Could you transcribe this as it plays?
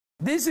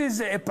This is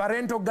a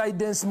parental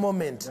guidance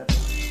moment.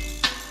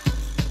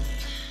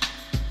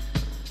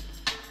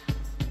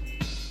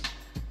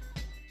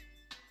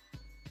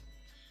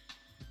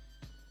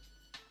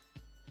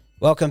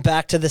 Welcome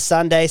back to the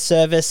Sunday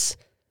service.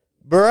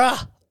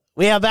 Bruh,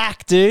 we are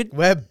back, dude.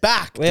 We're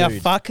back, We are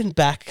fucking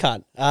back,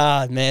 cunt.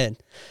 Ah, man.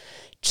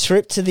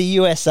 Trip to the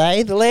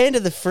USA, the land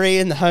of the free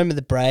and the home of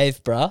the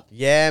brave, bruh.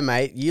 Yeah,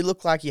 mate. You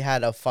look like you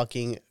had a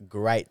fucking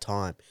great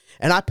time.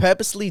 And I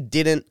purposely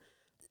didn't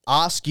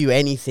ask you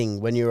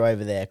anything when you were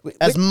over there.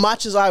 As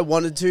much as I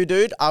wanted to,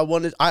 dude, I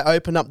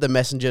opened up the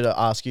messenger to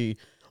ask you,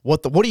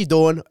 what are you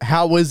doing?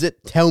 How was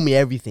it? Tell me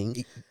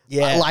everything.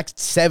 Yeah. Like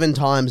 7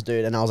 times,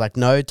 dude. And I was like,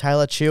 no,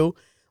 Taylor, chill.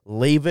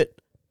 Leave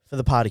it for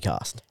the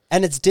Partycast.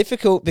 And it's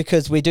difficult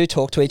because we do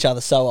talk to each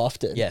other so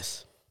often.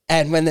 Yes.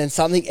 And when then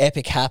something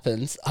epic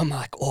happens, I'm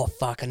like, oh,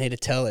 fuck, I need to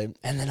tell him.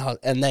 And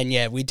then,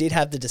 yeah, we did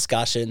have the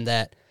discussion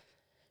that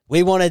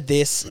we wanted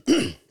this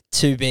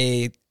to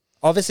be,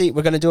 obviously,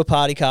 we're going to do a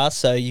Partycast,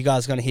 so you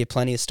guys are going to hear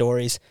plenty of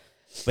stories.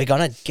 We're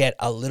going to get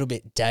a little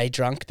bit day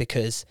drunk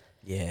because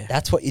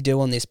that's what you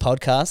do on this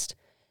podcast.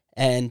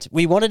 And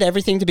we wanted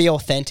everything to be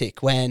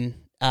authentic. When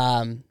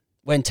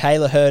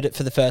Taylor heard it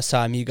for the first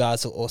time, you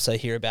guys will also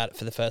hear about it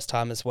for the first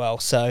time as well.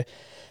 So,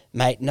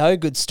 mate, no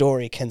good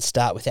story can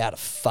start without a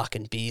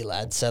fucking beer,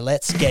 lad. So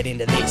let's get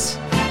into this.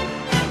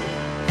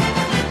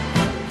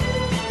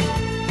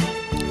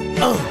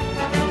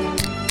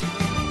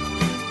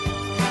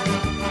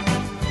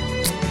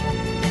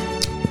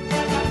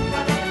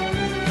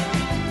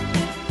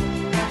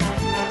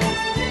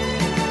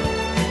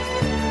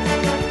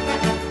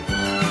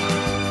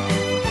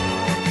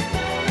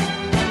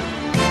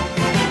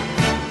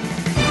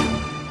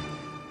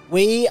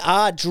 We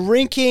are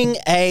drinking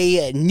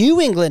a New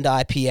England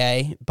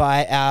IPA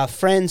by our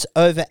friends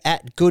over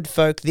at Good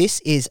Folk. This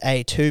is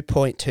a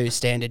 2.2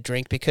 standard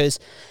drink because,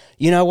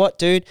 you know what,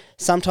 dude?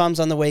 Sometimes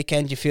on the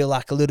weekend you feel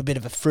like a little bit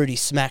of a fruity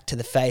smack to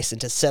the face, and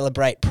to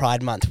celebrate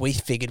Pride Month, we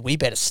figured we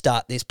better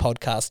start this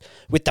podcast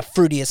with the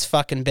fruitiest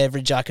fucking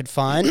beverage I could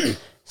find.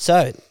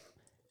 So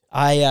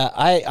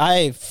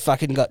I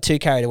fucking got too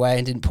carried away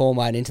and didn't pour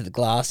mine into the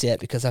glass yet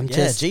because I'm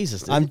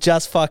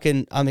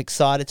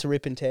excited to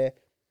rip and tear.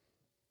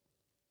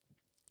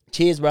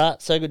 Cheers, bro.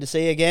 So good to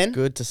see you again.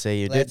 Good to see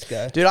you, dude. Let's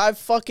go. Dude, I've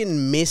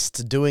fucking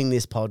missed doing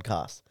this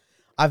podcast.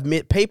 I've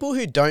met people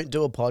who don't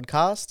do a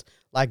podcast,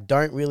 like,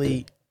 don't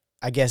really,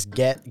 I guess,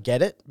 get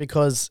it,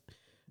 because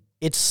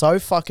it's so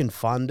fucking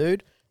fun,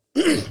 dude.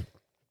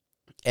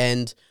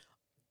 And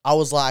I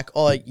was like,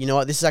 oh, you know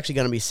what? This is actually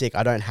going to be sick.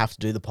 I don't have to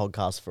do the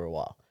podcast for a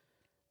while.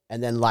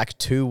 And then, like,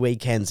 2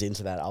 weekends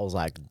into that, I was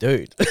like,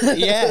 dude.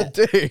 Yeah.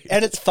 Dude.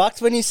 And it's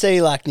fucked when you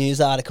see, like, news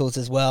articles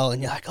as well,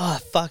 and you're like, oh,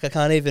 fuck, I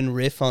can't even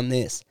riff on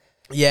this.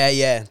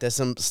 Yeah. There's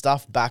some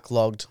stuff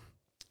backlogged,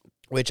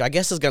 which I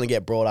guess is going to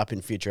get brought up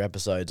in future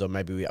episodes, or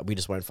maybe we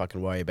just won't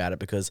fucking worry about it,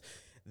 because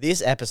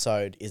this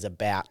episode is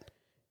about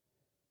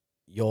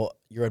your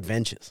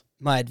adventures.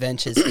 My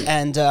adventures.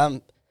 And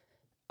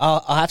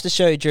I'll have to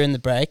show you during the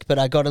break, but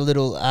I got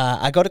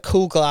a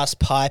cool glass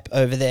pipe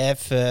over there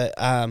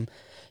for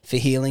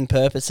healing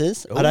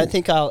purposes. Ooh. I don't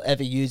think I'll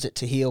ever use it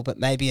to heal, but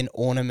maybe an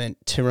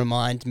ornament to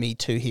remind me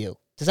to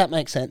heal. Does that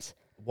make sense?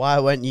 Why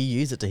won't you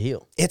use it to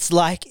heal? It's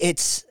like,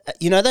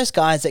 you know those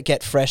guys that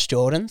get fresh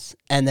Jordans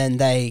and then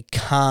they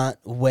can't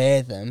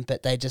wear them,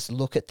 but they just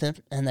look at them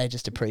and they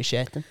just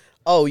appreciate them?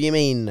 Oh, you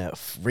mean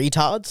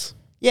retards?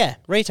 Yeah,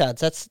 retards.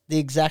 That's the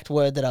exact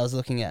word that I was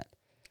looking at.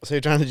 So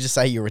you're trying to just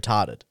say you're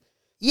retarded?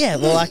 Yeah,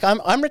 well, like, I'm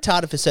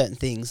retarded for certain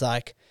things,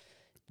 like...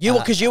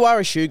 Because you are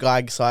a shoe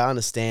guy, so I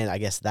understand, I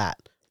guess,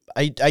 that.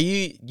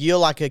 You're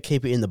like a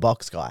keep it in the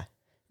box guy?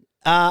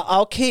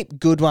 I'll keep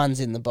good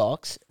ones in the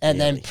box and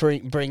then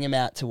bring them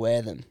out to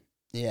wear them.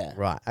 Yeah.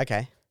 Right,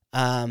 okay.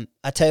 I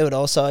tell you what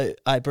also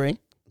I bring.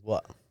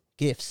 What?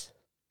 Gifts.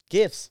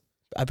 Gifts?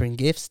 I bring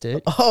gifts,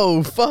 dude.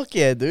 Oh, fuck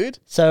yeah, dude.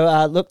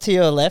 So look to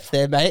your left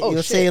there, mate. Oh,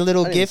 You'll see a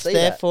little gift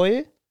there for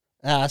you.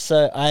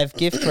 So I've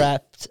gift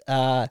wrapped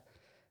a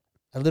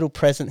little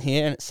present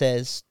here, and it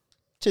says,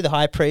 to the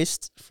high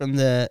priest from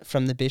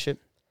the bishop.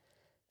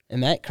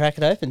 And mate, crack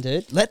it open,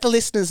 dude. Let the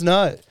listeners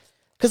know.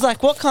 Because,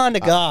 like, what kind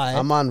of guy...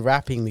 I'm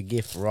unwrapping the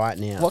gift right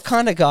now. What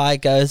kind of guy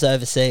goes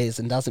overseas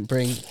and doesn't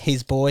bring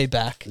his boy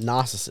back?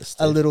 Narcissist.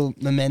 A little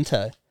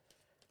memento.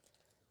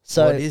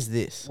 So what is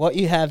this? What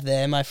you have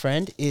there, my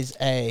friend, is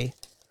a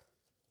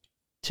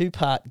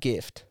 2-part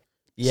gift.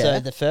 Yeah. So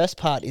the first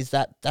part is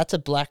that's a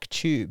black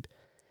tube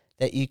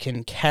that you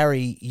can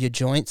carry your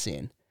joints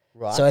in.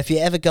 Right. So if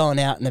you're ever going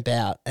out and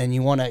about and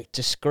you want to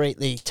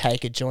discreetly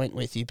take a joint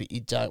with you but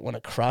you don't want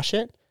to crush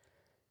it,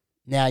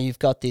 now you've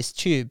got this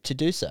tube to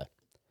do so.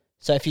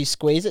 So if you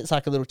squeeze it, it's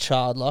like a little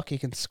child lock. You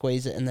can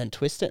squeeze it and then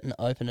twist it and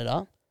open it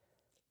up.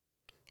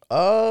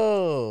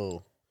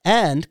 Oh.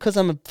 And because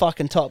I'm a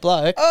fucking top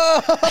bloke,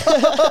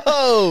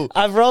 oh,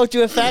 I've rolled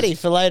you a fatty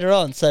for later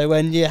on. So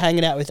when you're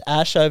hanging out with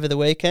Ash over the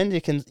weekend,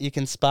 you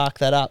can spark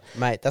that up.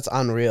 Mate, that's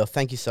unreal.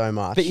 Thank you so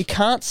much. But you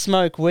can't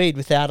smoke weed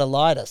without a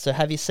lighter. So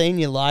have you seen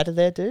your lighter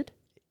there, dude?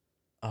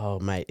 Oh,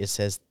 mate, it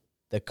says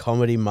the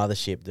comedy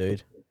mothership,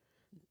 dude.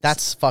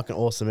 That's fucking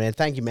awesome, man.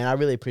 Thank you, man. I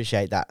really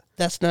appreciate that.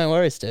 That's no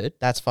worries, dude.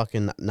 That's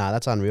fucking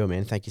that's unreal,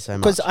 man. Thank you so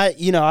much. Because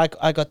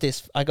I got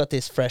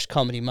this Fresh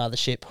Comedy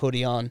Mothership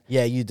hoodie on.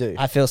 Yeah, you do.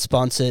 I feel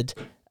sponsored,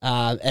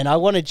 and I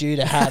wanted you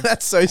to have.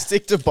 That's so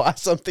sick to buy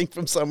something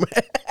from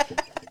somewhere.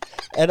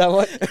 And I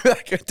want,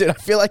 dude, I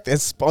feel like they're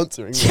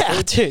sponsoring me.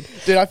 yeah, dude.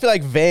 Dude, I feel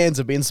like Vans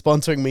have been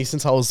sponsoring me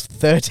since I was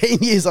 13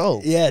 years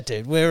old. Yeah,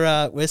 dude.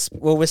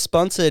 We're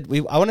sponsored.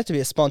 I wanted to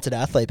be a sponsored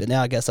athlete, but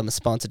now I guess I'm a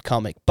sponsored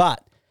comic.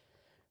 But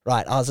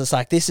right, I was just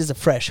like, this is a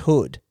fresh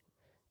hood,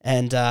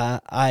 and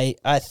I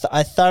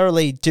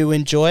thoroughly do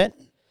enjoy it.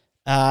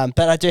 But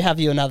I do have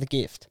you another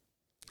gift.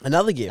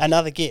 Another gift?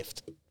 Another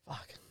gift.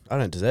 Fuck, I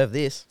don't deserve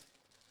this.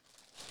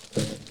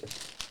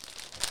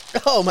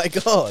 Oh my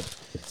God.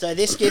 So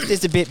this gift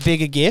is a bit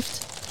bigger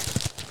gift.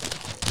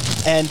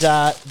 And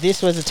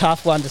this was a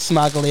tough one to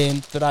smuggle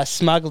in, but I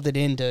smuggled it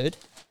in, dude.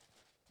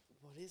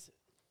 What is it?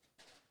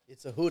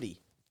 It's a hoodie.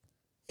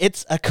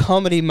 It's a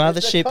Comedy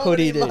Mothership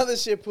hoodie, dude.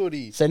 Mothership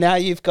hoodie. So now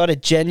you've got a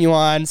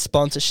genuine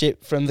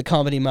sponsorship from the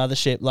Comedy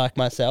Mothership like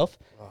myself.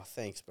 Oh,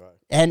 thanks, bro.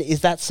 And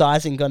is that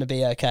sizing going to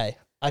be okay?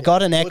 I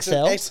got an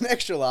XL. It's an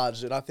extra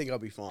large, dude. I think I'll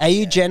be fine. Are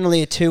you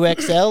generally a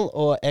 2XL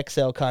or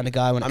XL kind of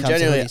guy when it comes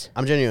to hoodies?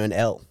 I'm genuinely an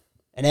L.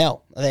 An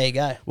L. Oh, there you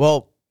go.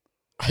 Well,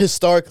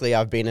 historically,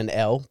 I've been an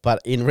L,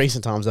 but in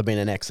recent times, I've been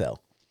an XL.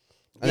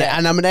 Yeah.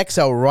 And I'm an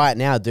XL right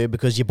now, dude,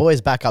 because your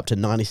boy's back up to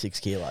 96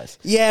 kilos.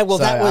 Yeah, well,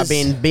 So that was...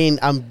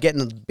 I'm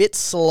getting a bit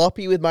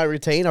sloppy with my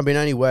routine. I've been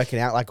only working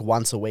out like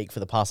once a week for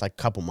the past like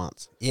couple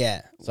months.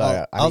 Yeah.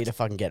 So I need to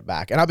fucking get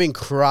back. And I've been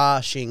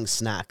crushing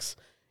snacks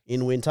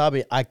in winter.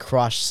 I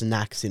crush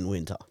snacks in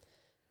winter.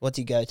 What's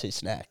your go-to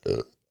snack?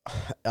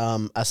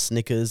 A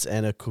Snickers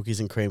and a cookies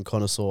and cream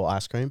connoisseur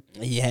ice cream.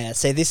 Yeah,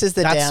 see, this is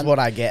That's what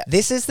I get.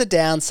 This is the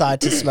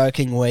downside to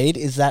smoking weed,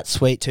 is that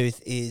sweet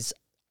tooth is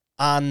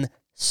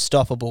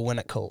unstoppable when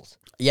it calls.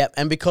 Yep,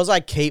 and because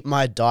I keep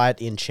my diet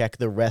in check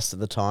the rest of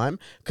the time,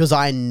 because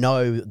I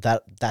know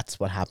that that's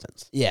what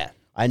happens. Yeah.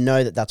 I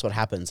know that that's what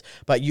happens.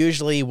 But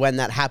usually when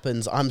that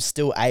happens, I'm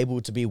still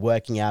able to be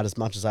working out as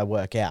much as I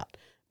work out.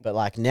 But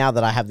like now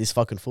that I have this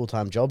fucking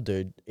full-time job,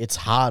 dude, it's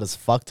hard as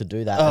fuck to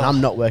do that. And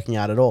I'm not working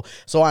out at all.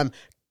 So I'm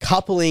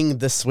coupling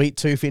the sweet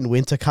tooth in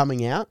winter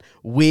coming out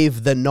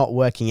with the not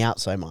working out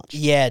so much.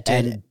 Yeah, dude.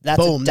 And that's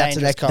boom, a that's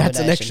dangerous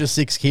an extra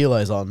 6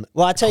 kilos on.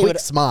 Well, I tell you Quick,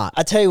 what, smart.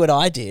 I tell you what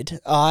I did.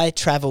 I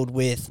traveled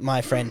with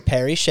my friend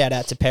Perry. Shout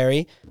out to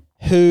Perry,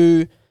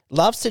 who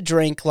loves to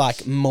drink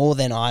like more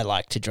than I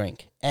like to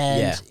drink.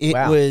 And it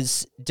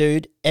was,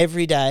 dude,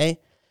 every day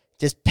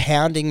just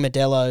pounding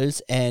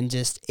Modelo's and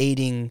just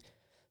eating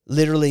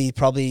literally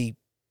probably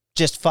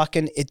just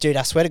fucking it, dude.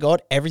 I swear to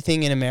God,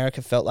 everything in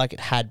America felt like it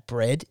had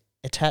bread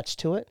attached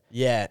to it.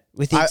 Yeah.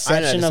 With the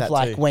exception of that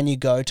like too. when you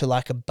go to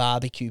like a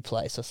barbecue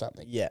place or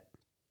something. Yeah.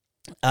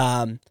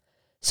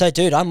 So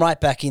dude, I'm right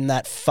back in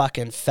that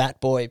fucking fat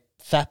boy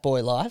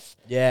life.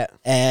 Yeah.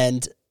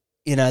 And,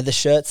 you know, the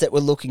shirts that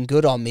were looking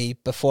good on me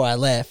before I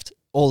left,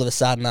 all of a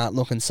sudden aren't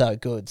looking so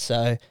good.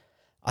 So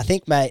I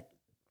think, mate,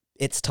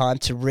 it's time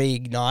to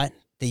reignite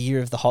the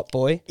year of the hot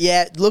boy.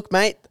 Yeah, look,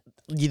 mate,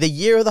 the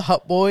year of the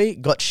hot boy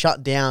got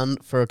shut down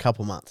for a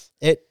couple months.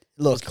 It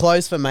was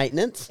closed for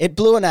maintenance. It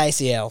blew an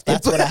ACL.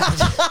 That's what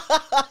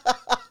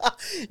happened.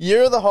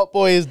 Year of the hot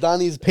boy has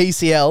done his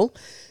PCL.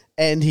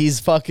 And he's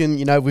fucking,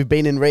 you know, we've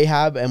been in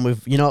rehab and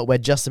we're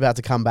just about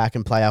to come back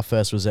and play our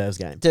first reserves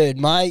game. Dude,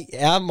 my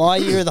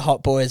year of the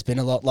hot boy has been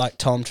a lot like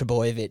Tom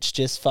Trebojevic,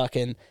 just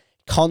fucking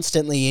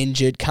constantly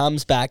injured,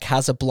 comes back,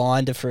 has a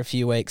blinder for a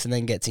few weeks and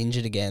then gets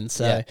injured again.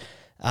 So,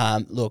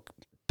 look,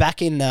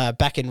 back in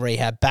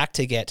rehab, back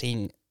to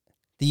getting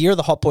the year of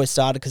the hot boy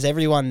started because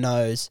everyone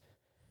knows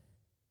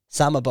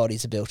summer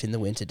bodies are built in the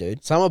winter,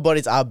 dude. Summer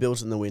bodies are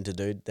built in the winter,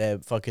 dude. They're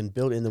fucking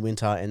built in the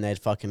winter and they're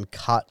fucking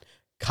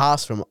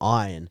cast from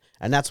iron,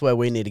 and that's where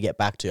we need to get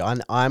back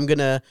to. I'm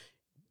gonna,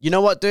 you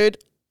know what, dude?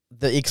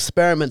 The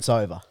experiment's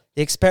over.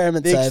 The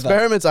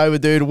experiment's over,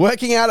 dude.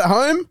 Working out at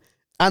home,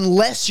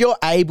 unless you're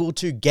able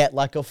to get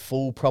like a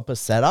full proper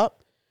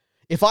setup.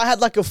 If I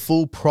had like a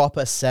full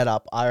proper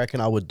setup, I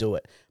reckon I would do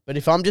it. But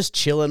if I'm just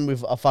chilling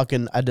with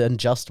an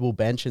adjustable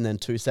bench and then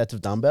 2 sets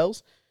of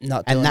dumbbells,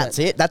 that's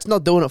it. That's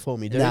not doing it for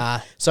me, dude.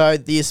 Nah. So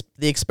the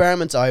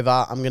experiment's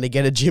over. I'm gonna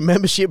get a gym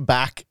membership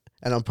back.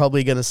 And I'm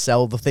probably going to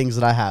sell the things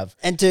that I have.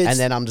 And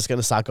then I'm just going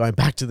to start going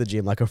back to the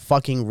gym like a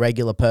fucking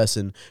regular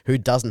person who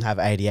doesn't have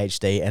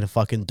ADHD and a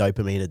fucking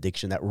dopamine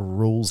addiction that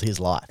rules his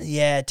life.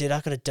 Yeah, dude,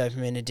 I've got a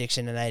dopamine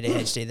addiction and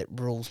ADHD that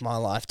rules my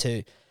life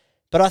too.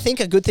 But I think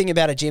a good thing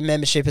about a gym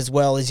membership as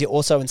well is you're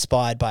also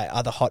inspired by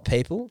other hot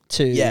people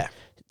to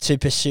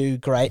pursue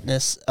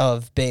greatness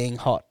of being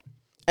hot.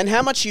 And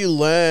how much you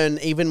learn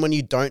even when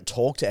you don't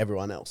talk to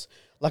everyone else.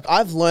 Like,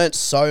 I've learnt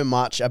so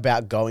much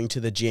about going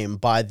to the gym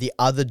by the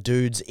other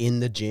dudes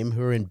in the gym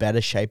who are in better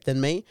shape than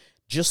me,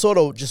 just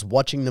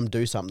watching them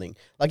do something.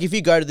 Like, if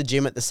you go to the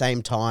gym at the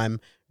same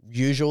time,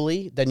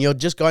 usually, then you're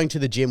just going to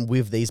the gym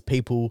with these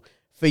people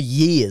for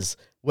years,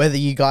 whether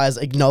you guys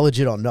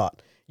acknowledge it or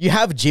not. You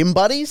have gym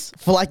buddies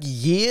for, like,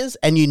 years,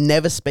 and you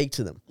never speak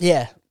to them.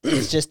 Yeah,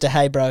 it's just a,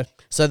 hey, bro.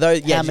 So though,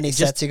 yeah, How many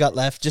sets you got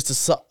left? Just a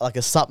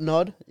sup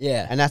nod,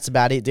 Yeah. and that's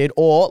about it, dude.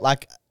 Or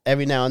like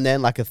every now and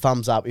then, like a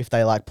thumbs up if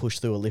they like push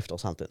through a lift or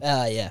something.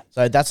 Yeah.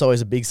 So that's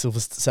always a big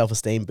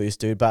self-esteem boost,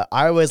 dude. But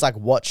I always like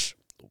watch,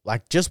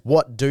 like just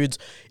what dudes.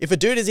 If a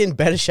dude is in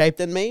better shape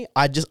than me,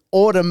 I just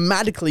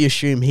automatically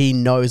assume he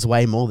knows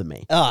way more than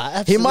me. Oh,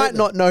 absolutely. He might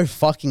not know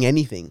fucking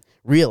anything,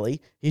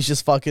 really. He's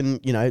just fucking,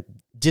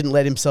 didn't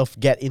let himself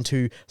get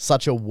into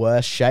such a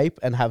worse shape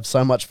and have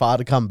so much far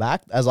to come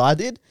back as I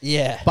did.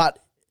 Yeah. But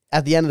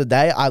at the end of the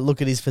day, I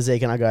look at his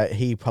physique and I go,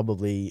 he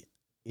probably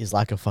is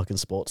like a fucking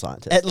sports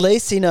scientist. At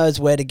least he knows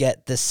where to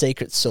get the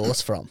secret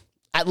sauce from.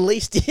 At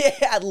least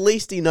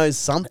he knows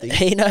something.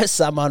 He knows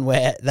someone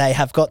where they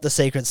have got the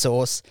secret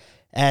sauce,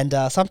 and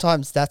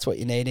sometimes that's what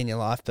you need in your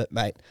life. But,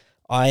 mate,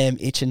 I am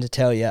itching to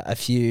tell you a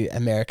few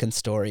American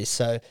stories.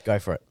 So Go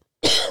for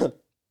it.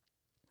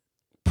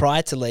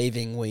 prior to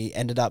leaving, we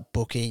ended up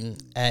booking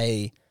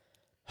a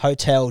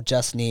hotel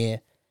just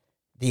near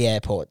the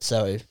airport.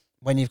 So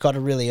when you've got a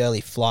really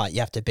early flight, you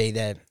have to be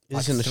there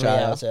Is this in 3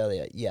 Australia? hours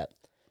earlier. Yeah.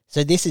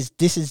 So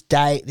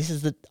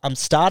I'm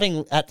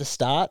starting at the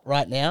start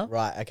right now.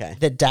 Right, okay.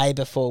 The day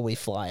before we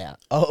fly out.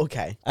 Oh,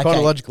 okay.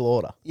 Chronological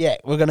order. Yeah,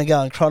 we're going to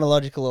go in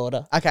chronological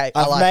order. Okay,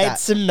 I've I like made that.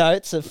 some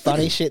notes of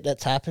funny shit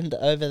that's happened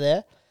over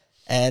there.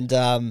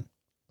 And,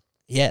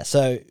 yeah,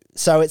 so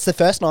it's the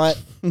first night.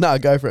 No,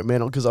 go for it,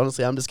 man, because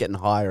honestly, I'm just getting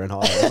higher and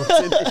higher.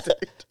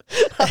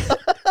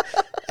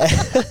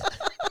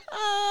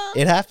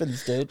 It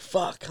happens, dude.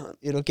 Fuck, cunt.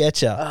 It'll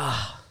get you.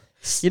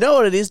 You know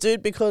what it is,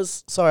 dude?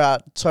 Because, sorry,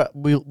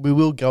 we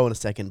will go in a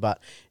second, but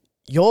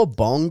your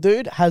bong,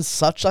 dude, has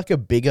such like a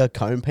bigger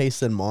cone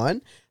piece than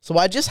mine. So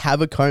I just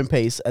have a cone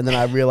piece and then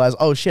I realize,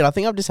 oh shit, I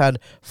think I've just had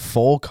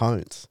 4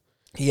 cones.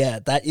 Yeah,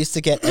 that used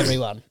to get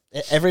everyone.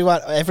 Every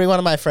one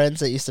of my friends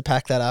that used to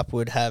pack that up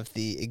would have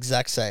the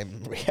exact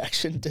same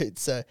reaction, dude.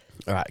 So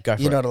All right, go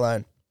for you're it. not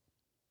alone.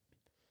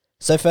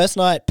 So first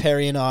night,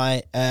 Perry and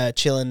I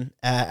chilling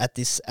at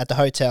the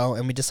hotel,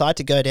 and we decide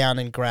to go down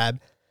and grab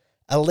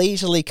a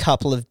leisurely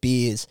couple of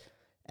beers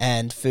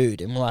and food.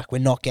 And we're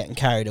not getting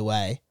carried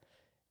away.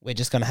 We're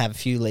just going to have a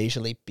few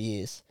leisurely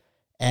beers.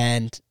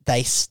 And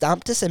they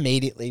stumped us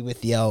immediately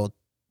with the old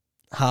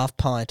half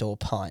pint or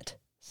pint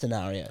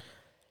scenario.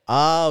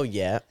 Oh,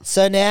 yeah.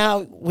 So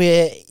now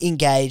we're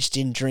engaged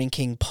in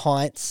drinking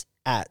pints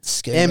at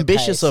schooner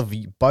Ambitious pace. of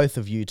both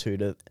of you two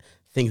to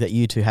think that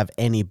you two have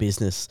any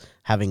business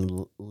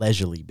having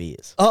leisurely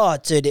beers. Oh,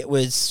 dude, it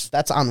was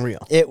That's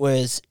unreal. it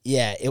was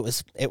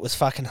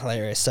fucking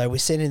hilarious. So we're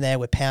sitting there,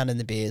 we're pounding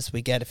the beers,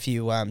 we get a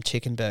few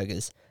chicken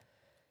burgers.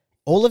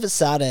 All of a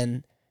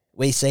sudden,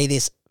 we see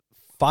this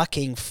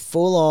fucking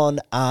full-on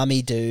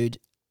army dude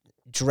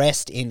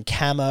dressed in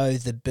camo,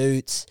 the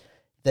boots,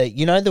 the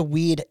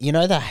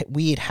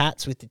weird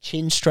hats with the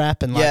chin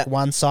strap and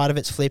one side of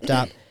it's flipped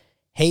up.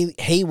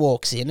 He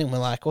walks in and we're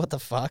like, what the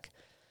fuck?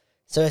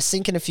 So we're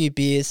sinking a few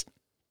beers.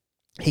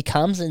 He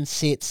comes and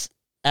sits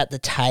at the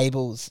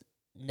tables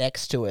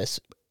next to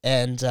us,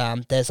 and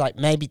there's like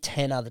maybe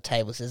 10 other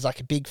tables. There's like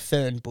a big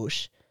fern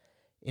bush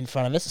in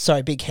front of us.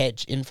 Sorry, big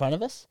hedge in front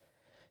of us.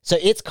 So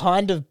it's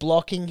kind of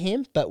blocking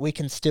him, but we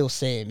can still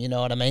see him, you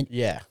know what I mean?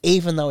 Yeah.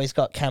 Even though he's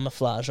got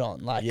camouflage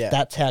on. Yeah.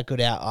 That's how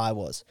good our eye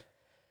was.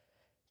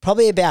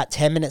 Probably about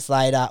 10 minutes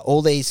later,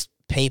 all these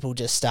people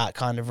just start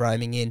kind of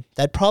roaming in.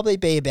 They'd probably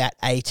be about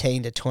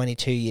 18 to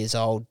 22 years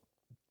old,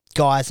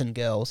 guys and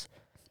girls,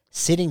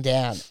 sitting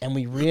down, and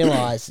we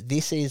realize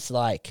this is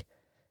like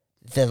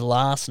the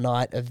last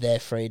night of their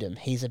freedom.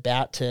 He's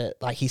about to,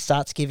 he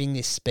starts giving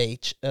this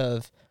speech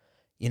of,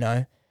 you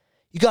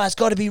guys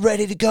got to be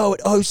ready to go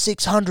at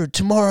 0600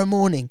 tomorrow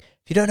morning.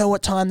 If you don't know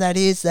what time that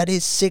is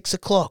 6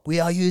 o'clock. We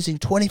are using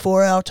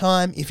 24-hour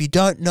time. If you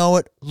don't know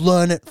it,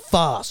 learn it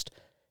fast.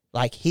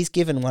 He's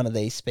given one of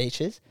these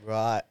speeches.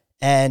 Right.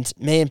 And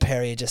me and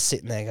Perry are just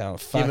sitting there going,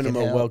 fucking Giving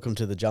him a hell. welcome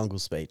to the jungle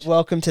speech.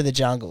 Welcome to the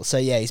jungle. So,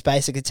 yeah, he's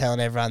basically telling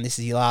everyone this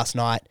is your last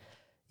night.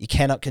 You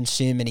cannot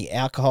consume any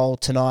alcohol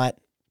tonight.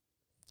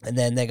 And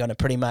then they're going to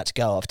pretty much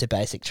go off to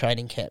basic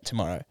training camp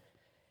tomorrow.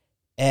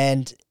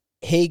 And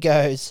he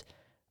goes,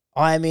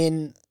 I'm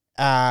in,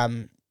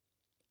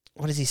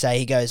 what does he say?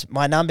 He goes,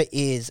 my number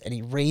is, and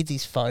he reads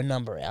his phone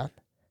number out.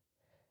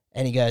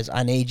 And he goes,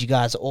 I need you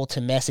guys all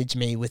to message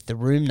me with the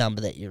room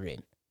number that you're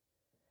in.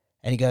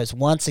 And he goes,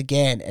 once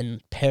again,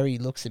 and Perry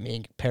looks at me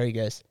and Perry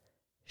goes,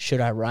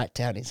 should I write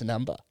down his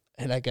number?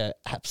 And I go,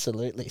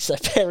 absolutely. So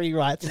Perry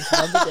writes his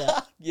number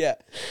down. Yeah.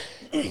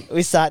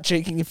 We start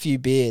drinking a few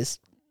beers.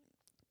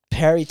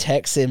 Perry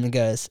texts him and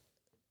goes,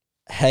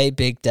 hey,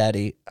 Big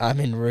Daddy, I'm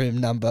in room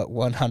number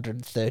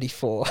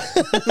 134.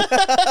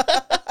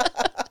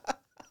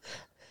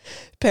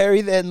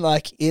 Perry then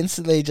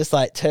instantly just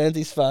turns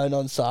his phone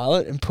on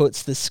silent and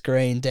puts the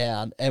screen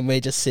down, and we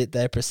just sit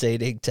there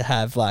proceeding to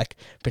have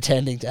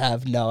pretending to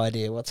have no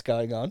idea what's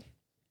going on.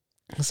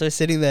 So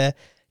sitting there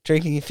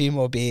drinking a few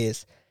more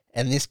beers,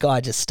 and this guy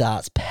just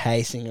starts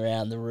pacing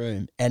around the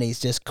room, and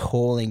he's just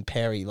calling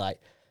Perry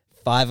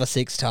 5 or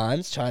 6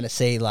 times trying to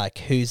see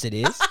whose it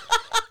is.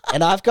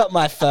 And I've got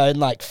my phone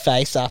like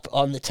face up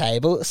on the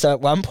table. So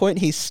at one point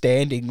he's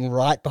standing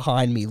right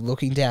behind me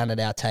looking down at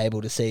our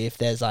table to see if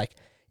there's like,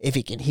 if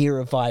he can hear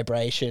a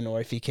vibration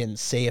or if he can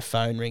see a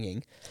phone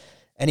ringing.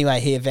 Anyway,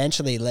 he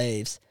eventually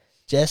leaves,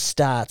 just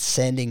starts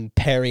sending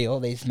Perry all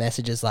these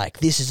messages like,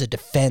 this is a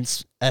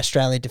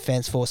Australian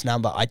Defence Force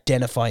number,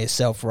 identify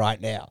yourself right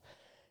now.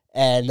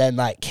 And then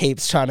like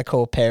keeps trying to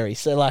call Perry.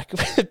 So like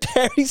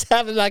Perry's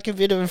having like a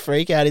bit of a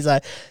freak out. He's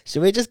like,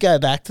 should we just go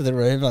back to the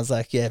room? I was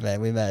like, yeah,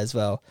 man, we may as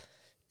well.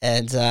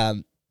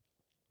 And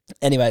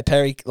anyway,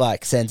 Perry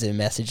like sends him a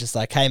message just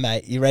like, hey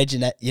mate, you read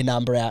your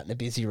number out in a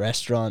busy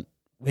restaurant.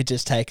 We're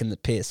just taking the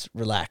piss.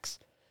 Relax.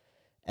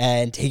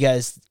 And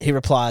he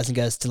replies and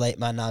goes, delete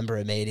my number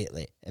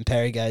immediately. And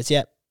Perry goes,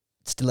 yep,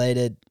 it's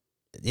deleted.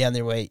 The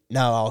only way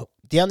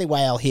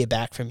I'll hear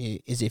back from you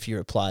is if you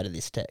reply to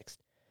this text.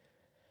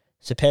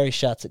 So Perry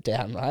shuts it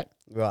down, right?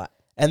 Right.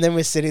 And then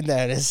we're sitting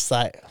there and it's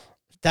like,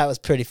 that was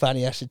pretty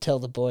funny. I should tell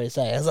the boys,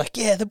 eh? I was like,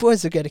 yeah, the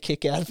boys will get a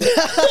kick out of it.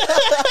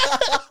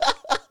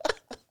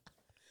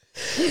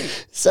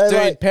 So, dude,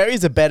 like,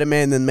 Perry's a better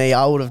man than me.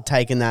 I would have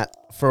taken that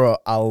for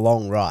a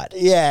long ride.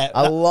 Yeah.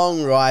 A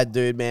long ride,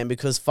 dude, man,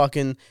 because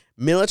fucking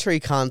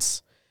military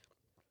cunts.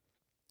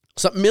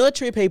 So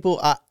military people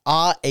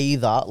are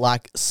either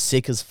like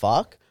sick as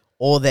fuck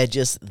or they're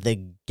just the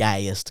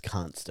gayest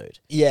cunts, dude.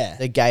 Yeah.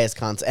 The gayest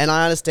cunts. And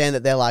I understand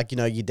that they're like,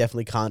 you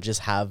definitely can't just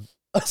have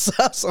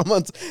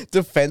someone's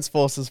Defence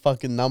Force's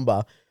fucking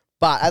number.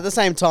 But at the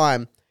same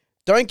time,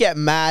 don't get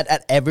mad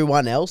at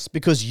everyone else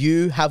because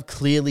you have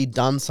clearly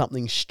done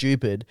something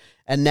stupid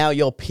and now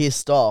you're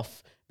pissed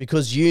off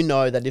because you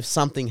know that if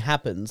something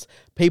happens,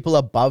 people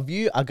above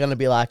you are going to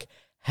be like,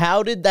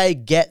 how did they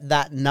get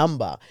that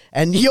number?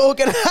 And you're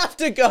going to have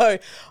to go,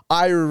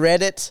 I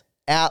read it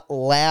out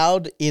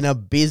loud in a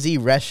busy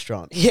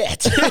restaurant. Yeah.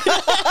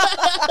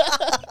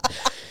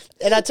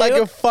 And I tell Like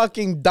you a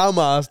fucking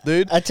dumbass,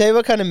 dude. I tell you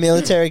what kind of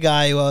military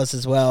guy he was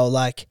as well.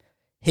 Like,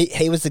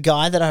 he was the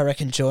guy that I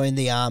reckon joined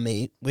the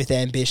army with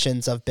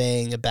ambitions of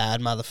being a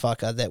bad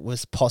motherfucker that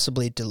was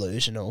possibly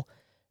delusional.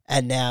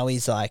 And now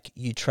he's like,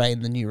 you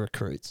train the new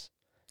recruits.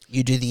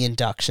 You do the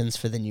inductions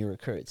for the new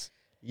recruits.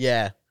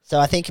 Yeah. So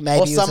I think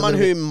maybe Or he was someone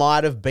who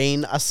might have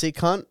been a sick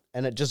cunt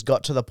and it just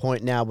got to the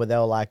point now where they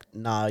were like,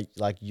 nah,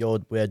 like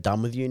we're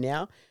done with you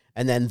now.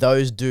 And then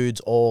those dudes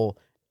all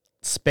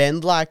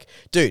spend like,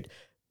 dude,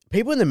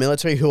 people in the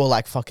military who are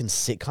like fucking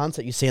sick cunts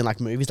that you see in like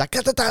movies, like,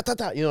 you know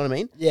what I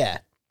mean? Yeah.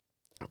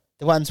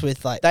 The ones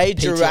with like They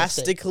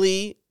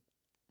PTSD.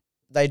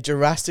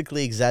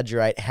 drastically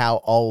exaggerate how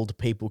old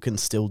people can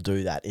still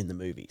do that in the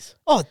movies.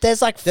 Oh,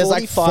 there's like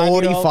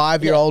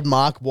 45-year-old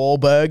Mark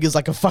Wahlberg is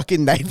like a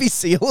fucking Navy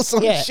SEAL or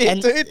some shit,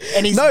 dude.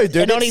 And he's, no,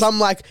 dude, and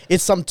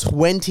it's some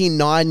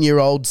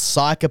 29-year-old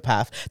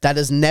psychopath that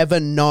has never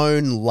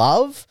known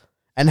love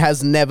and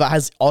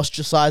has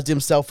ostracized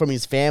himself from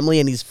his family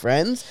and his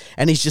friends,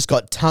 and he's just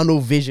got tunnel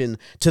vision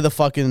to the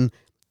fucking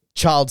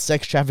child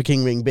sex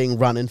trafficking ring being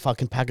run in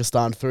fucking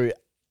Pakistan through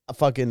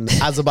fucking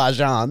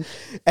Azerbaijan,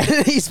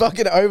 and he's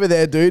fucking over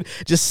there, dude,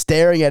 just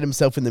staring at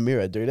himself in the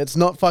mirror, dude. It's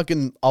not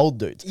fucking old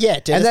dudes. Yeah,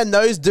 dude. And then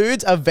those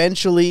dudes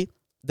eventually,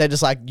 they're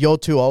just like, you're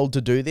too old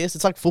to do this.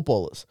 It's like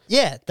footballers.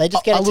 Yeah, they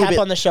just get a tap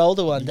on the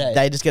shoulder one day.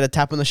 They just get a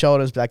tap on the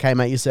shoulder and be like, hey,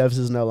 mate, your service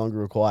is no longer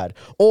required.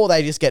 Or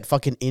they just get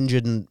fucking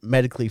injured and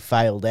medically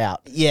failed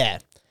out. Yeah.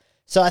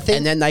 So I think...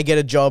 And then they get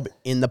a job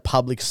in the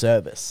public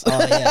service.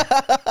 Oh, yeah.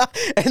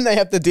 And they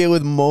have to deal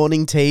with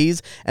morning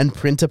teas and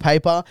printer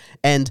paper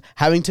and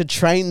having to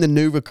train the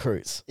new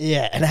recruits.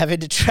 Yeah, and having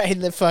to train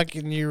the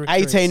fucking new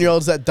recruits.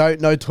 18-year-olds that don't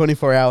know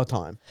 24-hour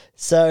time.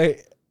 So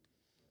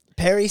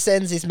Perry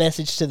sends this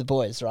message to the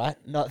boys, right?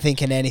 Not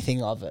thinking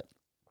anything of it.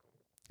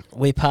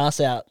 We pass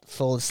out,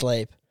 fall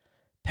asleep.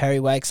 Perry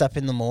wakes up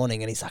in the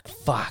morning and he's like,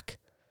 fuck.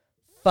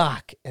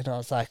 And I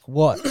was like,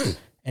 what?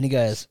 And he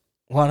goes,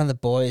 one of the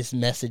boys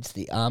messaged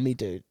the army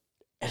dude.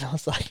 And I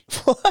was like,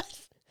 what?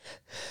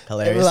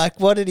 Hilarious. And we're like,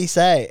 what did he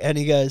say? And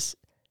he goes,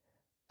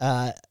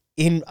 I'm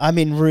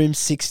in room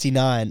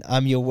 69.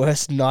 I'm your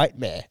worst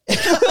nightmare. We're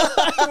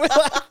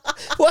like,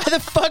 why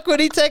the fuck would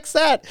he text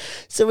that?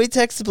 So we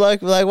text the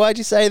bloke. We're like, why'd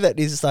you say that? And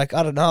he's just like,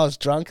 I don't know. I was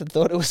drunk and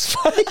thought it was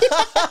funny.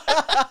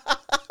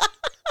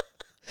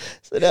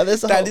 So now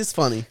that is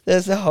funny.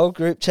 There's a whole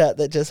group chat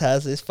that just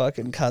has this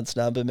fucking cunt's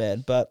number,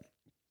 man. But,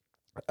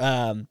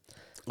 oh,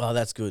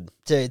 that's good.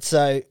 dude,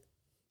 so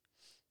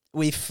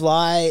we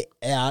fly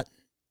out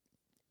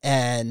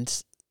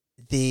and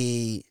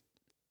the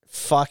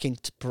flight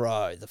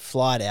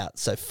out,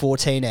 so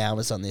 14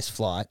 hours on this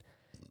flight.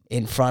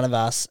 In front of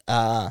us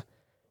are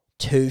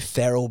two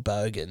feral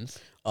bogans.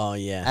 Oh,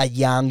 yeah. A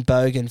young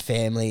bogan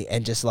family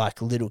and just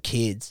like little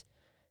kids.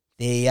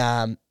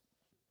 Bro,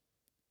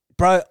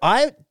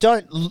 I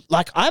don't,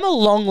 like, I'm a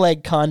long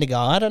leg kind of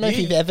guy. I don't know if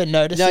you've ever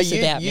noticed this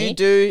about me. You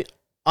do.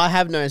 I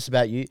have noticed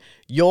about you.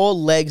 Your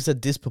legs are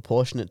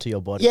disproportionate to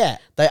your body. Yeah.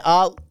 They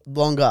are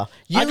longer.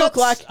 I got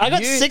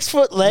 6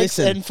 foot legs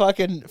and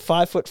fucking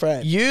 5 foot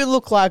frame. You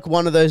look like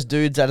one of those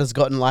dudes that has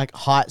gotten like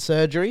height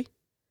surgery.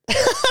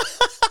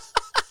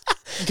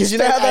 Because you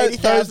know how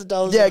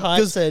 $80,000 in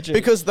height surgery.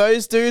 Because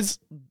those dudes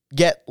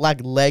get like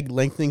leg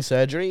lengthening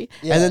surgery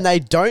and then they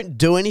don't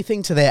do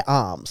anything to their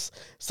arms.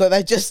 So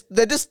they're just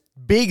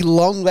big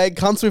long leg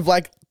cunts with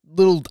like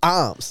little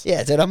arms.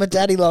 Yeah, dude, I'm a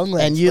daddy long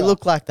legs. And you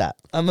look like that.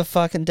 I'm a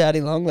fucking daddy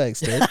long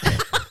legs, dude.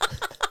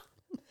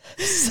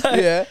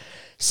 Yeah.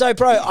 So,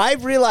 bro, I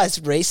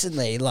realized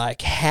recently,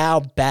 like, how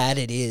bad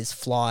it is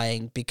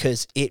flying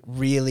because it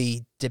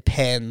really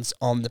depends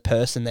on the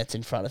person that's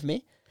in front of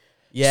me.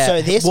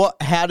 Yeah. So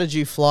how did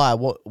you fly?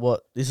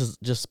 What? This is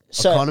just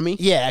economy?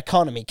 Yeah,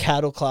 economy,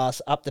 cattle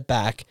class, up the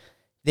back.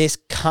 This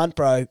cunt,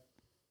 bro,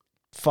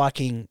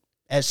 fucking,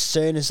 as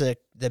soon as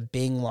the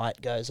Bing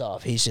light goes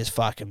off, he's just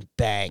fucking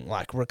bang,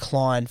 like,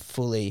 reclined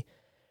fully,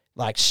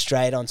 like,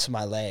 straight onto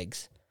my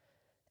legs.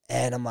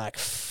 And I'm like,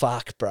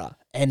 fuck, bruh.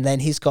 And then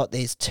he's got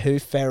these two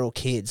feral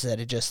kids that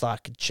are just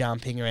like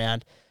jumping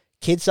around.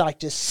 Kids like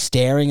just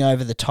staring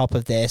over the top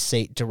of their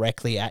seat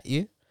directly at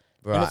you.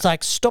 Right. And it's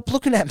like, stop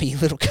looking at me, you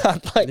little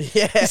cunt. Like,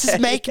 this is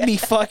making me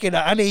fucking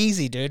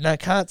uneasy, dude, and I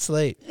can't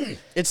sleep.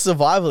 It's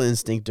survival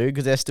instinct, dude,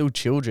 because they're still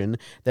children.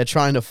 They're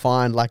trying to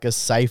find like a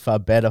safer,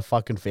 better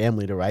fucking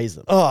family to raise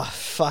them. Oh,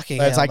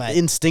 fucking so it's hell, like mate.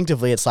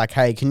 Instinctively, it's like,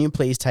 hey, can you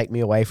please take me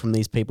away from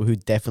these people who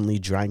definitely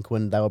drank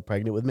when they were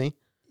pregnant with me?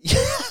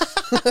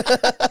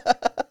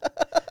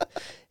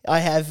 I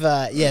have,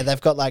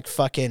 they've got like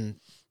fucking,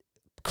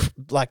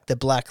 like the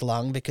black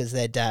lung because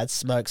their dad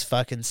smokes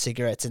fucking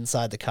cigarettes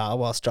inside the car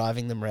whilst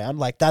driving them around.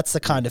 Like that's the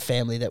kind of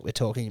family that we're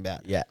talking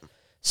about. Yeah.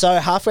 So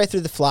halfway through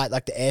the flight,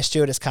 like the air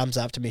stewardess comes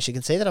up to me. She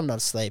can see that I'm not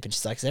asleep and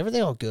she's like, is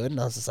everything all good? And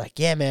I was just like,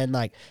 yeah, man,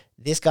 like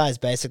this guy's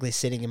basically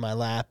sitting in my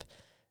lap.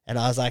 And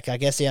I was like, I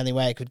guess the only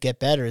way it could get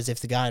better is if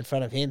the guy in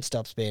front of him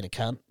stops being a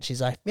cunt.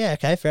 She's like, yeah,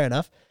 okay, fair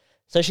enough.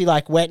 So she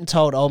like went and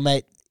told old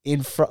mate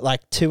in front,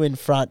 like two in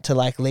front, to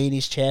like lean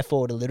his chair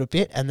forward a little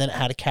bit, and then it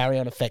had a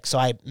carry-on effect. So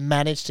I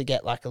managed to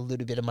get like a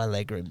little bit of my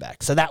leg room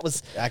back. So that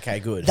was okay,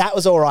 good. That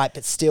was all right,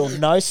 but still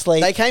no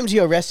sleep. They came to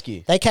your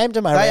rescue. They came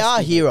to my rescue. They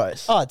are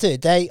heroes. Oh,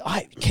 dude,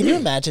 can you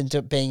imagine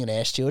being an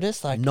air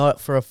stewardess? Like, not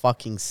for a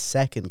fucking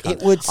second. Cunt.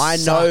 It would.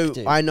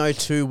 I know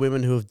two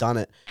women who have done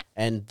it,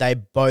 and they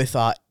both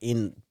are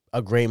in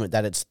agreement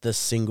that it's the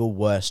single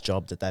worst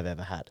job that they've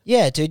ever had.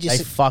 Yeah, dude, they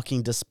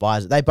fucking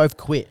despise it. They both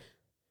quit.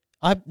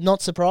 I'm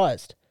not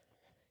surprised.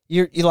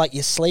 You're like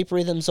your sleep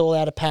rhythm's all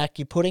out of pack.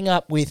 You're putting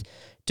up with,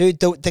 dude.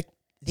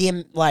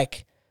 The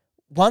like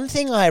one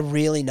thing I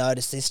really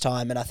noticed this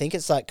time, and I think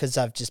it's like because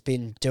I've just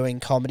been doing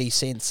comedy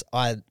since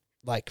I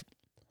like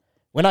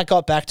when I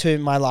got back to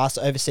my last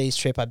overseas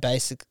trip. I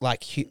basically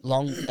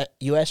long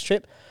US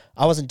trip.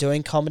 I wasn't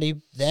doing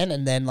comedy then,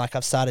 and then like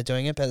I've started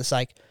doing it. But it's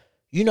like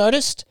you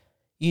noticed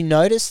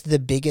the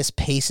biggest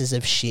pieces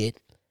of shit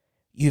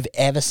you've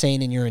ever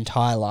seen in your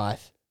entire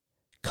life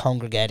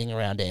congregating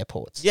around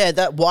airports.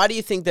 Yeah, why do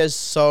you think there's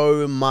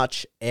so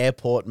much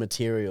airport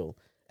material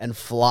and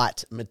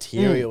flight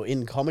material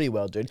in comedy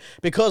world, dude?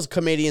 Because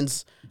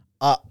comedians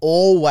are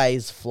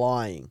always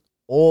flying,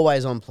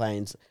 always on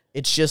planes.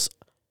 It's just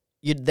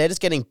they're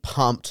just getting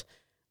pumped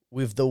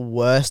with the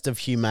worst of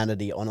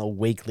humanity on a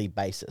weekly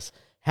basis.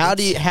 How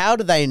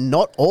do they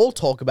not all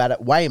talk about it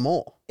way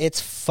more?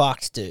 It's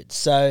fucked, dude.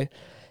 So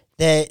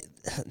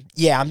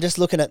I'm just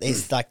looking at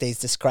these like these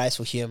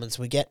disgraceful humans.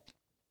 We get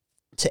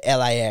to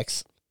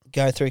LAX,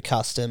 go through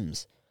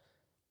customs,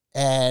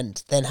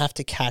 and then have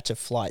to catch a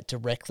flight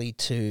directly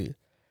to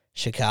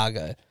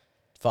Chicago.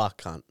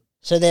 Fuck, cunt.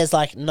 So there's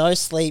like no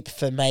sleep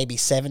for maybe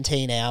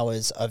 17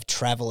 hours of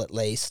travel at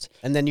least.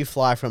 And then you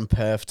fly from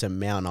Perth to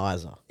Mount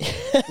Isa.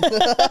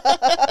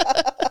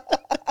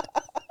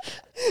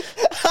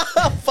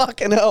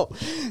 Fucking hell.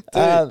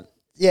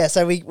 Yeah,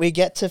 so we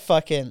get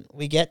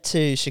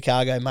to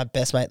Chicago. My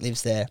best mate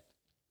lives there.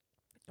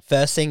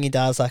 First thing he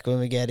does, like when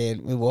we get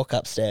in, we walk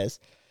upstairs.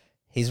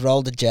 He's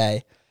rolled a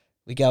J.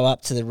 We go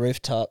up to the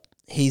rooftop.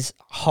 His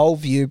whole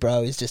view,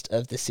 bro, is just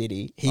of the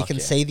city. He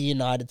can see the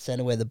United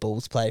Center where the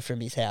Bulls play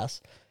from his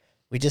house.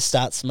 We just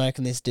start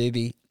smoking this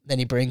doobie. Then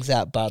he brings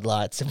out Bud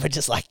Lights, and we're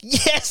just like,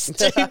 yes,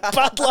 dude,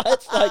 Bud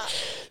Lights. Like,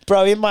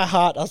 bro, in my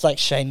heart, I was like,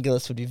 Shane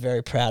Gillis would be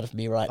very proud of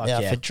me right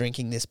now for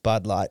drinking this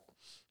Bud Light.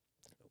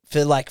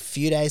 For like a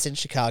few days in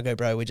Chicago,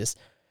 bro, we're just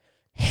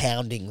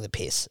hounding the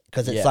piss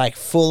because it's like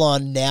full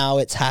on. Now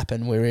it's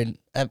happened. We're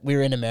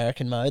in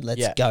American mode.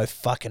 Let's go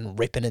fucking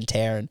ripping and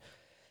tearing.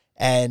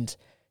 And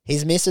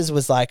his missus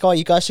was like, oh,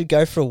 you guys should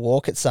go for a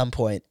walk at some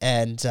point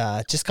and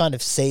just kind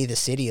of see the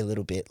city a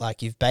little bit.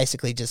 Like you've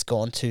basically just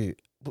gone to,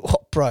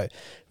 bro,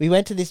 we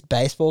went to this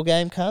baseball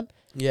game, cunt.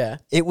 Yeah.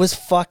 It was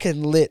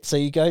fucking lit. So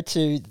you go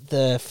to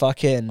the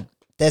fucking,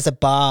 there's a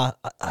bar.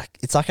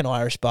 It's like an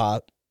Irish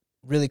bar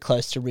really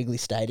close to Wrigley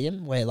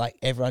Stadium where like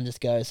everyone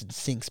just goes and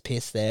sinks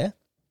piss there.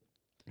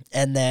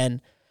 And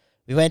then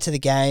we went to the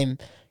game,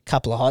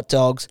 couple of hot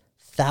dogs,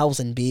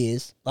 1,000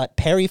 beers. Like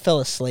Perry fell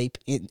asleep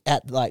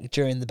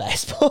during the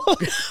baseball.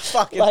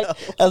 Fucking like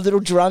hell. a little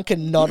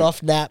drunken nod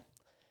off nap.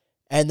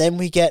 And then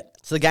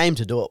it's the game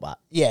to do it, but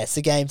yeah, it's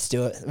the game to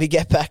do it. We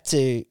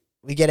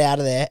get out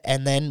of there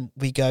and then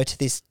we go to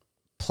this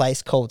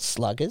place called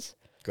Sluggers.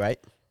 Great.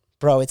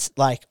 bro, it's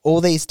like all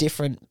these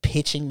different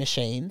pitching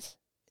machines,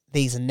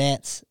 these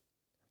nets,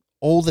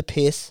 all the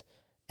piss,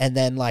 and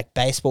then like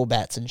baseball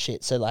bats and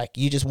shit. So like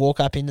you just walk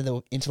up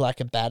into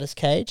like a batter's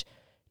cage,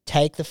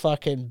 take the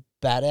fucking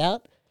bat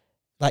out,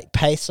 like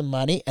pay some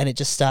money, and it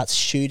just starts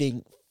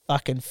shooting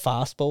fucking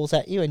fastballs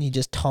at you, and you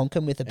just tonk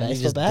them with a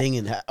baseball bat.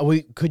 Dinging.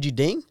 Could you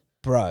ding,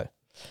 bro?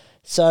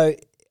 So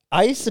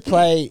I used to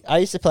play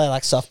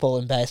like softball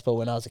and baseball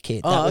when I was a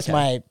kid. That was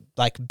my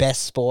like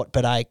best sport,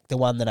 but the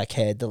one that I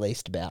cared the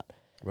least about.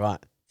 Right.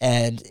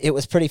 And it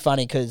was pretty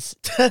funny because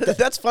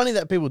that's funny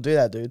that people do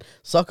that, dude.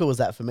 Soccer was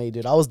that for me,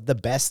 dude. I was the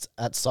best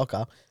at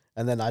soccer,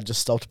 and then I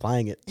just stopped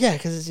playing it. yeah,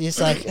 because it's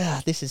just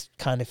like this is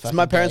kind of fucking. So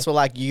my parents gay. were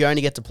like, "You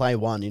only get to play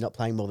one. You're not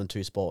playing more than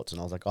 2 sports."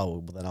 And I was like, "Oh,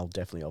 well, then I'll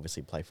definitely,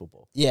 obviously, play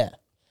football." Yeah,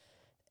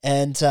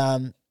 and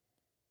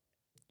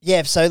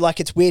yeah, so like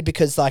it's weird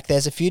because like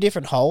there's a few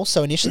different holes.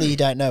 So initially you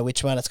don't know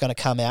which one it's going to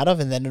come out of,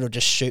 and then it'll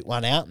just shoot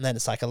one out, and then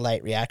it's like a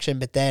late reaction.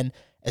 But then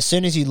as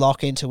soon as you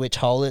lock into which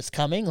hole it's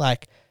coming,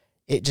 like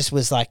it just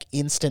was like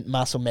instant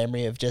muscle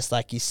memory of just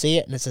like you see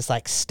it and it's just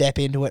like step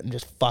into it and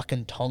just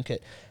fucking tonk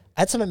it.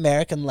 I had some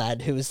American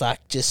lad who was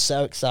like just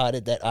so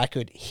excited that I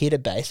could hit a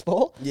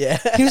baseball. Yeah.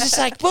 He was just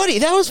like, buddy,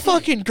 that was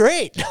fucking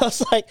great. I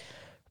was like,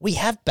 we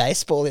have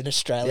baseball in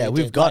Australia. Yeah,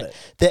 we've dude. got Like,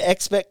 it. The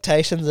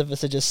expectations of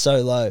us are just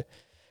so low.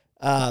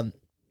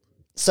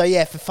 So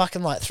yeah, for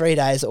fucking like 3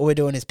 days, all we're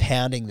doing is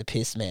pounding the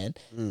piss, man,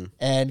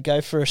 and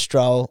go for a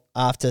stroll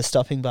after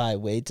stopping by a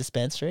weed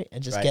dispensary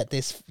and just get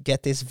this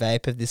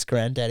vape of this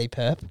granddaddy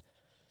perp,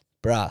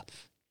 bruh.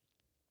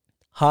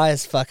 High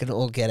as fucking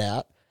all get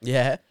out.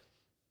 Yeah.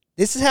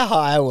 This is how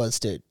high I was,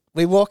 dude.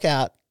 We walk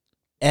out,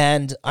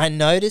 and I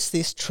notice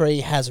this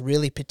tree has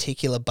really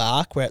particular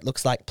bark where it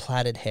looks like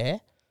plaited hair,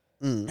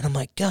 and I'm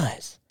like,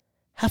 guys,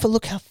 have a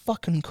look how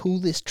fucking cool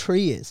this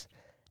tree is.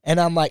 And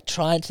I'm like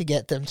trying to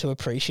get them to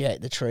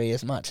appreciate the tree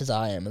as much as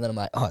I am. And then I'm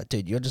like, oh,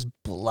 dude, you're just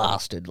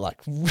blasted like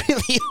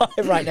really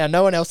high right now.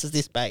 No one else is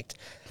this baked.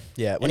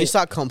 Yeah. When you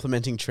start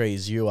complimenting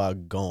trees, you are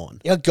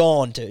gone. You're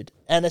gone, dude.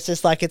 And it's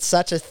just like, it's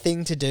such a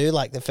thing to do.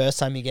 Like the first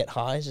time you get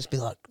high, is just be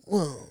like,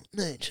 whoa,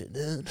 nature,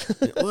 dude.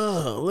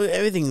 Whoa, look,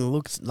 everything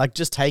looks like,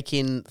 just take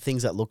in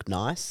things that look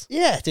nice.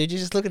 Yeah, dude, you're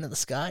just looking at the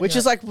sky. Which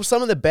is like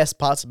some of the best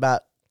parts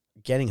about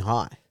getting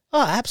high.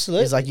 oh,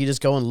 absolutely. It's like you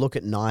just go and look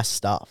at nice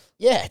stuff.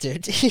 Yeah,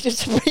 dude. You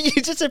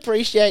just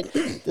appreciate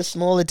the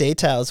smaller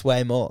details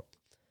way more.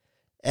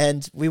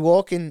 And we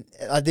walk in.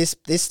 This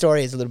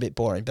story is a little bit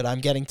boring, but I'm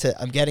getting to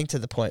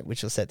the point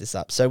which will set this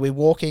up. So we're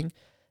walking,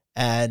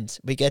 and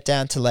we get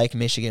down to Lake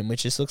Michigan,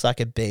 which just looks like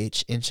a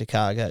beach in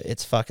Chicago.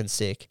 It's fucking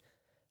sick.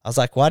 I was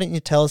like, why didn't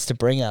you tell us to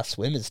bring our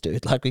swimmers,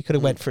 dude? Like we could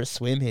have went for a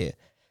swim here.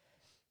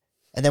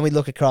 And then we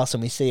look across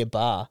and we see a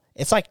bar.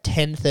 It's like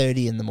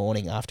 10:30 in the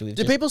morning after we've.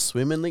 Do people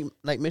swim in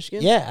Lake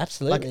Michigan? Yeah,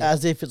 absolutely. Like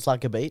as if it's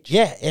like a beach.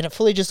 Yeah, and it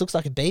fully just looks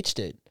like a beach,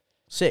 dude.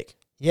 Sick.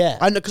 Yeah.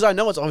 I know, because I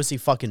know it's obviously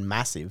fucking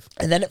massive.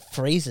 And then it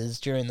freezes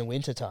during the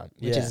winter time,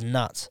 which Yeah. is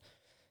nuts.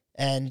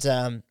 And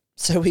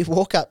so we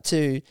walk up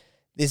to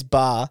this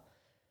bar,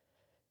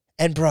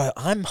 and bro,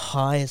 I'm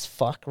high as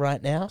fuck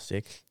right now.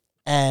 Sick.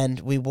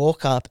 And we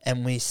walk up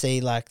and we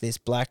see like this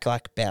black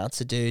like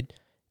bouncer dude,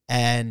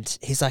 and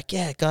he's like,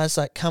 yeah, guys,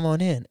 like come on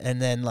in. And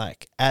then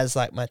like as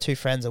like my two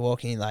friends are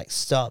walking, he like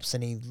stops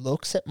and he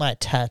looks at my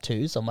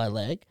tattoos on my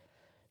leg,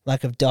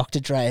 like of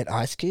Dr. Dre and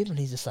Ice Cube, and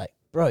he's just like,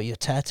 bro, your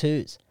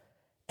tattoos.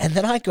 And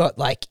then I got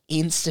like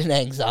instant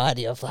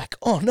anxiety of like,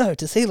 oh no,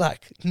 does he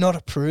like not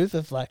approve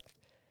of like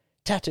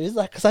tattoos?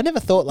 Like, because I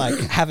never thought like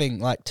having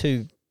like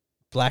two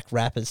black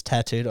rappers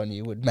tattooed on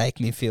you would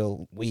make me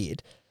feel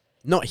weird.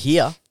 Not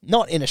here.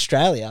 Not in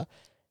Australia.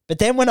 But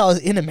then when I was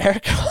in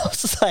America, I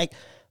was just like,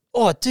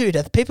 oh, dude,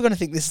 are people going to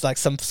think this is like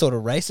some sort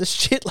of racist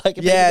shit? Like,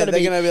 Yeah, they're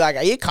going to be like,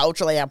 are you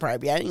culturally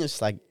appropriating?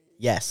 It's like,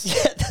 yes.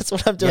 Yeah, that's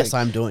what I'm doing. Yes,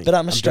 I'm doing. But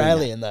I'm doing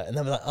Australian though. And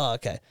I'm like, oh,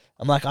 okay.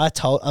 I'm like,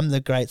 I'm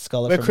the great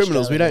scholar. We're from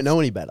criminals. Australia. We don't know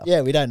any better.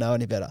 Yeah, we don't know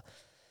any better.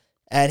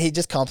 And he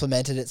just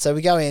complimented it. So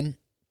we go in.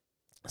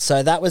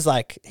 So that was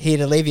like,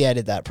 he'd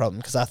alleviated that problem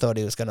because I thought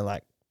he was going to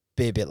like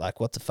be a bit like,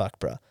 what the fuck,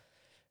 bro?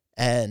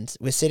 And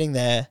we're sitting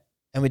there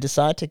and we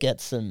decide to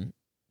get some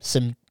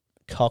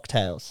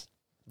cocktails.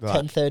 Right.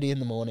 10:30 in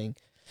the morning.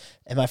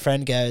 And my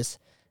friend goes,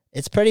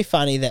 it's pretty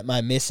funny that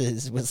my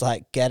missus was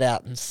like, get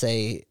out and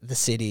see the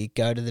city,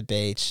 go to the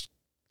beach,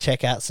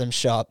 check out some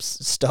shops,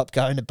 stop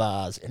going to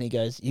bars. And he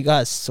goes, you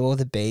guys saw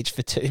the beach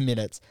for 2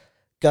 minutes,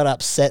 got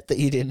upset that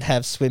you didn't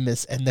have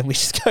swimmers, and then we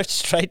just go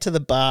straight to the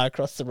bar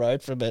across the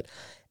road from it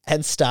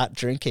and start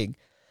drinking.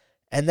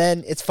 And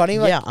then it's funny,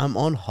 like, Yeah, I'm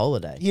on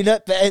holiday. you know,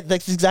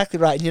 that's exactly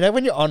right. And you know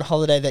when you're on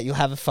holiday that you'll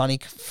have a funny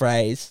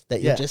phrase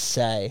that you Yeah. just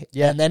say,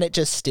 Yeah. and then it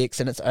just sticks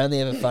and it's only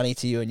ever funny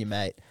to you and your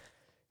mate.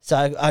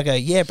 So I go,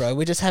 yeah, bro,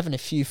 we're just having a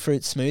few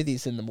fruit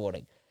smoothies in the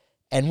morning.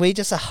 And we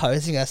just are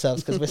hosing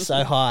ourselves because we're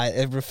so high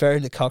and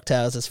referring to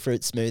cocktails as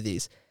fruit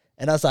smoothies.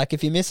 And I was like,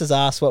 if your missus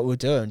asks what we're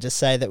doing, just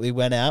say that we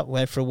went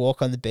for a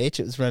walk on the beach,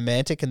 it was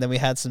romantic, and then we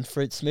had some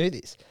fruit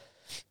smoothies.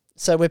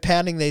 So we're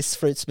pounding these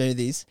fruit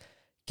smoothies,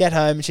 get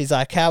home and she's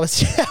like, how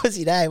was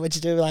your day? What'd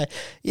you do? We're like,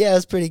 yeah, it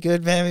was pretty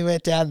good, man. We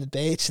went down to the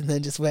beach and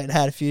then just went and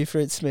had a few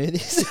fruit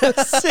smoothies. It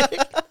was sick.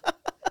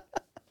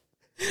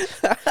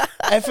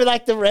 And for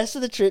like the rest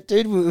of the trip,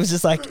 dude, it was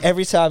just like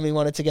every time we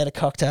wanted to get a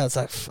cocktail, it's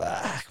like,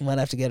 fuck, I might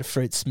have to get a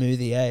fruit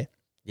smoothie, eh?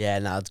 Yeah,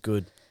 no, it's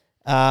good.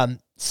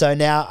 So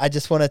now I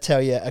just want to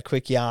tell you a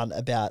quick yarn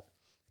about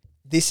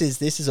this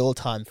is all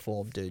time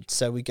form, dude.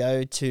 So we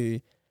go to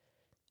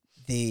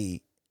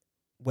the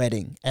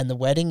wedding, and the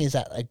wedding is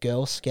at a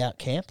Girl Scout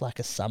camp, like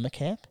a summer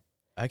camp.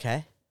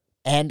 Okay.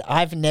 And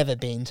I've never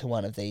been to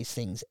one of these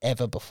things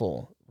ever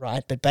before,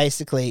 right? But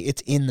basically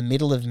it's in the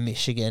middle of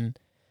Michigan,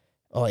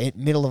 or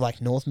middle of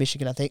like North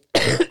Michigan, I think.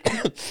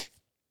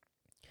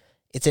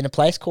 It's in a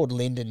place called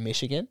Linden,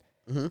 Michigan.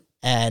 Mm-hmm.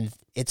 And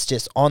it's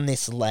just on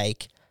this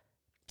lake.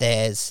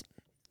 There's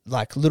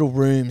like little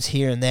rooms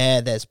here and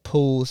there. There's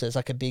pools. There's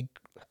like a big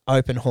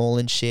open hall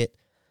and shit.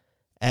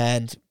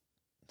 And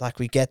like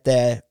we get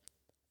there.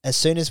 As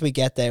soon as we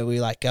get there, we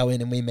like go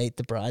in and we meet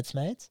the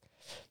bridesmaids.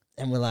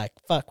 And we're like,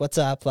 fuck, what's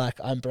up? Like,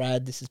 I'm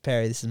Brad. This is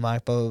Perry. This is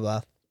Mike, blah, blah,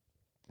 blah.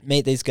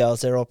 Meet these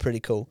girls. They're all pretty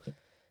cool.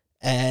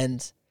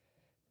 And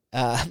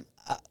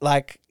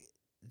like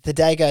the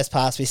day goes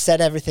past. We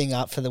set everything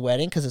up for the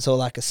wedding because it's all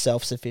like a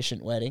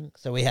self-sufficient wedding.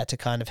 So we had to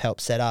kind of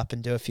help set up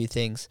and do a few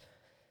things.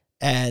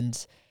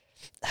 And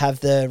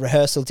have the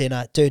rehearsal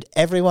dinner. Dude,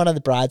 every one of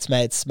the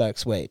bridesmaids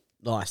smokes weed.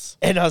 Nice.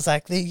 And I was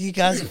like, you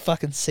guys are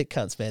fucking sick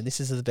cunts, man.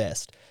 This is the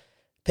best.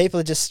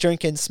 People are just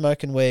drinking,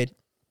 smoking weed.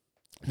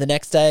 The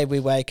next day we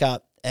wake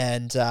up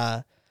and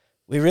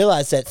we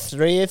realize that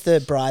 3 of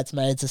the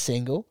bridesmaids are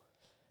single,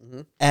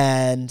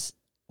 and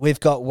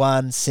we've got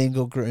 1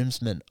 single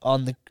groomsman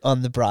on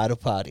the bridal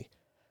party.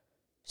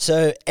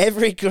 So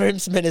every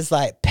groomsman is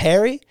like,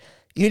 Perry,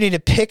 you need to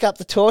pick up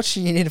the torch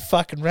and you need to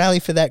fucking rally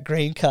for that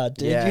green card,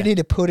 dude. Yeah. You need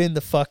to put in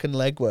the fucking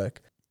legwork.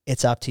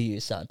 It's up to you,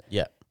 son.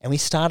 Yeah. And we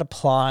start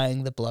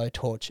applying the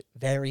blowtorch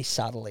very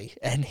subtly,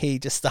 and he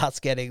just starts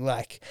getting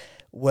like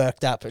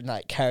worked up and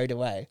like carried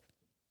away.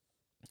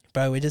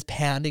 Bro, we're just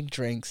pounding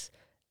drinks,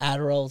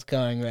 Adderall's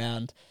going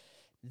around.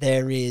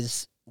 There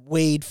is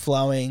weed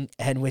flowing,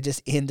 and we're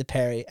just into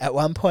Perry. At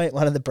one point,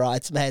 one of the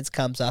bridesmaids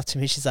comes up to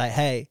me. She's like,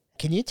 hey,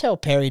 can you tell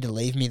Perry to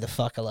leave me the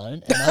fuck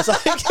alone? And I was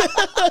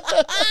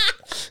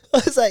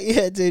like,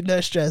 yeah, dude, no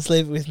stress.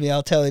 Leave it with me.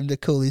 I'll tell him to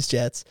cool his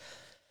jets.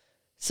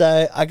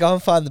 So I go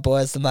and find the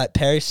boys. I'm like,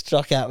 Perry's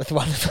struck out with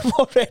one of them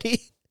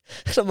already.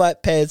 And I'm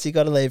like, Pez, you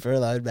got to leave her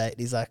alone, mate. And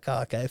he's like,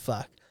 oh, okay,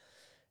 fuck.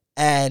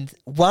 And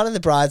one of the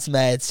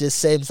bridesmaids just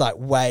seems like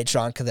way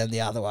drunker than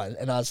the other one.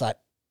 And I was like,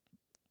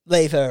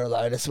 leave her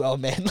alone as well,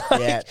 man.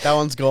 Like, Yeah, that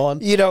one's gone.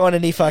 you don't want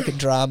any fucking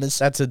dramas.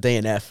 That's a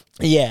DNF.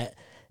 Yeah.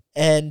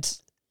 And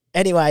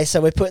anyway,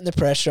 so we're putting the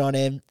pressure on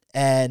him,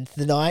 and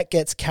the night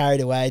gets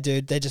carried away,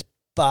 dude. They just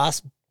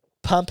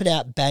pumping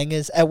out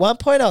bangers. At one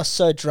point, I was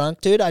so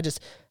drunk, dude, I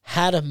just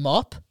had a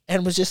mop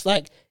and was just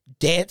like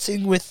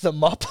dancing with the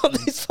mop on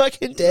this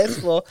fucking dance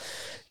floor,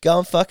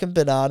 going fucking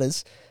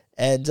bananas.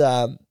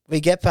 And we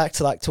get back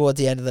to like towards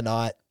the end of the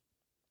night,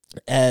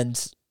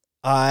 and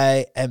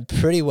I am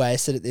pretty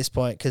wasted at this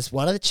point because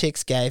one of the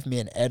chicks gave me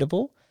an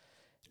edible,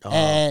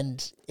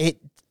 and it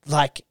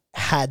like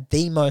had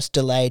the most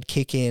delayed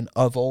kick in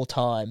of all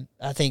time.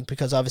 I think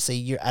because obviously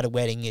you're at a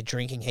wedding, you're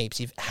drinking heaps,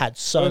 you've had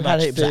so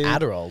much It was food. an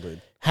Adderall,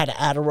 dude. Had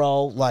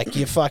Adderall, like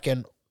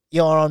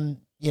you're on,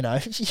 you know,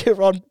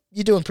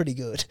 you're doing pretty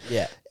good.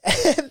 Yeah.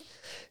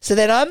 So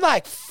then I'm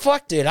like,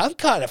 fuck, dude, I'm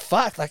kind of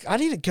fucked. Like, I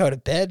need to go to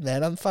bed,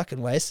 man. I'm fucking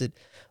wasted.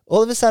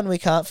 All of a sudden, we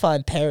can't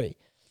find Perry.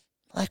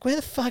 Like, where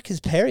the fuck is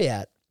Perry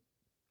at?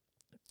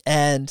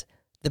 And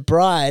the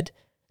bride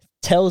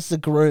tells the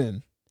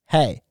groom,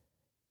 hey,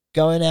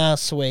 go in our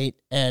suite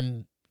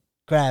and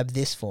grab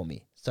this for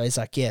me. So he's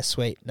like, yeah,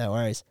 sweet, no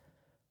worries.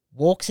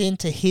 Walks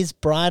into his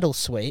bridal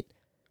suite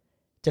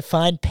to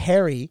find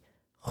Perry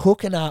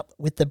hooking up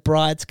with the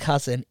bride's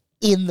cousin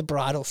in the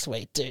bridal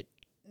suite, dude.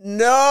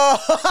 No.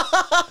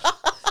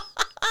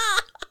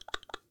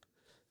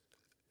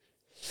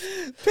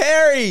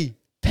 Perry.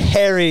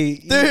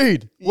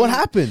 Dude, what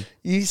happened?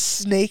 You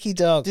sneaky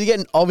dog. Did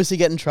you obviously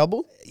get in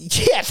trouble?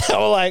 Yeah, they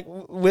were like,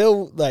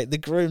 the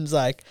groom's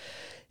like,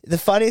 the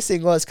funniest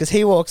thing was because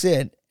he walks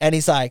in and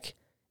he's like,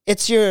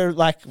 it's your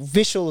like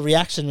visual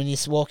reaction when you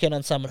walk in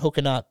on someone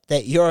hooking up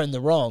that you're in the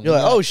wrong. You're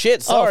like, oh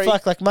shit, sorry. Oh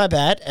fuck, like my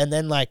bad. And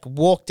then like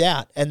walked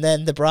out, and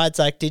then the bride's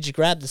like, did you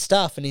grab the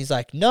stuff? And he's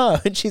like, no.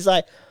 And she's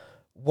like,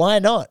 why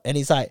not? And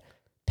he's like,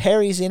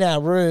 Perry's in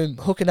our room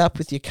hooking up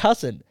with your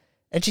cousin.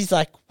 And she's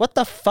like, what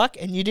the fuck?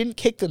 And you didn't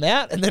kick them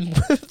out? And then,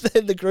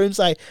 then the groom's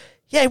like,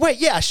 yeah,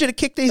 wait, I should have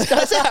kicked these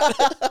guys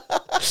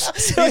out.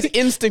 So his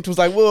instinct was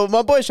like, well,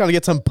 my boy's trying to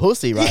get some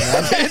pussy right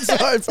now. So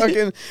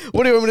fucking,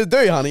 what do you want me to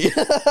do, honey?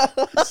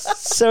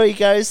 So he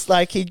goes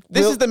like,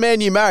 This is the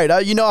man you married.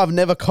 You know I've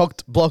never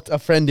blocked a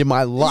friend in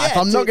my life.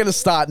 Yeah, I'm not going to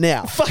start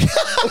now.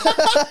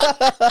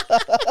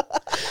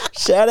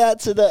 Shout out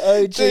to the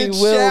OG Dude,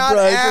 Will, shout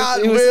bro.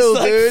 out He was Will,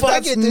 just like, dude. fuck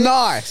That's it, dude.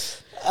 nice.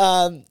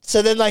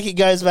 So then like he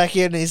goes back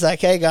in and he's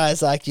like, hey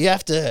guys, like you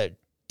have to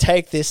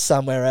take this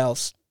somewhere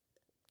else.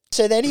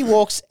 So then he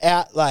walks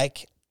out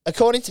like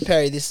according to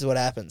Perry, this is what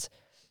happens.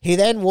 He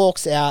then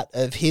walks out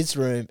of his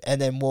room and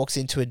then walks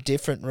into a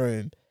different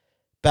room,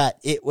 but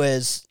it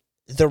was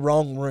the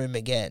wrong room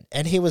again.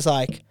 And he was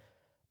like,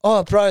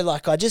 oh, bro,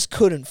 like, I just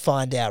couldn't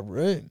find our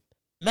room.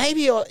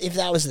 Maybe if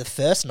that was the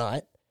first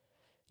night,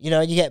 you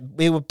know,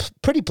 we were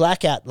pretty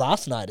blackout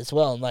last night as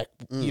well. And, like,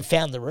 you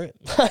found the room.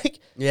 Like,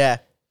 Yeah.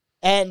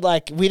 and,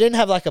 like, we didn't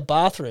have, like, a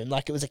bathroom.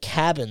 Like, it was a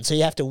cabin. So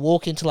you have to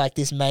walk into, like,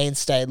 this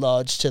mainstay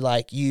lodge to,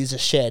 like, use a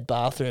shared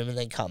bathroom and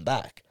then come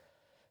back.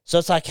 So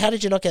it's like, how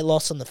did you not get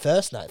lost on the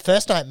first night?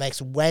 First night makes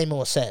way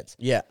more sense.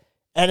 Yeah.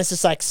 And it's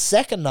just like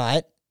second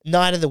night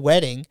of the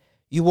wedding,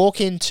 you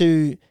walk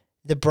into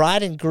the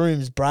bride and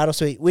groom's bridal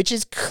suite, which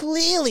is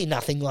clearly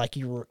nothing like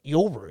your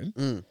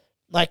room.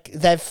 Like,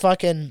 they've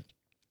fucking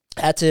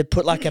had to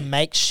put like a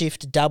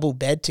makeshift double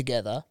bed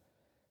together.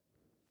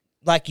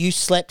 Like, you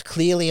slept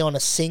clearly on a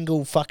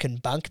single fucking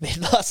bunk bed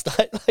last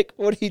night. Like,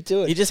 what are you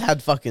doing? He just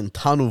had fucking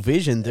tunnel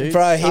vision, dude.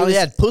 Bro, he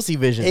had pussy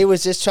vision. He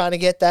was just trying to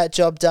get that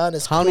job done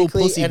as Tunnel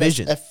quickly pussy and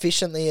vision. as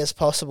efficiently as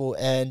possible,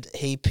 and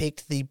he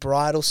picked the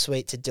bridal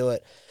suite to do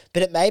it.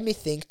 But it made me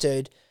think,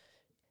 dude,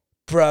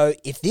 bro,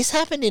 if this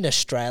happened in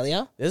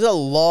Australia... There's a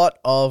lot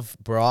of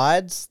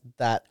brides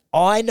that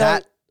I know...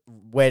 that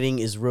wedding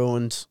is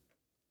ruined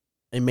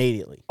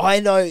immediately. I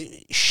know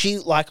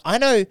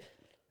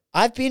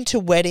I've been to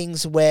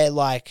weddings where,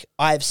 like,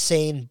 I've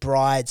seen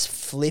brides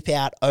flip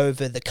out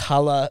over the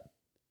colour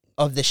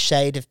of the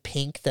shade of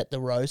pink that the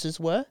roses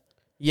were.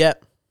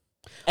 Yep.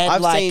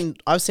 And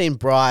I've seen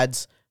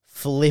brides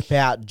flip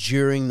out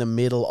during the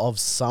middle of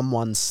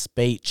someone's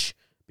speech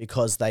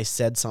because they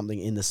said something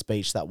in the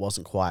speech that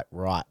wasn't quite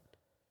right.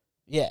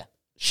 Yeah.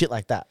 Shit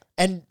like that.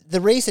 And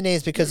the reason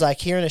is because, like,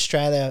 here in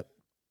Australia,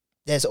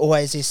 there's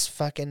always this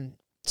fucking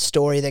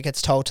story that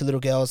gets told to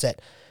little girls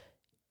that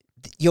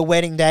your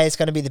wedding day is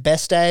going to be the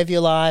best day of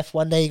your life.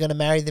 One day you're going to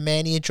marry the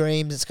man of your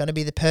dreams. It's going to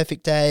be the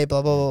perfect day,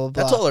 blah, blah, blah,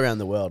 blah. That's all around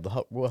the world. The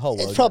whole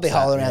world. It's probably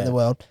all around the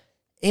world.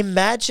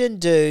 Imagine,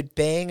 dude,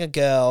 being a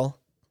girl,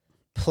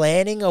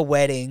 planning a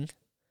wedding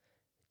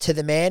to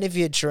the man of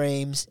your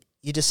dreams.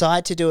 You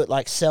decide to do it,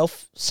 like,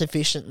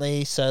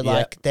 self-sufficiently, so,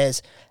 like,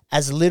 there's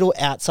as little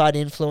outside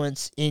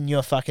influence in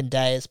your fucking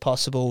day as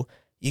possible.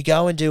 You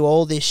go and do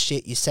all this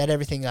shit. You set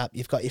everything up.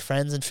 You've got your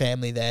friends and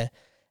family there.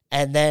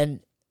 And then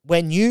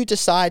when you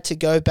decide to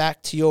go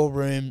back to your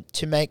room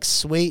to make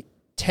sweet,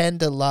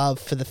 tender love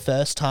for the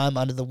first time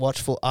under the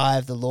watchful eye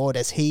of the Lord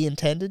as he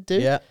intended,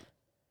 dude. Yeah.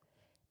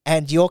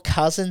 And your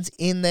cousin's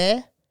in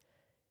there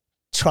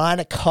trying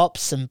to cop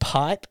some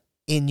pipe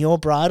in your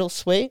bridal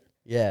suite.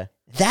 Yeah.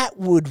 That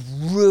would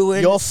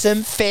ruin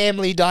some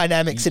family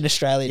dynamics in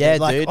Australia. Yeah,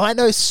 dude. Like, dude. I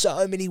know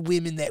so many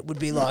women that would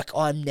be like,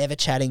 I'm never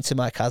chatting to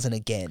my cousin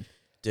again.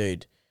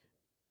 Dude,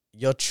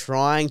 you're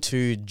trying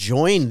to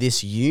join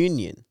this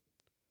union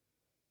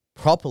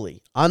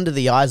properly under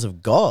the eyes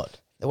of God.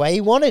 The way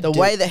he wanted, The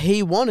way that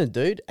he wanted,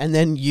 dude. And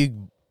then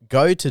you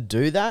go to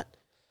do that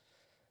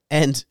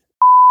and...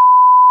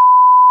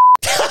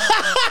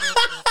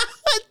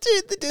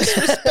 Dude, the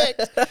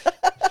disrespect.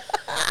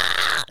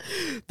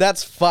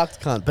 That's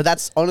fucked, cunt. But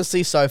that's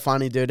honestly so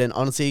funny, dude. And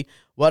honestly,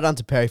 well done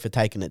to Perry for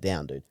taking it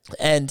down, dude.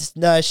 And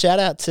no, shout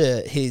out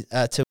to his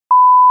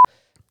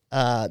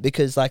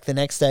because, like, the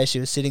next day she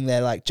was sitting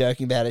there, like,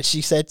 joking about it.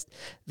 She said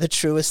the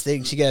truest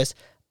thing. She goes,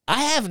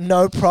 I have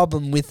no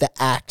problem with the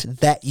act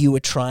that you were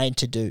trying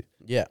to do.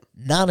 Yeah.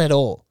 None at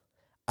all.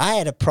 I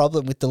had a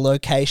problem with the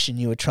location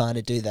you were trying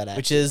to do that at.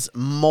 Which is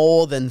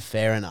more than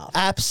fair enough.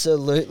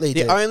 Absolutely,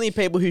 The dude. only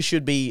people who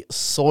should be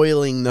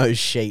soiling those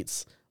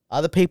sheets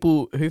are the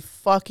people who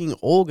fucking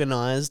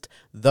organised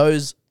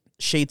those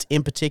sheets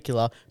in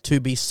particular to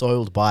be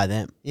soiled by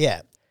them.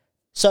 Yeah.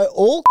 So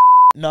all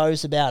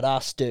knows about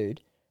us,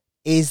 dude,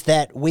 is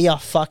that we are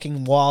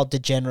fucking wild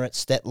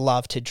degenerates that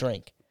love to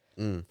drink.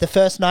 The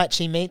first night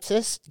she meets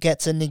us,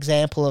 gets an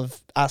example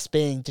of us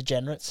being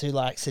degenerates who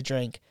likes to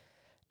drink.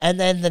 And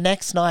then the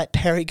next night,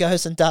 Perry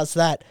goes and does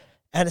that.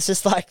 And it's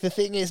just like, the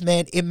thing is,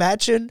 man,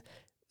 imagine,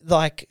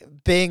 like,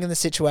 being in the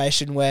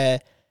situation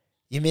where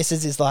your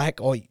missus is like,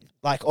 or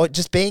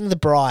just being the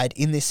bride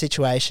in this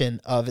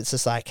situation of, it's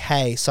just like,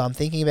 hey, so I'm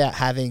thinking about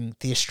having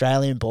the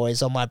Australian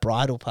boys on my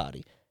bridal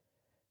party.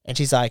 And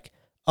she's like,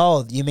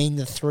 oh, you mean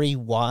the 3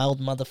 wild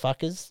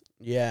motherfuckers?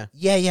 Yeah.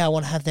 Yeah, I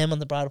want to have them on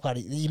the bridal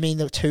party. You mean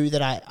the 2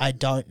 that I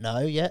don't know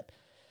yet?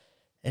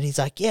 And he's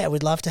like, yeah,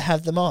 we'd love to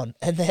have them on.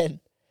 And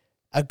then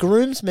a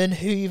groomsman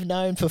who you've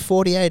known for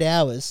 48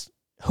 hours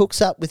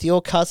hooks up with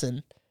your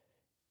cousin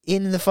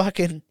in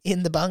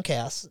the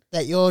bunkhouse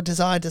that you're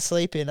designed to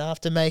sleep in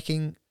after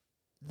making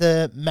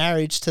the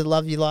marriage to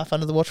love your life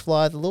under the watchful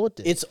eye of the Lord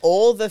did. It's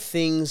all the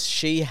things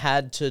she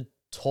had to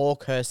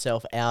talk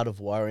herself out of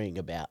worrying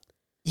about.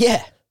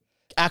 Yeah.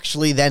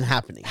 Actually then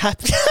happening.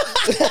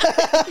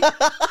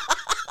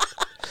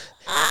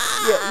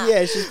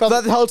 Yeah, she's probably...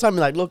 But the whole time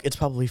you're like, look, it's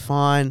probably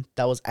fine.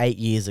 That was 8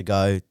 years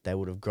ago. They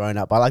would have grown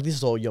up. But like, this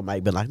is all your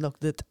mate. But like, look,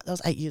 that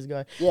was 8 years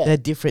ago. Yeah. They're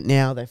different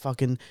now.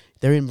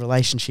 They're in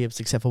relationships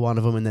except for one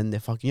of them. And then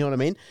they're fucking, you know what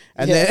I mean?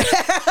 And Yeah. then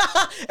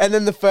And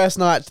then the first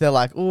night, they're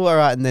like, "Oh, all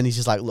right." And then he's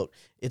just like, "Look,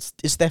 it's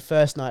their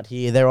first night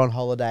here. They're on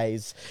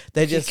holidays.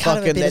 They're just cut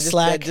 'em a fucking. bit They're of just,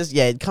 slack." they're just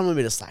yeah, come a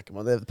bit of slack.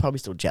 Well, they're probably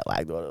still jet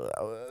lagged.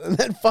 And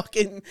then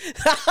fucking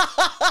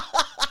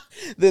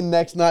the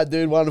next night,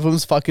 dude, one of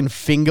them's fucking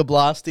finger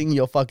blasting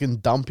your fucking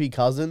dumpy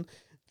cousin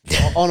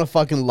on a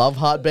fucking love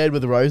heart bed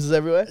with roses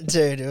everywhere.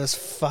 Dude, it was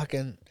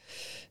fucking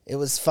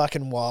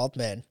wild,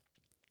 man.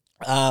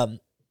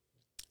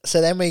 So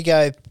then we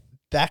go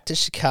back to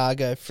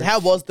Chicago. How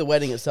was the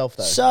wedding itself,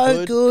 though?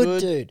 So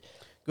good, dude.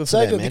 Good for So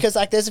them, good man. because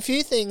like there's a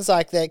few things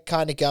like that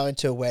kind of go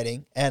into a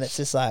wedding, and it's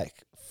just like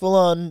full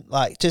on,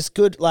 like just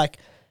good. Like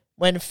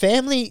when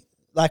family,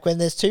 like when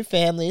there's two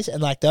families,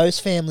 and like those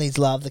families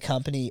love the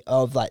company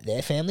of like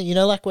their family. You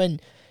know, like when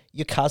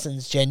your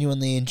cousins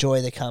genuinely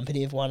enjoy the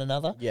company of one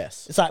another.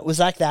 Yes. It was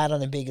like that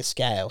on a bigger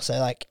scale. So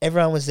like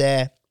everyone was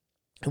there.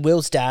 And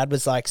Will's dad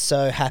was like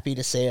so happy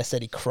to see us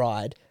that he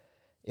cried.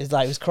 It was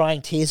like he was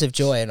crying tears of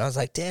joy, and I was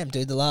like, "Damn,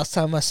 dude! The last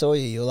time I saw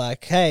you, you were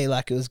like, hey,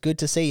 like it was good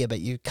to see you, but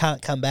you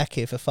can't come back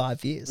here for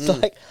 5 years."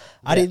 Like,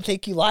 I didn't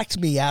think you liked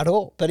me at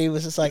all, but he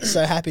was just like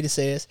so happy to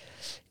see us.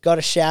 Got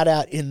a shout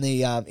out in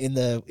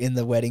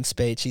the wedding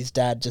speech. His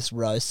dad just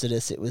roasted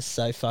us. It was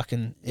so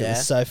fucking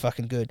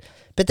good.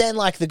 But then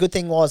like the good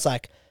thing was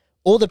like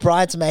all the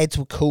bridesmaids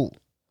were cool.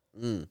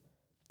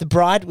 The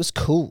bride was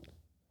cool.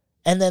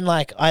 And then,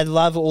 like, I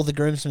love all the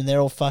groomsmen. They're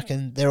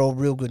all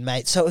real good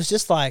mates. So it was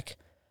just like,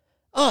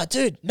 oh,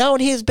 dude, no one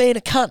here's being a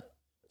cunt.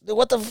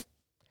 What the,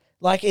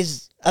 like,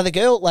 is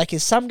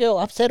some girl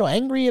upset or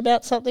angry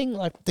about something?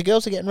 Like, the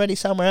girls are getting ready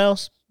somewhere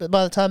else. But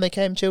by the time they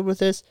came, chilled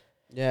with us.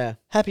 Yeah.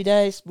 Happy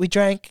days. We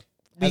drank.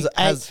 We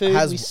ate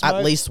food. We smoked.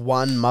 At least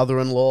one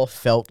mother-in-law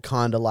felt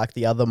kind of like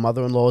the other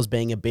mother-in-law was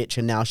being a bitch,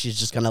 and now she's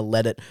just going to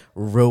let it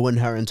ruin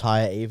her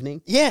entire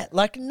evening? Yeah,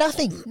 like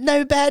nothing.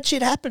 No bad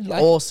shit happened.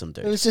 Like, awesome,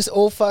 dude. It was just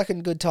all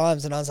fucking good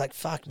times, and I was like,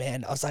 fuck,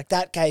 man. I was like,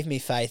 that gave me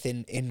faith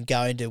in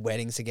going to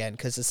weddings again,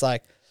 because it's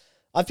like,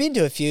 I've been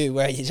to a few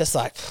where you're just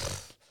like,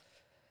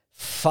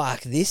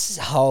 fuck, this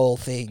whole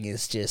thing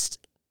is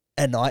just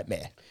a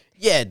nightmare.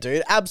 Yeah,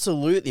 dude,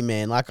 absolutely,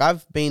 man. Like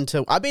I've been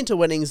to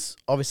weddings,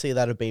 obviously,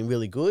 that have been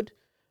really good.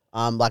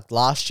 Like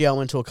last year I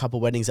went to a couple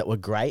weddings that were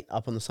great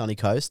up on the sunny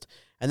coast.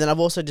 And then I've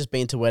also just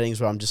been to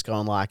weddings where I'm just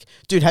going like,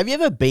 dude, have you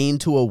ever been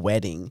to a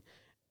wedding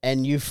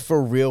and you've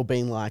for real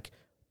been like,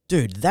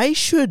 dude, they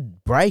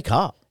should break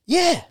up?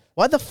 Yeah.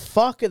 Why the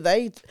fuck are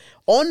they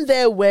on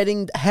their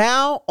wedding?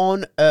 How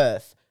on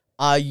earth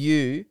are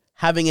you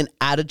having an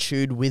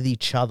attitude with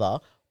each other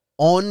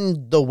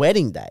on the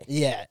wedding day?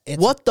 Yeah.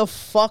 What the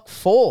fuck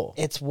for?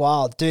 It's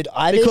wild, dude.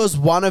 Because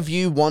one of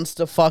you wants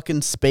to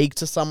fucking speak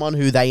to someone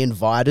who they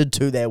invited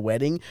to their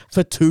wedding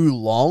for too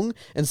long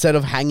instead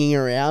of hanging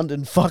around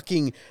and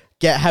fucking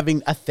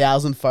having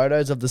 1,000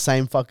 photos of the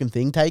same fucking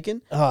thing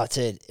taken. Oh,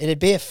 dude, it'd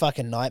be a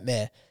fucking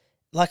nightmare.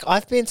 Like,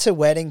 I've been to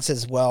weddings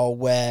as well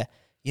where,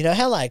 you know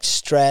how like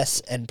stress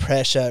and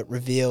pressure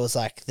reveals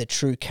like the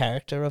true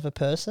character of a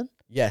person?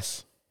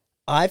 Yes.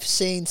 I've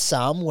seen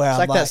some where It's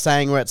I'm like that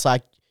saying where it's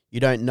like, you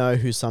don't know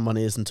who someone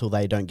is until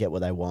they don't get what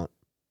they want.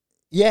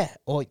 Yeah,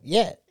 or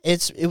yeah,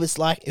 it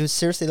was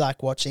seriously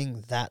like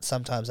watching that.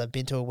 Sometimes I've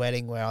been to a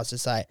wedding where I was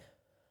just like,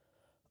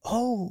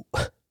 oh,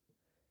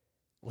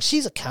 well,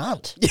 she's a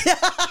cunt.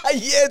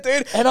 Yeah,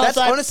 dude. And I was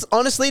like,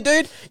 honestly,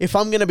 dude, if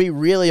I'm going to be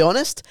really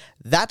honest,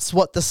 that's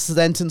what the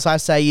sentence I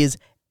say is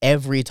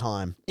every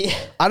time. Yeah.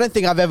 I don't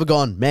think I've ever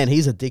gone, man,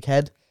 he's a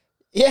dickhead.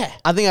 Yeah.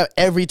 I think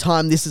every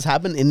time this has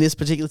happened in this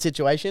particular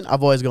situation,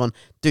 I've always gone,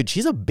 dude,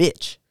 she's a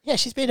bitch. Yeah,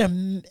 she's been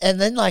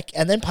and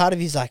then part of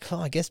you's like,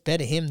 oh, I guess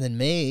better him than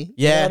me.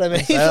 Yeah. You know what I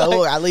mean? So, Like,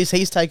 look, at least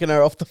he's taken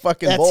her off the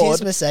fucking that's board.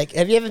 his mistake.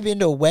 Have you ever been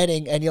to a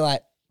wedding and you're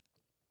like,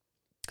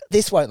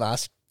 this won't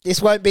last.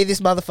 This won't be this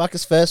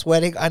motherfucker's first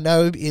wedding. I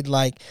know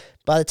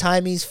by the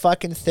time he's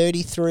fucking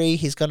 33,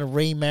 he's going to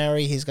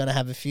remarry. He's going to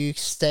have a few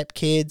step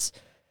kids.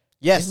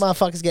 Yes. This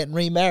motherfucker's getting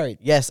remarried.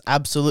 Yes,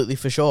 absolutely,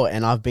 for sure.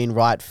 And I've been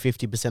right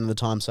 50% of the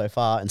time so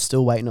far and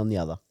still waiting on the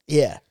other.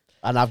 Yeah.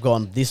 And I've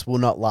gone, this will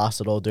not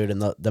last at all, dude.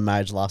 And the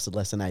marriage lasted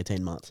less than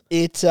 18 months.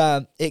 It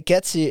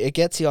gets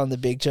you on the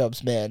big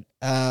jobs, man.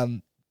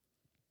 I'm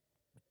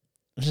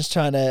just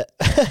trying to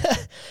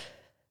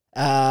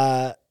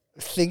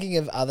thinking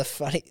of other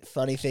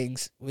funny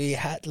things. We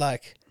had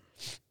like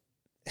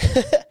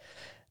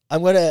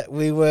one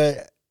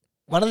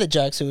of the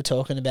jokes we were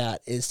talking about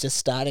is just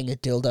starting a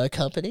dildo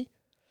company.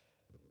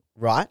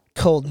 Right.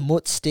 Called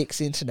Mutt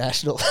Sticks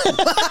International.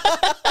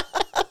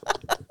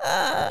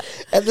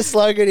 And the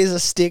slogan is a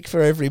stick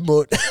for every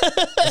mutt.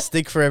 A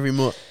stick for every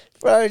mutt.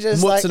 Bro,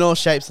 just Mutts in all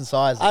shapes and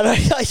sizes. I don't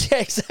know. Yeah,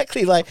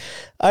 exactly. Like,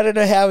 I don't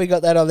know how we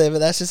got that on there, but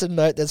that's just a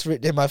note that's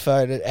written in my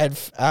phone. And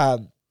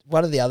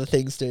one of the other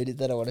things, dude,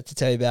 that I wanted to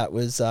tell you about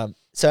was, so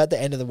at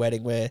the end of the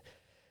wedding, we're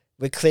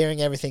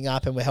clearing everything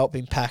up and we're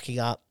helping packing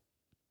up.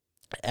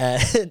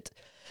 And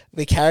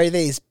we carry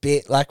these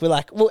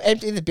we'll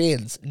empty the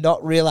bins,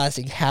 not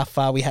realizing how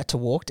far we had to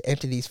walk to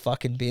empty these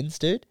fucking bins,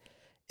 dude.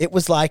 It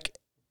was like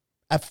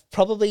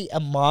probably a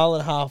 1.5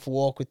 mile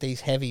walk with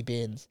these heavy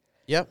bins.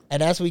 Yep.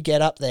 And as we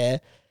get up there,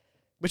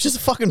 Which is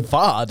fucking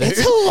far, dude.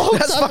 It's a long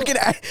That's time. fucking...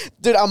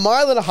 Dude, a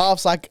mile and a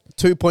half's like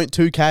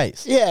 2.2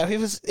 Ks. Yeah, it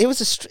was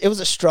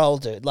a stroll,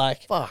 dude.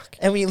 Like, Fuck.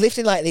 and we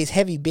lifting like these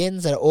heavy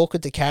bins that are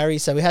awkward to carry,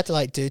 so we had to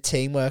like do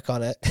teamwork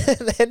on it.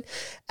 And then,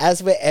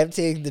 as we're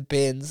emptying the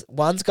bins,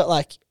 one's got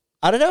like,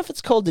 I don't know if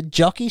it's called the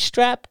jockey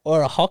strap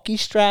or a hockey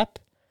strap.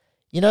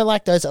 You know,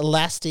 like those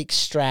elastic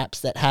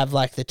straps that have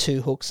like the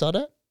 2 hooks on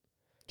it.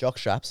 Jock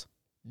straps.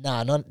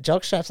 Nah, not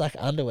jock straps like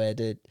underwear,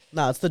 dude.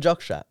 No, it's the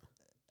jock strap.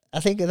 I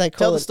think they call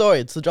Tell the it. story.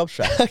 It's the jock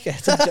strap. Okay,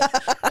 it's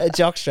a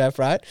jock strap,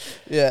 right?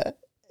 Yeah.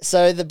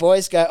 So the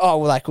boys go, oh,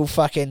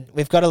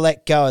 we've got to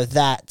let go of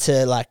that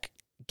to like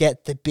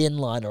get the bin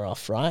liner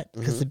off, right?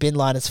 Because the bin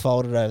liner's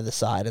folded over the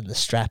side and the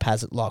strap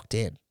has it locked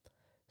in.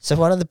 So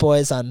one of the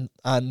boys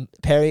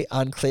Perry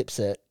unclips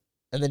it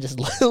and then just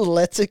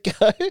lets it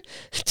go.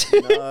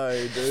 Dude,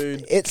 No,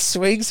 dude. it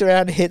swings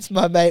around and hits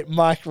my mate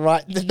Mike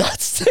right in the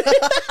nuts.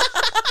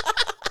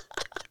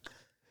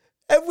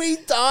 And we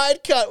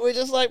died, cut. We're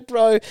just like,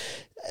 bro,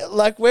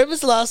 like, when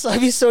was the last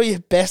time you saw your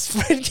best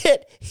friend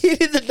get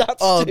hit in the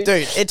nuts? Oh,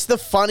 dude, it's the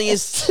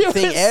funniest It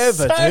thing was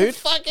ever, so dude.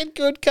 fucking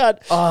good,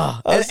 cut. Oh,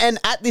 and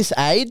at this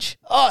age,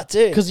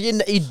 Dude. because you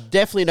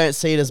definitely don't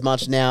see it as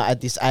much now at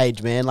this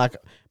age, man. Like,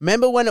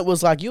 remember when it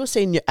was like you were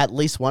seeing at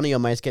least one of your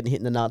mates getting hit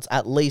in the nuts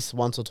at least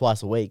once or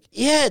twice a week?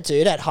 Yeah,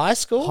 dude, at high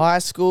school. High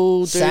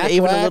school, dude, Sack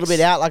even a wax. little bit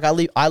out. Like,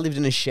 I lived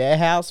in a share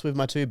house with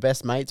my 2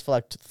 best mates for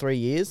like 3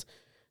 years.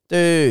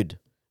 Dude,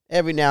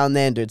 every now and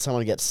then, dude,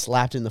 someone gets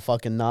slapped in the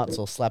fucking nuts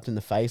or slapped in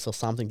the face or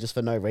something just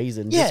for no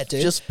reason. Yeah, just,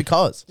 dude. Just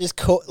because.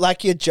 Just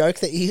like your joke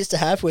that you used to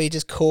have where you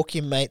just cork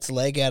your mate's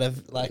leg out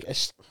of like a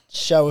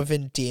show of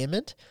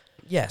endearment.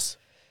 Yes.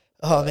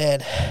 Oh,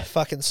 man,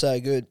 fucking so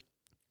good.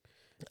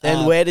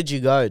 Then where did you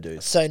go,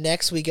 dude? So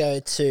next we go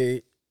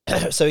to,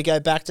 so we go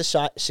back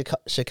to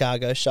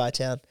Chicago,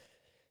 Chi-Town,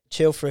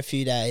 chill for a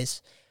few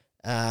days,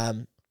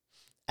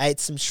 ate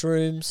some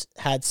shrooms,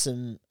 had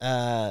some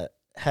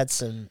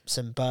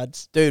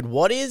buds. Dude,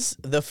 what is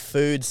the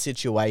food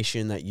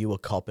situation that you were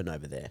copping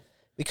over there?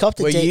 We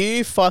copped a Were deep.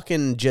 you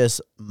fucking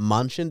just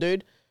munching,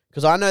 dude?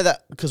 Because I know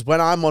that, because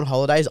when I'm on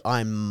holidays,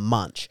 I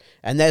munch.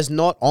 And there's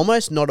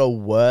almost not a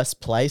worse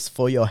place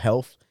for your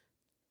health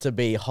to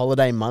be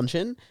holiday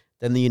munching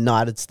than the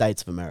United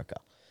States of America.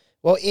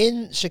 Well,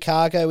 in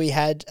Chicago, we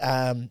had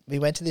we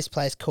went to this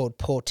place called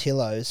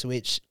Portillo's,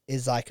 which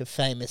is like a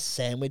famous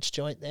sandwich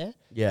joint there.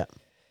 Yeah.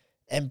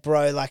 And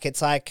bro, like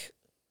it's like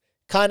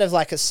kind of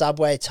like a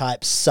Subway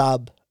type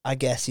sub, I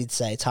guess you'd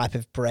say, type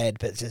of bread,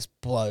 but it just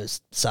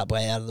blows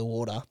Subway out of the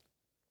water.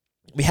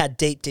 We had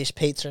deep dish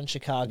pizza in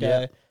Chicago.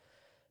 Yeah.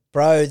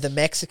 Bro, the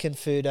Mexican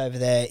food over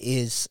there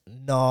is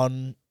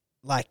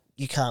like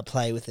you can't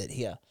play with it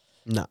here.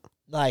 No.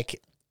 Like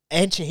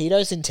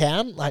Anchihitos in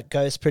town, like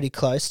goes pretty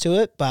close to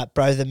it, but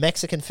bro, the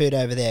Mexican food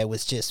over there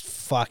was just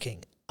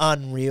fucking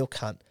unreal,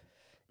 cunt.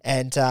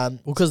 And Well,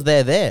 because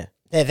they're there.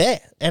 they're there,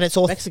 and it's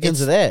all Mexicans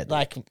are there.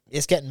 Like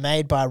it's getting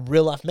made by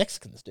real life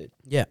Mexicans, dude.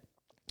 Yeah.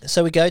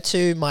 So we go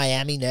to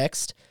Miami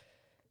next,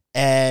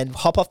 and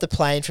hop off the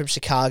plane from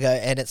Chicago,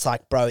 and it's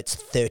like, bro, it's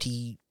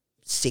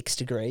 36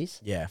 degrees,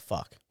 Yeah,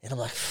 fuck. and I'm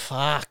like,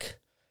 fuck.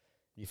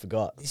 You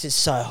forgot. This is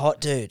so hot,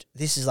 dude.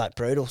 This is like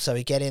brutal. So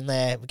we get in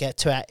there, we get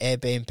to our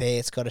Airbnb.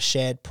 It's got a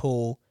shared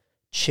pool,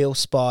 chill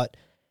spot,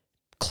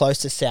 close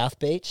to South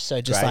Beach. So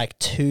just Great. like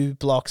 2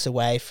 blocks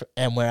away,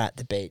 and we're at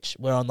the beach.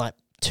 We're on like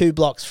 2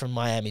 blocks from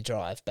Miami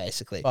Drive,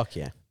 basically. Fuck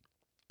yeah.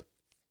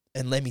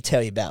 And let me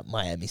tell you about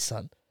Miami,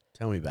 son.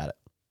 Tell me about it.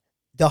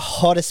 The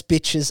hottest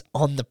bitches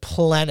on the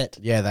planet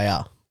Yeah, they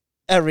are.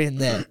 are in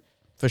there,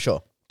 For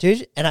sure.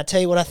 dude. And I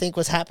tell you what I think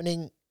was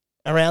happening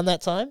around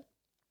that time.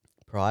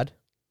 Pride.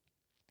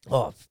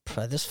 Oh,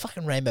 bro, there's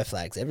fucking rainbow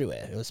flags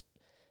everywhere.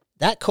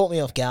 That caught me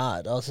off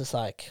guard. I was just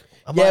like,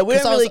 Yeah, like, we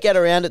 'cause don't I was really get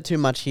around it too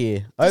much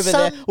here. Over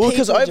Some there. Well,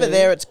 because people over do.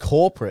 there it's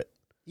corporate.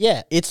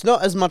 yeah. It's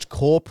not as much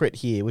corporate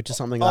here, which is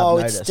something I've Oh,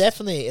 noticed.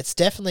 it's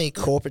definitely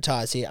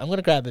corporatized here. I'm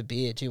gonna grab a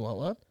beer. Do you want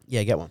one?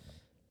 Yeah, get one.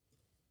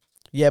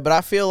 Yeah, but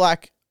I feel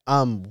like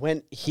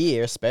when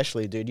here,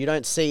 especially, dude, you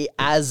don't see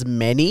as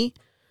many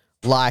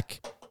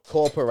like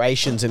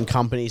corporations and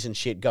companies and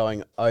shit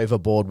going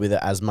overboard with it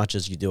as much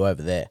as you do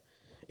over there.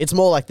 It's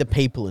more like the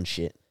people and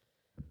shit.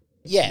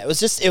 Yeah,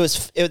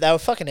 they were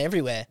fucking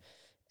everywhere,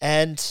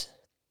 and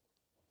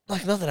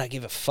like, not that I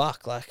give a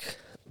fuck, like,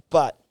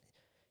 but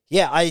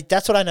yeah,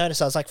 that's what I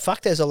noticed. I was like,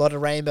 fuck, there's a lot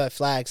of rainbow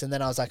flags, and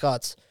then I was like, oh,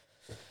 it's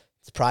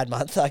Pride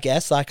Month, I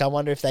guess. Like, I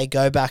wonder if they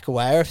go back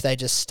away or if they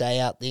just stay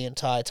out the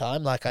entire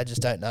time. Like, I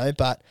just don't know.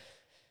 But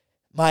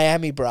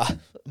Miami, bruh.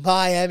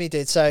 Miami,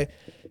 dude. So,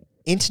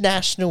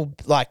 international,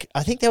 like,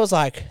 I think there was,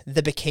 like,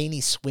 the bikini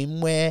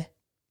swimwear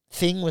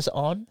thing was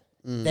on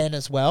then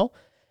as well.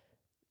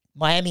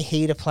 Miami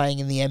Heat are playing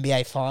in the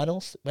NBA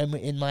Finals when we're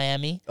in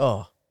Miami.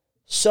 Oh,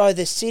 So,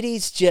 the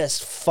city's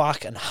just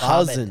fucking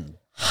humming.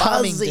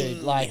 Humming, Buzzing.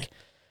 dude. Like,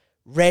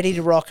 ready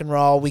to rock and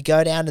roll. We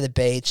go down to the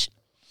beach.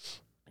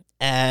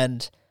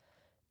 And,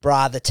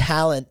 bruh, the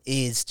talent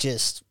is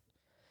just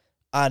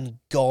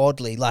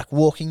ungodly. Like,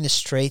 walking the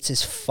streets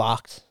is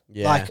fucked.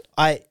 Yeah.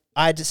 Like,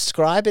 I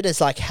describe it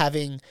as like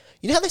having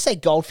you know how they say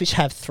goldfish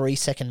have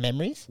 3-second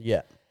memories?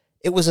 Yeah.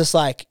 It was just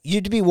like,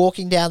 you'd be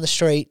walking down the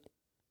street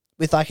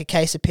with like a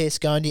case of piss,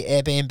 going to your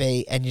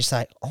Airbnb, and you're just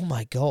like, oh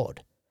my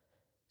God,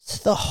 it's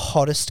the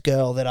hottest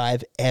girl that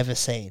I've ever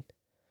seen.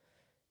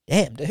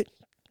 Damn, dude.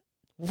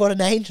 What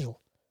an angel.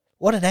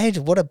 What an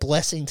angel. What a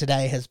blessing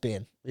today has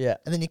been. Yeah.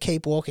 And then you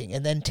keep walking,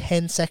 and then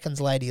 10 seconds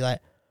later, you're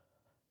like,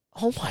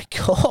 oh my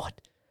God,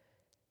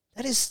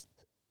 that is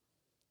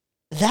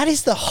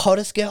the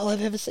hottest girl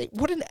I've ever seen.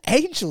 What an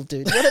angel,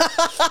 dude.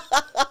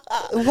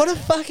 What a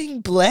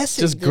fucking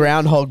blessing. Just dude.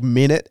 Groundhog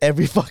Minute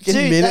every fucking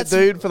minute,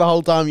 dude, for the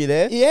whole time you're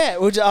there. Yeah,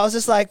 which I was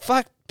just like,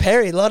 fuck,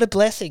 Perry, a lot of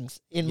blessings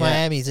in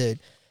Miami, dude.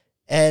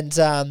 And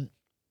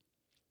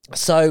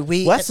so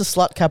we... Well, that's the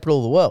slut capital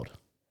of the world.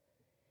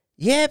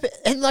 Yeah, but,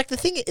 and like the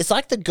thing, it's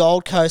like the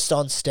Gold Coast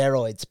on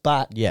steroids,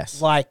 but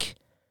Yes. like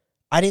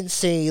I didn't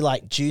see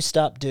like juiced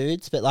up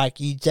dudes, but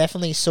like you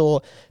definitely saw,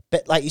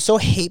 but like you saw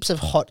heaps of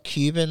hot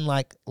Cuban,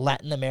 like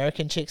Latin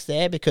American chicks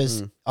there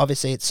because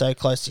obviously it's so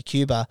close to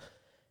Cuba.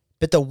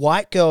 But the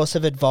white girls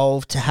have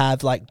evolved to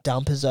have like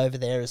dumpers over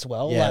there as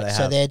well. Yeah, like,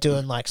 so they're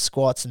doing like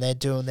squats and they're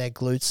doing their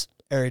glutes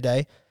every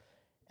day.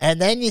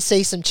 And then you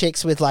see some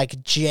chicks with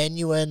like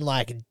genuine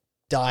like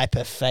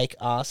diaper fake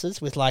asses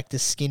with like the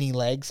skinny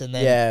legs and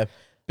then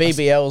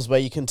BBLs where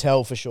you can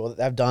tell for sure that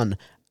they've done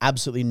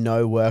absolutely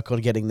no work on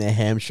getting their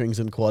hamstrings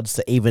and quads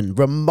to even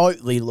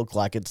remotely look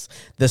like it's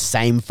the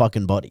same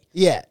fucking body.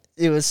 Yeah,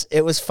 it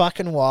was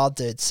fucking wild,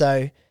 dude.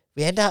 So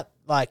we end up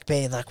like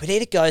being like, we need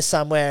to go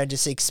somewhere and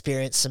just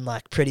experience some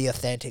like pretty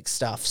authentic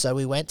stuff. So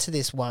we went to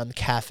this one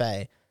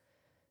cafe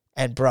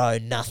and bro,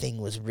 nothing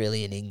was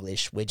really in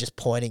English. We're just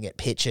pointing at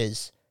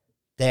pictures.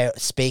 They're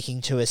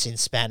speaking to us in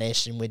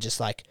Spanish and we're just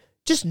like,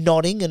 just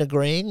nodding and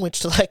agreeing,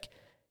 which like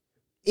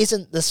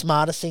isn't the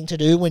smartest thing to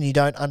do when you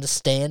don't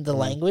understand the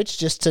language,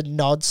 just to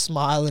nod,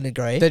 smile and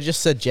agree. They're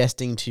just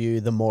suggesting to you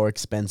the more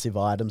expensive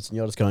items and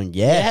you're just going,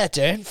 Yeah,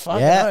 dude,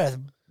 fuck no.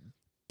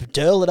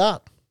 Dirl it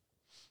up.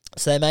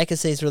 So they make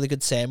us these really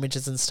good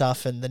sandwiches and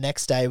stuff, and the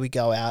next day we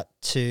go out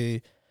to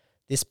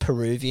this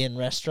Peruvian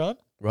restaurant.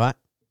 Right.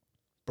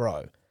 Bro,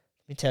 let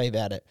me tell you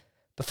about it.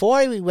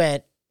 Before we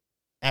went,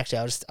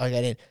 actually, I'll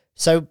get in.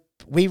 So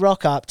we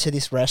rock up to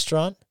this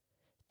restaurant.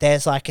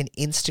 There's like an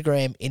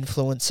Instagram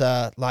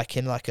influencer, like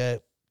in like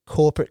a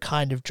corporate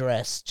kind of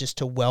dress, just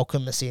to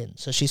welcome us in.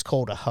 So she's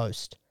called a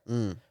host.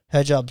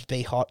 Her job's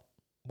be hot,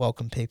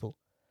 welcome people.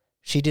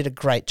 She did a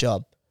great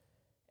job.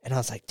 And I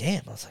was like,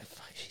 damn. I was like,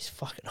 fuck, she's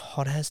fucking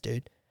hot as,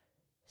 dude.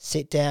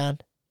 Sit down,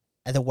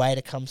 and the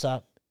waiter comes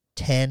up,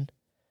 10.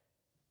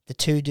 The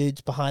two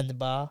dudes behind the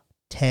bar,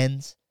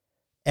 10s.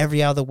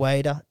 Every other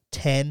waiter,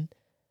 10.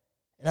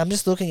 And I'm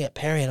just looking at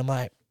Perry, and I'm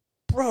like,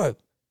 bro,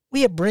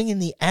 we are bringing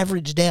the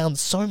average down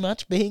so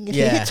much being in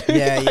here, dude.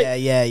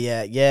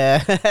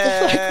 Yeah. Like,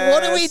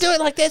 what are we doing?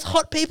 Like, there's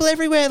hot people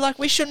everywhere. Like,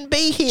 we shouldn't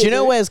be here. Do you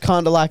know where it's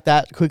kind of like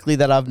that quickly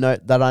that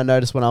I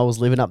noticed when I was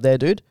living up there,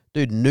 dude?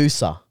 Dude,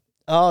 Noosa.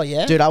 Oh,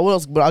 yeah? Dude,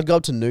 I'd go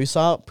up to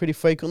Noosa pretty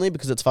frequently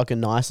because it's fucking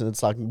nice and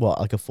it's like,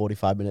 like a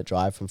 45-minute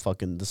drive from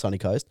fucking the sunny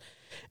coast.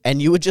 And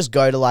you would just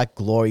go to like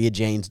Gloria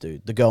Jean's,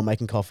 dude, the girl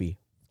making coffee,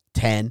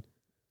 10.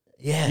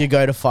 Yeah. You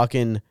go to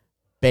fucking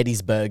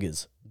Betty's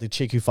Burgers, the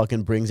chick who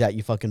fucking brings out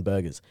your fucking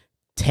burgers,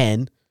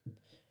 10.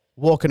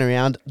 Walking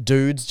around,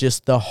 dudes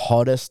just the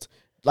hottest.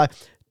 Like,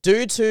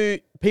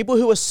 people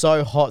who are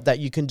so hot that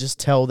you can just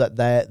tell that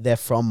they're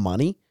from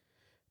money.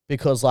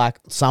 Because, like,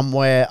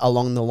 somewhere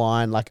along the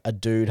line, like, a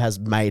dude has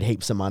made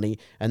heaps of money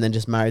and then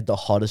just married the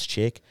hottest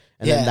chick.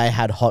 And then they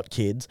had hot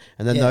kids.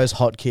 And then those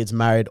hot kids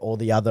married all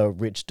the other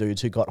rich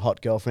dudes who got hot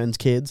girlfriends'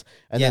 kids.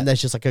 And then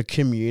there's just, like, a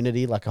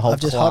community, like a whole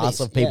class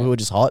of people who are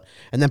just hot.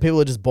 And then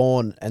people are just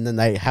born and then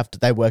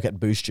they work at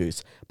Boost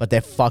Juice. But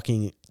they're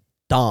fucking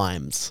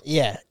dimes.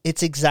 Yeah,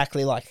 it's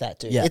exactly like that,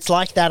 dude. Yeah. It's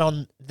like that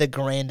on the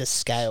grandest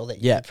scale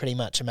that you can pretty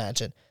much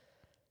imagine.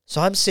 So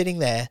I'm sitting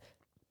there.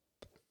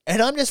 And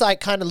I'm just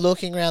like kind of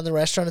looking around the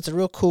restaurant. It's a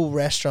real cool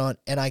restaurant.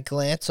 And I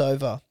glance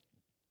over.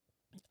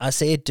 I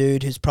see a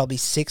dude who's probably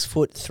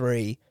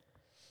 6'3",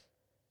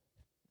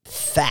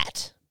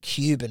 fat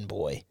Cuban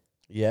boy.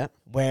 Yeah.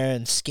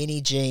 Wearing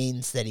skinny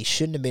jeans that he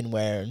shouldn't have been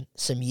wearing.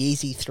 Some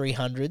Yeezy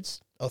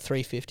 300s or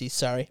 350s,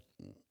 sorry.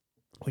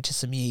 Which is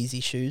some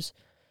Yeezy shoes.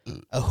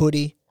 A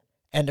hoodie.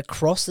 And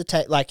across the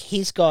table, like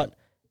he's got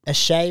a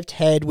shaved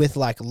head with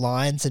like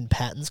lines and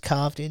patterns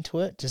carved into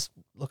it. Just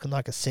looking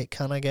like a sick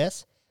cunt, I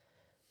guess.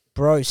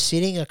 Bro,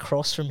 sitting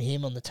across from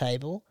him on the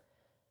table,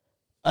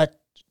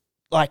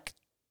 like,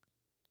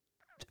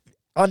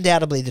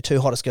 undoubtedly the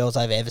two hottest girls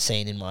I've ever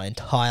seen in my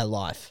entire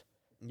life.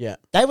 Yeah.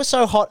 They were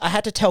so hot, I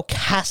had to tell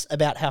Cass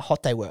about how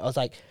hot they were. I was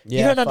like, you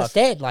don't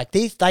understand. Like,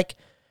 these, like,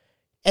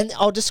 and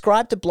I'll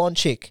describe the blonde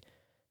chick,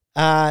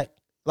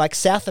 like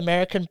South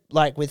American,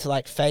 like, with,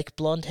 like, fake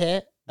blonde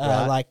hair,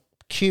 like,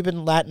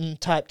 Cuban Latin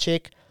type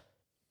chick,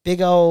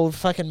 big old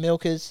fucking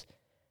milkers.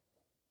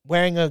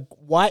 Wearing a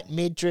white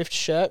midriff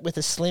shirt with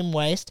a slim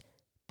waist.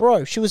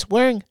 Bro, she was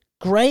wearing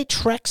grey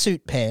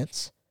tracksuit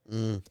pants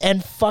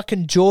and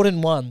fucking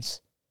Jordan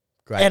 1s.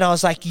 Great. And I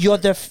was like,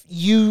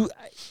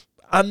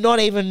 I'm not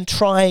even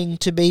trying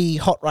to be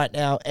hot right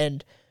now,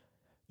 and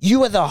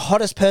you are the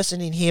hottest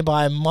person in here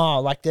by a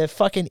mile. Like, the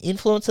fucking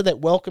influencer that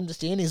welcomed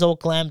us in is all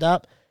glammed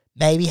up,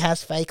 maybe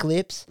has fake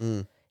lips,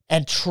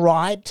 and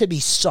tried to be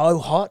so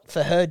hot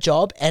for her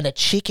job, and a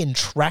chick in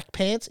track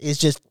pants is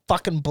just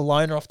fucking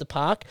blown her off the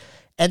park.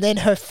 And then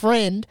her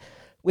friend,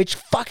 which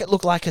it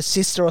looked like her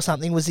sister or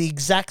something, was the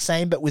exact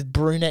same but with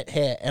brunette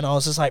hair. And I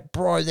was just like,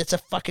 bro, that's a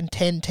fucking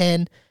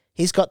 10-10.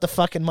 He's got the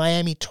fucking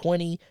Miami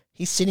 20.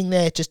 He's sitting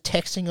there just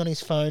texting on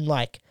his phone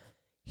like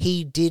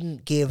he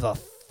didn't give a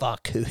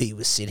fuck who he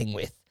was sitting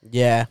with.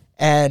 Yeah.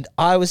 And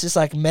I was just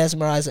like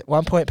mesmerized. At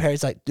one point,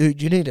 Perry's like,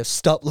 dude, you need to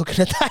stop looking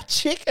at that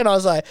chick. And I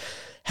was like,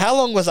 how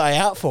long was I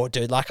out for,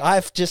 dude? Like,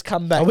 I've just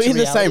come back. Are we to in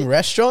the reality. same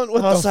restaurant?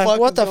 What I was the like, fuck?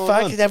 what the is going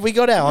fuck? on? Have we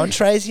got our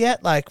entrees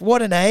yet? Like,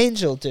 what an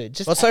angel, dude.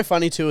 Just What's so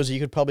funny too is you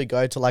could probably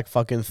go to like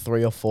fucking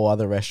 3 or 4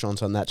 other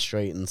restaurants on that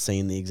street and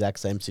seen the exact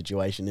same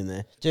situation in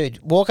there. dude,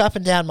 walk up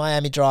and down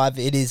Miami Drive.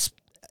 It is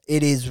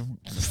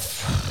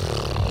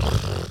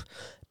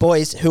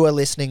boys who are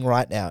listening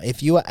right now,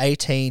 if you are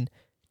 18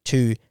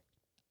 to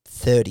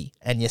 30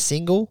 and you're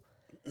single,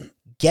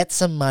 get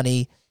some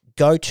money,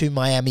 go to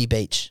Miami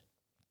Beach.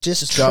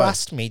 Just go.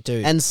 trust me,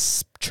 dude. And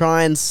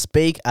try and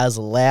speak as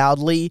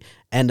loudly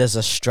and as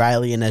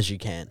Australian as you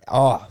can.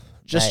 oh,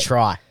 Just mate.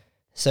 try.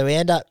 So we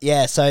end up,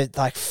 so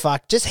like,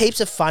 fuck, just heaps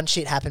of fun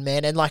shit happened,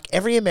 man. And like,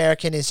 every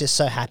American is just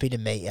so happy to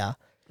meet you.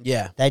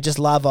 Yeah. They just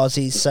love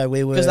Aussies. So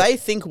we were, Because they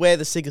think we're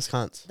the sickest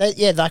cunts.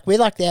 like we're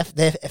like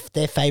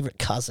their favorite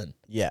cousin.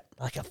 Yeah.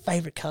 Like, our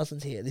favorite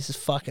cousins here. This is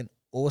fucking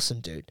awesome,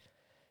 dude.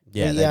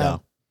 Yeah, We, they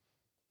know.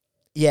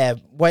 Yeah,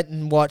 went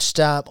and watched.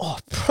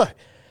 Bro.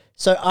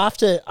 So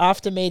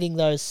after meeting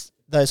those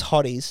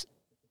hotties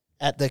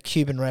at the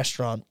Cuban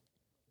restaurant,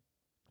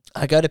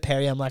 I go to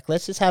Perry. I'm like,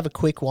 let's just have a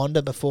quick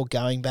wander before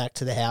going back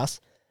to the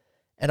house.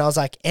 And I was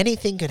like,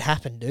 anything could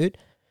happen, dude.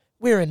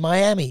 We're in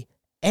Miami.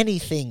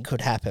 Anything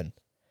could happen.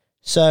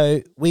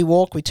 So we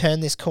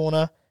turn this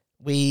corner.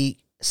 We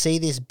see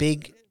this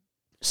big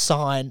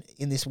sign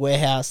in this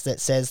warehouse that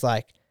says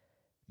like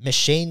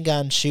machine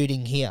gun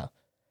shooting here.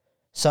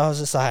 So I was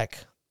just like,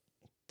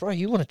 bro,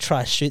 you want to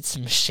try shoot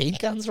some machine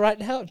guns right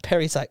now? And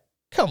Perry's like,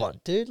 come on,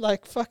 dude,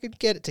 like, fucking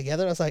get it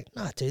together. I was like,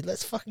 nah, dude,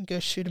 let's fucking go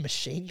shoot a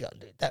machine gun,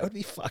 dude. That would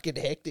be fucking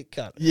hectic,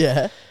 cunt.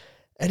 Yeah.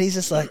 And he's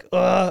just like,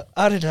 I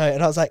don't know.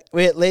 And I was like,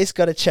 we at least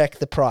got to check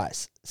the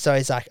price. So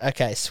he's like,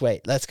 okay,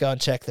 sweet, let's go and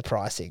check the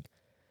pricing.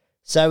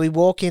 So we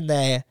walk in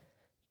there,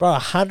 bro,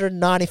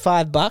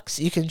 $195.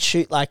 You can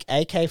shoot like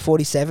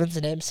AK-47s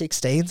and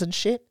M16s and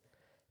shit.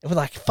 And we're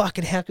like,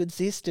 fucking, how good's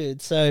this,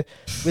 dude? So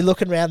we're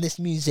looking around this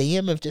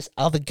museum of just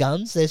other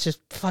guns. There's just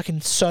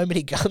fucking so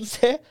many guns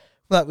there.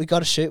 We're like, we got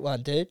to shoot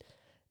one, dude.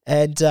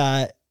 And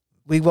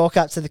we walk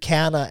up to the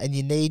counter and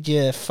you need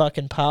your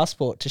fucking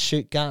passport to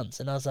shoot guns.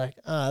 And I was like,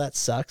 oh, that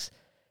sucks.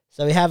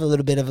 So we have a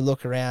little bit of a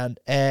look around.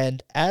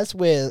 And as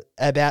we're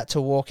about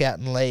to walk out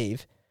and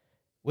leave,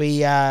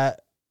 we run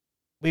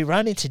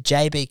into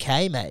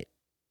JBK, mate.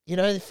 You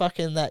know,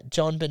 that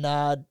John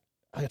Bernard,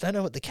 I don't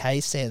know what the K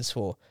stands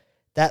for.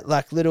 That,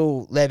 like,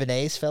 little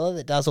Lebanese fella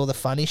that does all the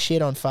funny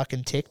shit on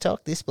fucking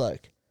TikTok, this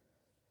bloke.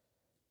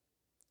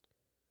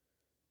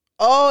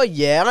 Oh,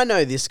 yeah, I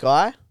know this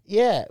guy.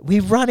 Yeah,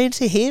 we run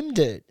into him,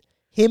 dude.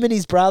 Him and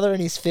his brother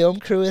and his film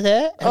crew are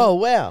there. And, Oh,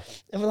 wow.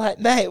 and we're like,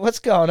 mate, what's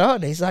going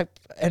on? He's like,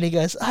 and he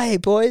goes, hey,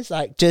 boys,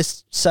 like,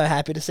 just so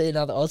happy to see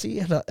another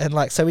Aussie. And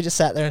like, so we just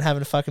sat there and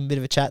having a fucking bit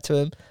of a chat to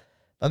him.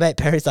 My mate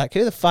Perry's like,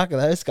 who the fuck are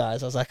those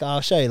guys? I was like, oh,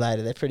 I'll show you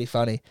later. They're pretty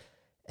funny.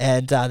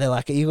 And they're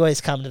like, are you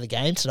guys coming to the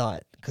game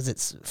tonight? Because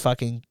it's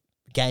fucking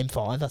game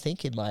 5, I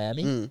think, in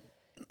Miami.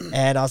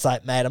 And I was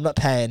like, mate, I'm not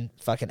paying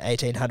fucking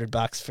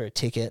 $1,800 for a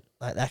ticket.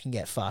 Like, that can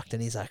get fucked.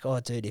 And he's like, oh,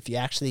 dude, if you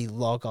actually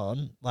log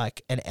on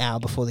like an hour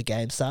before the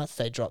game starts,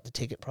 they drop the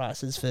ticket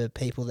prices for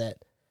people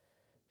that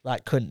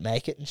like couldn't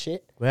make it and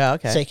shit. Wow,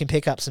 okay. So you can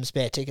pick up some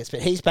spare tickets.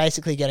 But he's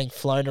basically getting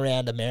flown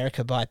around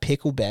America by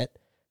Picklebet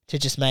to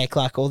just make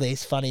like all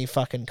these funny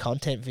fucking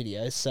content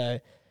videos. So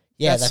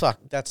yeah,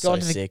 that's so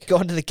sick.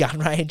 Gone to the gun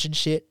range and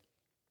shit.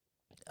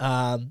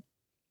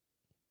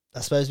 I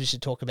suppose we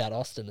should talk about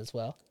Austin as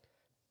well.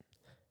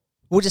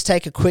 We'll just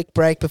take a quick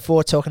break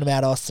before talking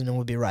about Austin and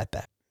we'll be right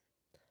back.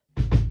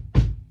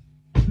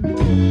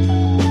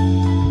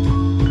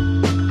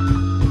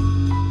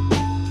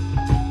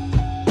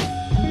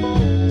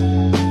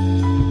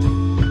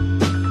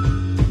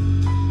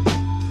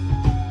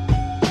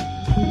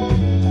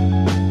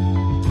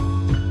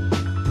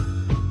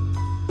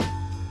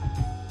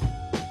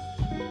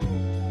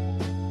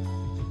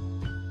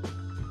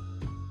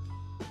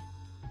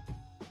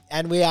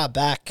 And we are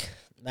back,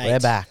 mate. We're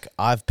back.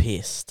 I've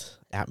pissed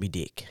out me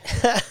dick.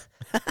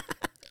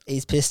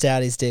 He's pissed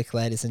out his dick,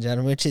 ladies and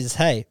gentlemen, which is,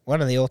 hey,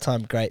 one of the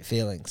all-time great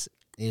feelings.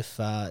 If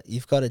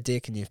you've got a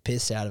dick and you've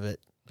pissed out of it,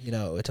 you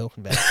know what we're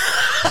talking about.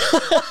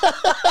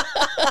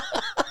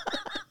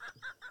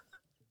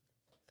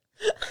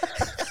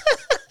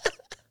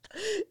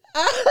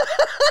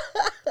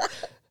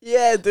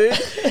 Yeah, dude.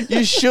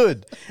 You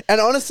should. And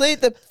honestly,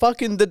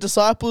 the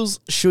disciples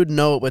should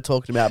know what we're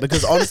talking about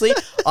because honestly,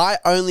 I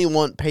only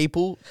want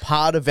people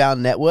part of our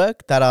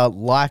network that are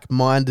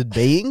like-minded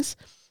beings.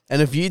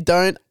 And if you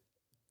don't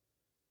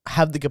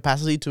have the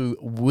capacity to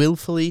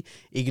willfully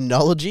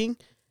acknowledging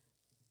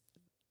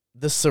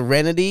the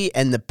serenity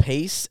and the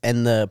peace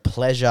and the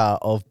pleasure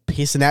of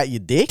pissing out your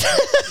dick,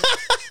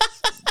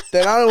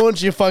 then I don't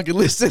want you fucking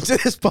listening to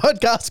this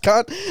podcast,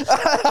 cunt.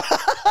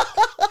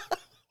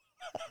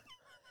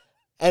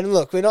 And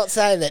look, we're not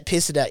saying that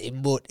pissing out your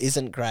mutt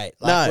isn't great.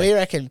 Like, No. we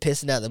reckon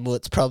pissing out the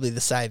mutt's probably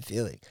the same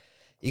feeling.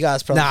 You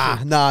guys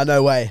probably... Nah,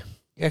 no way.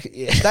 Yeah.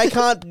 They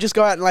can't just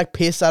go out and like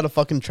piss out a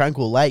fucking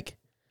tranquil lake.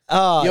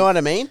 Oh, You know what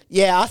I mean?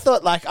 yeah, I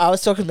thought, like, I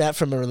was talking about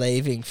from a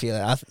relieving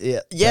feeling.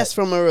 Yes,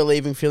 from a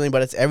relieving feeling,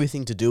 but it's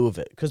everything to do with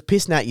it. Because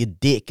pissing out your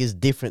dick is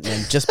different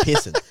than just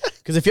pissing.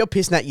 Because if you're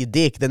pissing out your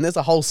dick, then there's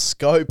a whole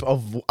scope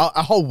of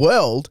a whole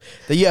world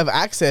that you have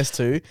access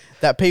to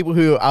that people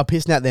who are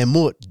pissing out their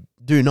mutt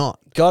do not.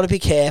 Got to be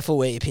careful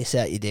where you piss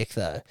out your dick,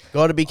 though.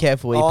 Got to be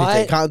careful where you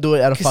piss it. Can't do it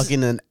at a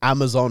fucking an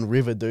Amazon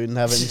river, dude, and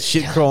having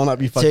shit crawling up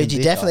your fucking Dude, you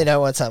dick definitely hole.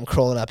 don't want something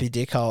crawling up your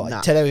dick hole.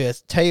 Nah. Tell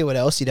you what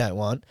else you don't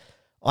want.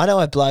 I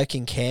know a bloke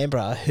in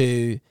Canberra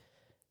who,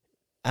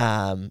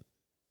 I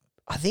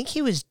think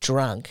he was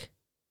drunk.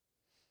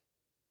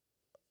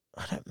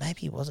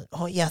 Maybe he wasn't.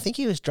 Oh yeah, I think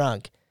he was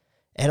drunk,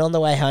 and on the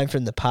way home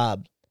from the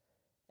pub,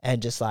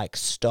 and just like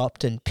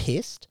stopped and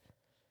pissed.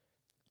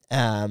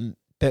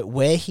 But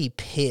where he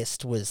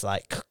pissed was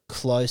like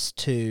close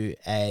to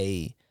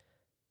a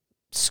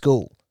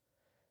school,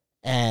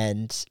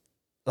 and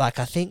like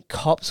I think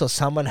cops or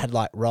someone had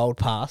like rolled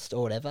past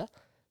or whatever,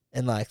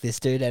 and like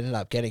this dude ended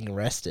up getting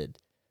arrested.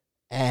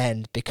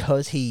 And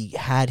because he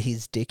had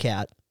his dick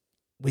out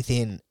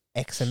within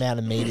X amount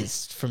of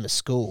meters from a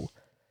school,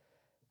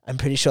 I'm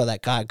pretty sure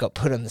that guy got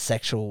put on the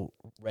sexual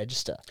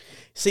register.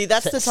 See,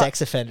 that's the sex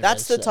offender.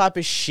 That's the type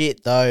of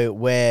shit though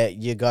where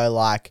you go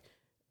like,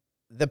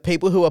 the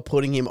people who are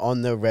putting him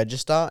on the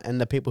register and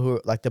the people who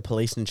are like the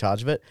police in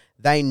charge of it,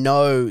 they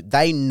know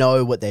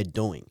what they're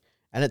doing.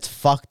 And it's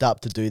fucked up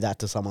to do that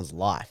to someone's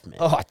life, man.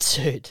 Oh,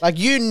 dude. Like,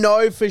 you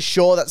know for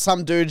sure that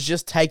some dude's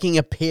just taking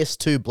a piss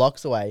 2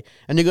 blocks away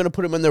and you're going to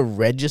put him on the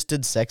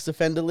registered sex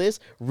offender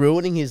list,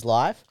 ruining his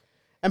life.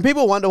 And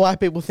people wonder why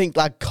people think,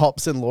 like,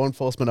 cops and law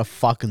enforcement are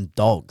fucking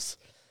dogs.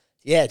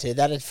 Yeah, dude,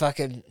 that'd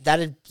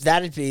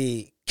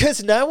be...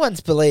 Because no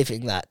one's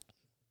believing that.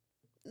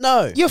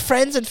 No. Your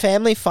friends and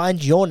family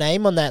find your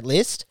name on that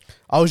list?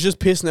 I was just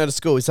pissing out of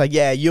school. It's like,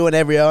 yeah, you and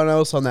everyone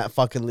else on that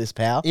fucking list,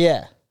 pal.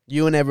 Yeah.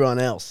 You and everyone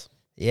else.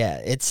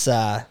 Yeah, it's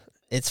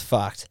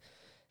fucked.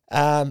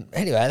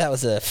 Anyway, that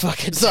was a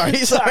fucking Sorry.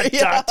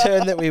 dark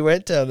turn that we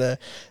went down there.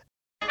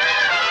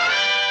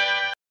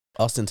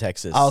 Austin,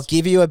 Texas. I'll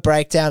give you a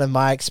breakdown of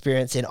my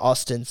experience in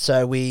Austin.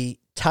 So we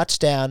touched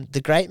down.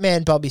 The great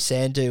man Bobby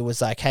Sandu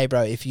was like, "Hey,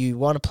 bro, if you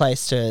want a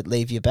place to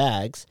leave your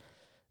bags,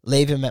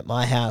 leave them at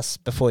my house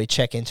before you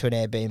check into an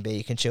Airbnb.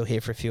 You can chill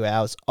here for a few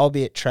hours. I'll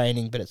be at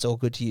training, but it's all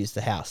good to use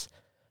the house."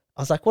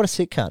 I was like, "What a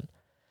sick cunt!"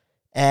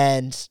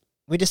 And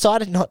we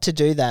decided not to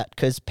do that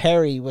because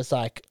Perry was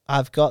like,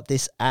 "I've got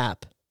this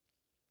app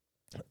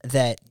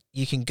that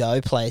you can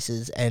go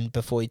places and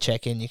before you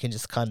check in, you can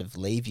just kind of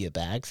leave your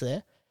bags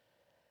there."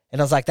 And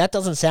I was like, that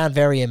doesn't sound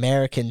very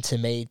American to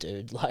me,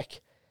 dude.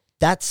 Like,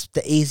 that's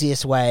the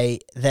easiest way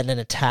that an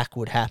attack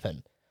would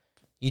happen.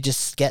 You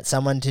just get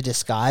someone to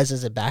disguise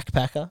as a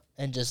backpacker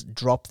and just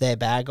drop their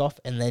bag off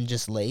and then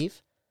just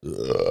leave.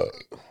 I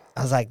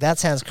was like, that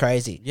sounds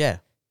crazy. Yeah.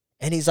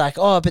 And he's like,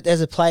 "Oh, but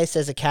there's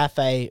a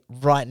cafe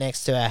right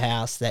next to our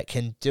house that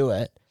can do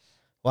it.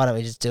 Why don't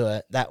we just do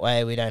it? That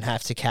way we don't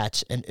have to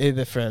catch an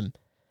Uber from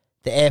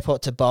the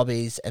airport to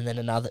Bobby's and then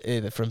another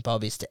Uber from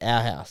Bobby's to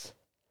our house."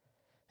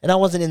 And I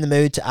wasn't in the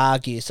mood to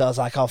argue, so I was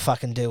like, "I'll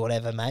fucking do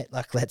whatever, mate.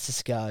 Like, let's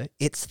just go."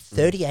 It's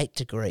 38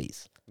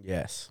 degrees.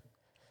 Yes.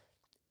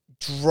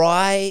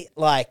 Dry,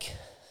 like,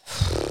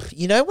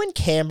 you know when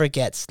Canberra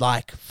gets,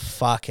 like,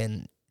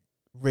 fucking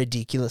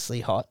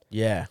ridiculously hot?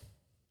 Yeah.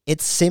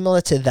 It's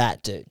similar to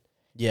that, dude.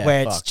 Yeah.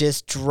 Where it's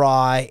just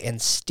dry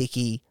and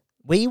sticky.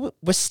 We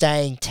were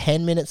staying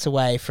 10 minutes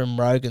away from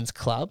Rogan's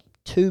Club,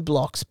 2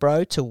 blocks,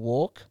 bro, to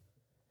walk.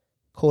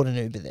 Caught an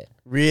Uber there.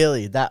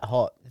 Really that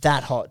hot.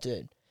 That hot,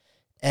 dude.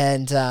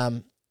 And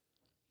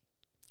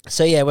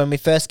so, yeah, when we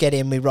first get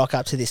in, we rock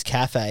up to this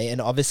cafe,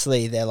 and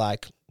obviously they're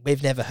like,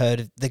 "We've never heard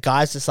of..." The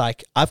guy's just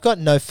like, "I've got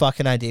no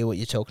fucking idea what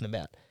you're talking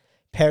about."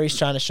 Perry's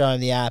trying to show him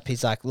the app.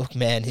 He's like, "Look,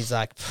 man," he's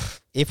like,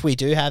 "if we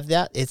do have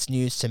that, it's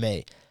news to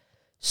me."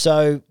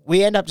 So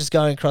we end up just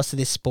going across to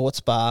this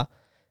sports bar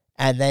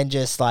and then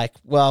just like,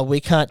 well,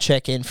 we can't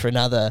check in for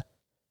another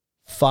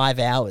 5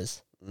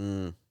 hours.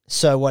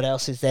 So what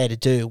else is there to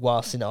do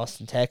whilst in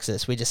Austin,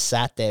 Texas? We just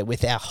sat there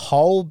with our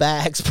whole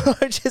bags, bro,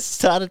 just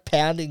started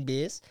pounding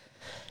beers.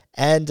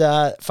 And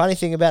funny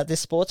thing about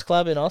this sports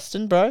club in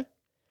Austin, bro,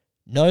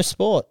 no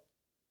sport.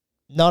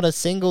 Not a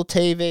single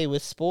TV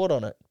with sport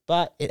on it.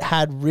 But it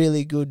had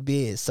really good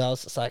beers. So I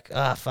was just like,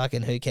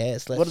 fucking who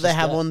cares? What do they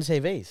have on the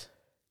TVs?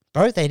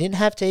 Bro, they didn't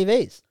have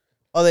TVs.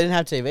 Oh, they didn't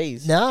have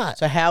TVs? Nah.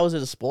 So how was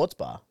it a sports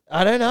bar?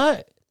 I don't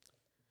know.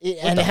 It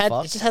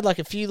fuck? just had like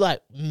a few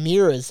like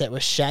mirrors that were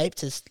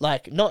shaped as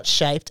like not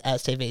shaped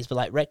as TVs, but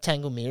like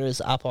rectangle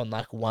mirrors up on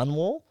like one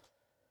wall.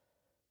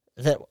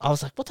 That I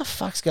was like, what the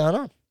fuck's going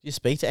on? Did you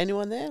speak to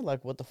anyone there?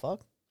 Like, what the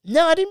fuck?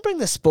 No, I didn't bring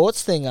the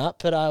sports thing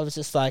up, but I was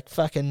just like,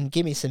 fucking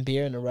give me some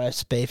beer and a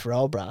roast beef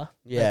roll, bruh.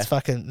 Yeah.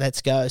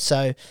 Let's go.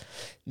 So,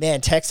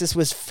 man, Texas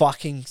was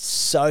fucking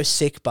so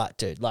sick, but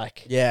dude,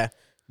 like, Yeah.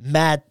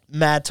 mad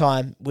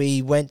time.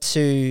 We went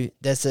to,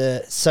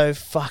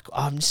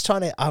 I'm just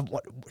trying to,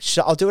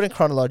 I'll do it in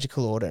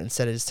chronological order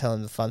instead of just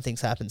telling the fun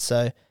things happen.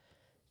 So,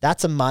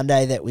 that's a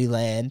Monday that we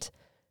land.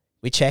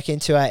 We check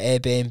into our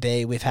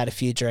Airbnb. We've had a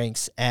few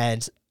drinks,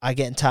 and I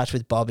get in touch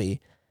with Bobby,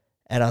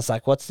 and I was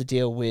like, "What's the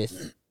deal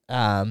with,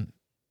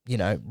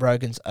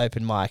 Rogan's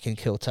open mic in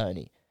Kill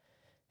Tony?"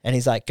 And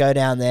he's like, "Go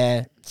down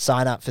there,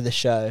 sign up for the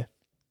show,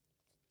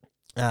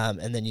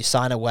 and then you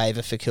sign a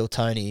waiver for Kill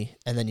Tony,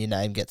 and then your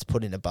name gets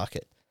put in a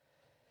bucket."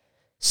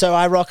 So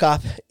I rock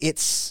up.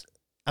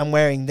 I'm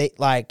wearing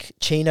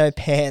chino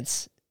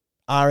pants,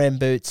 RM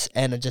boots,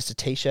 and just a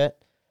t-shirt.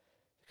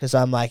 Because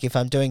I'm like, if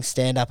I'm doing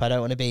stand-up, I don't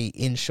want to be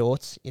in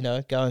shorts,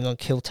 going on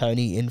Kill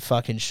Tony in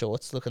fucking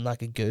shorts, looking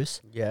like a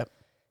goose. Yeah.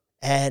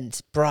 And,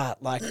 bruh,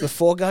 like,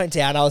 before going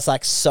down, I was,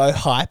 like, so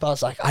hype. I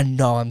was like, I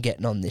know I'm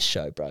getting on this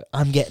show, bro.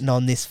 I'm getting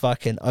on this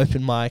fucking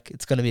open mic.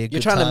 It's going to be a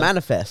good time. You're trying to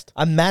manifest.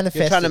 I'm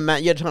manifesting.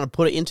 You're trying to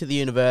put it into the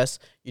universe.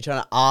 You're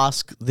trying to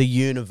ask the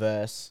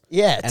universe.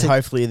 Yeah. And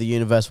hopefully the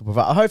universe will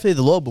provide. Hopefully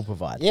the Lord will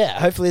provide. Yeah,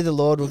 hopefully the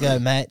Lord will go,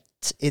 mate,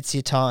 it's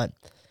your time.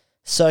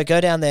 So go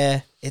down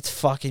there. It's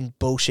fucking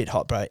bullshit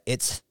hot, bro.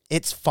 It's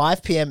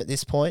 5 p.m. at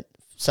this point,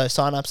 so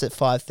sign-up's at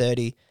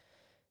 5:30.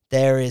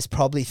 There is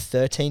probably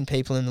 13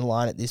 people in the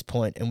line at this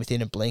point, and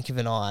within a blink of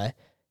an eye,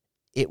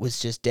 it was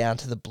just down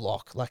to the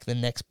block, like the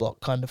next block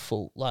kind of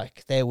full.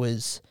 Like there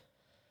was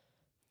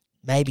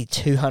maybe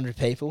 200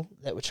 people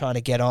that were trying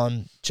to get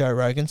on Joe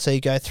Rogan. So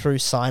you go through,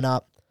 sign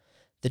up.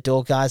 The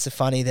door guys are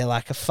funny. They're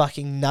like a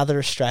fucking another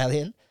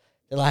Australian.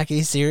 They're like, are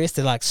you serious?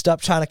 They're like,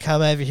 stop trying to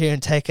come over here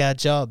and take our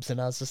jobs.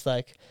 And I was just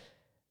like,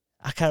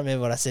 I can't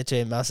remember what I said to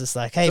him. I was just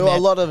like, hey, so man.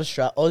 a lot of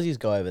Aussies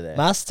go over there.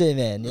 Must do,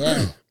 man,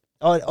 yeah.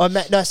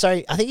 No,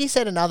 sorry. I think he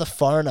said another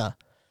foreigner.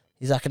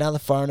 He's like, another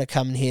foreigner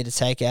coming here to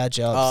take our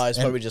jobs. Oh, it's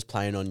probably just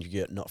playing on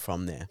you're not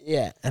from there.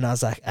 Yeah. And I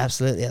was like,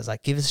 absolutely. I was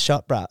like, give us a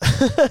shot, bro.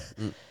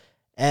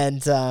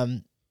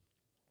 And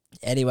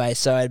anyway,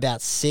 so at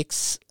about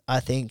 6, I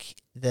think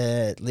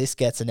the list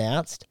gets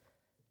announced.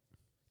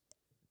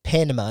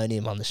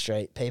 Pandemonium on the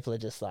street. People are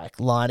just like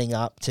lining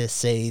up to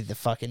see the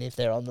fucking, if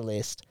they're on the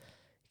list.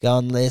 Go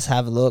on the list,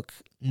 have a look.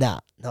 Nah,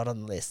 not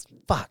on the list.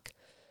 Fuck.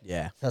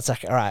 Yeah. So it's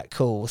like, all right,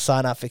 cool. We'll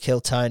sign up for Kill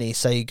Tony.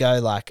 So you go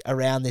like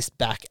around this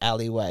back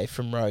alleyway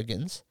from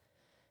Rogan's,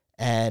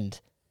 and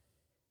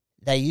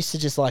they used to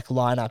just like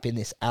line up in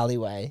this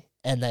alleyway,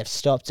 and they've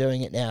stopped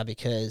doing it now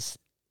because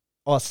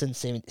Austin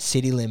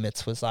City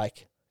Limits was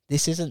like,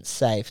 this isn't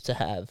safe to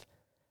have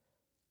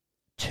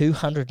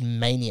 200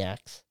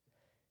 maniacs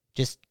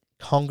just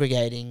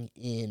congregating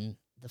in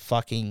the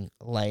fucking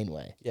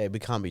laneway. Yeah, we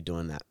can't be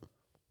doing that.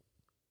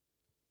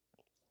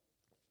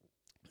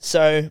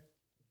 So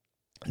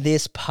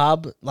this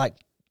pub, like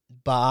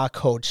bar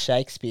called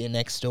Shakespeare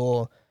next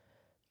door,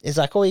 is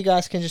like, oh, you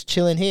guys can just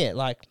chill in here.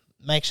 Like,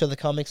 make sure the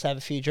comics have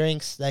a few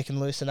drinks. They can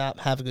loosen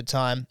up, have a good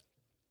time.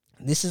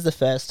 This is the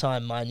first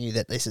time I knew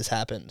that this has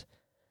happened.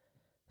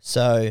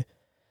 So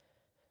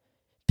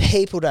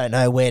people don't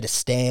know where to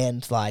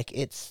stand. Like,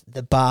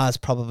 the bar's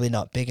probably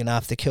not big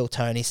enough. The Kill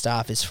Tony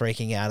staff is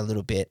freaking out a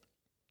little bit.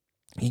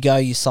 You go,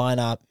 you sign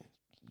up.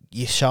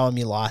 You show them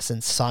your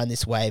license, sign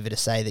this waiver to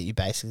say that you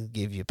basically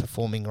give your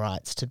performing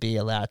rights to be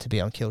allowed to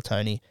be on Kill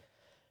Tony.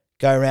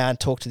 Go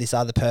around, talk to this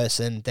other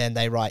person, then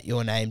they write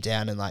your name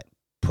down and like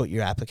put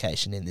your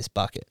application in this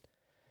bucket.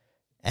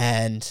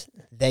 And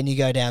then you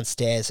go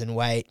downstairs and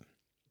wait.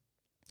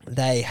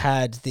 They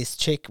had this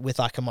chick with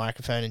like a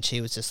microphone, and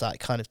she was just like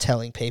kind of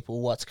telling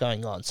people what's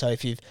going on. So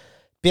if you've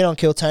been on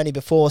Kill Tony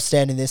before,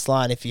 stand in this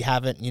line. If you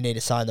haven't, you need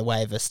to sign the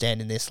waiver, stand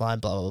in this line,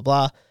 blah, blah,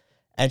 blah.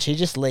 And she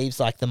just leaves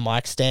like the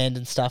mic stand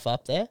and stuff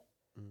up there.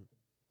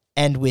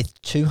 And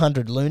with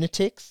 200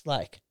 lunatics,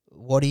 like,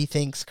 what do you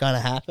think's going to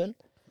happen?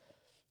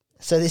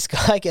 So this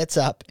guy gets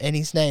up, and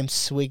his name's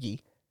Swiggy.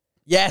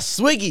 Yeah,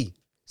 Swiggy.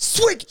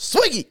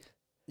 Swiggy.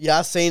 Yeah,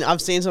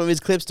 I've seen some of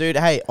his clips, dude.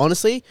 Hey,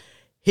 honestly,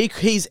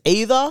 he's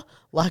either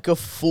like a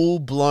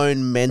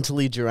full-blown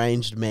mentally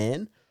deranged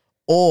man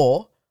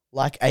or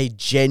like a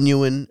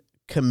genuine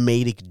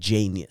comedic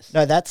genius.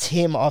 No, that's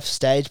him off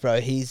stage, bro.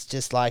 He's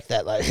just like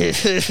that, like,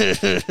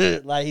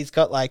 like he's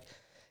got like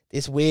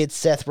this weird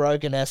Seth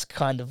Rogen-esque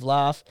kind of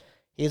laugh.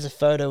 Here's a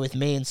photo with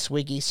me and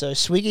Swiggy. So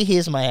Swiggy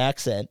hears my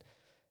accent,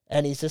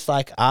 and he's just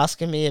like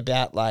asking me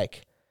about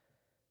like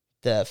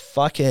the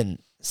fucking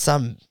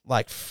some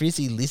like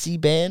Frizzy Lizzy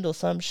band or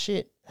some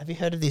shit. Have you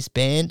heard of this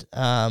band?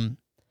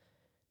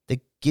 The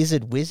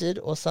Gizzard Wizard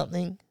or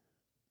something?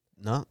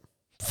 No.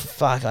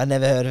 fuck, I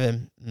never heard of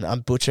him.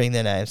 I'm butchering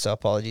their name, so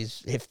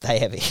apologies if they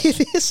ever hear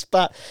this.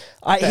 But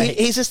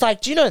he's just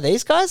like, do you know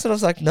these guys? And I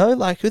was like, no,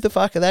 like, who the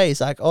fuck are they?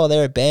 He's like, oh,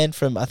 they're a band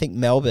from, I think,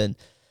 Melbourne.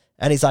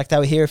 And he's like, they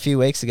were here a few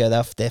weeks ago.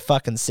 They're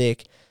fucking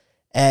sick.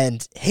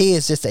 And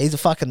he's a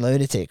fucking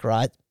lunatic,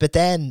 right? But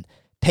then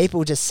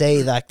people just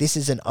see, like, this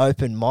is an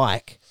open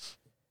mic.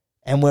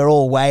 And we're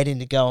all waiting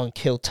to go and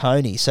kill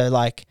Tony. So,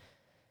 like,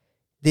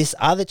 this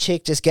other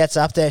chick just gets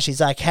up there.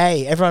 She's like,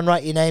 hey, everyone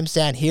write your names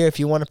down here. If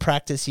you want to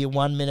practice your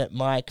 1 minute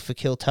mic for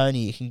Kill Tony,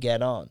 you can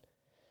get on.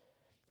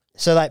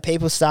 So, like,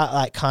 people start,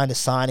 like, kind of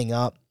signing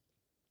up.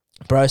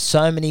 Bro,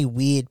 so many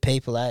weird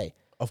people, eh?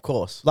 Of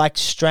course. Like,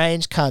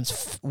 strange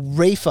cunts.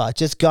 Reefer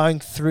just going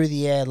through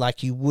the air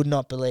like you would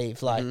not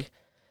believe. Like,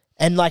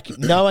 and, like,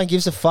 no one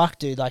gives a fuck,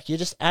 dude. Like, you're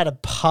just at a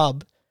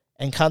pub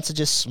and cunts are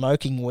just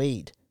smoking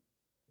weed.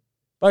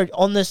 Bro,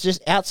 on this,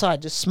 just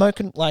outside, just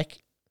smoking,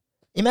 like,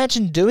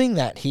 imagine doing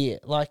that here.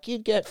 Like,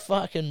 you'd get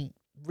fucking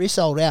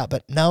resold out,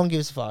 but no one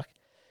gives a fuck.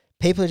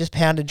 People are just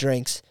pounding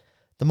drinks.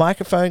 The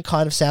microphone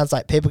kind of sounds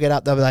like people get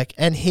up, they'll be like,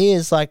 and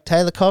here's, like,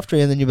 Taylor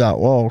Coftry, and then you'll be like,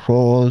 whoa,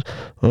 so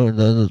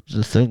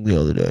the thing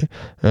the other day,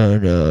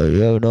 and,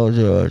 yeah, no,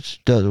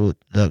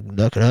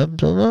 that could happen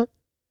something.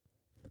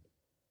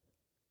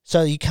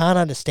 So you can't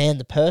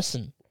understand the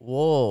person.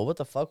 Whoa, what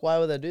the fuck? Why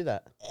would they do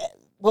that?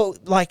 Well,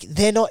 like,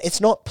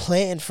 it's not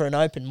planned for an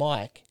open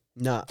mic.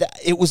 No.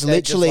 It was They're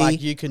literally... just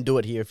like, you can do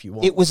it here if you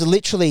want. It was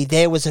literally,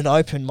 there was an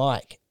open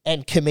mic,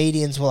 and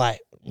comedians were like,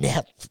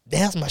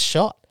 now's my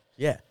shot.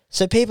 Yeah.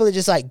 So people are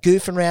just, like,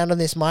 goofing around on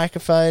this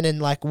microphone,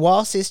 and, like,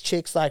 whilst this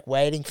chick's, like,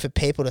 waiting for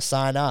people to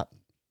sign up,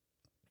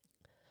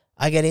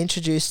 I get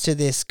introduced to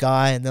this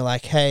guy, and they're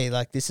like, hey,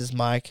 like, this is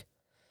Mike.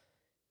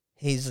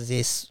 He's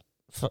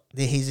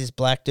this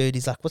black dude.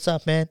 He's like, what's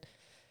up, man?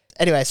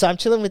 Anyway, so I'm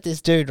chilling with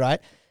this dude,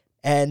 right?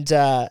 And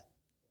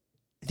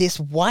this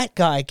white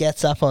guy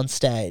gets up on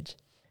stage.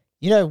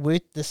 You know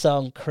the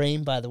song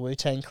Cream by the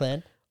Wu-Tang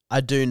Clan?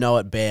 I do know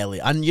it barely.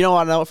 And you know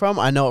what I know it from?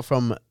 I know it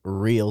from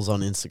Reels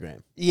on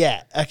Instagram.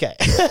 Yeah, okay.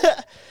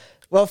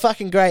 Well,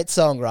 fucking great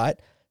song, right?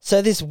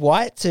 So this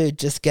white dude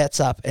just gets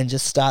up and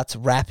just starts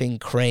rapping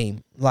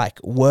Cream,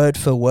 like word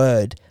for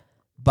word,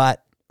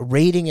 but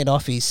reading it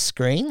off his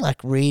screen,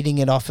 like reading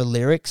it off a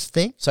lyrics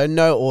thing. So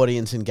no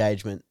audience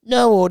engagement.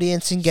 No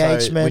audience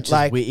engagement. Which is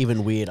like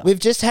even weirder. We've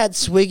just had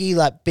Swiggy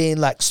like being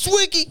like,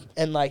 Swiggy!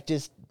 And like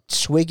just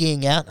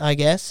swigging out, I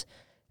guess.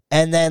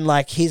 And then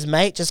like his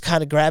mate just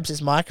kind of grabs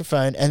his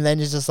microphone and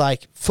then is just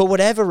like, for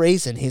whatever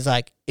reason, he's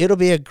like, it'll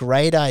be a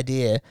great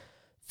idea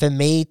for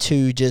me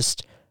to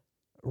just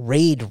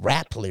read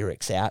rap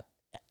lyrics out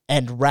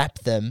and rap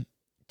them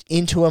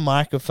into a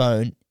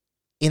microphone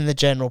in the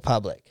general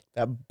public.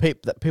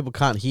 That people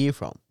can't hear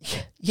from.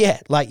 Yeah,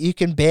 like you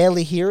can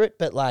barely hear it,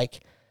 but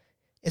like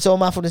it's all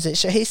muffled.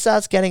 So he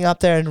starts getting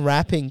up there and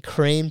rapping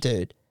Cream,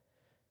 dude.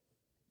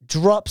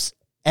 Drops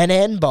an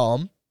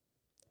N-bomb.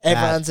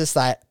 Everyone's just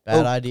like,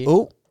 bad idea.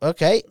 Oh,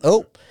 okay.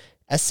 Oh,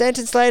 a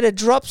sentence later,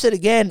 drops it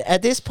again.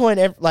 At this point,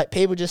 like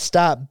people just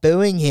start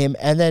booing him,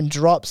 and then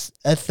drops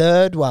a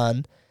third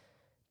one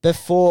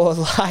before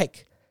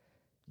like.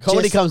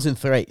 Comedy comes in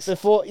threes.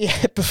 Before.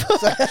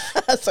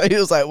 So he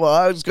was like, well,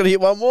 I'm just going to hit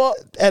one more.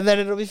 And then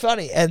it'll be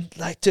funny. And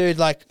like, dude,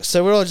 like,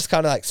 so we're all just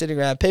kind of like sitting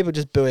around. People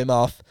just boo him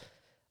off.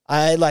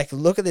 I like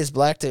look at this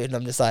black dude and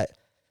I'm just like,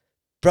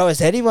 bro,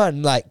 is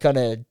anyone like going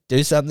to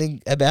do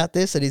something about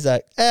this? And he's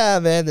like,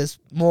 man, there's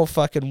more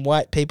fucking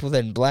white people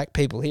than black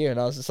people here. And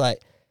I was just like,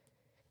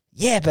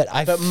 yeah, but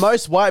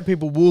most white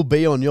people will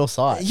be on your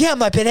side. Yeah,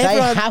 but everyone...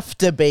 They have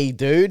to be,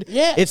 dude.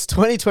 Yeah. It's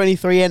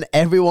 2023 and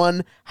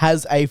everyone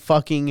has a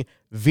fucking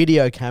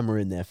video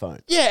camera in their phone.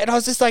 Yeah, and I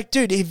was just like,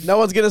 dude, if... No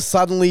one's going to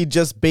suddenly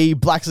just be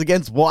blacks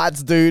against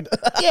whites, dude.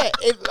 Yeah,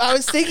 I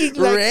was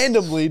thinking like...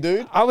 Randomly,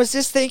 dude. I was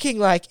just thinking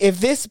like, if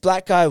this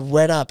black guy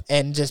went up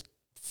and just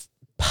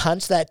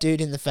punched that dude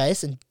in the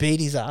face and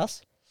beat his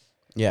ass...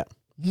 Yeah.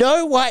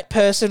 No white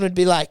person would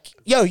be like,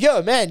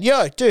 yo, man,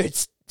 dude,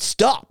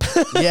 stop.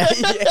 Yeah.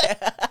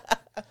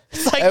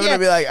 It's like, Everyone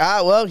would be like,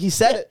 well, he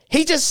said it.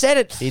 He just said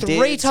it He 3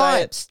 did say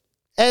times.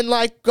 And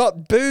like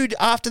got booed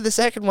after the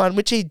second one,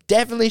 which he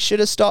definitely should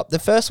have stopped. The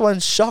first one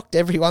shocked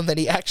everyone that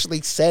he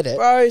actually said it.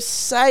 Bro,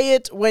 say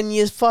it when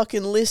you're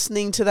fucking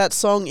listening to that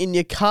song in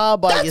your car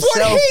by That's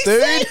yourself, what he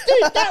dude. said,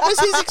 dude. That was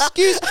his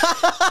excuse.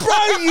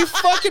 Bro, you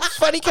fucking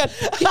funny cunt.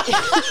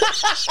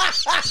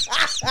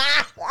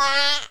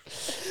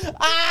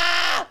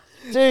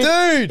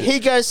 Dude, he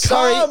goes,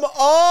 sorry. Come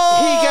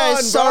on, He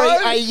goes, sorry,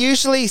 bro. I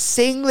usually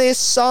sing this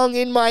song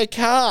in my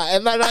car.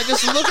 And then I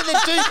just look at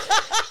the dude.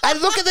 I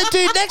look at the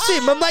dude next to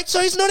him. I'm like,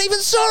 so he's not even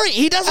sorry.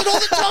 He does it all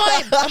the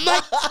time. I'm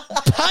like,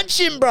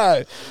 punch him,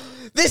 bro.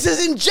 This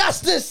is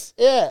injustice.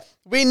 Yeah.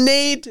 We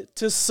need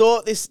to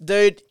sort this,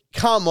 dude.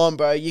 Come on,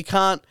 bro. You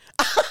can't.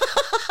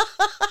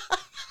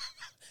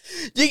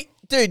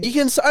 Dude, you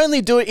can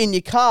only do it in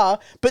your car,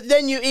 but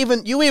then you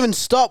even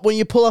stop when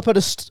you pull up at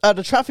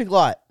a traffic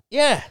light.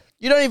 Yeah.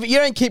 You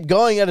don't keep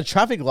going at a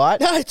traffic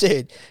light. No,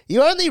 dude.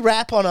 You only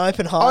rap on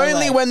open highway.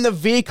 Only when the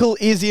vehicle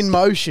is in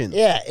motion.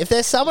 Yeah, if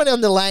there's someone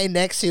on the lane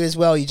next to you as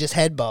well, you just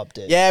head bob,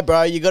 dude. Yeah,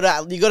 bro. You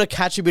gotta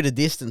catch a bit of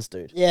distance,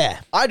 dude. Yeah.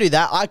 I do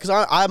that.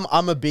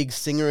 I'm a big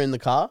singer in the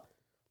car.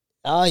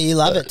 Oh, you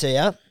love it, do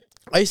you?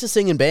 I used to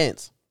sing in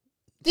bands.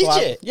 Did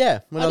you? Yeah,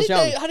 when I was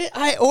young.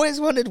 I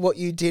always wondered what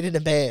you did in a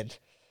band.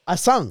 I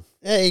sung.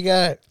 There you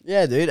go.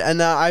 Yeah, dude.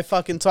 And I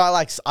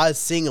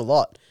sing a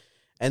lot.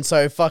 And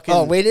so fucking...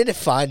 Oh, we need to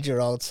find your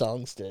old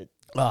songs, dude.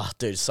 Oh,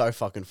 dude, so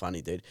fucking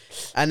funny, dude.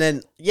 And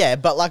then, yeah,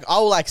 but like,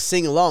 I'll like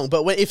sing along.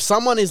 But if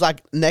someone is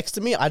like next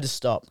to me, I just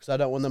stop because I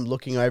don't want them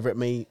looking over at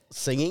me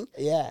singing.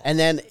 Yeah. And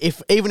then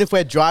even if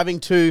we're driving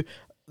to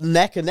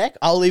neck and neck,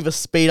 I'll either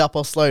speed up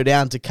or slow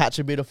down to catch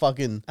a bit of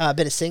fucking... A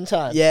bit of sing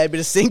time. Yeah, a bit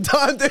of sing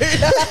time, dude.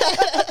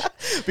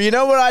 But you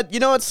know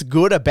what's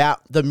good about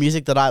the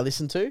music that I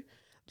listen to?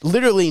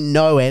 Literally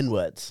no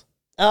N-words.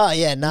 Oh,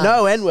 yeah, no.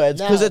 No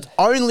N-words, because No. it's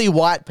only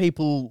white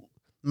people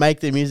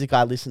make the music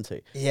I listen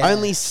to. Yeah.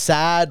 Only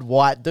sad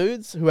white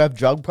dudes who have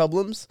drug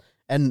problems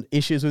and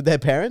issues with their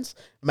parents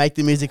make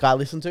the music I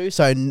listen to.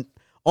 So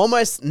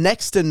almost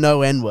next to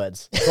no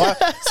N-words.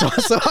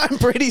 So I'm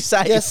pretty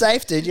safe. You're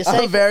safe, dude. You're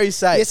safe. I'm very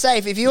safe. You're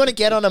safe. If you want to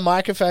get on a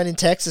microphone in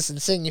Texas and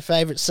sing your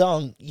favorite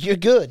song, you're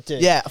good,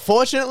 dude. Yeah,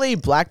 fortunately,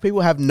 black people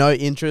have no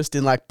interest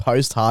in like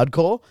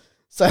post-hardcore.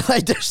 So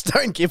they just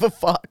don't give a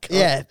fuck.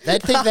 Yeah,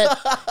 they'd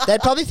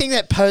probably think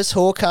that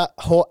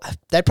post-hardcore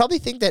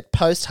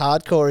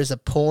is a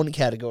porn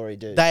category,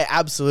 dude. They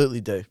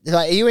absolutely do.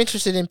 Like, are you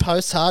interested in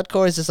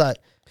post-hardcore? It's just like,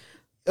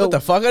 What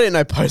the fuck? I didn't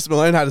know Post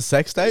Malone had a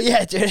sex tape.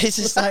 yeah, dude. It's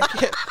just like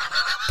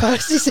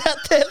Posty's out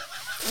there.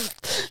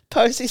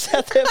 Posty's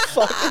out there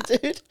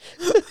fucking, dude.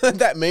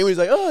 That meme was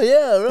like, oh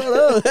yeah, right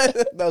on.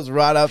 That was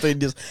right after he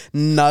just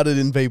nutted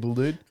in people,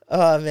 dude.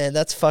 Oh man,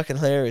 that's fucking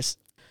hilarious.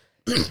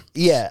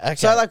 Yeah. Okay.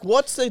 So like,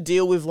 what's the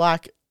deal with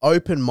like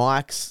open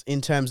mics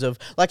in terms of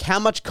like how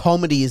much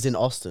comedy is in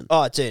Austin?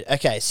 Oh, dude.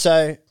 Okay.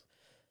 So,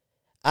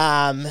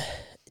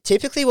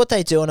 typically what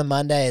they do on a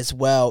Monday as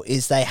well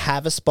is they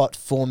have a spot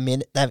for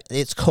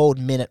it's called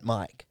Minute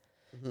Mic.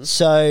 Mm-hmm.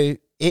 So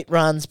it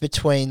runs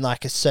between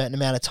like a certain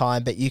amount of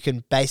time, but you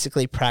can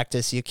basically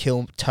practice your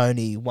Kill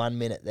Tony 1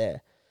 minute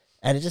there.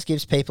 And it just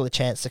gives people a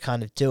chance to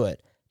kind of do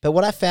it. But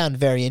what I found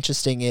very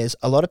interesting is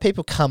a lot of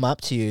people come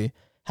up to you.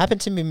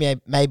 Happened to me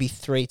maybe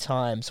 3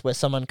 times where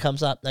someone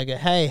comes up, they go,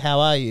 "Hey, how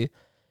are you?"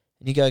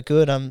 And you go,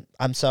 "Good, I'm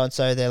so and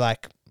so." They're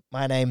like,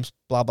 "My name's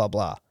blah blah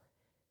blah.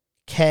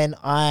 Can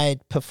I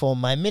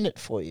perform my minute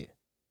for you?"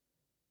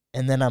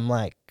 And then I'm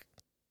like,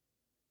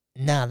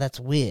 "Nah, that's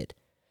weird."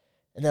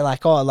 And they're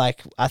like, "Oh,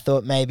 like I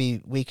thought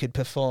maybe we could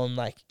perform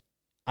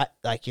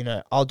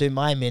I'll do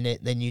my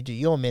minute, then you do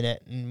your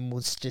minute, and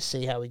we'll just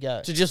see how we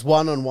go." To just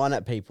one-on-one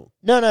at people.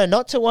 No,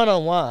 not to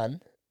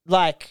one-on-one.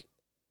 Like,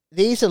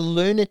 these are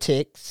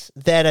lunatics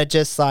that are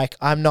just like,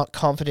 I'm not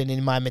confident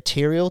in my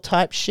material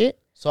type shit.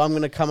 So I'm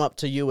going to come up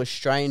to you, a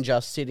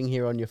stranger sitting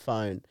here on your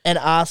phone. And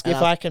ask if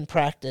I can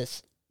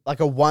practice. Like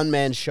a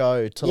one-man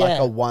show to like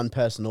a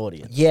one-person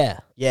audience. Yeah.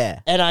 Yeah.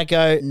 And I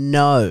go,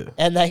 no.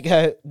 And they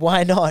go,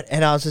 "Why not?"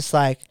 And I was just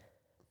like,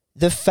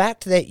 the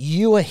fact that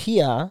you are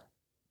here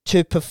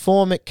to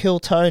perform at Kill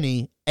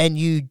Tony and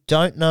you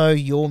don't know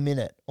your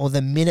minute or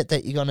the minute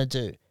that you're going to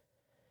do,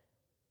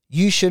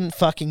 you shouldn't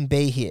fucking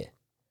be here.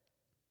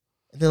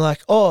 And they're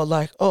like,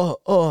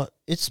 oh,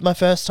 it's my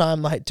first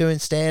time like doing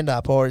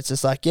stand-up. Or it's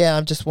just like, yeah,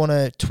 I just want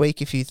to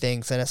tweak a few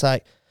things. And it's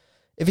like,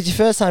 if it's your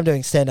first time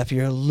doing stand-up,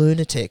 you're a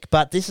lunatic.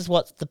 But this is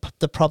what's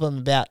the problem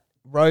about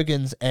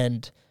Rogan's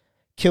and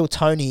Kill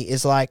Tony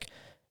is like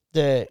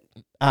the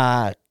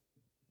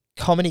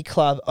comedy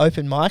club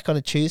open mic on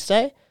a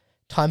Tuesday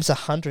times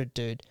 100,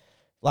 dude.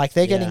 Like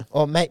they're getting,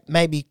 or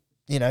maybe,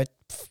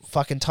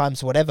 fucking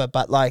times whatever,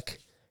 but like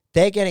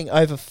they're getting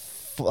over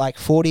like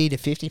 40 to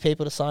 50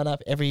 people to sign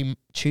up every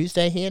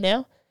Tuesday here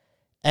now.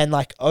 And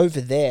like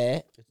over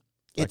there,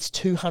 it's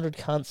 200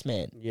 cunts,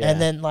 man. Yeah. And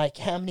then like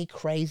how many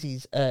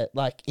crazies are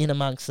like in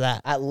amongst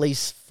that? At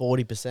least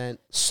 40%.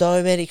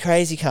 So many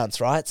crazy cunts,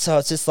 right? So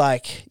it's just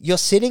like you're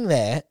sitting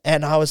there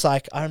and I was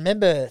like, I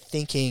remember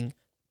thinking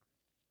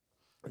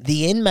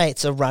the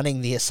inmates are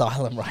running the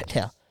asylum right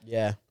now.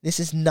 Yeah. This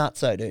is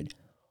nutso, dude.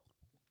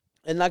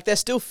 And like they're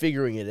still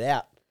figuring it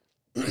out.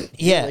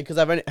 Yeah.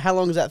 Because how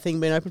long has that thing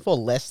been open for?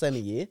 Less than a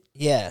year?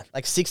 Yeah.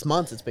 Like 6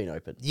 months it's been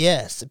open.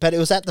 Yes. But it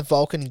was at the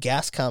Vulcan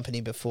Gas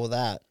Company before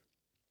that.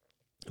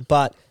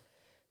 But,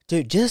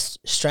 dude, just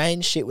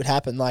strange shit would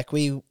happen. Like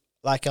it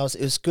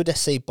was good to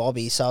see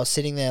Bobby. So I was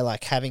sitting there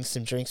like having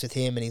some drinks with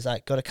him and he's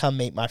like, "Got to come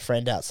meet my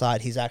friend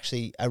outside. He's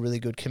actually a really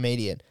good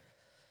comedian."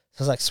 So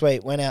I was like,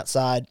 sweet. Went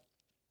outside,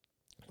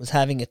 was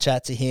having a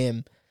chat to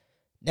him.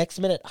 Next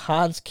minute,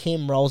 Hans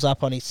Kim rolls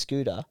up on his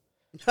scooter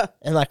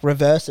and like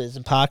reverses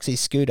and parks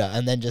his scooter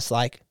and then just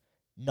like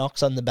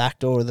knocks on the back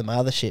door of the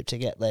mothership to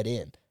get let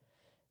in.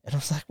 And I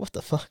was like, what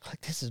the fuck?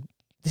 Like this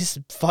is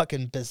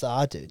fucking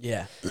bizarre, dude.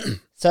 Yeah.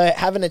 So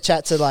having a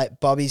chat to like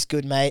Bobby's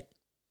good mate.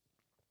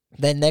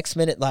 Then next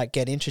minute, like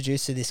get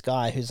introduced to this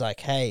guy who's like,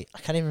 hey,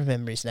 I can't even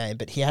remember his name,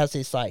 but he has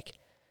this like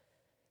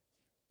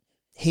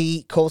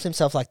he calls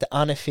himself like the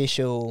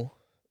unofficial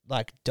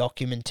like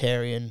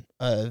documentarian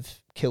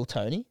of Kill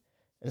Tony.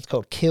 And it's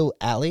called Kill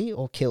Alley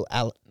or Kill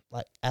Al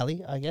like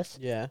Alley, I guess.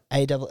 Yeah.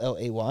 Alley.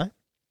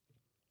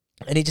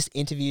 And he just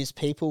interviews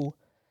people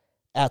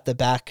out the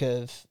back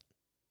of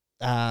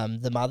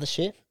the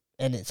mothership.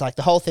 And it's like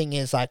the whole thing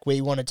is like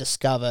we want to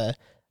discover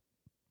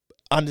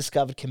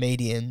undiscovered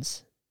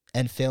comedians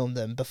and film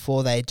them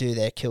before they do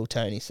their Kill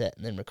Tony set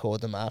and then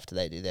record them after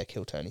they do their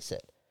Kill Tony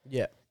set.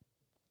 Yeah.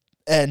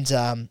 And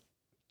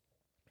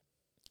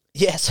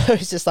yeah, so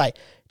he's just like,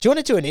 do you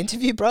want to do an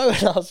interview, bro?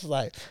 And I was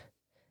like,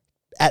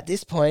 at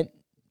this point,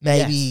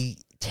 maybe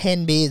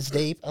 10 beers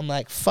deep, I'm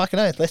like, fucking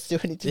oath, let's do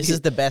an interview. This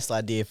is the best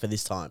idea for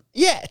this time.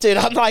 Yeah, dude,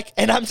 I'm like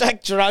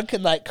drunk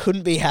and like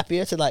couldn't be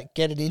happier to like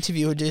get an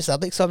interview and do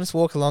something. So I'm just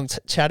walking along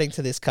chatting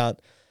to this cunt.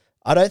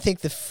 I don't think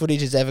the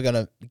footage is ever going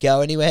to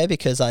go anywhere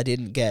because I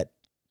didn't get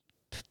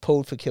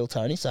pulled for Kill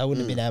Tony, so I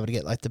wouldn't have been able to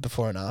get like the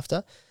before and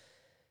after.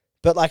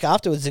 But like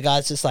afterwards, the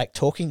guy's just like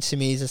talking to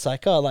me. He's just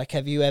like, oh, like,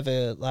 have you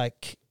ever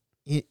like,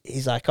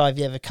 he's like, oh, have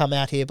you ever come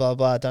out here, blah,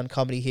 blah, done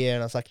comedy here?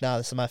 And I was like, no,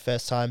 this is my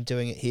first time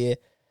doing it here.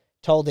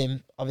 Told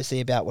him obviously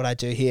about what I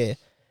do here.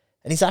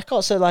 And he's like,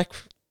 oh, so like,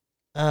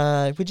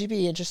 would you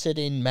be interested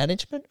in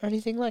management or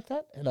anything like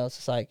that? And I was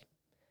just like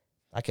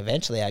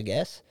eventually, I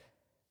guess.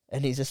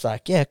 And he's just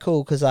like, yeah,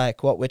 cool. Cause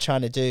like what we're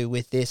trying to do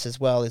with this as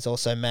well is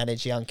also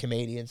manage young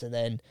comedians and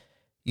then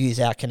use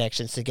our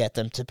connections to get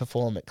them to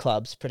perform at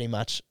clubs pretty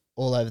much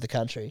all over the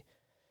country.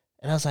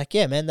 And I was like,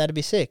 yeah, man, that'd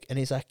be sick. And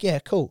he's like, yeah,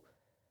 cool.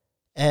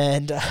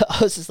 And I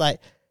was just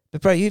like,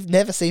 but bro, you've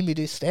never seen me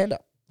do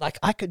stand-up. Like,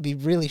 I could be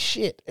really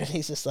shit. And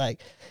he's just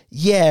like,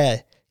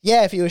 yeah,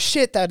 if you were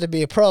shit, that'd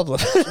be a problem.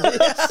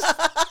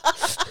 I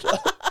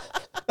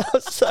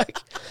was like,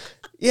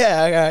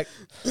 yeah,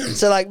 okay.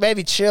 So, like,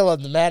 maybe chill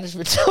on the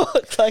management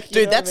talk. Like,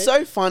 Dude, that's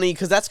so funny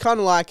because that's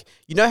kind of like,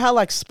 you know how,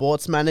 like,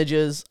 sports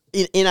managers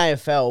in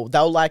AFL,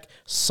 they'll, like,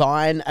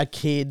 sign a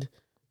kid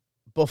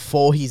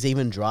before he's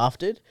even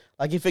drafted?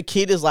 Like, if a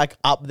kid is, like,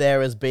 up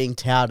there as being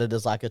touted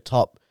as, like, a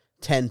top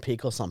 10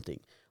 pick or something,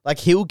 like,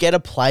 he'll get a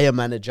player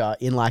manager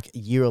in, like,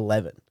 year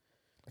 11.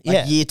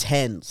 Like, year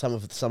 10, some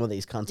of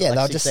these cunts. Yeah, like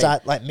they'll 16. just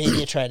start, like,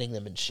 media training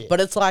them and shit. But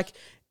it's like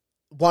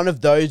one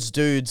of those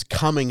dudes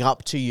coming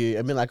up to you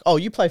and being like, oh,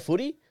 you play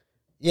footy?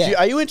 Yeah.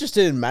 Are you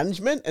interested in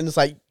management? And it's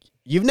like,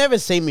 you've never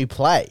seen me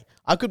play.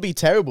 I could be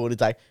terrible. And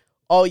it's like,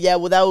 oh, yeah,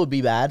 well, that would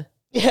be bad.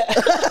 Yeah.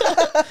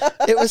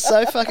 It was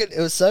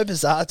so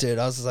bizarre, dude.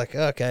 I was just like,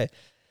 oh, okay.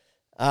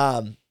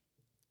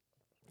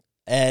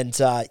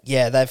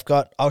 Yeah, they've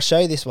got, I'll show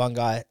you this one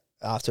guy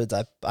afterwards.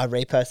 I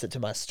reposted to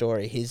my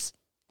story. His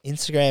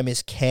Instagram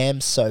is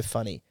Cam's So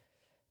Funny.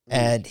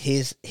 And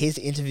his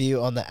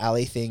interview on the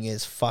Alley thing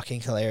is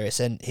fucking hilarious.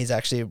 And he's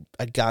actually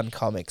a gun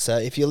comic. So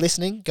if you're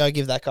listening, go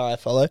give that guy a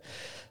follow.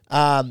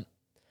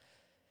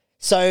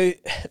 So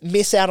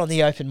miss out on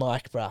the open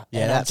mic, bruh.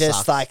 Yeah, and that I'm just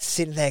sucks. like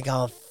sitting there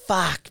going,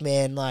 fuck,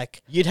 man.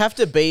 Like, You'd have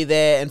to be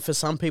there, and for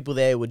some people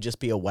there, it would just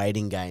be a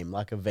waiting game.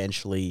 Like,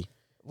 eventually...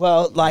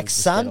 well, like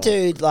just some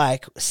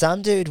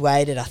get dude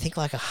waited, I think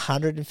like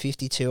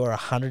 152 or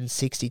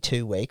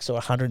 162 weeks or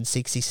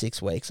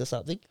 166 weeks or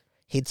something.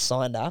 He'd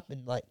signed up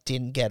and like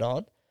didn't get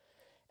on.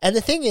 And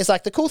the thing is,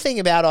 like, the cool thing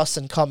about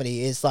Austin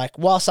comedy is, like,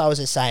 whilst I was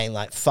just saying,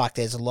 like, fuck,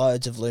 there's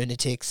loads of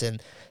lunatics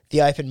and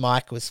the open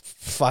mic was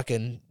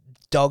fucking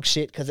dog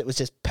shit because it was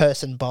just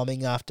person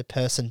bombing after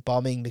person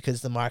bombing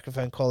because the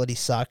microphone quality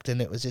sucked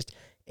and it was just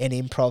an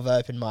improv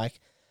open mic.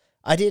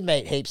 I did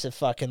meet heaps of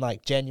fucking,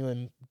 like,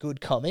 genuine good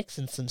comics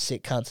and some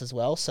sick cunts as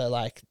well. So,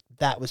 like,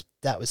 that was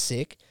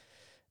sick.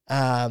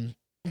 But,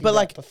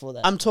 like, before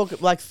that, I'm talking,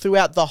 like,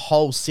 throughout the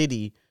whole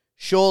city...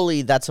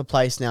 Surely that's a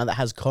place now that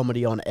has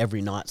comedy on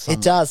every night. Somewhere.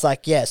 It does,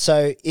 like, yeah.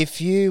 So if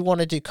you want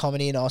to do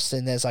comedy in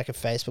Austin, there's like a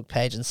Facebook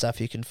page and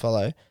stuff you can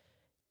follow.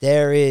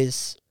 There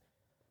is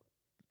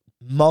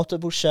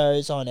multiple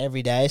shows on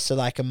every day. So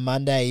like a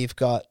Monday, you've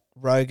got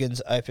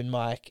Rogan's open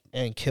mic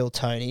and Kill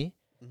Tony.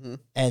 Mm-hmm.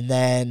 And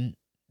then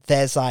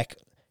there's like,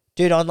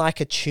 dude, on like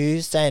a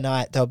Tuesday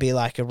night, there'll be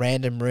like a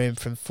random room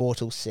from 4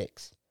 till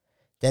 6.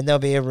 Then there'll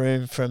be a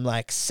room from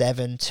like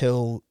 7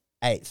 till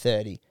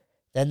 8:30.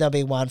 Then there'll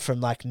be one from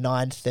like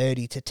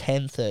 9:30 to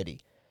 10:30.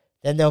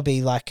 Then there'll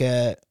be like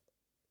or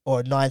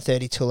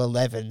 9:30 till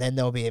 11. Then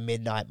there'll be a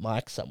midnight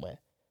mic somewhere.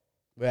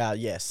 Wow,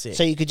 yeah, sick.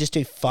 So you could just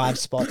do 5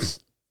 spots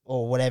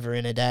or whatever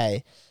in a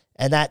day.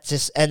 And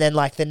then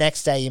like the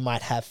next day you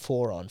might have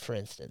 4 on, for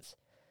instance.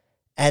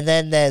 And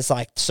then there's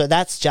like, so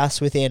that's just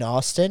within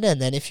Austin.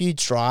 And then if you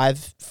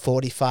drive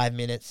 45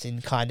 minutes in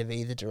kind of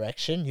either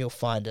direction, you'll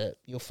find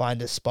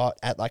a spot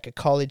at like a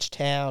college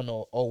town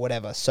or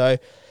whatever. So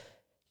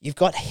you've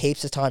got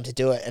heaps of time to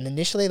do it. And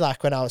initially,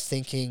 like, when I was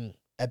thinking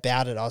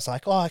about it, I was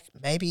like, oh,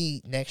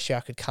 maybe next year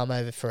I could come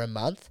over for a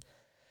month.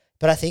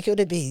 But I think it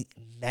would be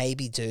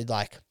maybe, dude,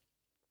 like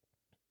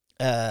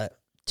a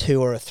 2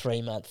 or a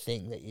 3 month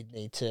thing that you'd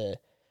need to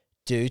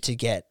do to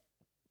get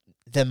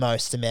the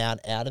most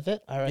amount out of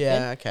it, I reckon.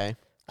 Yeah, okay.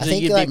 I So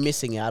think, you'd like, be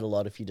missing out a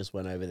lot if you just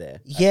went over there.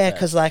 yeah,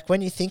 because, like,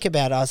 when you think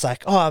about it, I was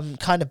like, oh, I'm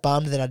kind of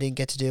bummed that I didn't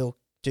get to do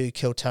do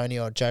Kill Tony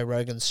or Joe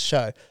Rogan's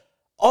show.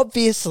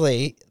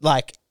 Obviously,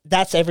 like,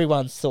 that's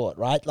everyone's thought,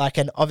 right? Like,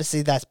 and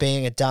obviously that's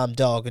being a dumb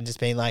dog and just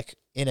being like,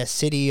 in a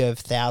city of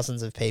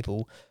thousands of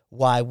people,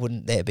 why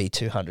wouldn't there be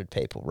 200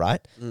 people,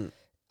 right?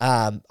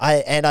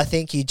 I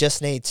think you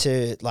just need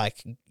to,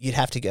 like, you'd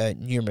have to go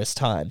numerous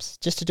times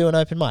just to do an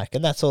open mic.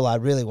 And that's all I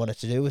really wanted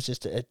to do, was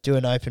just to do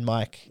an open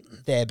mic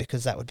there,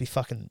 because that would be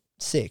fucking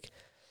sick.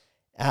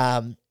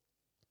 And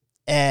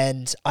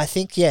I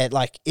think, yeah,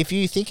 like, if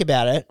you think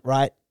about it,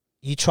 right,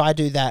 you try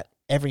to do that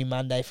every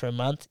Monday for a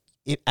month.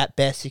 At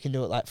best, you can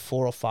do it like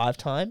 4 or 5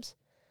 times.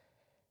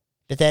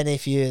 But then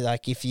if you're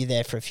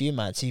there for a few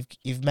months,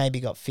 you've maybe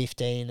got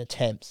 15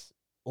 attempts,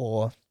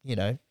 or,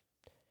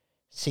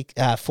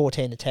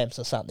 14 attempts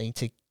or something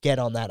to get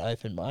on that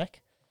open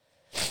mic.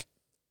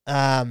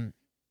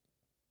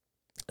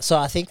 So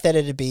I think that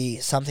it'd be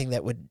something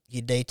that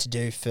you'd need to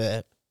do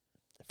for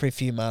a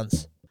few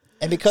months.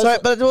 And because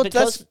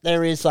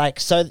there is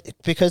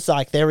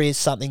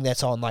something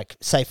that's on, like,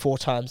 say 4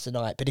 times a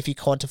night, but if you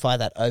quantify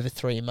that over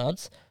 3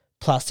 months,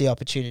 plus the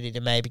opportunity to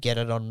maybe get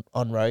it on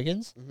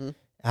Rogan's,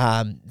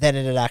 then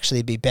it'd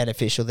actually be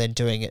beneficial than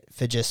doing it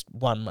for just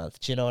 1 month.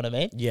 Do you know what I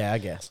mean? Yeah, I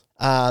guess.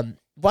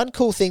 One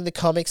cool thing the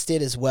comics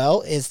did as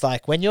well is,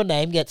 like, when your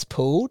name gets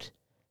pulled,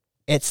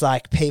 it's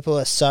like people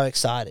are so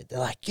excited. They're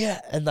like,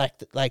 yeah. And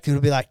like it'll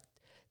be like,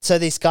 so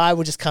this guy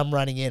will just come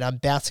running in. I'm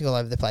bouncing all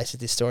over the place with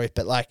this story,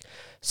 but, like,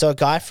 so a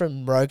guy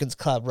from Rogan's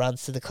club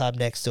runs to the club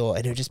next door,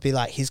 and he'll just be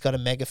like, he's got a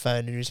megaphone,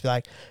 and he'll just be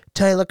like,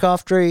 Taylor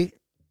Coftree.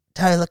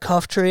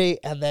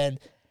 And then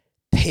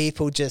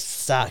people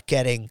just start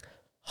getting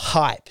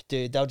hype,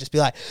 dude. They'll just be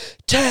like,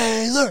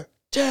 Taylor.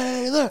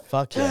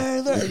 Fuck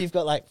yeah. And you've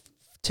got like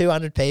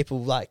 200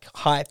 people like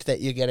hype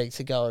that you're getting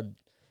to go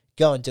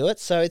and do it.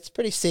 So it's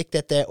pretty sick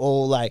that they're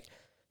all like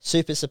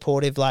super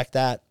supportive like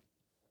that.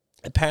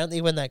 Apparently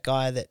when that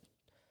guy that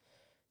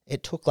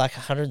it took like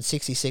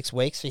 166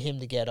 weeks for him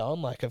to get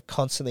on, like, of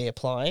constantly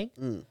applying.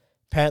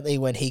 Apparently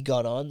when he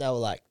got on, they were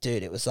like,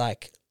 dude, it was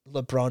like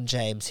LeBron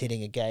James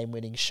hitting a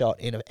game-winning shot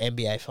in an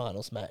NBA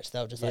Finals match.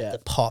 They were just like, the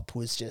pop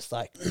was just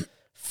like,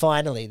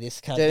 finally this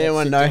cunt. Did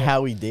anyone know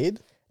how he did?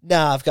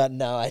 No, I've got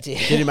no idea.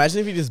 Can you imagine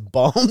if he just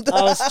bombed?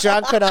 I was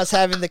drunk when I was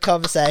having the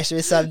conversation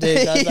with some dude.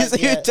 And I was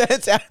like, It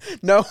turns out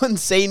no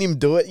one's seen him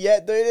do it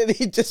yet, dude, and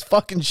he just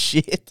fucking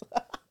shit.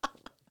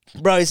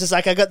 Bro, he's just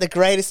like, I got the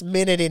greatest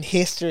minute in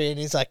history, and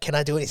he's like, can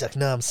I do it? He's like,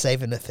 no, I'm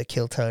saving it for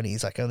Kill Tony.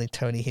 He's like, only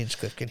Tony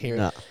Hinchcliffe can hear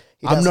it.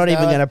 I'm not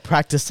even going to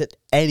practice it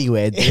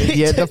anywhere, dude.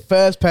 You're the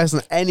first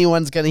person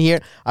anyone's going to hear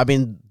it. I've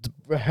been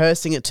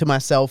rehearsing it to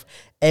myself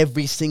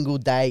every single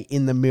day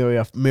in the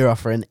mirror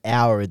for an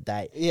hour a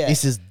day. Yeah.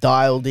 This is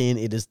dialed in.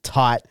 It is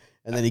tight.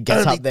 And then he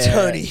gets Only up there.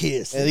 Tony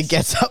hears And he this.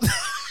 gets up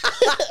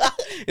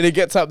and he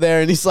gets up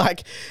there and he's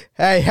like,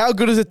 hey, how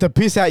good is it to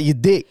piss out your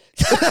dick?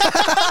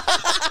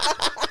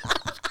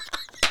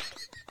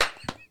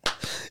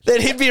 Then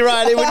he'd be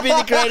right. It would be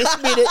the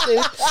greatest minute,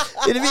 dude.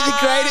 It'd be the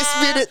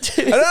greatest minute,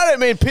 dude. And I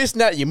don't mean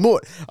pissing out your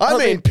mutt. I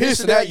mean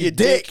pissing out your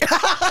dick.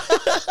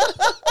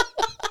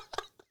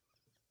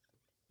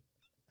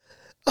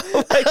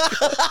 Oh my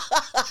God.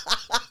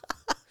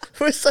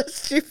 We're so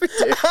stupid,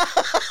 dude.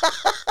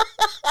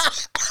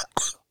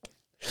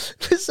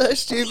 We're so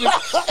stupid.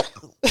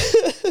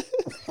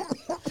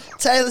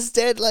 Taylor's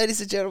dead, ladies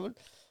and gentlemen.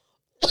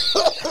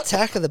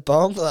 Attack of the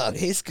Bomb Club.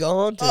 He's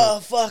gone, dude. Oh,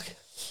 fuck.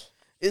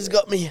 It's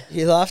got me.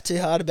 You laughed too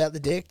hard about the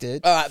dick,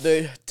 dude. All right,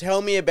 dude.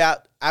 Tell me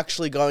about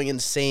actually going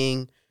and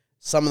seeing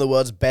some of the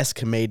world's best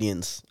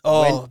comedians.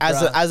 Oh,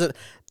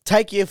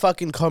 take your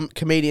fucking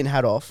comedian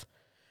hat off,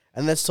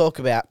 and let's talk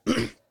about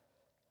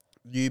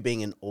you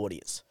being an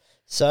audience.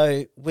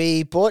 So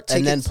we bought tickets.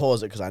 And then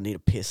pause it because I need to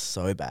piss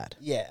so bad.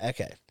 Yeah,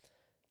 okay.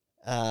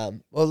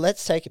 Well,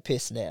 let's take a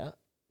piss now,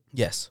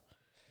 Yes.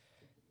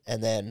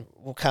 and then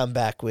we'll come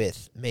back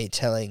with me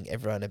telling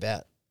everyone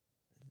about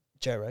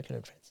Joe Rogan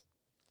and friends.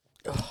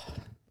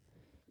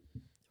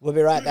 We'll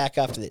be right back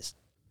after this.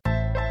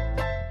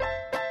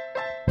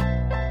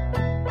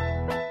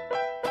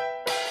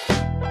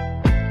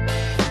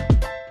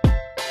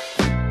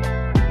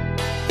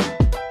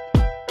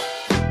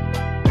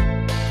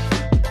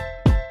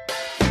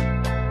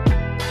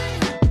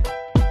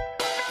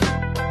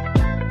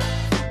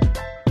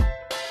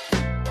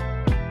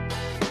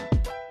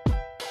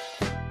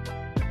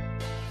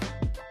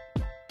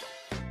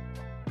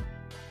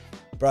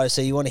 Bro,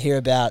 so you want to hear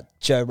about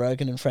Joe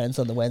Rogan and friends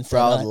on the Wednesday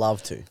Bro, night? I'd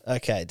love to.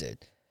 Okay, dude.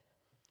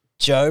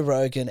 Joe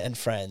Rogan and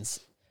friends.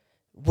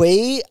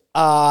 We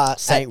are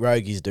Saint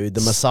Rogies, dude.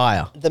 The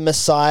Messiah. the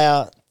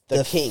Messiah,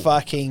 the king.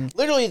 fucking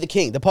Literally the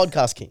king. The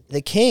podcast king.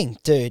 the king,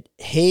 dude.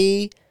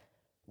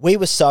 We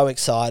were so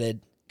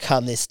excited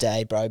come this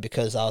day, bro,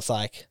 because I was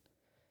like,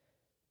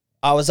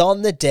 I was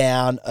on the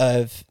down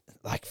of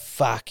like,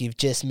 fuck, you've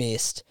just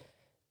missed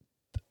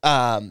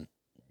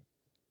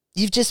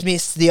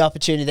the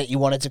opportunity that you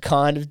wanted to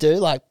kind of do.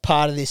 Like,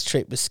 part of this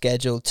trip was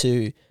scheduled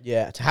to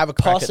Yeah, to have a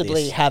crack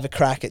possibly at this. have a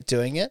crack at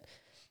doing it.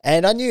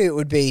 And I knew it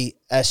would be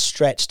a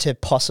stretch to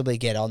possibly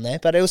get on there,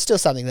 but it was still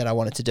something that I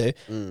wanted to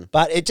do.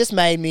 But it just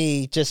made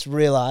me just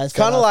realize.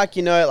 Kind of like,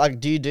 like,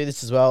 do you do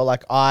this as well?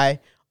 Like, I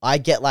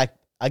get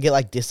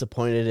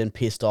disappointed and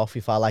pissed off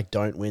if I like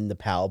don't win the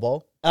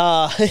Powerball.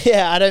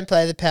 Yeah, I don't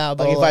play the Powerball.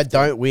 Like if I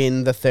don't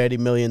win the $30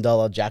 million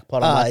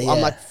jackpot,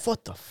 I'm like,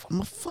 what the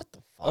fuck?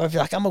 Or if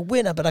you're like, I'm a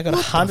winner, but I got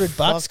 $100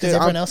 because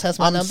everyone else has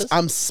my numbers.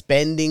 I'm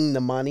spending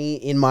the money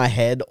in my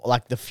head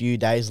like the few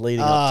days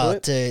leading up to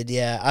it. Dude,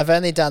 yeah. I've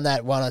only done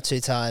that 1 or 2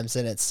 times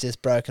and it's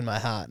just broken my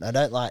heart. And I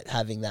don't like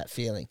having that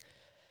feeling.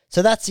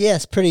 So that's,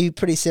 yes,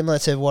 pretty similar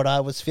to what I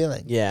was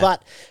feeling. Yeah.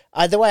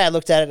 But the way I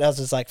looked at it, I was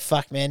just like,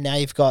 fuck, man, now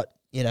you've got,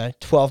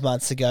 12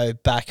 months to go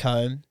back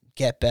home,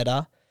 get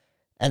better,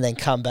 and then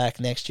come back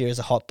next year as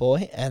a hot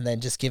boy and then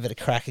just give it a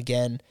crack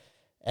again.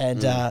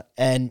 And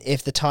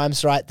if the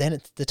time's right, then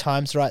it's the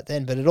time's right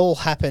then. But it all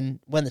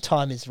happened when the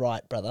time is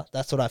right, brother.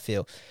 That's what I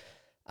feel.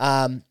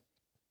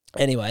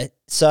 Anyway,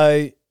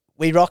 so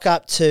we rock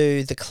up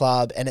to the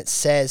club and it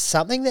says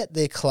something that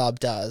the club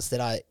does that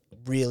I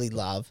really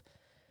love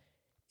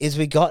is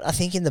we got, I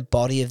think in the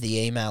body of the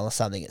email or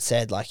something, it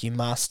said like you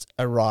must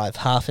arrive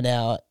half an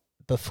hour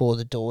before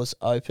the doors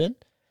open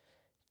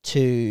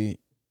to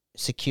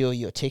secure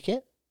your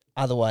ticket.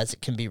 Otherwise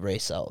it can be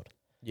resold.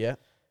 Yeah.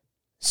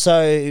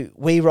 So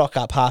we rock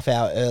up half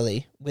hour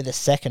early with a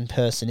second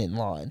person in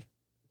line.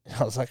 And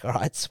I was like, all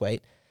right,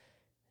 sweet.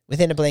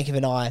 Within a blink of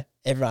an eye,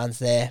 everyone's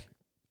there.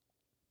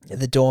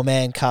 The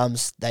doorman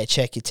comes, they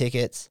check your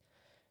tickets,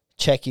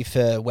 check you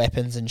for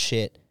weapons and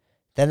shit.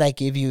 Then they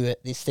give you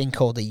this thing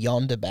called a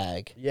yonder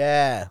bag.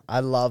 Yeah,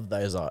 I love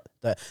those.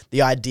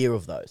 The idea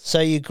of those.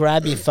 So you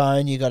grab your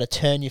phone, you got to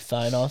turn your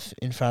phone off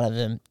in front of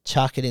them,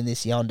 chuck it in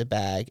this yonder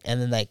bag, and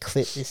then they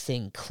clip this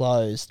thing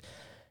closed.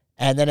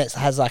 And then it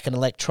has like an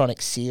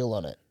electronic seal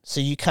on it. So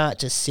you can't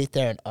just sit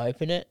there and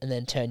open it and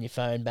then turn your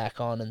phone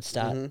back on and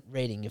start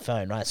reading your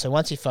phone, right? So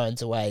once your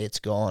phone's away, it's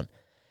gone.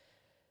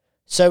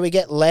 So we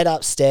get led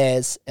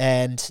upstairs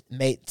and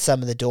meet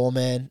some of the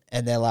doormen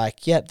and they're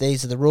like, yep,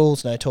 these are the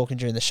rules. No talking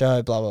during the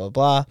show, blah, blah,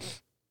 blah,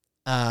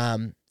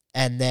 blah.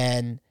 And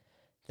then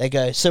they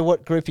go, so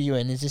what group are you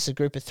in? Is this a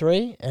group of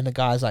 3? And the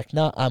guy's like,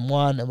 no, I'm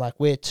 1. I'm like,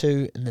 we're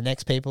 2. And the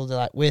next people, they're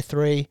like, we're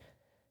 3.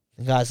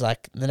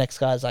 The next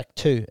guy's like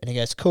 2. And he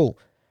goes, cool.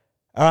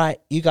 All right,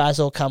 you guys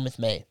all come with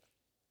me.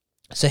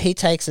 So he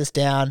takes us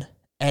down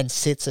and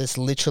sits us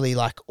literally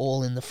like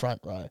all in the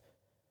front row.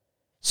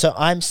 So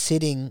I'm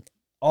sitting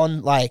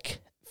on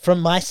like,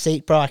 from my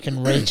seat, bro, I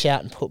can reach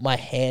out and put my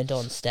hand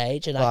on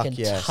stage and I can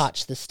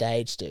touch the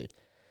stage, dude.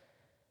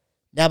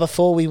 Now,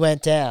 before we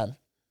went down,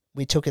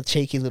 we took a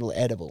cheeky little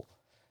edible.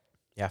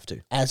 You have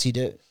to. As you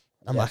do.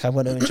 I'm like, I'm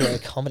going to enjoy a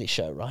comedy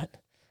show, right?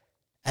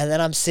 And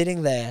then I'm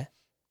sitting there.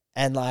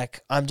 And,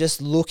 like, I'm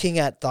just looking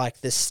at, like,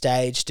 the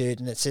stage,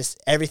 dude, and it's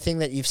just everything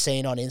that you've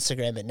seen on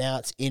Instagram, but now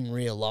it's in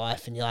real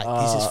life, and you're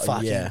like, this is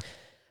fucking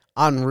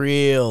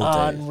unreal,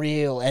 dude.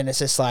 Unreal. And it's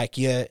just, like,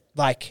 you're,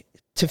 like,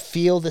 to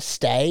feel the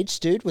stage,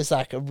 dude, was,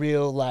 like, a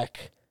real,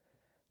 like,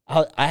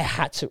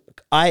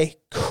 I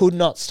could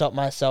not stop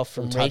myself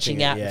from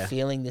reaching out and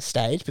feeling the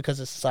stage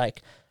because it's,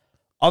 like,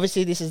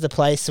 obviously this is the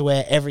place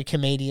where every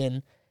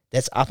comedian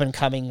that's up and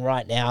coming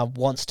right now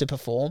wants to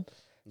perform.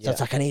 So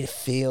it's like I need to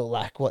feel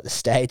like what the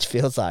stage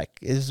feels like.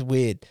 It's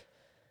weird.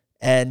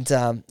 And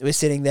we're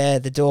sitting there.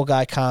 The door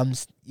guy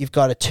comes. You've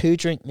got a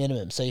 2-drink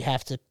minimum, so you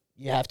have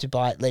to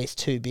buy at least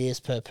 2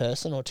 beers per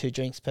person or 2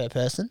 drinks per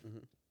person,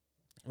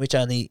 which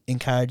only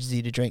encourages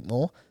you to drink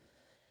more.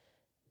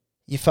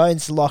 Your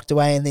phone's locked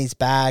away in these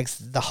bags.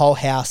 The whole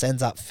house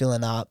ends up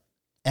filling up,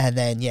 and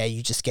then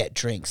you just get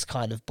drinks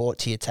kind of brought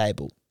to your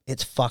table.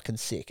 It's fucking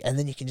sick. And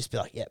then you can just be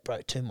like, yeah,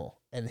 bro, 2 more,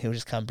 and he'll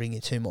just come bring you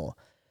 2 more.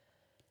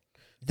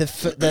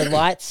 The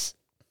lights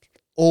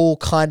all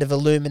kind of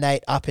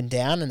illuminate up and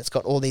down, and it's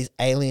got all these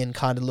alien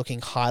kind of looking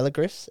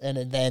hieroglyphs,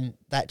 and then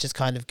that just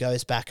kind of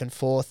goes back and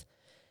forth,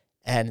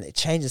 and it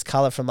changes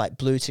color from like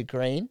blue to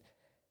green,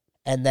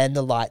 and then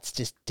the lights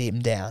just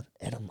dim down,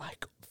 and I'm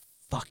like,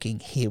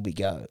 fucking here we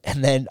go.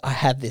 And then I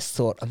have this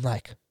thought, I'm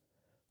like,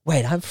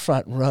 wait, I'm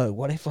front row.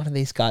 What if one of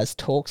these guys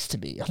talks to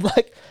me? I'm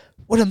like,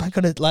 what am I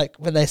going to, like,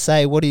 when they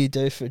say, what do you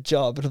do for a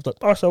job? And I'm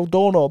like, I sell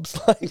doorknobs.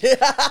 Like,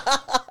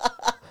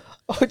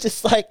 or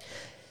just like,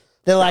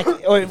 they're like,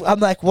 or I'm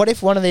like, what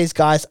if one of these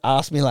guys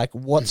asked me, like,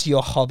 what's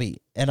your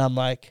hobby? And I'm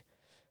like,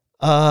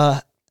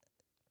 I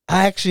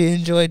actually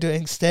enjoy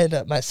doing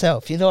stand-up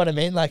myself. You know what I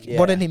mean? Like,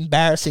 what an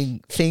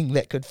embarrassing thing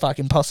that could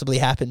fucking possibly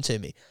happen to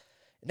me.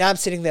 Now I'm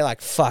sitting there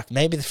like, fuck,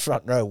 maybe the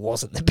front row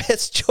wasn't the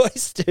best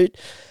choice, dude.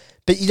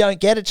 But you don't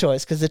get a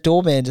choice because the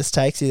doorman just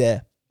takes you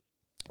there.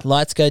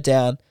 Lights go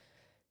down,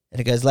 and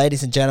it goes,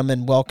 ladies and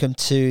gentlemen, welcome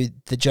to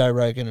the Joe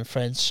Rogan and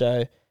Friends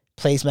show.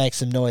 Please make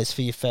some noise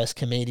for your first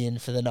comedian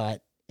for the night.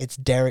 It's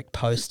Derek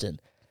Poston.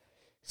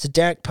 So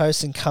Derek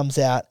Poston comes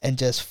out and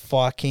just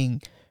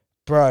fucking,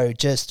 bro,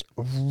 just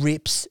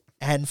rips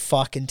and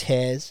fucking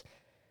tears.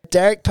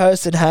 Derek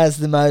Poston has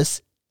the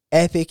most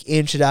epic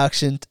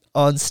introduction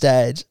on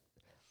stage.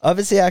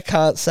 Obviously, I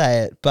can't say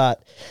it,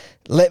 but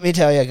let me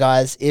tell you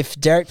guys, if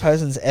Derek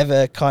Posen's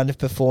ever kind of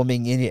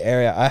performing in your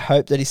area, I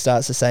hope that he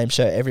starts the same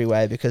show every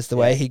way, because the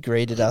way he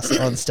greeted us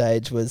on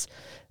stage was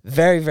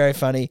very, very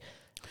funny.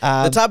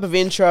 The type of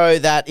intro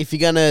that if you're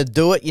going to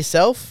do it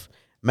yourself,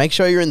 make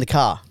sure you're in the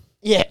car.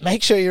 Yeah,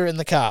 make sure you're in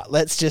the car.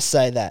 Let's just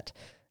say that.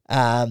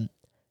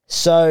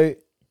 So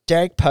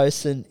Derek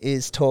Posen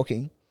is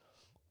talking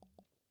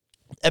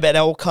about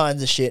all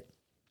kinds of shit,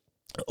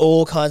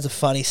 all kinds of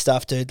funny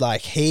stuff, dude.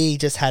 Like, he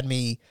just had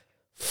me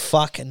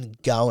fucking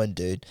going,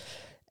 dude.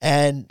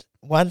 And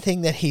one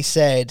thing that he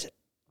said,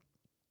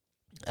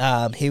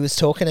 he was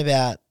talking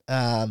about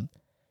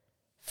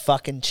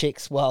fucking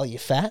chicks while you're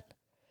fat.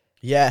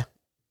 Yeah.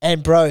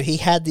 And bro, he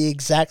had the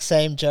exact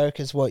same joke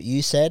as what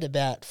you said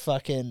about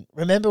fucking.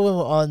 Remember when we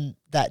were on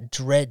that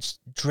Dredged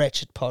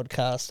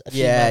podcast a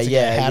few months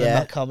ago? How to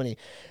Not Comedy,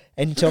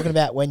 and you're talking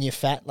about when you're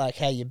fat, like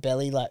how your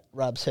belly like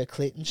rubs her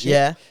clit and shit.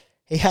 Yeah.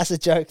 He has a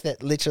joke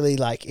that literally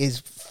like is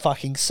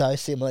fucking so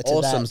similar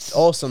to that.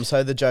 Awesome.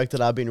 So the joke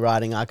that I've been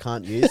writing, I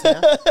can't use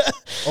now.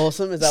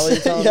 Awesome. Is that what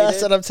you're telling me? Yeah,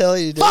 that's what I'm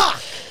telling you, dude.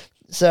 Fuck!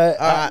 So,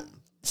 All right.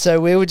 So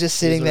we were just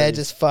sitting there, it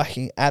is. just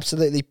fucking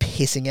absolutely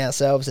pissing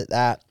ourselves at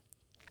that.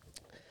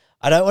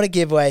 I don't want to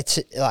give away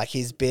like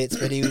his bits,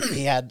 but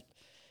he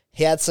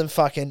had some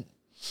fucking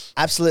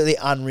absolutely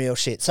unreal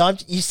shit. So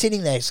you're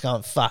sitting there just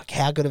going, "Fuck,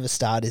 how good of a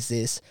start is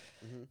this?"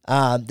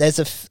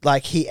 There's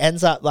he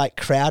ends up like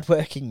crowd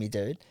working me,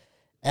 dude.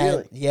 And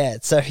Really? yeah.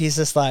 So he's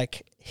just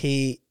like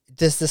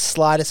does the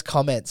slightest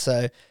comment.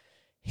 So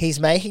he's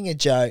making a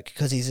joke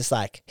because he's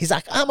like,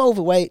 I'm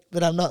overweight,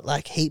 but I'm not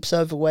like heaps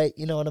overweight.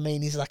 You know what I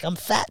mean? He's like, I'm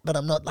fat, but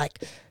I'm not like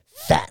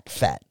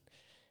fat.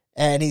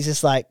 And he's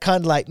just like,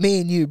 kind of like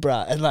me and you,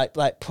 bruh, and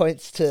like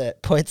points to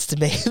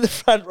me in the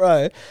front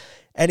row,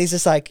 and he's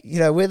just like, you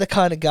know, we're the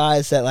kind of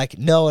guys that like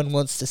no one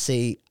wants to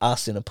see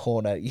us in a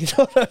porno. You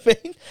know what I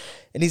mean?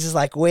 And he's just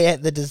like, we're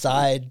the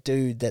desired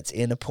dude that's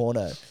in a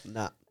porno.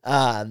 Nah.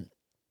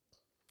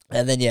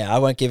 And then I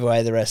won't give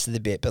away the rest of the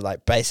bit, but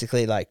like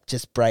basically like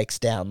just breaks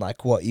down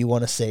like what you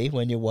want to see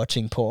when you're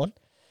watching porn,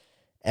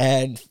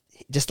 and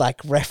just like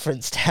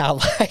referenced how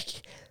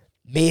like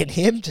me and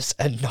him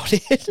just are not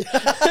it.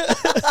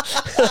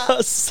 I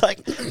was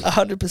like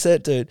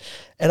 100%, dude.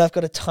 And I've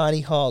got a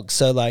tiny hog,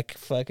 so like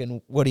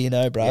fucking what do you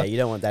know, bro? Yeah, you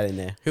don't want that in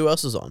there. Who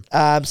else is on?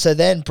 So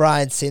then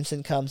Brian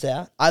Simpson comes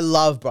out. I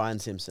love Brian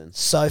Simpson.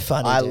 So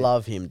funny, I dude.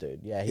 love him,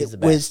 dude. Yeah, he's the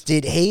best.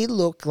 Did he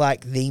look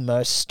like the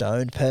most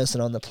stoned person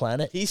on the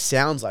planet? He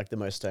sounds like the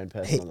most stoned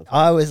person on the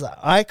planet.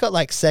 I got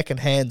like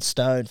secondhand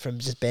stoned from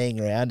just being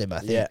around him, I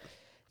think. Yeah.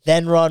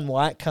 Then Ron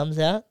White comes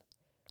out,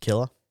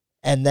 Killer.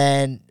 and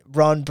then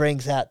Ron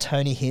brings out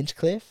Tony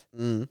Hinchcliffe,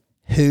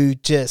 who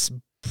just,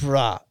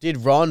 bruh. Did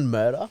Ron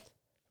murder?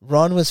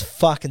 Ron was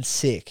fucking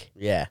sick.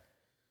 Yeah.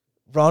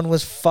 Ron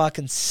was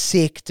fucking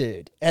sick,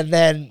 dude. And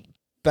then,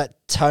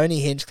 but Tony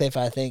Hinchcliffe,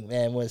 I think,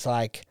 man, was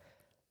like,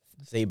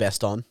 Is he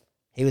best on?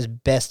 he was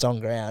best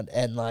on ground,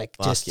 and like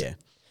Fuck just, yeah.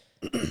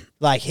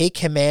 like he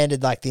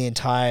commanded like the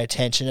entire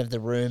attention of the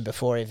room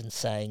before even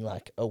saying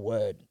like a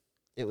word.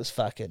 It was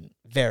fucking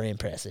very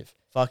impressive.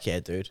 Fuck yeah,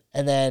 dude.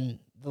 And then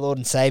the Lord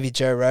and Savior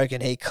Joe Rogan,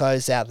 he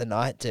closed out the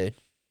night, dude.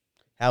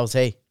 How was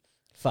he?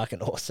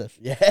 Fucking awesome.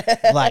 Yeah.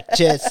 Like,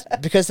 just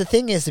because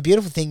the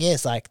beautiful thing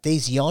is, like,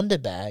 these Yonder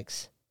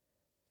bags,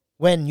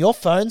 when your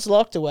phone's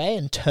locked away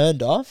and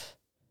turned off,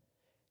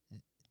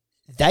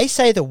 they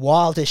say the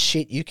wildest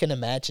shit you can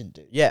imagine,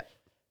 dude. Yeah.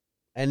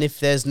 And if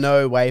there's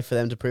no way for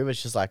them to prove it,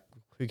 it's just like,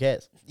 who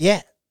cares?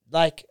 Yeah.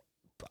 Like,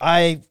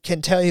 I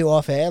can tell you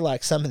off air,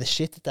 like, some of the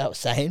shit that they were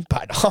saying,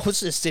 but I was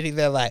just sitting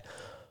there like,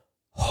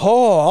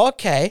 oh,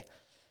 okay.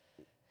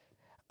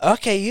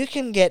 Okay, you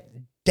can get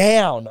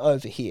down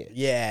over here.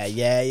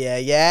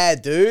 Yeah,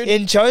 dude.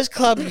 In Joe's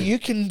club, you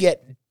can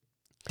get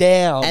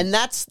down. And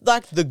that's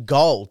like the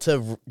goal,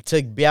 to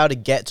be able to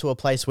get to a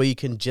place where you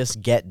can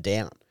just get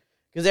down.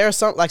 Because there are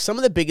some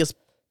of the biggest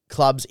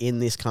clubs in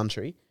this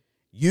country,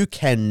 you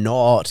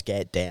cannot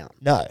get down.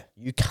 No.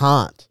 You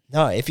can't.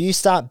 No, if you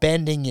start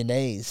bending your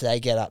knees, they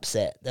get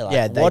upset. They're like,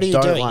 Yeah, they what are you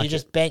don't doing? like You it.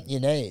 just bent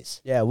your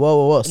knees. Yeah,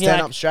 whoa. you're Stand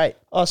like- up straight.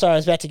 Oh, sorry, I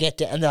was about to get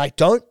down. And they're like,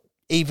 don't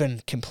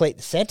even complete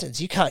the sentence.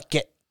 You can't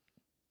get...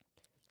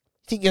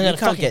 You think you're You going to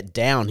can't fucking... get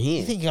down here.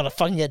 You think you're going to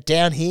fucking get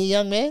down here,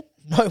 young man?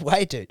 No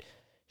way, dude.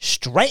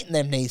 Straighten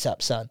them knees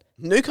up, son.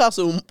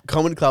 Newcastle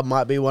Comedy Club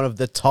might be one of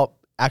the top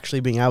actually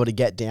being able to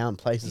get down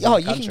places in Oh,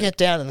 the you country. can get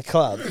down in the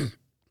club.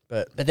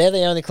 But But they're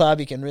the only club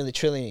you can really,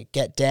 truly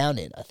get down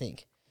in, I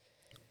think.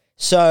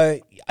 So,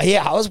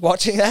 yeah, I was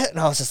watching that and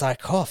I was just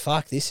like, oh,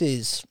 fuck, this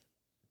is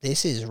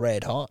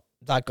red hot.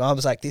 Like, I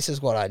was like, this is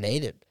what I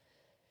needed.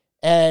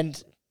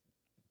 And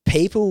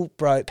people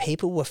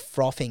were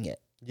frothing it.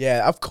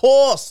 yeah, of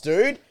course,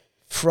 dude.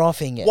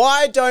 Frothing it.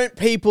 Why don't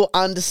people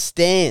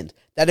understand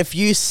that if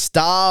you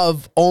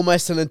starve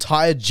almost an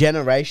entire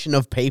generation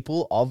of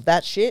people of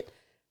that shit,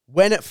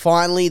 when it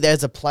finally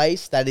there's a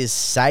place that is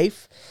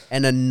safe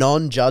and a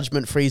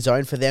non-judgment free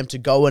zone for them to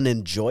go and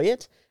enjoy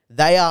it,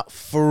 they are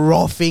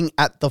frothing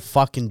at the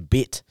fucking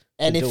bit.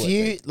 And to if do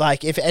you it,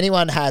 like, if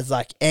anyone has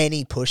like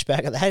any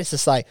pushback at that, it's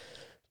just like,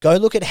 go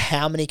look at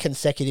how many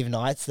consecutive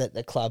nights that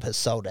the club has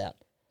sold out.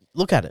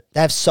 look at it.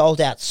 They've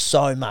sold out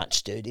so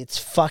much, dude. It's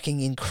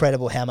fucking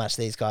incredible how much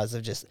these guys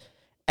have just...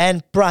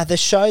 And, bruh, the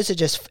shows are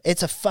just...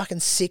 It's a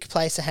fucking sick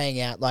place to hang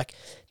out. Like,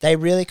 they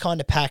really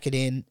kind of pack it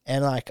in.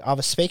 And, like, I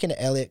was speaking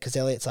to Elliot because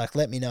Elliot's like,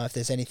 let me know if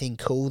there's anything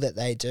cool that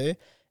they do.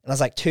 And I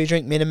was like,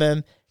 2-drink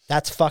minimum.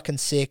 That's fucking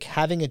sick.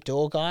 Having a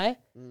door guy,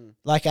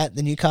 like at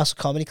the Newcastle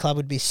Comedy Club,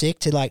 would be sick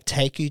to, like,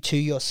 take you to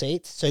your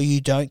seats so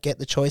you don't get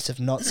the choice of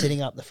not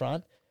sitting up the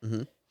front.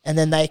 Mm-hmm. And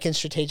then they can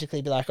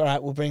strategically be like, all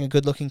right, we'll bring a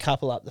good-looking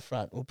couple up the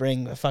front. We'll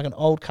bring a fucking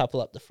old couple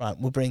up the front.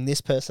 We'll bring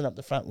this person up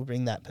the front. We'll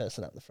bring that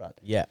person up the front.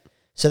 Yeah.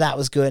 So that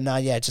was good. And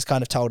I, just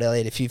kind of told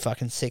Elliot a few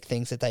fucking sick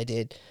things that they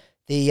did.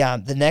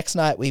 The next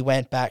night we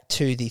went back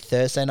to the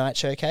Thursday night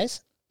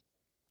showcase.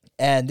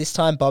 And this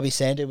time Bobby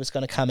Sandu was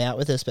going to come out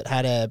with us, but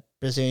had a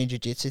Brazilian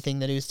Jiu-Jitsu thing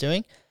that he was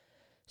doing.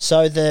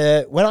 So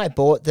when I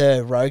bought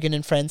the Rogan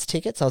and Friends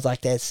tickets, I was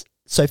like,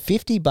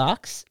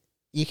 $50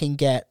 you can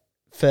get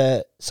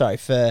for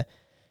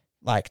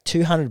like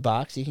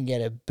 $200 you can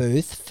get a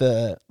booth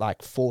for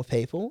like 4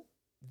 people,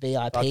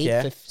 VIP. Fuck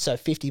yeah. So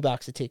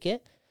 $50 a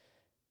ticket.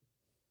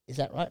 Is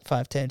that right?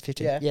 5, 10,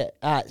 15? Yeah.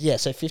 Yeah.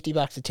 So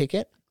 $50 a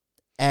ticket.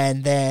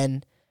 And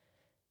then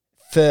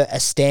for a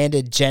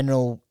standard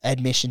general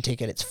admission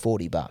ticket, it's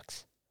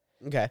 $40.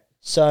 Okay.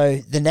 So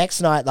the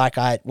next night,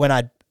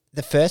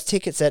 the first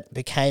tickets that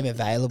became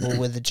available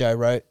were were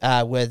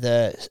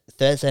the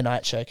Thursday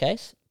night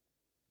showcase.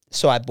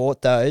 So I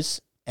bought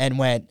those and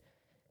went,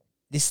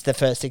 this is the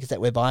first tickets that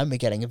we're buying. We're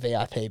getting a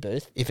VIP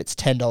booth. If it's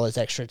 $10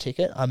 extra a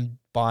ticket, I'm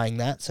buying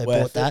that. So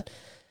I bought that.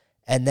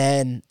 And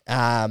then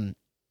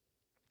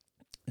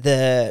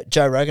the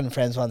Joe Rogan and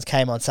Friends ones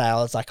came on sale.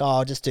 I was like,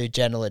 I'll just do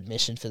general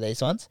admission for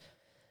these ones.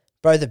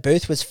 Bro, the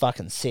booth was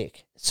fucking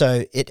sick.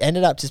 So it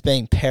ended up just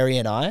being Perry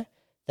and I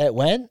that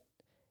went.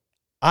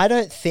 I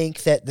don't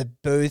think that the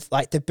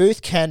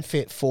booth can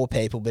fit 4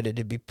 people, but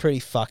it'd be pretty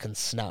fucking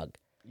snug.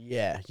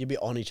 Yeah, you'd be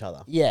on each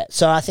other. Yeah,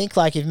 so I think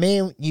like if me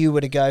and you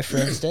were to go, for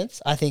instance,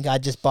 I think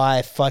I'd just buy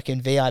a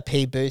fucking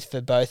VIP booth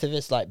for both of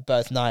us, like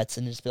both nights,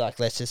 and just be like,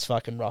 let's just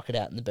fucking rock it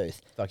out in the booth.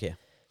 Fuck yeah.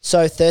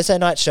 So Thursday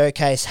night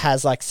showcase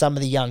has like some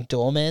of the young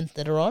doormen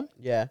that are on,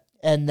 Yeah.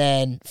 and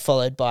then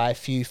followed by a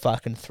few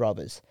fucking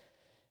throbbers.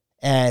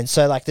 And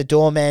so like the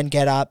doormen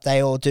get up,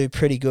 they all do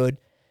pretty good.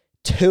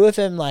 2 of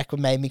them like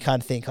made me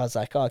kind of think, I was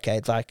like, oh,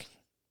 okay, like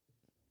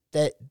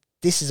that.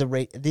 This is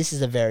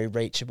a very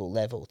reachable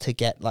level to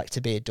get, like,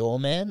 to be a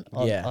doorman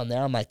on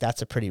there. I'm like,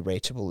 that's a pretty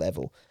reachable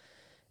level.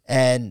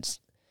 And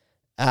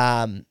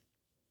I'd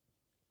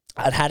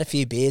had a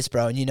few beers,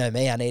 bro, and you know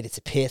me, I needed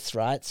to piss,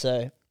 right?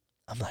 So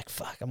I'm like,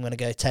 fuck, I'm going to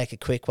go take a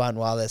quick one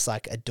while there's,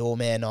 like, a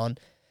doorman on.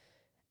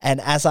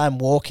 And as I'm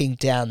walking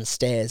down the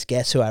stairs,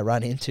 guess who I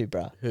run into,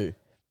 bro? Who?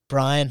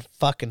 Brian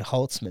fucking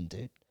Holtzman,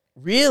 dude.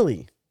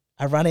 Really?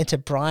 I run into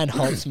Brian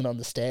Holtzman on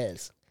the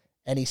stairs.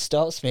 And he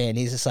stops me and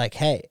he's just like,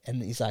 hey.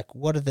 And he's like,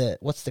 what's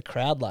the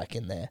crowd like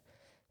in there?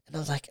 And I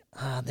was like,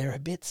 they're a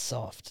bit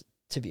soft,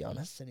 to be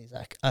honest. And he's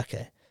like,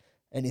 okay.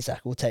 And he's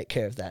like, we'll take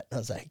care of that. And I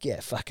was like,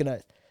 yeah, fucking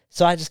oath.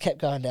 So I just kept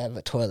going down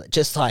the toilet,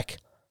 just like,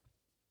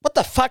 what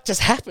the fuck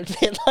just happened,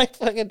 man? Like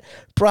fucking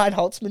Brian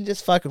Holtzman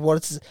just fucking,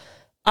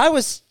 I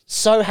was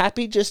so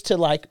happy just to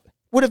like,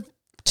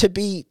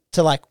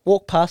 to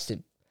walk past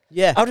him.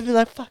 Yeah. I would have been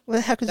like, fuck, what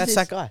the heck is That's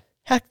this? that guy.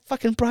 How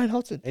fucking Brian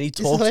Holtzman. And he This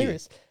is talks to you.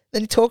 hilarious.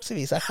 Then he talks to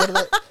me. He's like,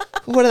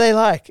 what are they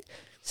like?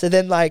 So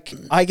then, like,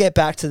 I get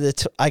back from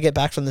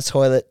the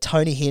toilet.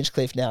 Tony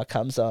Hinchcliffe now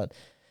comes on,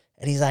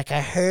 and he's like,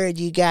 I heard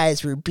you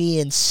guys were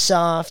being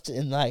soft,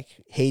 and like,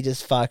 he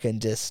just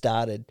fucking just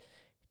started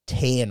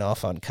teeing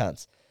off on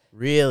cunts.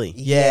 Really?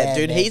 Yeah, Yeah,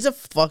 dude, man. he's a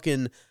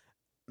fucking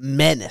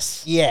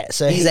menace. Yeah,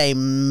 so He's a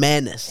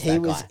menace. he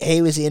was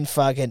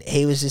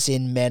just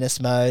in menace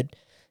mode.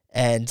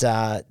 And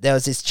there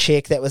was this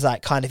chick that was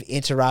like kind of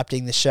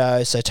interrupting the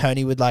show. So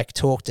Tony would like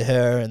talk to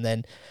her and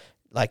then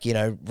like, you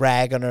know,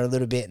 rag on her a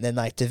little bit and then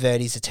like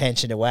divert his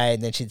attention away.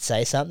 And then she'd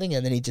say something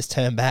and then he'd just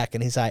turn back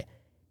and he's like,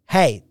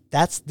 hey,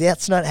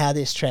 that's not how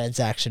this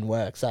transaction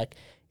works. Like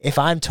if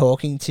I'm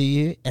talking to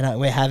you and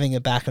we're having a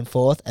back and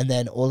forth and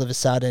then all of a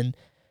sudden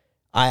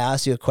I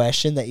ask you a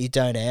question that you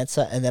don't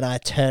answer and then I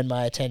turn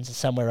my attention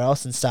somewhere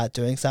else and start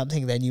doing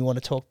something, then you want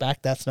to talk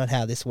back. That's not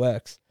how this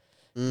works.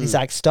 He's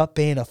like, stop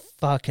being a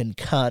fucking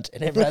cunt.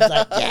 And everyone's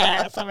like,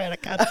 yeah, stop being a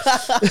cunt.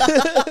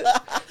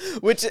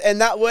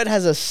 And that word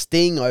has a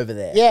sting over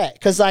there. Yeah,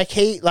 because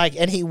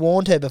and he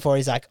warned her before.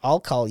 He's like, I'll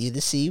call you the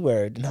C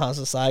word. And I was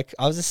just like,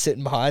 I was just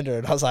sitting behind her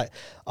and I was like,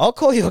 I'll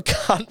call you a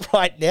cunt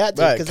right now, dude.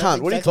 Right, 'cause cunt,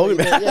 that's what are you exactly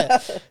talking about?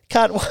 Yeah,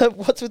 cunt,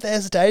 what's with the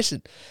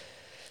hesitation?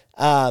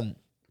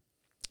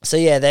 So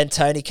yeah, then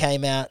Tony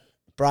came out.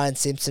 Brian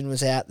Simpson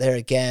was out there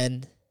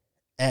again.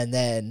 And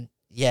then,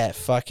 yeah,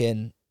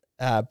 fucking...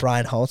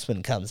 Brian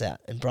Holtzman comes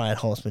out and Brian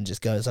Holtzman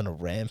just goes on a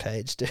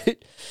rampage,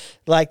 dude.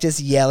 Like just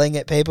yelling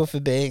at people for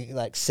being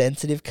like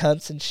sensitive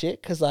cunts and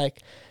shit. Cause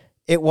like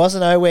it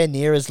wasn't nowhere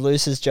near as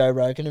loose as Joe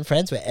Rogan and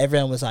Friends, where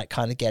everyone was like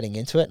kind of getting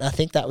into it. And I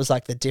think that was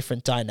like the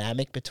different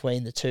dynamic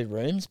between the two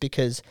rooms,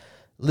 because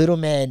Little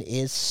Man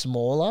is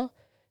smaller,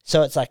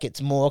 so it's like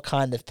it's more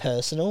kind of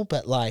personal.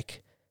 But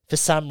like for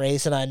some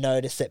reason, I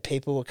noticed that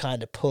people were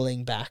kind of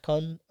pulling back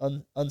on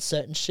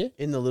certain shit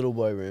In the little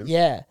boy room.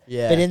 Yeah,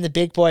 Yeah. But in the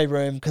big boy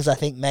room, because I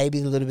think maybe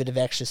a little bit of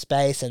extra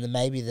space, and then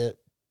maybe the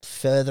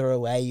further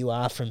away you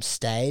are from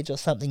stage or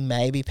something,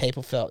 maybe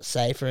people felt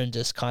safer and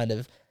just kind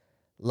of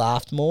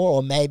laughed more.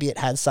 Or maybe it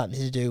had something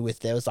to do with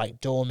there was like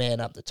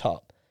doorman up the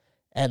top,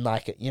 and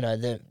like, you know,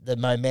 the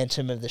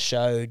momentum of the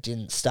show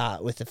didn't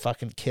start with the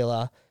fucking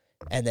killer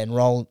and then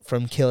roll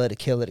from killer to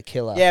killer to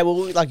killer. Yeah,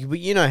 well, like,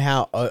 you know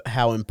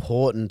how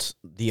important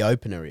the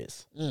opener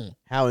is.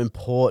 How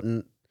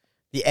important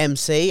the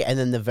MC and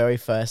then the very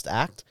first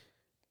act.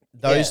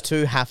 Those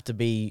two have to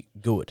be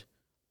good.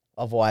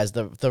 Otherwise,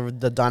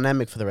 the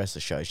dynamic for the rest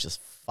of the show is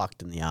just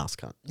fucked in the ass,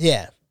 cunt.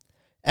 Yeah.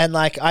 And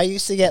like I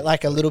used to get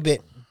like a little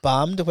bit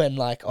bummed when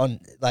like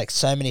on like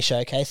so many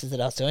showcases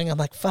that I was doing, I'm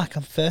like, fuck,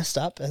 I'm first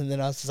up. And then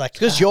I was just like,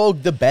 Because you're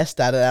the best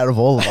at it out of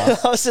all of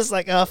us. I was just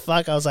like, oh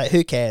fuck. I was like,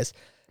 who cares?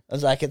 I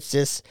was like, it's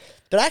just,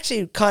 but I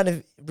actually kind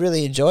of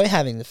really enjoy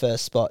having the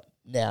first spot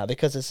now,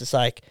 because it's just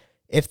like,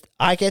 if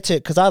I get to,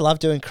 because I love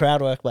doing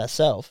crowd work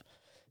myself.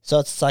 So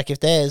it's just like, if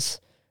there's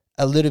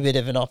a little bit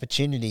of an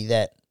opportunity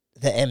that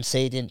the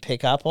MC didn't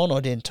pick up on or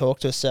didn't talk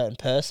to a certain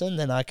person,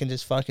 then I can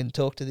just fucking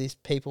talk to these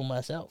people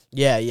myself.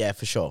 Yeah,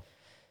 for sure.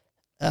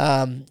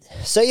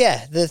 So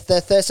yeah, the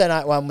Thursday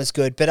night one was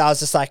good, but I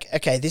was just like,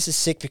 okay, this is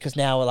sick, because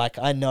now we're like,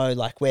 I know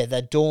like where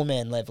the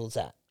doorman level's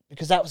at,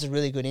 because that was a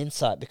really good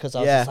insight, because I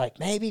was just like,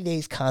 maybe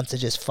these cunts are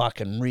just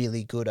fucking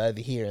really good over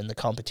here and the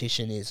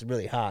competition is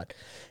really hard.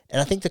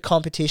 And I think the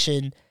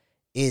competition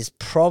is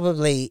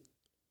probably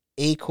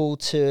equal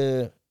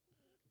to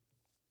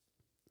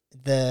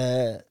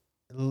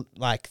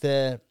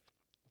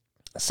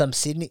some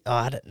Sydney. Oh,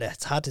 I don't know.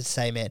 It's hard to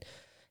say, man.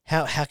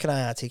 How can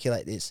I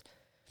articulate this?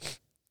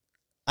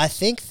 I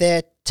think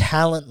their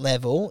talent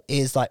level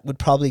is like would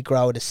probably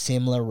grow at a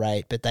similar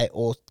rate, but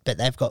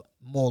they've got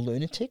more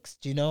lunatics.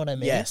 Do you know what I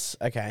mean? Yes.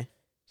 Okay.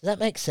 Does that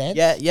make sense?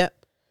 Yeah.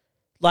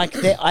 Like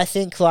I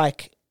think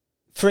like,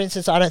 for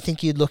instance, I don't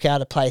think you'd look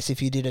out of place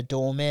if you did a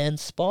doorman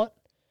spot.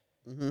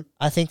 Mm-hmm.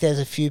 I think there's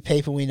a few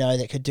people we know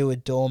that could do a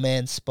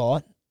doorman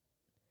spot,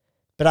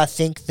 but I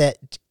think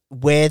that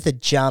where the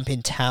jump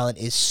in talent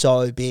is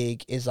so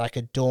big is like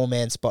a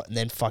doorman spot, and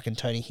then fucking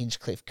Tony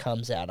Hinchcliffe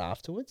comes out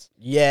afterwards.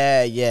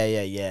 Yeah.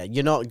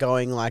 You're not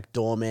going like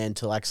doorman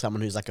to like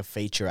someone who's like a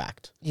feature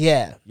act.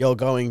 Yeah. You're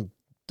going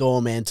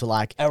doorman to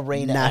like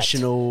Arena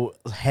national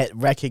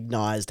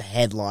recognized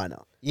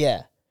headliner.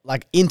 Yeah.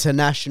 Like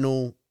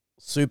international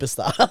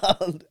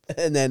superstar.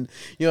 And then,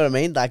 you know what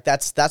I mean? Like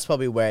that's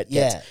probably where it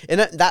gets. And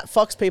that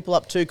fucks people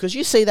up too, because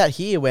you see that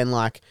here when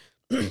like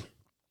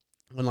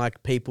when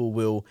like people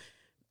will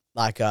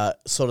like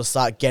sort of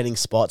start getting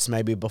spots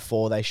maybe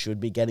before they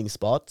should be getting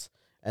spots,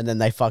 and then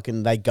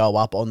they go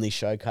up on these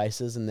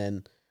showcases, and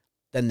then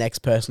the next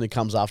person who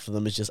comes after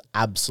them is just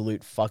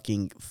absolute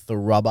fucking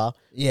thrubber.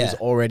 Yeah. Who's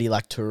already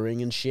like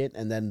touring and shit,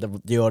 and then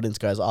the audience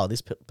goes, oh,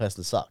 this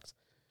person sucks.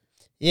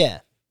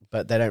 Yeah.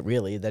 But they don't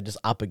really. They're just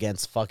up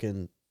against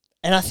fucking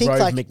And I think Rove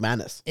like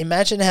McManus.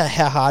 imagine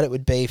how hard it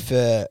would be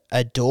for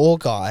a door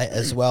guy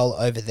as well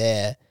over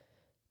there,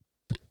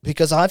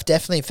 because I've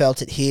definitely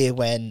felt it here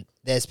when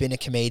there's been a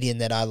comedian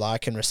that I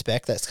like and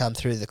respect that's come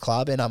through the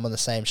club, and I'm on the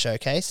same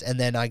showcase, and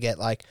then I get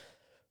like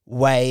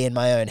way in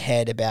my own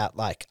head about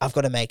like I've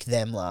got to make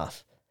them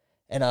laugh,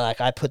 and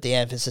I put the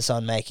emphasis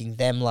on making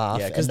them laugh.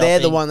 Yeah, because and not they're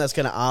the being- one that's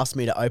going to ask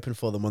me to open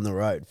for them on the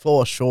road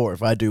for sure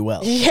if I do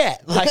well. Yeah,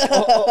 like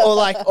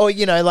or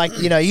you know, like,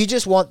 you know, you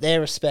just want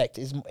their respect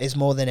is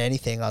more than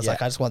anything. I was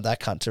like, I just want that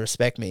cunt to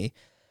respect me.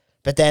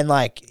 But then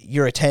like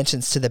your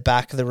attention's to the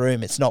back of the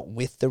room, it's not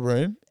with the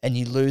room, and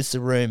you lose the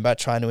room by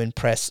trying to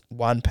impress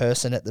one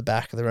person at the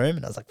back of the room.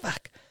 And I was like,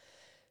 fuck.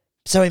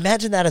 So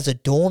imagine that as a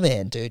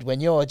doorman, dude.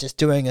 When you're just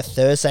doing a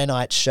Thursday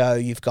night show,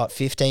 you've got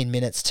 15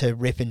 minutes to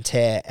rip and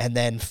tear, and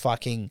then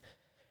fucking,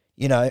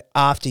 you know,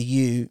 after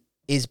you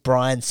is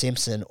Brian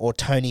Simpson or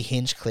Tony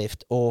Hinchcliffe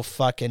or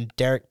fucking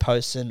Derek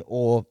Poston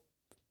or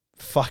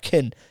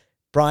fucking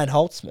Brian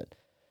Holtzman.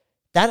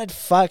 That'd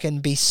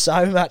fucking be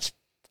so much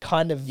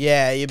kind of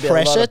you'd be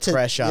pressure a lot of to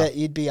pressure. that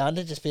you'd be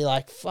under. Just be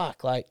like,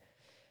 fuck, like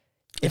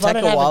It'd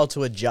take a while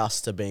to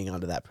adjust to being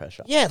under that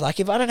pressure. Yeah, like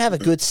if I don't have a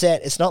good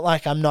set, it's not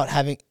like I'm not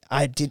having.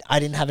 I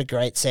didn't have a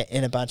great set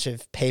in a bunch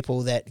of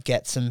people that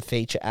get some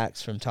feature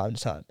acts from time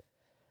to time.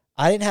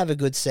 I didn't have a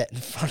good set in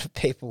front of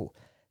people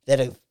that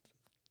are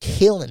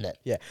killing it.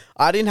 Yeah,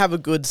 I didn't have a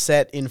good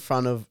set in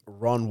front of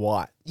Ron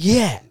White.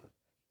 Yeah,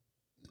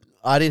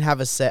 I didn't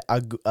have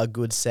a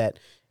good set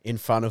in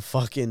front of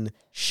fucking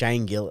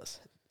Shane Gillis.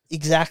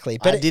 exactly.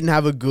 But But I didn't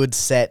have a good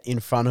set in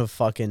front of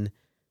fucking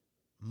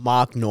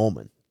Mark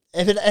Norman.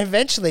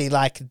 eventually,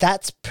 like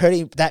that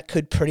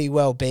could pretty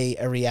well be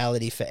a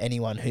reality for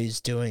anyone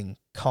who's doing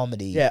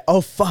comedy. Yeah.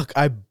 Oh fuck!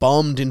 I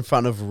bombed in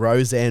front of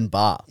Roseanne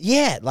Barr.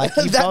 Yeah, like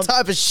you that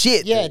type of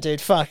shit. Yeah,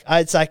 dude, fuck.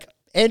 It's like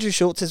Andrew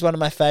Schultz is one of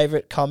my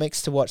favorite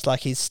comics to watch,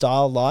 like his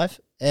style live.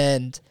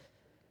 And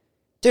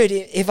dude,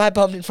 if I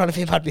bombed in front of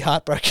him, I'd be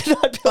heartbroken.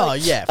 I'd be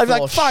like, I'd be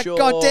like, fuck, sure.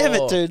 god damn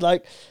it, dude.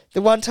 Like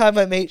the one time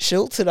I meet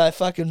Schultz and I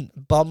fucking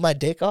bomb my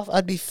dick off,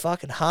 I'd be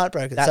fucking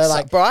heartbroken.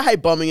 That's bro, I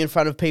hate bombing in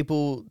front of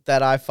people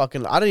that I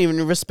don't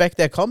even respect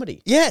their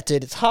comedy. Yeah,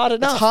 dude, it's hard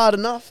enough. It's hard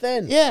enough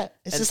then. Yeah.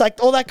 It's just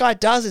like all that guy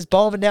does is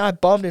bomb, and now I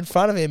bombed in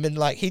front of him, and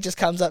like he just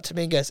comes up to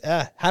me and goes,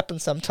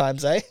 happens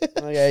sometimes, eh?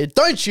 Okay,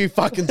 don't you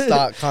fucking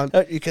start, cunt.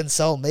 Don't you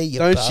console me, you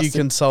Don't bastard. you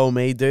console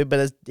me, dude.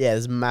 But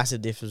there's a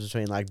massive difference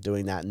between like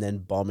doing that and then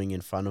bombing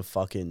in front of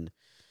fucking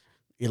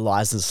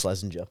Eliza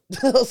Schlesinger.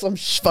 Some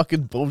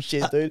fucking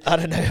bullshit, dude. I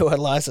don't know who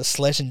Eliza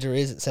Schlesinger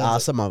is. It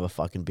sounds Some other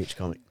fucking bitch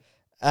comic.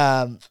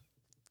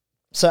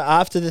 So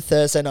after the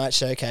Thursday night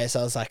showcase,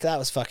 I was like, that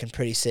was fucking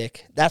pretty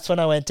sick. That's when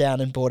I went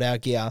down and bought our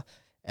gear,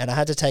 and I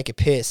had to take a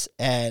piss,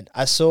 and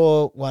I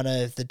saw one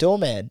of the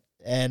doorman,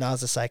 and I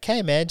was just like,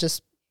 hey man,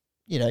 just,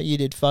 you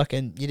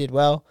did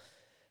well.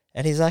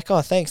 And he's like,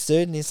 oh, thanks,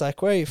 dude. And he's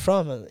like, where are you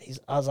from? And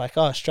I was like,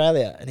 oh,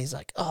 Australia. And he's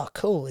like, oh,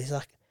 cool. He's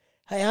like,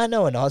 hey, I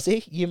know an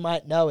Aussie. You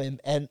might know him.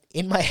 And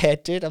in my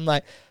head, dude, I'm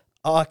like,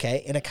 oh,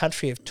 okay, in a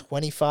country of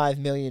 25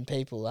 million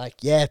people, like,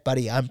 yeah,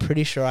 buddy, I'm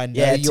pretty sure I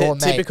know your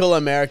mate. Typical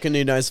American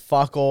who knows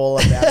fuck all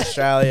about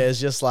Australia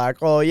is just like,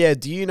 oh, yeah,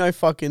 do you know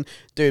fucking...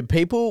 Dude,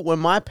 people, when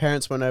my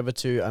parents went over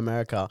to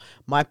America,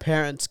 my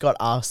parents got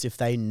asked if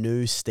they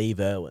knew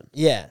Steve Irwin.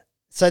 Yeah.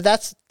 So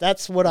that's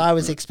what I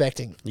was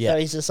expecting. Yeah. So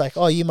he's just like,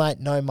 oh, you might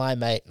know my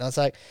mate. And I was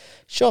like,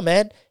 sure,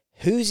 man.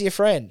 Who's your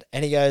friend?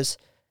 And he goes,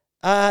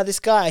 this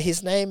guy,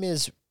 his name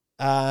is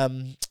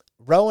Rowan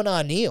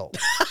Arneal.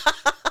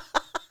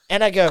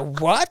 And I go,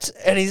 what?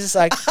 And he's just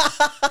like,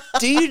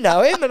 do you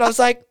know him? And I was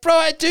like, bro,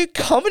 I do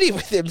comedy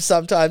with him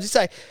sometimes. He's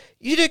like,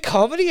 you do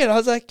comedy? And I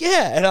was like,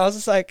 yeah. And I was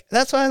just like,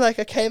 that's why I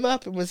came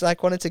up and was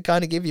like, wanted to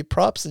kind of give you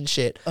props and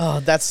shit. Oh,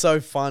 that's so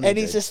funny. And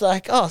he's just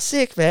like, oh,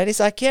 sick, man. He's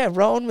like, yeah,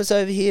 Rowan was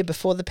over here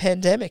before the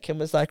pandemic and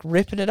was like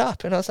ripping it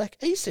up. And I was like,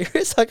 are you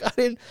serious? Like,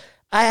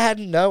 I had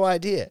no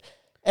idea.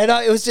 And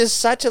it was just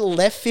such a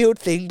left field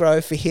thing,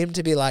 bro, for him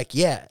to be like,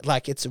 yeah,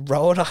 like it's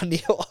Rowan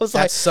Arneal. I was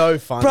that's so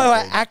funny. Bro,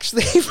 I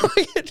actually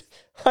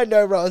I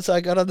know Rowan. So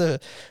I got on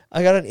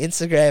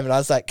Instagram and I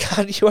was like,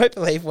 God, you won't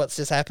believe what's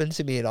just happened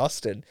to me in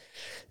Austin.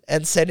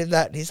 And sent him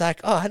that, and he's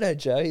like, oh, I know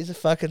Joe, he's a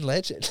fucking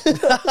legend.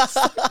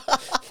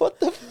 What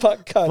the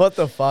fuck, cunt? What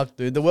the fuck,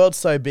 dude? The world's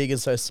so big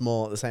and so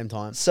small at the same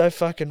time. So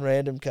fucking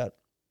random, cunt.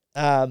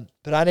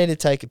 But I need to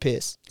take a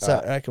piss, so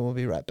I reckon we'll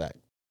be right back.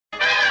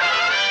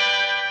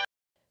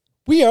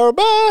 We are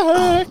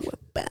back. We're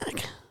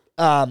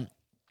back.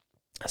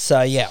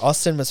 So yeah,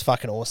 Austin was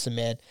fucking awesome,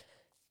 man.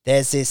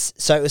 There's this,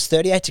 so it was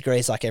 38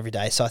 degrees like every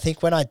day. So I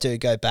think when I do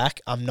go back,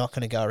 I'm not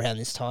going to go around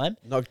this time.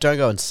 No, don't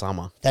go in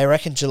summer. They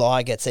reckon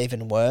July gets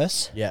even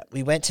worse. Yeah.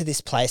 We went to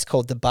this place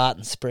called the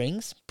Barton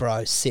Springs.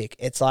 Bro, sick.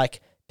 It's like,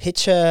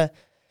 picture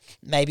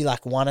maybe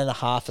like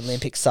 1.5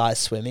 Olympic sized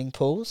swimming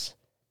pools,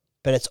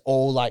 but it's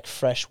all like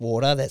fresh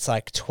water that's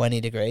like 20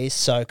 degrees,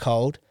 so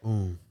cold.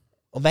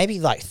 Or maybe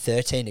like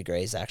 13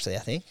 degrees actually, I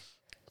think.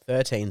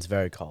 13's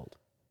very cold.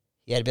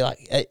 Yeah,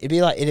 it'd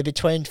be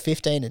between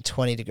 15 and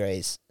 20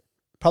 degrees.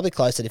 Probably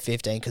closer to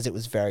 15 because it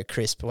was very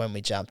crisp when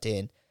we jumped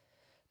in.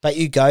 But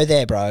you go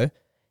there, bro,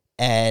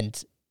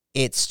 and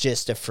it's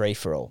just a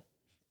free-for-all.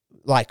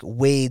 Like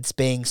weeds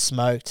being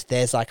smoked.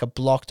 There's like a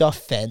blocked off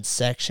fence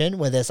section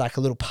where there's like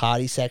a little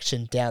party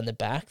section down the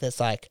back that's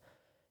like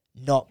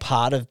not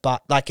part of,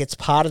 but like it's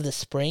part of the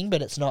spring,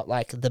 but it's not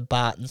like the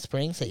Barton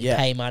Springs that you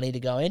pay money to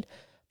go in.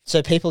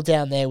 So people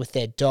down there with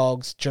their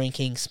dogs,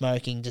 drinking,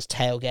 smoking, just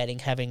tailgating,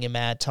 having a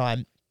mad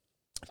time.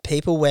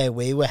 People where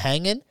we were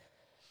hanging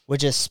were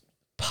just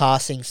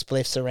passing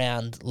spliffs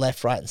around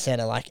left, right, and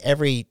center. Like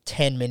every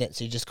 10 minutes,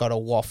 you just got a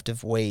waft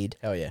of weed.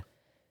 Hell yeah!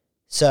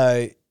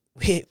 So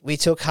we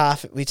took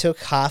half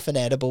an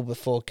edible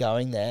before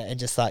going there, and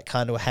just like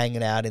kind of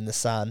hanging out in the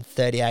sun.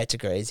 38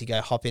 degrees. You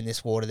go hop in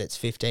this water that's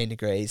 15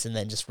 degrees, and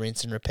then just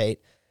rinse and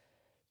repeat.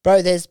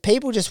 Bro, there's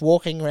people just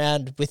walking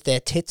around with their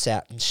tits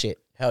out and shit.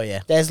 Hell yeah!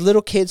 There's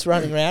little kids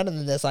running around, and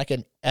then there's like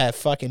a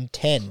fucking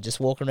 10 just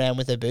walking around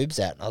with their boobs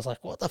out. And I was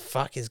like, what the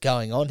fuck is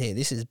going on here?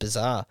 This is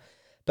bizarre.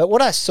 But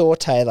what I saw,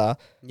 Taylor,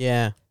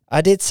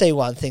 I did see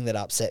one thing that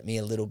upset me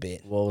a little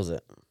bit. What was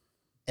it?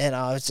 And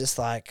I was just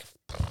like,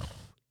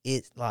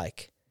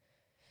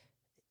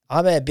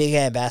 I'm a big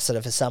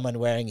ambassador for someone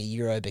wearing a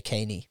Euro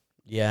bikini.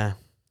 Yeah.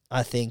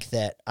 I think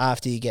that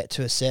after you get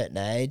to a certain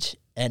age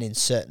and in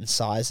certain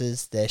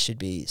sizes, there should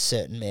be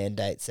certain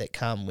mandates that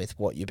come with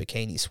what your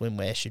bikini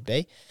swimwear should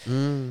be.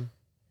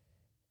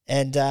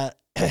 And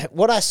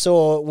what I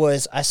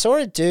saw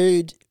a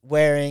dude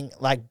wearing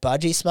like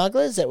budgie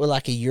smugglers that were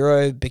like a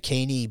Euro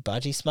bikini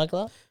budgie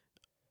smuggler.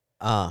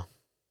 A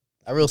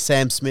real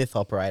Sam Smith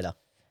operator.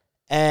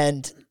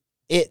 And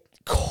it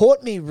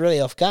caught me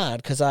really off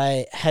guard because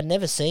I had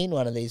never seen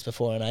one of these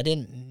before, and I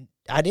didn't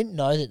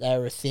know that they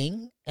were a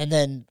thing. And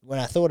then when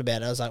I thought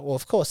about it, I was like, well,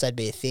 of course that'd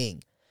be a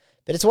thing.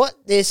 But it's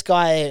what this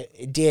guy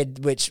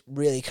did, which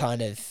really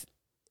kind of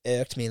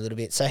irked me a little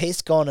bit. So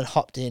he's gone and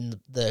hopped in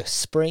the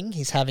spring.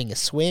 He's having a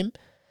swim.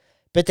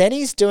 But then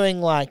he's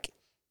doing like,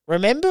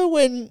 remember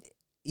when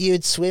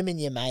you'd swim in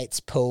your mate's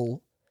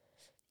pool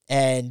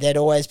and there'd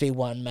always be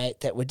one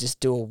mate that would just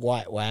do a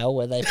white whale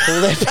where they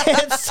pull their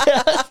pants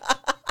down?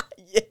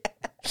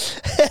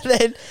 And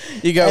then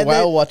You go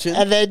whale watching.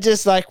 and then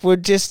just like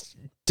would just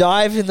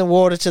dive in the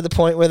water to the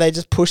point where they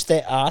just push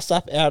their ass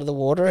up out of the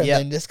water and Yep.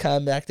 then just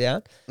come back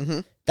down. Mm-hmm.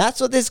 That's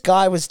what this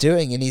guy was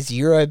doing in his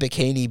Euro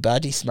bikini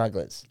budgie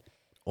smugglers.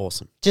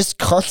 Awesome. Just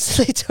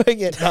constantly doing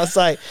it. And I was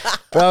like,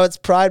 bro, it's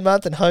Pride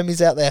Month and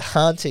homie's out there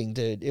hunting,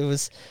 dude.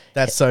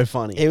 That's so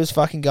funny. He was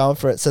fucking going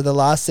for it. So the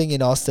last thing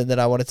in Austin that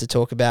I wanted to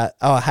talk about,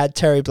 I had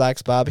Terry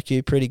Black's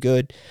barbecue, pretty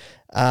good.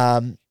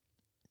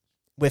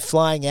 We're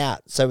flying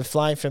out. So we're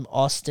flying from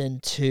Austin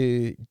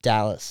to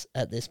Dallas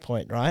at this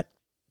point, right?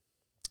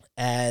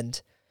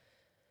 And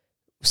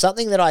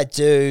something that I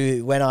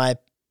do when I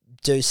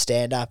do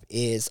stand-up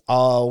is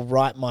I'll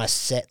write my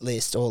set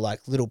list or like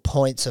little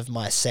points of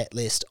my set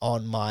list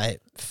on my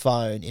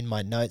phone in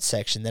my notes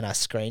section. Then I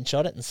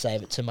screenshot it and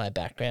save it to my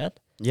background.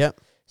 Yep.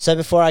 So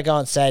before I go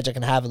on stage, I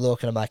can have a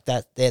look and I'm like,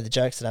 they're the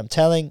jokes that I'm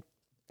telling.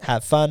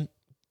 Have fun.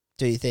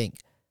 Do you think?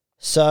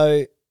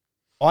 So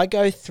I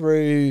go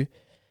through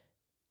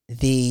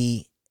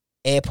the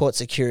airport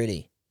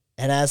security,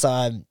 and as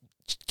I'm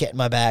getting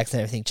my bags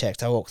and everything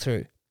checked, I walk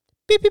through.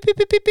 Beep, beep, beep,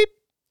 beep, beep, beep.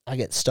 I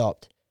get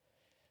stopped.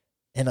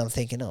 And I'm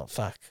thinking, oh,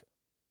 fuck.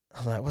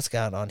 I'm like, what's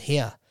going on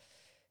here?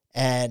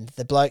 And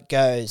the bloke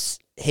goes,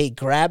 he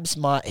grabs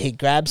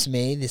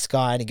me, this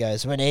guy, and he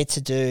goes,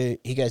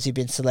 you've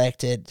been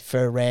selected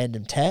for a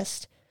random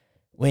test.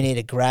 We need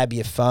to grab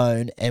your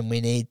phone and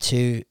we need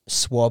to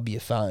swab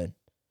your phone.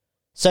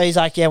 So he's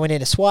like, yeah, we need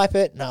to swipe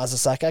it. And I was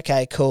just like,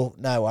 okay, cool,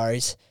 no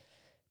worries.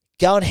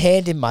 Go and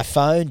hand him my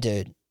phone,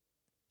 dude.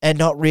 And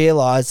not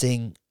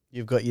realizing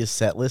You've got your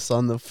set list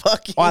on the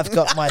fucking... I've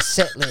got my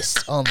set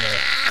list on there.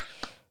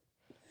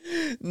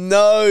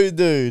 No,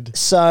 dude.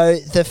 So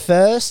the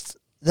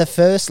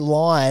first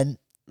line,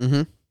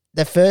 Mm-hmm.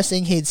 the first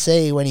thing he'd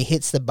see when he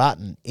hits the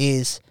button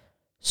is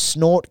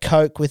snort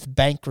coke with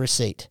bank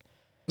receipt.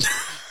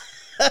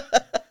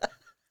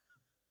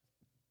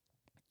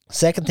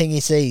 Second thing he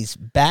sees,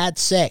 bad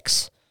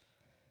sex.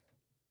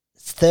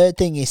 Third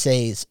thing he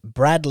sees,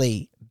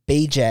 Bradley,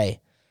 BJ.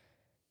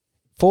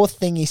 Fourth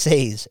thing he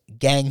sees,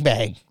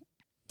 gangbang.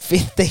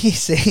 Fifth thing he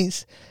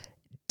sees,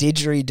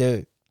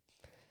 didgeridoo.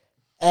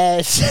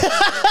 And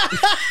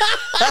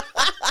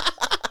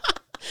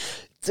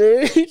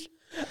dude.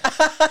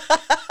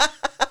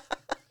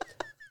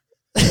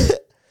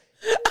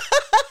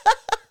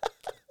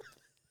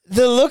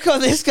 The look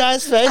on this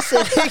guy's face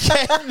that he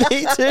gave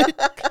me, dude,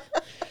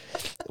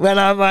 when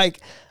I'm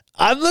like,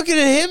 I'm looking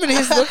at him and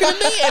he's looking at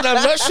me and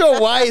I'm not sure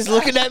why he's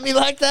looking at me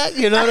like that.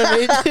 You know what I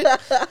mean?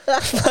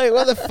 Like,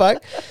 what the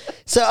fuck?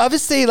 So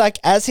obviously, like,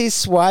 as he's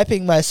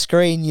swiping my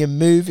screen, you're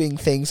moving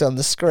things on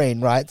the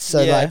screen, right?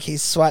 So Yeah. like,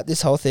 he's swiped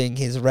this whole thing,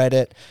 he's read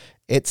it,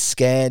 it's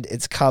scanned,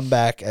 it's come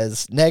back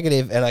as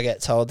negative, and I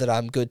get told that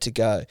I'm good to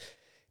go.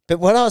 But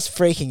what I was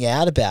freaking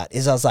out about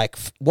is I was like,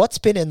 what's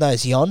been in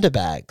those yonder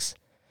bags?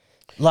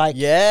 Like,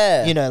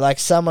 Yeah. you know, like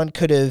someone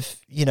could have,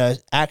 you know,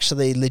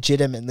 actually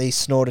legitimately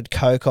snorted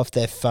coke off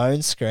their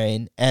phone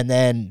screen, and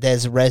then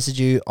there's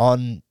residue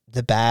on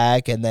the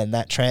bag, and then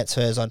that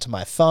transfers onto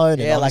my phone.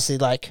 Yeah, and obviously,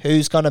 like,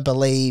 who's going to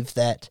believe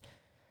that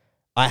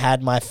I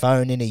had my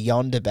phone in a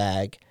yonder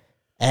bag,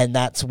 and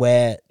that's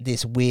where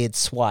this weird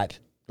swipe,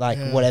 like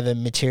whatever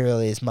material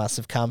is, must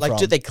have come Like, from.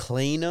 do they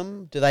clean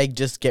them? Do they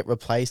just get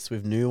replaced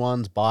with new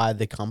ones by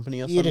the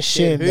company or something? You'd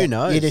assume Who that-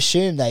 knows? You'd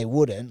assume they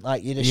wouldn't.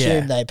 Like, you'd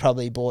assume Yeah. they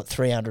probably bought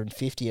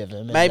 350 of them.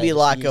 and Maybe they just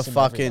like a use them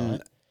every fucking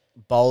night.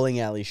 bowling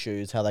alley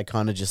shoes, how they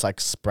kind of just like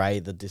spray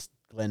the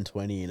Glen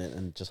 20 in it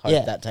and just hope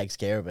Yeah. that takes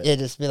care of it. Yeah,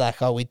 just be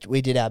like, oh, we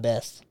did our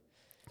best.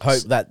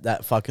 Hope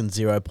that fucking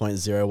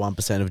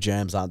 0.01% of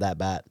germs aren't that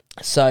bad.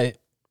 So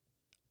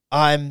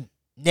I'm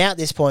now at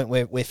this point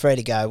we're free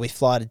to go. We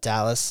fly to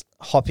Dallas,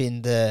 hop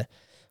in the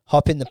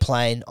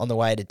plane on the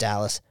way to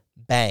Dallas,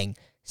 bang,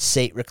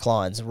 seat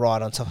reclines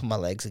right on top of my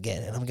legs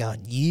again. And I'm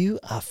going, you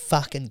are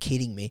fucking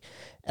kidding me.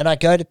 And I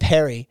go to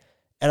Perry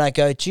and I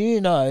go, do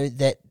you know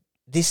that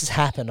this has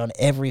happened on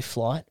every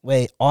flight,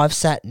 where I've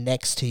sat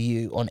next to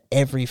you on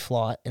every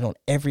flight, and on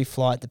every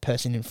flight the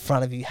person in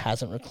front of you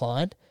hasn't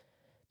reclined,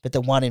 but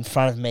the one in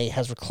front of me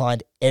has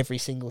reclined every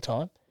single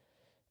time?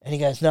 And he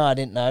goes, no, I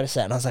didn't notice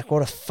that. And I was like,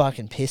 what a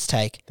fucking piss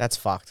take. That's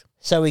fucked.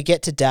 So we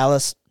get to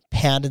Dallas,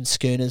 pounding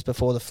schooners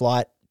before the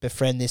flight,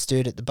 befriend this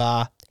dude at the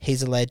bar.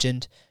 He's a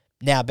legend.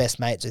 Now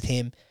best mates with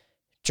him.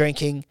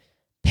 Drinking,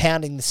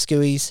 pounding the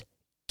skewies,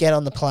 get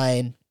on the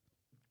plane,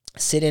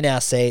 sit in our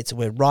seats.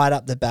 We're right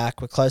up the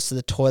back. We're close to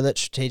the toilet,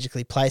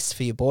 strategically placed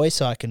for your boy,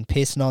 so I can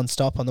piss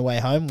non-stop on the way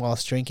home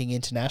whilst drinking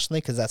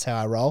internationally, because that's how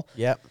I roll.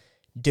 Yep.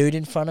 Dude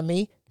in front of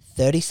me,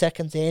 30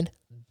 seconds in,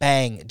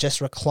 bang, just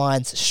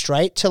reclines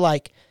straight to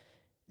like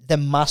the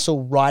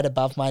muscle right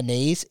above my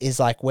knees is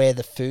like where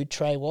the food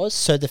tray was.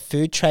 So the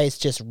food tray is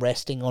just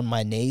resting on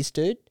my knees,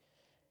 dude.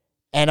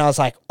 And I was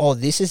like, oh,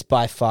 this is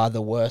by far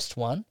the worst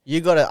one. You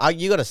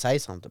gotta say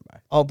something, bro.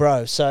 Oh,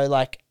 bro. So,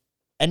 like,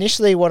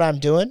 initially what I'm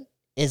doing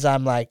is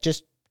I'm, like,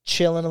 just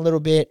chilling a little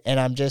bit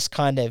and I'm just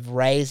kind of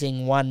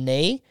raising one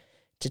knee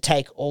to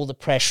take all the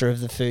pressure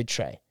of the food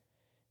tray.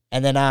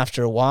 And then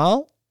after a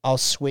while, I'll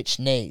switch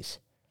knees.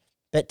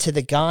 But to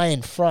the guy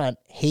in front,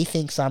 he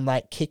thinks I'm,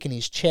 like, kicking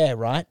his chair,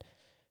 right?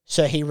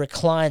 So he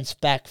reclines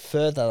back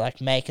further, like,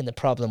 making the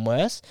problem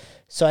worse.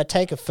 So I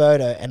take a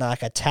photo and,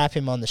 like, I tap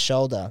him on the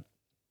shoulder.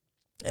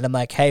 And I'm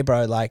like, hey,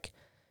 bro, like,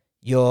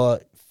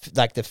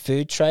 like, the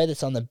food tray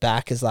that's on the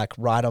back is, like,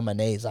 right on my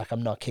knees. Like,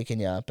 I'm not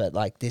kicking you, but,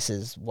 like, this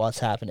is what's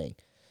happening.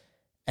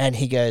 And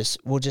he goes,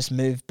 we'll just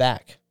move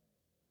back.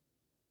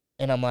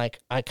 And I'm like,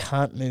 I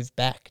can't move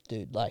back,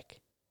 dude.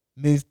 Like,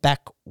 move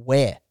back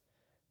where?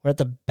 We're at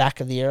the back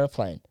of the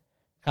airplane.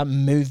 I can't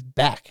move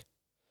back.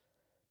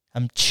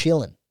 I'm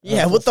chilling.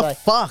 Yeah, what the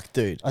fuck,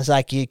 dude? I was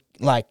like,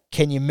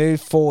 can you move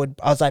forward?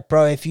 I was like,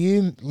 bro, if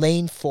you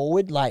lean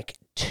forward, like,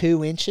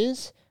 2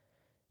 inches...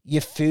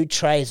 your food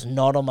tray is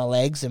not on my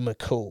legs and we're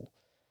cool.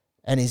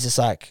 And he's just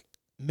like,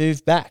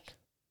 move back.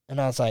 And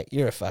I was like,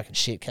 you're a fucking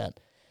shit cunt.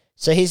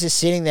 So he's just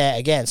sitting there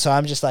again. So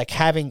I'm just like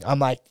I'm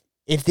like,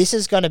 if this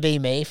is going to be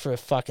me for a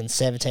fucking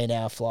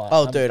 17-hour flight.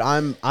 Oh, dude,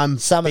 I'm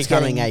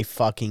becoming a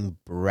fucking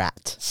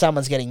brat.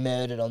 Someone's getting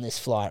murdered on this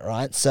flight,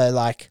 right? So,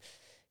 like,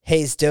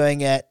 he's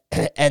doing it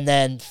and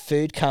then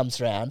food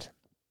comes around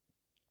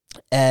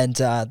and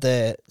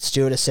the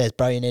stewardess says,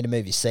 bro, you need to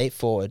move your seat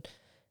forward.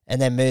 And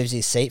then moves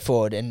his seat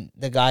forward, and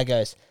the guy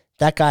goes,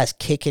 that guy's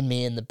kicking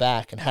me in the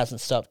back and hasn't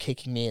stopped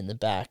kicking me in the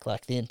back,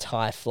 like, the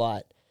entire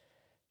flight.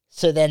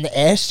 So then the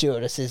air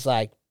stewardess is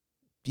like,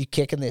 you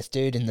kicking this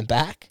dude in the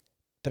back?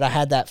 But I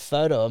had that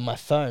photo on my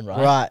phone, right?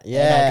 Right,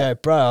 yeah. And I go,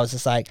 bro, I was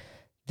just like,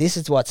 this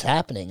is what's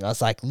happening. I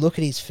was like, look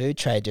at his food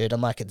tray, dude.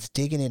 I'm like, it's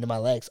digging into my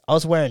legs. I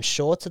was wearing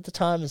shorts at the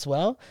time as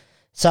well.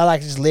 So I,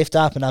 like, just lift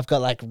up, and I've got,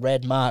 like,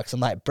 red marks.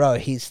 I'm like, bro,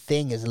 his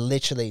thing is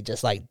literally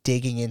just, like,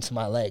 digging into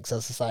my legs. I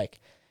was just like,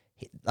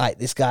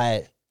 this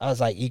guy, I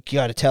was like, you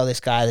got to tell this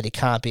guy that he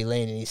can't be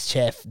leaning his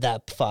chair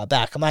that far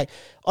back. I'm like,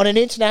 on an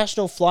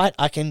international flight,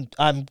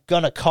 I'm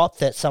going to cop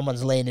that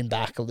someone's leaning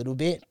back a little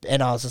bit.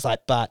 And I was just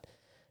like,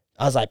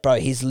 bro,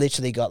 he's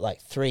literally got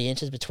like 3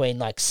 inches between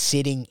like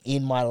sitting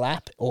in my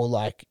lap or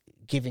like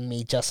giving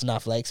me just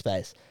enough leg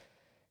space.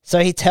 So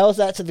he tells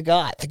that to the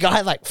guy. The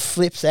guy like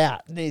flips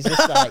out and he's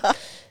just like,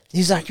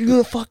 you're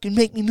going to fucking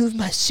make me move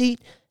my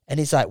seat. And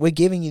he's like, we're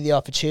giving you the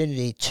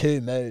opportunity to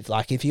move.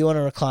 Like, if you want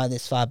to recline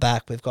this far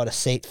back, we've got a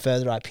seat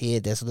further up here.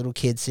 There's a little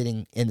kid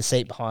sitting in the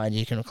seat behind you.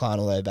 You can recline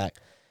all the way back.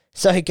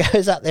 So he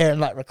goes up there and,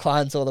 like,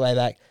 reclines all the way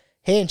back.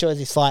 He enjoys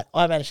his flight.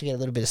 I managed to get a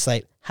little bit of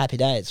sleep. Happy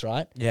days,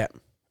 right? Yeah.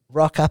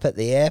 Rock up at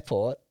the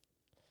airport.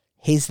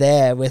 He's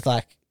there with,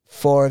 like,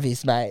 4 of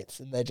his mates.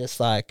 And they're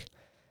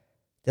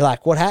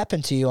like, what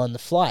happened to you on the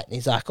flight? And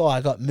he's like, oh, I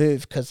got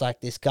moved because,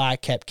 like, this guy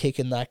kept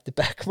kicking, like, the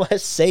back of my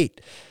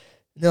seat.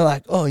 And they're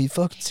like, oh, you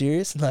fucking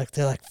serious? And, like,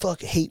 they're like,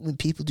 fuck, I hate when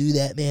people do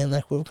that, man.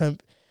 Like, welcome.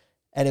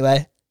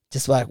 Anyway,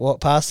 just, like,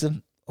 walk past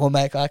them or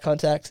make eye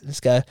contact and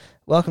just go,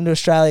 welcome to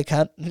Australia,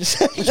 cunt. And just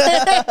keep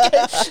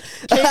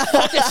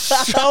fucking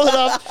strolling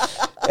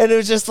off. And it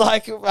was just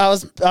like, I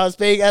was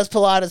being as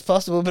polite as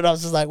possible, but I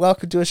was just like,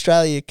 welcome to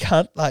Australia, you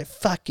cunt. Like,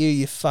 fuck you,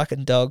 you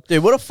fucking dog.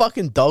 Dude, what a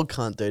fucking dog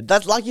cunt, dude.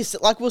 That's like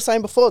like we were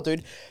saying before,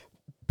 dude.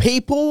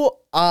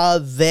 People are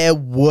their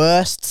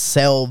worst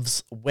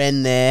selves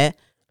when they're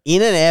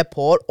in an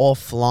airport or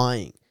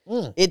flying.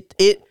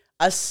 It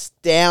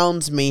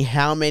astounds me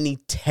how many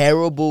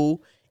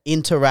terrible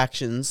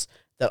interactions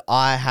that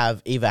I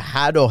have either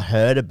had or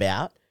heard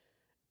about,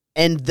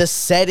 and the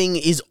setting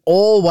is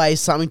always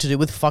something to do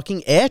with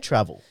fucking air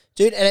travel.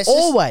 Dude, and it's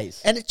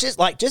always. And it's just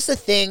like, just the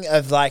thing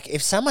of like,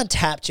 if someone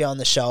tapped you on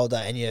the shoulder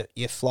and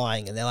you're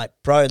flying and they're like,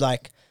 bro,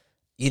 like,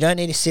 you don't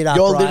need to sit up.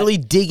 You're literally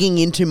digging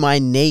into my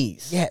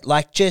knees. Yeah,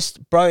 like,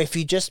 just, bro, if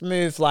you just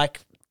move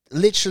like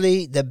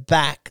literally the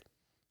back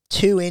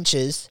 2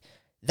 inches,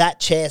 that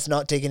chair's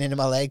not digging into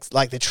my legs,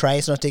 like the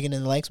tray's not digging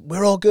in the legs,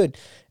 we're all good.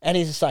 And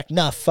he's just like,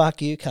 nah,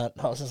 fuck you, cunt.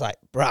 I was just like,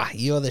 bruh,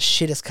 you're the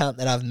shittest cunt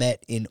that I've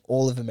met in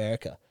all of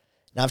America.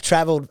 And I've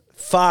travelled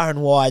far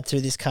and wide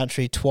through this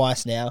country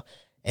twice now,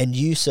 and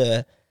you,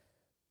 sir,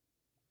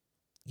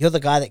 you're the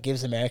guy that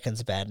gives Americans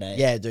a bad name.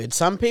 Yeah, dude.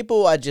 Some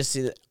people are just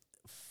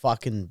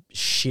fucking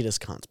shittest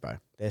cunts, bro.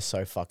 They're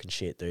so fucking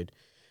shit, dude.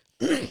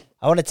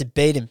 I wanted to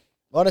beat him.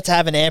 I wanted to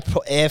have an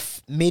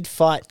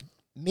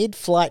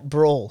mid-flight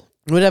brawl.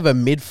 We'd have a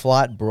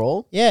mid-flight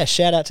brawl. Yeah,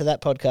 shout out to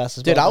that podcast as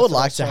well. Dude, I would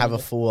like to have a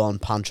full-on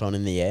punch-on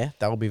in the air.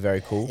 That would be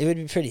very cool. It would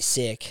be pretty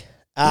sick.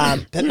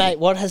 But mate,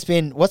 what's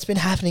been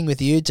happening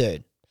with you,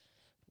 dude?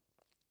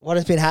 What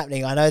has been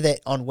happening? I know that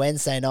on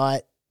Wednesday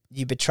night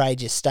you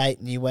betrayed your state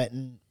and you went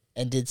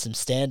and did some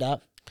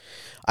stand-up.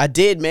 I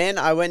did, man.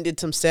 I went and did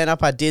some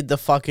stand-up. I did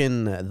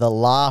the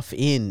Laugh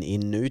in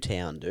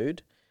Newtown,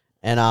 dude.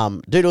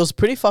 And dude, it was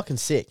pretty fucking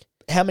sick.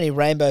 How many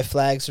rainbow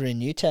flags are in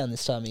Newtown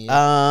this time of year?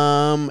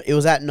 It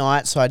was at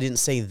night, so I didn't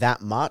see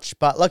that much.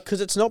 But like,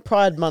 because it's not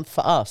Pride Month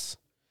for us.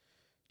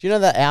 Do you know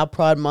that our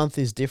Pride Month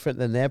is different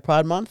than their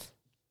Pride Month?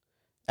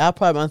 Our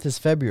Pride Month is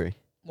February.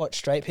 What,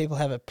 straight people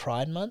have a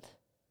Pride Month?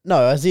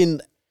 No, as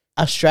in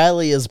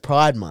Australia's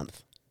Pride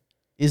Month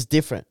is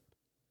different.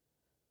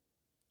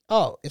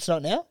 Oh, it's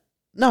not now?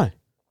 No,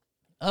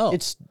 Oh.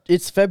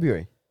 it's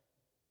February.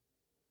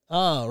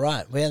 Oh,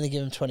 right. We only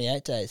give them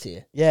 28 days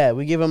here. Yeah,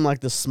 we give them like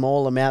the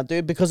small amount,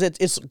 dude, because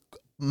it's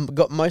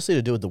got mostly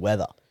to do with the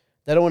weather.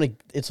 They don't want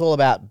to. It's all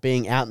about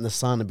being out in the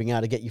sun and being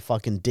able to get your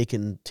fucking dick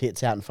and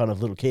tits out in front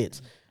of little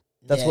kids.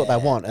 That's what they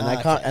want,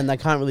 and they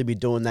can't really be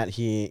doing that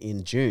here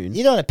in June.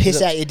 You don't want to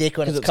piss out your dick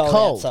when it's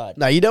cold outside.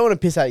 No, you don't want to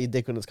piss out your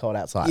dick when it's cold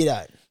outside. You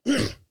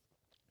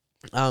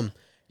don't.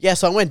 Yeah,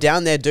 so I went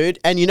down there, dude,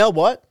 and you know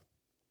what?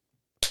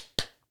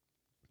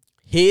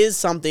 Here's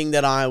something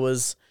that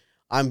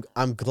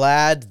I'm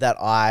glad that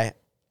I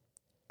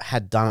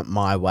had done it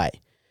my way.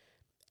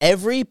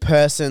 Every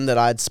person that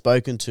I'd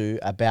spoken to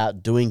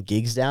about doing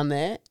gigs down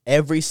there,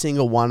 every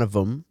single one of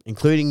them,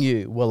 including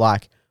you, were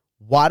like,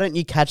 why don't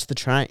you catch the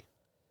train?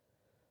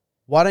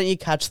 Why don't you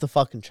catch the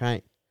fucking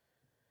train?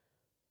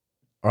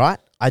 All right?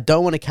 I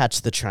don't want to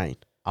catch the train.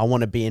 I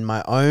want to be in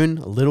my own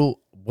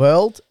little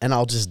world, and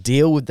I'll just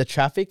deal with the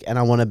traffic, and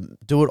I want to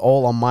do it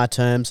all on my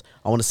terms.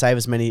 I want to save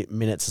as many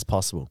minutes as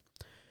possible.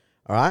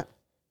 All right?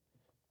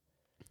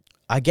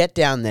 I get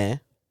down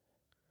there.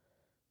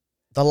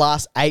 The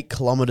last 8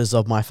 kilometers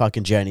of my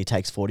fucking journey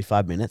takes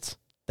 45 minutes.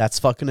 That's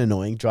fucking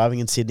annoying. Driving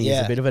in Sydney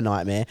is a bit of a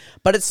nightmare.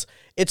 But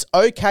it's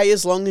okay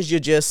as long as you're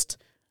just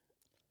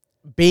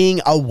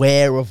being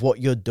aware of what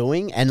you're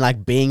doing and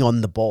like being on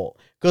the ball.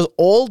 Because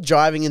all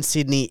driving in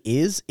Sydney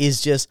is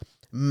just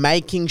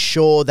making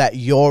sure that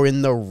you're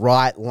in the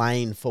right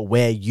lane for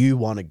where you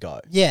want to go.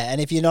 Yeah, and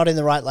if you're not in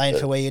the right lane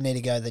for where you need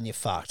to go, then you're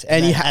fucked.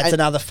 And that's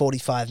another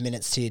 45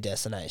 minutes to your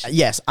destination.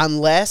 Yes,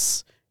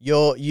 unless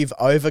you've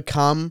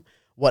overcome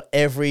what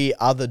every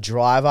other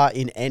driver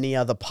in any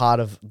other part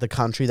of the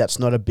country that's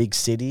not a big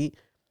city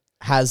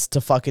has to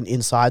fucking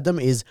inside them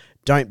is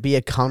don't be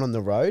a cunt on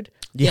the road.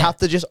 You have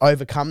to just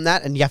overcome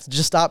that, and you have to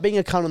just start being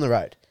a cunt on the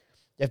road.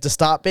 You have to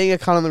start being a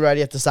cunt on the road.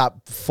 You have to start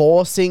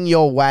forcing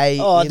your way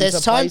into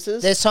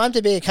places. There's time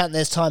to be a cunt and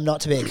there's time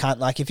not to be a cunt.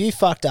 Like if you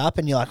fucked up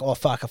and you're like, oh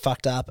fuck, I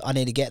fucked up, I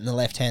need to get in the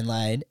left-hand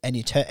lane, and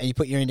you turn and you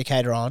put your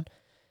indicator on,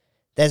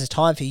 there's a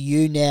time for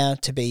you now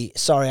to be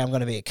sorry, I'm going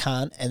to be a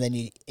cunt, and then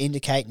you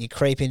indicate and you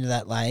creep into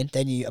that lane.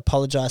 Then you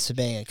apologise for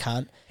being a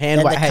cunt.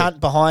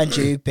 Cunt behind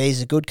you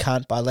be's a good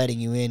cunt by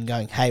letting you in,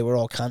 going, hey, we're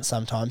all cunts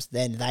sometimes.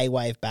 Then they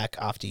wave back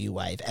after you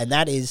wave, and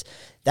that is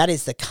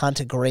the cunt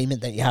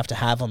agreement that you have to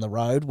have on the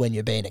road when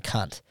you're being a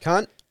cunt.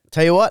 Cunt.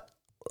 Tell you what,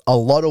 a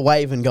lot of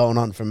waving going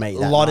on from me. A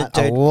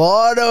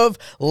lot of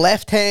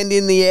left hand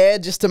in the air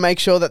just to make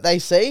sure that they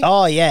see.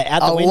 Oh yeah,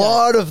 out the window. A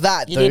lot of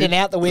that, dude. You need an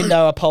out the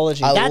window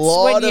apology.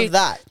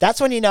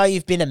 That's when you know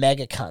you've been a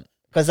mega cunt,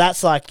 because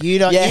that's like you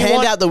don't. Yeah,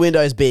 hand out the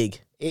window is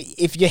big.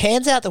 If your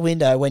hand's out the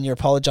window when you're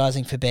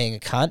apologising for being a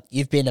cunt,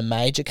 you've been a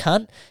major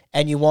cunt,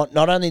 and you want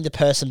not only the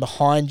person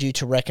behind you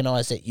to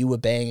recognise that you were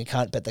being a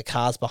cunt, but the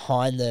cars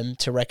behind them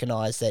to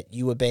recognise that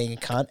you were being a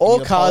cunt.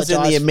 All cars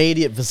in the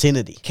immediate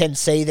vicinity can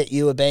see that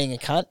you were being a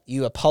cunt.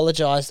 You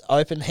apologised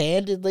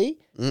open-handedly,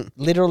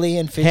 literally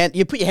and physically.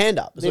 You put your hand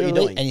up. That's what you're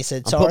doing. And you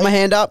said, sorry. I put my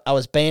hand up. I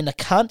was being a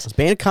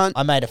cunt.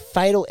 I made a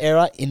fatal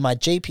error in my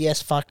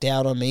GPS fucked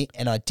out on me,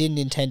 and I didn't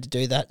intend to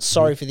do that.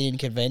 Sorry for the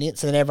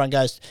inconvenience. And then everyone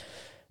goes,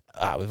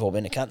 we've all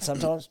been a cunt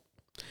sometimes.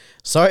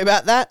 Sorry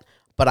about that,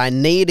 but I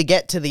need to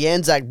get to the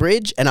Anzac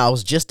Bridge, and I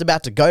was just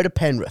about to go to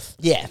Penrith.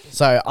 Yeah.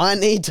 So I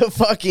need to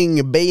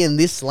fucking be in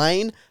this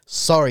lane.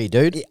 Sorry,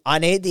 dude. I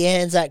need the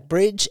Anzac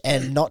Bridge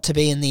and not to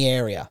be in the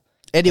area.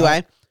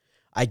 Anyway,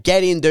 I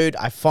get in, dude.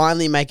 I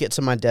finally make it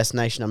to my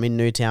destination. I'm in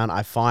Newtown.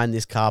 I find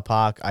this car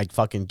park. I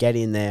fucking get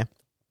in there.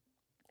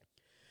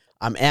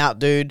 I'm out,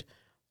 dude.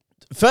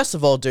 First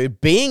of all,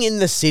 dude, being in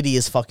the city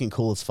is fucking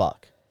cool as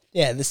fuck.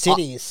 Yeah, the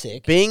city is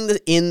sick. Being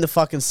in the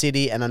fucking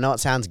city, and I know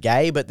it sounds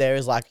gay, but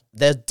there's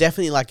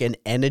definitely like an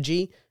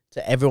energy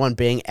to everyone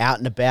being out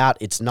and about.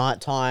 It's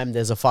nighttime.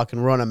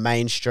 We're on a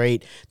main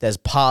street. There's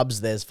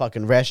pubs. There's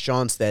fucking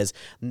restaurants. There's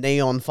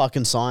neon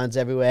fucking signs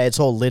everywhere. It's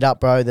all lit up,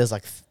 bro. There's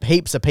like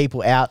heaps of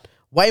people out.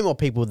 Way more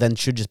people than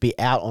should just be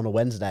out on a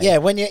Wednesday. Yeah,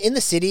 when you're in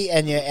the city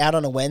and you're out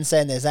on a Wednesday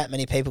and there's that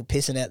many people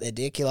pissing out their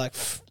dick, you're like,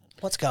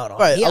 what's going on?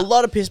 Bro, a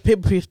lot of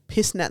people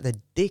pissing out their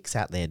dicks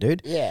out there,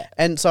 dude. Yeah.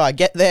 And so I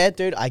get there,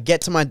 dude. I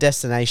get to my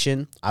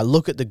destination. I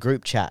look at the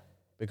group chat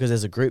because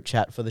there's a group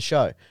chat for the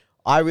show.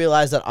 I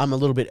realize that I'm a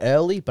little bit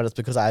early, but it's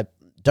because I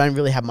don't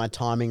really have my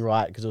timing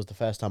right because it was the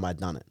first time I'd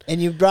done it.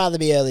 And you'd rather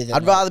be early than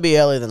late. I'd rather be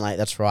early than late.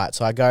 That's right.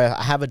 So I go,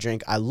 I have a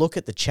drink. I look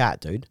at the chat,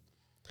 dude.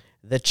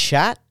 The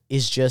chat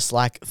is just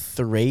like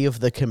 3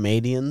 of the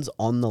comedians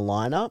on the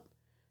lineup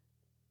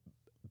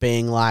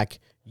being like,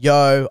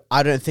 yo,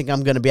 I don't think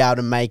I'm going to be able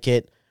to make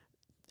it.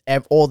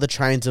 All the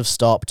trains have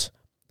stopped.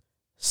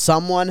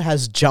 Someone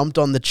has jumped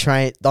on the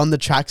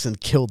tracks and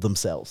killed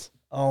themselves.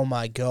 Oh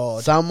my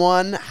God.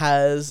 Someone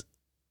has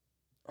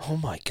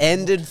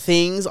ended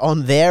things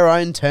on their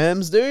own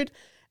terms, dude.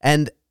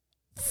 And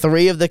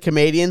 3 of the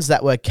comedians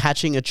that were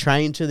catching a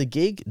train to the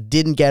gig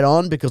didn't get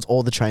on because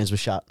all the trains were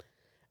shut.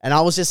 And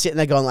I was just sitting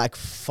there going like,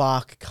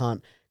 fuck,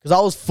 cunt. Because I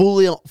was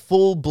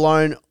full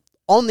blown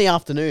on the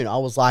afternoon. I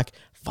was like,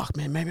 fuck,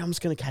 man, maybe I'm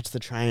just going to catch the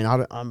train.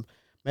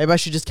 Maybe I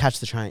should just catch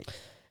the train.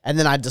 And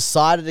then I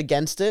decided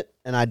against it,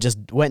 and I just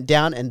went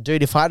down. And,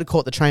 dude, if I had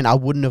caught the train, I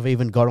wouldn't have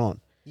even got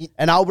on.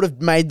 And I would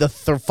have made the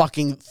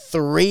fucking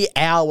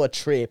 3-hour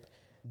trip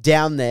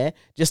down there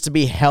just to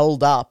be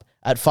held up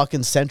at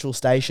fucking Central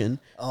Station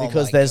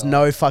because there's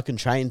no fucking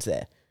trains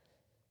there.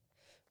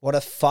 What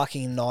a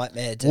fucking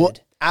nightmare, dude.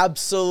 What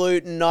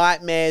absolute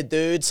nightmare,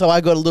 dude. So I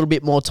got a little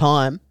bit more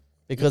time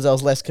because there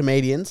was less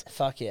comedians.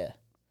 Fuck yeah.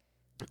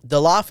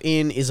 The Laugh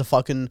In is a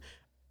fucking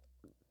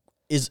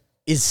is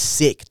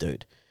sick,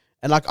 dude.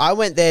 And like I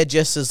went there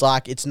just as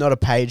like it's not a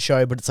paid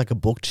show, but it's like a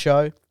booked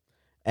show.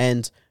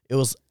 And it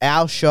was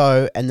our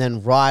show, and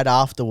then right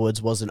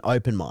afterwards was an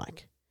open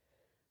mic.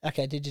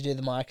 Okay, did you do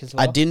the mic as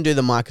well? I didn't do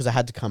the mic because I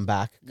had to come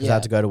back because I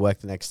had to go to work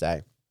the next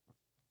day.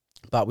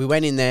 But we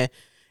went in there.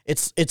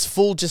 It's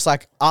full just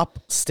like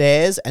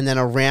upstairs and then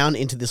around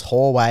into this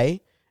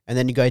hallway, and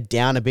then you go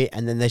down a bit,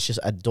 and then there's just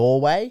a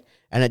doorway,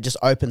 and it just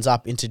opens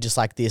up into just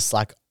like this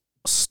like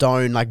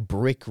stone like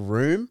brick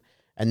room,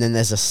 and then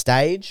there's a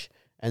stage,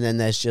 and then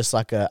there's just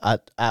like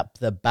at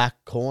the back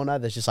corner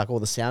there's just like all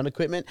the sound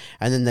equipment,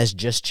 and then there's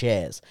just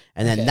chairs,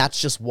 and then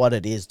that's just what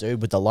it is,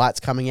 dude, with the lights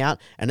coming out,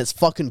 and it's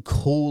fucking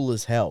cool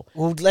as hell.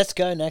 Well, let's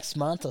go next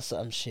month or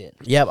some shit.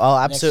 Yep, I'll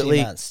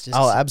absolutely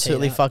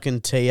tee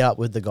fucking tee up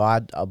with the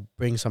guy. I'll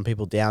bring some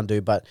people down,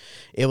 dude, but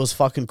it was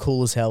fucking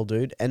cool as hell,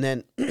 dude. And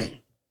then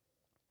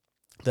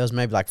there was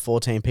maybe like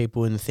 14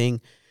 people in the thing.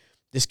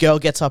 This girl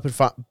gets up in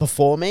front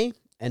before me,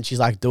 and she's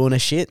like doing a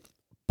shit,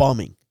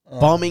 bombing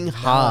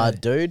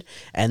hard, dude.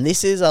 And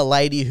this is a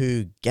lady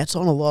who gets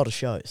on a lot of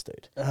shows,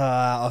 dude.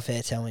 Off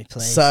air, tell me,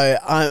 please. So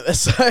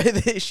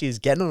she's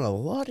getting on a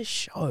lot of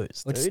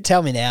shows, Well, dude. just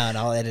tell me now and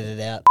I'll edit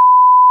it out.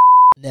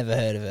 Never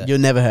heard of her.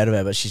 You've never heard of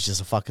her, but she's just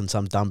a fucking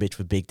some dumb bitch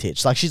with big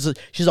tits. Like she's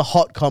a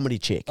hot comedy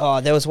chick.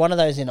 Oh, there was one of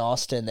those in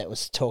Austin that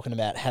was talking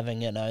about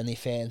having an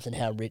OnlyFans and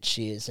how rich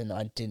she is, and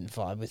I didn't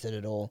vibe with it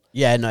at all.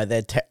 Yeah, no,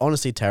 they're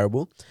honestly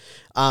terrible.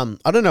 I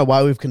don't know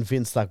why we've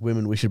convinced like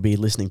women we should be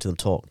listening to them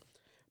talk.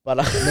 But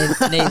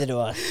Neither do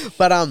I.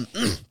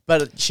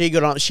 But she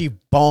got on. She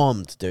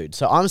bombed, dude.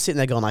 So I'm sitting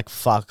there going like,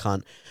 "Fuck,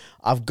 cunt."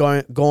 I've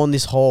gone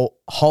this whole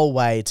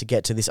way to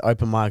get to this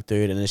open mic,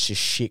 dude, and it's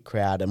just shit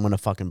crowd. I'm gonna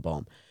fucking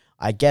bomb.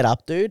 I get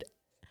up, dude.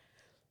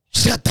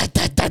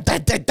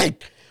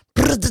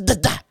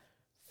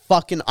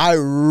 Fucking, I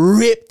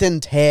ripped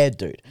and teared,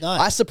 dude.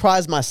 Nice. I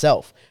surprised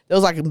myself. There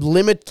was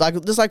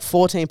there's like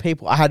 14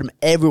 people. I had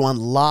everyone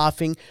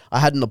laughing. I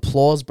had an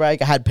applause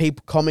break. I had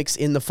comics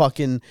in the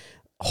fucking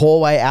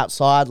hallway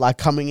outside, like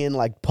coming in,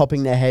 like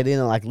popping their head in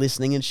and like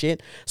listening and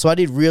shit. So I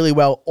did really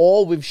well,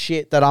 all with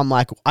shit that I'm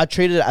like, I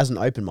treated it as an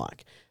open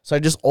mic. So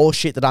just all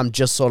shit that I'm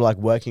just sort of like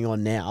working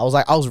on now.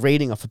 I was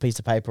reading off a piece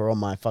of paper on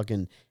my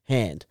fucking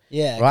hand.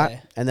 Yeah. Right?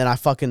 Okay. And then I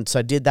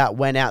did that,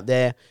 went out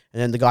there,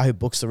 and then the guy who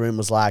books the room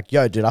was like,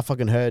 yo, dude, I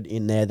fucking heard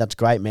in there, that's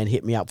great, man.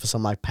 Hit me up for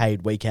some like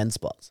paid weekend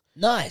spots.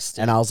 Nice,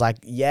 dude. And I was like,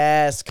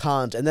 yes,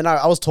 cunt. And then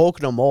I was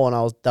talking to them all,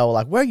 and they were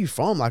like, where are you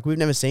from? Like, we've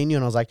never seen you.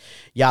 And I was like,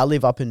 yeah, I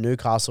live up in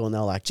Newcastle. And they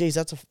were like, geez,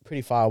 that's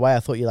pretty far away. I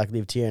thought you like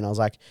lived here. And I was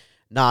like,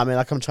 nah, man,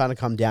 like I'm trying to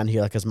come down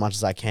here like as much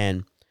as I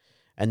can.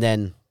 And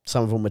then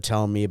some of them were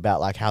telling me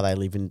about like how they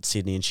live in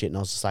Sydney and shit. And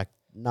I was just like,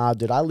 nah,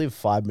 dude, I live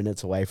 5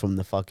 minutes away from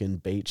the fucking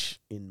beach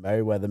in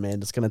Merriweather,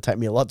 man. It's going to take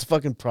me a lot to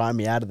fucking pry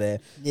me out of there.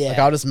 Yeah. Like,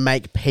 I'll just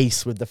make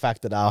peace with the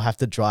fact that I'll have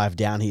to drive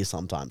down here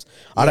sometimes.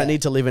 I don't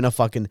need to live in a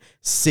fucking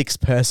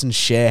 6-person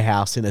share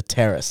house in a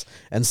terrace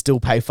and still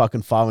pay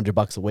fucking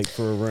 $500 a week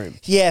for a room.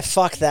 Yeah,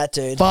 fuck that,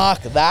 dude.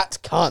 Fuck that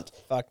cunt.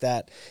 Fuck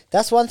that.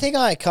 That's one thing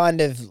I kind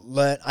of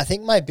learned. I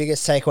think my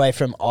biggest takeaway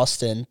from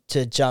Austin,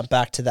 to jump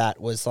back to that,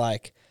 was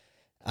like,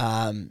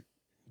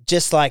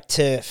 just like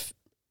to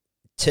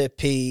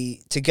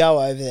go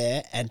over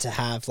there and to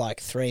have like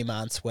 3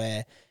 months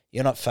where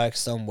you're not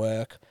focused on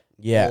work,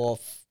 or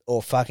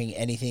fucking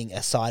anything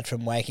aside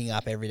from waking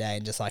up every day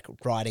and just like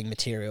writing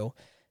material,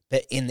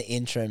 but in the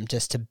interim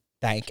just to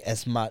bank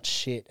as much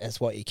shit as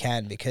what you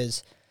can,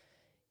 because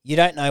you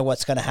don't know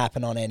what's going to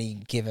happen on any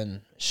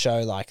given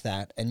show like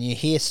that. And you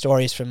hear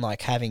stories from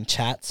like having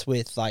chats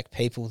with like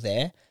people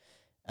there.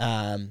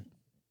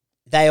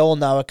 They all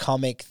know a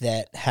comic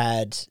that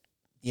had,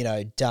 you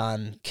know,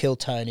 done Kill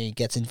Tony,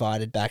 gets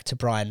invited back to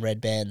Brian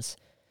Redband's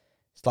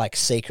like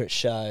secret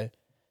show.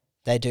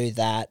 They do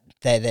that.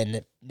 They're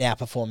then now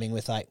performing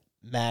with like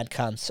mad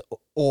cunts,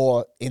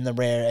 or in the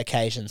rare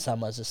occasion,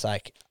 someone's just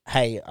like,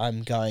 hey,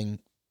 I'm going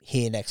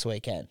here next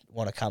weekend.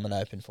 Want to come and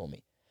open for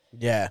me?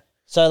 Yeah.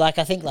 So like,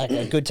 I think like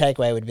a good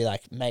takeaway would be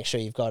like, make sure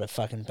you've got a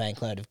fucking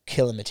bankload of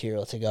killer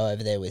material to go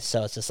over there with.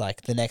 So it's just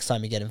like the next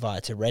time you get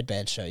invited to a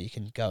Redband show, you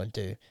can go and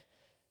do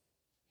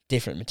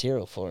different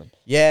material for him.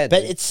 Yeah,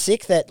 but dude. it's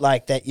sick that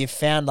like that you've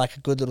found like a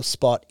good little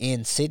spot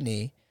in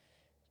Sydney,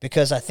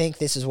 because I think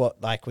this is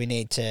what like we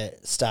need to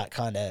start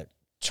kind of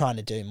trying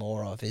to do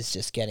more of, is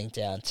just getting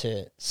down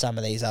to some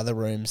of these other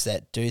rooms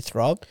that do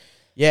throb.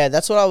 Yeah,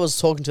 that's what I was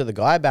talking to the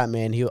guy about,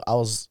 man. They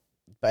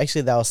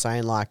were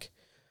saying like,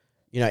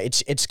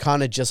 it's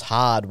kind of just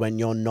hard when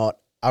you're not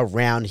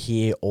around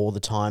here all the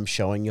time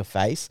showing your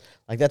face.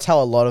 Like that's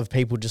how a lot of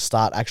people just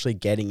start actually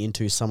getting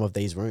into some of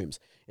these rooms.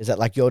 Is that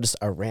like you're just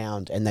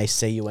around and they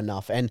see you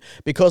enough. And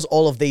because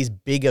all of these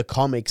bigger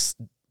comics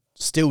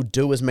still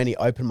do as many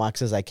open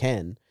mics as they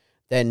can,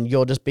 then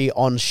you'll just be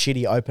on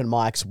shitty open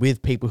mics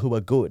with people who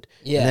are good.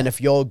 Yeah. And then if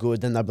you're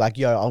good, then they'll be like,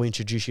 yo, I'll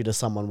introduce you to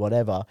someone,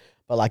 whatever.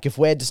 But like if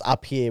we're just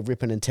up here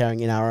ripping and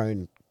tearing in our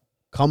own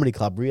comedy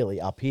club,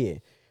 really up here,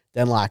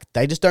 then like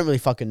they just don't really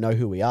fucking know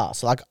who we are.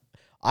 So like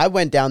I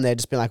went down there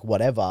just being like,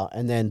 whatever.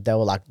 And then they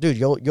were like, dude,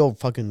 you're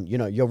fucking,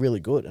 you're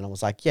really good. And I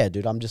was like, yeah,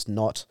 dude, I'm just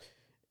not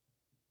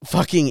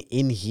fucking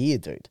in here,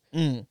 dude.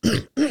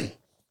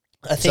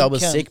 So I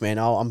was sick, man.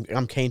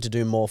 I'm keen to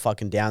do more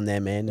fucking down there,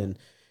 man. And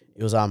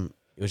it was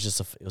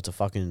a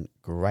fucking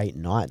great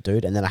night,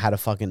 dude. And then I had a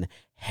fucking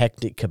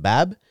hectic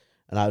kebab,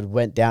 and I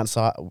went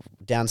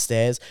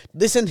downstairs.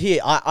 Listen here,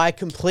 I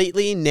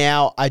completely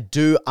now I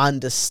do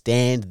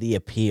understand the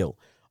appeal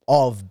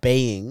of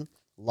being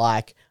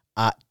like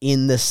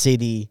in the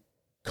city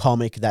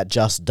comic that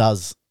just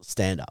does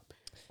stand up.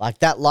 Like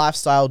that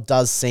lifestyle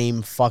does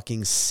seem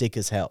fucking sick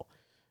as hell.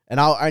 And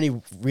I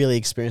only really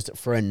experienced it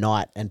for a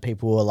night, and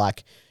people were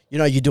like,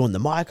 you're doing the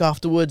mic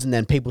afterwards, and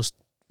then people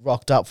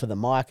rocked up for the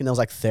mic, and there was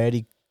like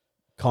 30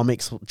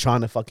 comics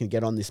trying to fucking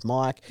get on this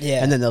mic.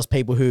 Yeah. And then there was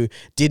people who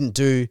didn't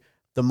do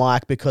the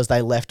mic because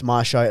they left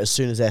my show as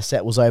soon as their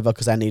set was over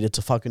because they needed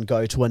to fucking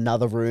go to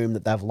another room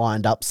that they've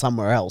lined up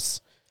somewhere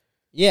else.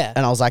 Yeah.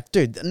 And I was like,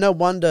 dude, no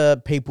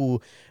wonder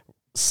people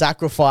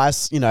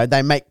sacrifice,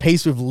 they make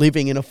peace with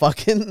living in a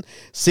fucking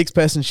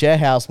 6-person share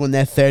house when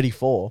they're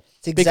 34.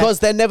 Because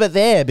they're never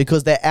there,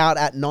 because they're out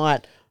at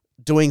night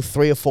doing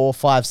 3 or 4 or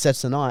 5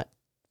 sets a night,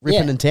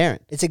 ripping and tearing.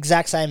 It's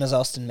exact same as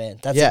Austin, man.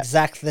 That's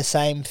exactly the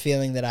same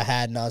feeling that I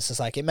had, and I was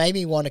just like, it made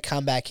me want to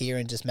come back here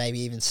and just maybe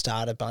even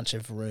start a bunch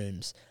of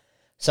rooms.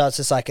 So it's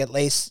just like at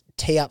least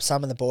tee up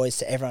some of the boys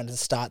to everyone to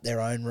start their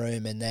own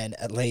room, and then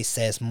at least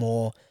there's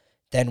more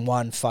than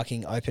one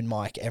fucking open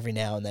mic every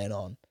now and then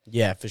on.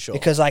 Yeah, for sure.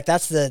 Because like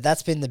that's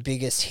been the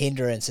biggest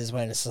hindrance, is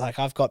when it's like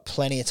I've got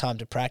plenty of time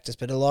to practice,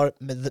 but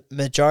the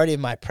majority of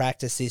my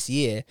practice this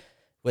year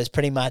was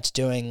pretty much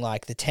doing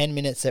like the 10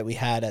 minutes that we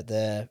had at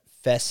the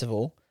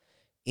festival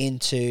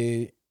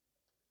into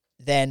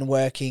then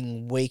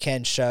working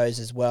weekend shows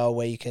as well,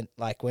 where you can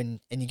like and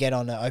you get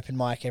on an open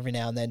mic every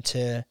now and then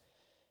to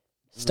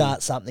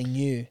start something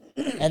new.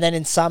 And then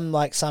in some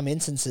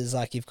instances,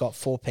 like you've got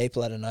 4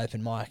 people at an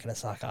open mic, and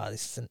it's like, oh,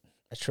 this isn't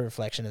a true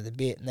reflection of the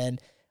bit. And then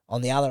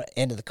on the other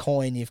end of the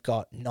coin, you've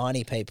got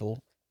 90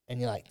 people, and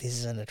you're like, this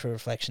isn't a true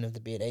reflection of the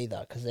bit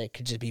either, because they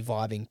could just be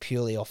vibing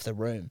purely off the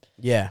room.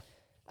 Yeah.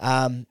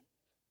 But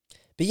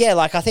yeah,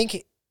 like I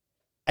think,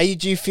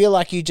 do you feel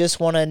like you just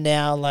want to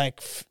now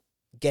like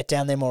get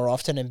down there more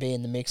often and be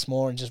in the mix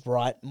more and just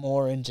write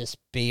more and just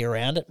be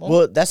around it more?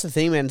 Well, that's the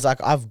thing, man. It's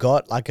like I've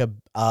got like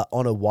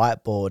on a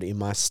whiteboard in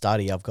my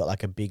study, I've got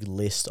like a big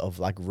list of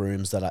like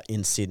rooms that are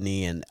in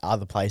Sydney and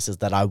other places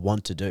that I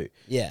want to do.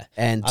 Yeah.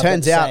 And I've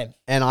turns got the out, same.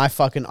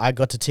 and I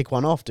got to tick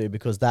one off, dude,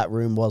 because that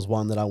room was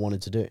one that I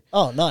wanted to do.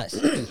 Oh, nice.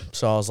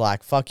 So I was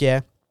like, fuck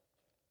yeah.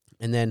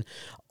 And then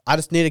I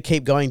just need to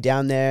keep going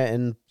down there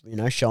and,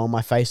 showing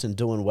my face and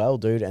doing well,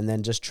 dude, and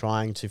then just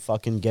trying to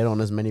fucking get on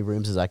as many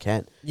rooms as I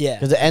can.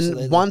 Yeah.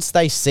 And once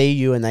they see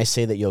you and they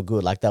see that you're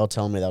good, like they'll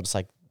tell me, they'll just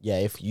like, yeah,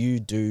 if you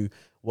do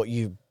what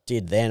you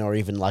did then, or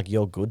even like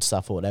your good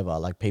stuff or whatever,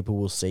 like people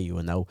will see you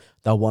and they'll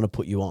want to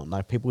put you on.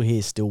 Like people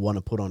here still want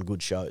to put on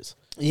good shows.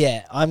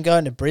 Yeah, I'm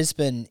going to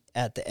Brisbane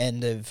at the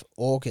end of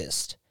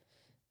August.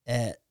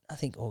 I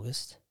think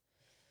August.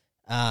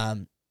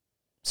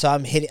 So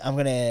I'm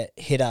going to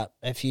hit up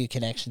a few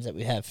connections that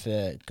we have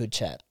for Good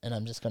Chat, and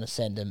I'm just going to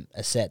send them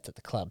a set that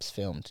the club's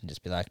filmed and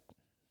just be like,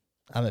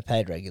 I'm a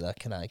paid regular,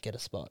 can I get a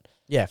spot?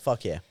 Yeah,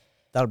 fuck yeah.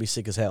 That'll be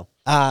sick as hell.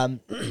 Bro,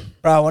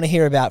 I want to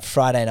hear about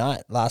Friday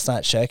night, last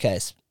night's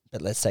showcase,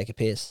 but let's take a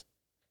piss.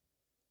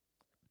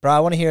 Bro,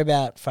 I want to hear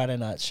about Friday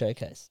night's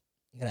showcase.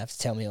 You're going to have to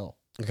tell me all.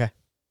 Okay.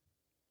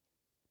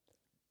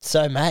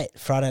 So, mate,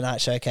 Friday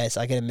night showcase,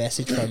 I get a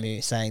message from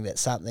you saying that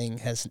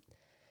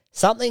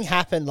something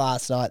happened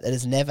last night that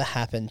has never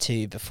happened to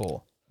you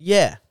before.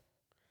 Yeah.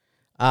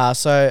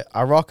 So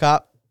I rock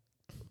up.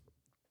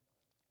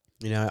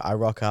 I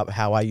rock up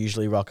how I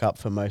usually rock up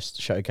for most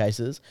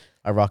showcases.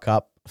 I rock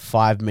up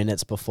 5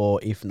 minutes before,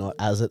 if not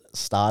as it's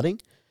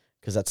starting,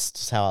 because that's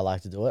just how I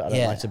like to do it. I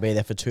don't like to be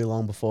there for too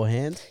long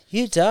beforehand.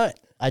 You don't?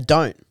 I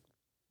don't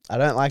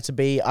like to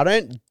be...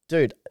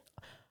 Dude,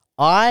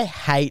 I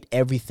hate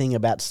everything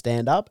about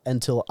stand-up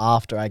until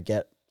after I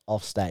get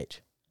off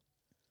stage.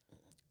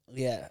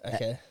 Yeah,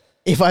 okay.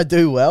 If I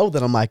do well,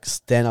 then I'm like,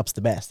 stand-up's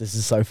the best. This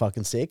is so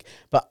fucking sick.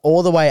 But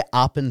all the way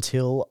up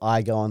until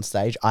I go on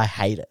stage, I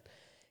hate it.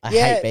 I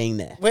hate being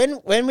there.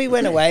 When we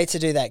went away to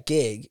do that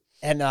gig,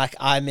 and like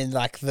I'm in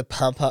like the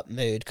pump-up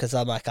mood, because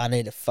I'm like, I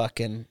need to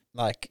fucking,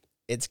 like,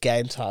 it's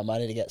game time. I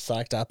need to get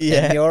psyched up.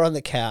 Yeah. And you're on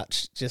the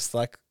couch just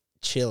like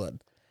chilling.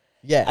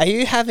 Yeah. Are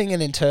you having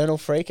an internal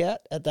freak out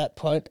at that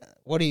point?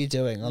 What are you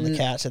doing on the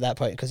couch at that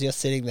point? Because you're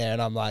sitting there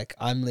and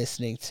I'm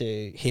listening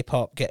to hip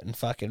hop getting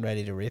fucking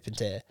ready to rip and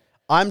tear.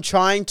 I'm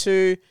trying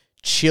to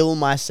chill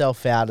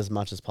myself out as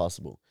much as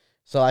possible.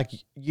 So like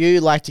you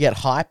like to get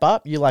hype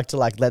up. You like to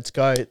like, let's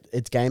go.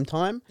 It's game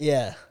time.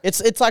 Yeah.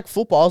 It's like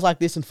football. I was like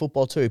this in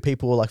football too.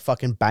 People were like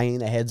fucking banging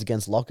their heads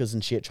against lockers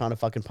and shit, trying to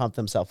fucking pump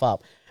themselves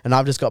up. And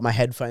I've just got my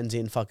headphones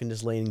in, fucking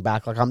just leaning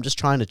back. Like I'm just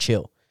trying to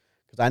chill.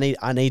 Because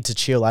I need to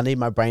chill. I need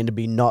my brain to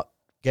be not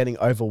getting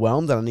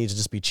overwhelmed, and I need to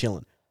just be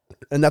chilling.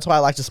 And that's why I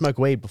like to smoke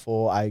weed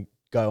before I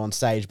go on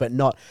stage, but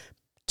not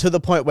to the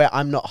point where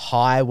I'm not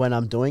high when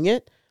I'm doing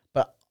it,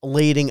 but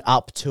leading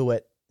up to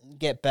it.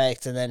 Get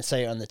baked and then so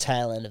you're on the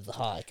tail end of the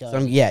hike. So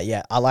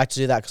yeah. I like to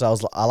do that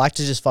because I like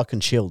to just fucking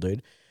chill,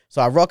 dude. So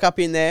I rock up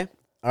in there.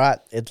 All right,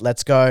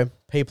 let's go.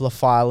 People are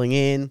filing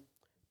in.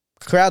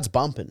 Crowd's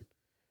bumping.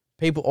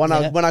 People when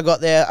I got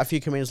there, a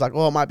few comedians were like,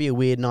 oh, it might be a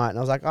weird night, and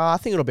I was like, oh, I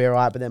think it'll be all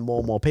right. But then more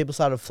and more people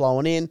started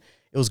flowing in.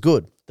 It was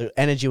good. The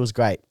energy was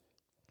great.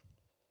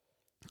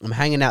 I'm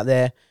hanging out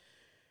there,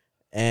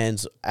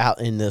 and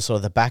out in the sort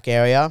of the back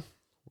area,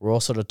 we're all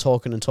sort of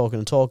talking.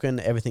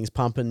 Everything's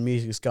pumping,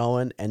 music's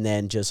going, and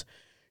then just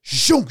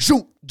zoom,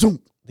 zoom,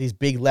 zoom, these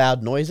big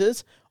loud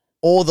noises.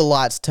 All the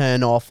lights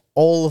turn off.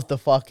 All of the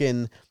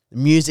fucking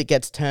music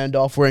gets turned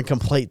off. We're in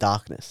complete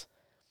darkness.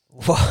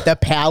 What? The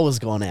power's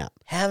gone out.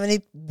 How many?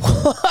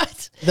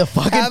 What? The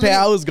fucking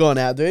power's gone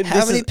out, dude.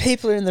 How many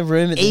people are in the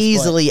room at this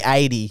Easily point?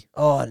 80.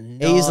 Oh,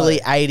 no. Easily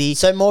 80.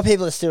 So more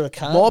people are still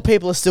coming? More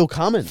people are still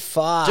coming.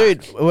 Fuck.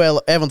 Dude,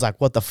 well, everyone's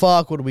like, what the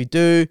fuck? What do we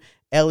do?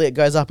 Elliot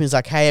goes up and he's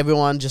like, hey,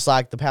 everyone, just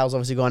like the power's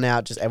obviously gone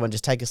out. Just everyone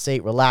just take a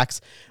seat,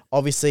 relax.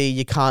 Obviously,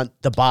 you can't,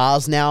 the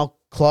bar's now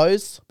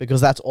closed because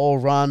that's all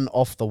run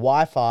off the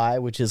Wi-Fi,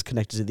 which is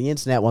connected to the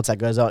internet. Once that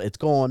goes out, it's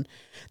gone.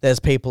 There's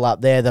people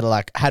up there that are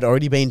like, had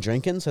already been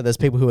drinking. So there's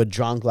people who are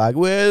drunk, like,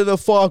 where the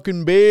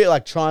fucking beer?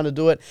 Like trying to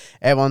do it.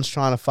 Everyone's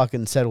trying to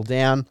fucking settle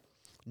down.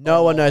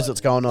 No one knows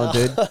what's going on,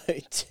 dude.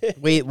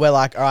 We're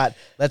like, all right,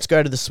 let's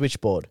go to the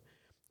switchboard.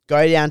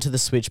 Go down to the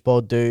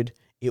switchboard, dude.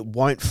 It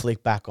won't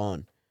flick back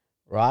on,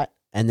 right?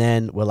 And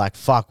then we're like,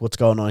 fuck, what's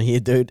going on here,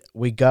 dude?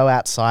 We go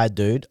outside,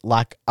 dude.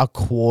 Like a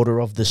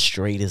quarter of the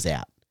street is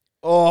out.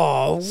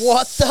 Oh,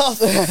 what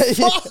the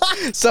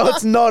fuck? So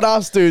it's not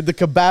us, dude. The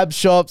kebab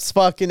shop's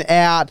fucking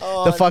out.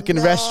 The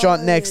fucking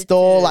restaurant next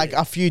door, dude. like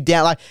a few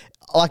down, like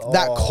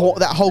that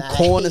whole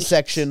corner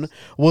section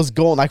was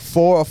gone. Like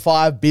 4 or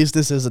 5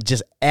 businesses are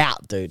just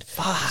out, dude.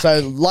 Fuck.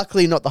 So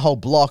luckily not the whole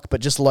block, but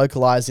just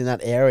localized in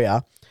that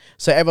area.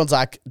 So everyone's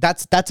like,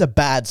 that's a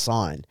bad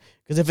sign.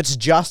 Because if it's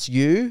just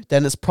you,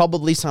 then it's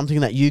probably something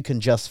that you can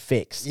just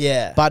fix.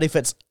 Yeah. But if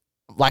it's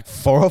like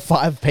 4 or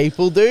 5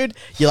 people, dude,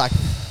 you're like,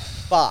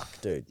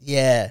 fuck, dude.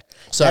 Yeah.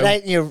 So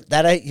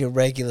that ain't your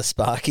regular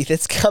Sparky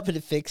that's coming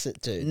to fix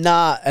it, dude.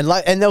 Nah,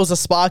 and there was a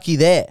Sparky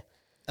there.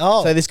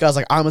 Oh. So this guy's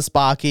like, I'm a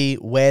Sparky.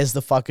 Where's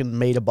the fucking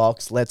meter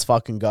box? Let's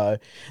fucking go.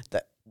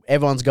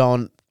 Everyone's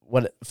going,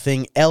 what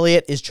thing?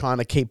 Elliot is trying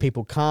to keep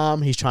people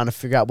calm. He's trying to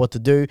figure out what to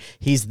do.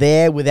 He's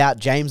there without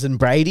James and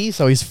Brady,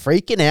 so he's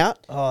freaking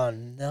out. Oh,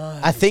 no.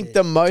 I think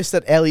the most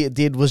that Elliot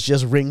did was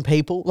just ring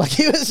people. Like,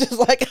 he was just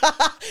like,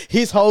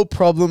 his whole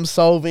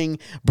problem-solving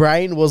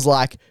brain was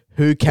like,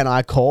 who can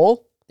I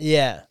call?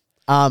 Yeah.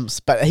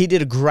 But he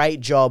did a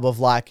great job of,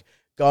 like,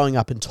 going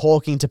up and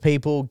talking to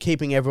people,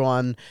 keeping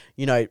everyone,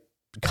 you know,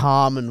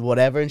 calm and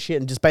whatever and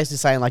shit, and just basically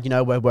saying, like, you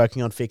know, we're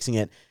working on fixing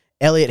it.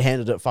 Elliot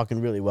handled it fucking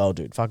really well,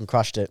 dude. Fucking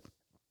crushed it.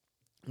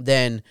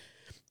 Then,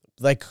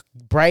 like,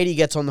 Brady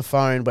gets on the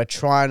phone. We're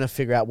trying to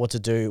figure out what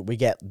to do. We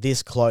get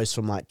this close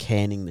from, like,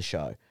 canning the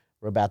show.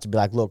 We're about to be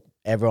like, look,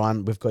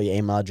 everyone, we've got your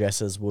email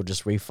addresses. We'll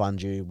just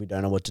refund you. We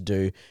don't know what to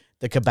do.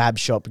 The kebab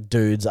shop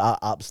dudes are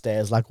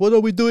upstairs like, what are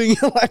we doing?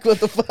 Like,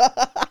 what the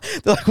fuck?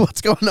 They're like, what's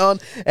going on?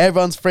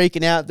 Everyone's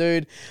freaking out,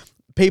 dude.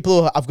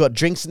 People have got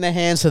drinks in their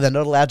hands, so they're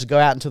not allowed to go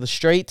out into the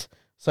street.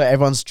 So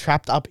everyone's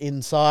trapped up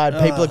inside.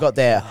 People have got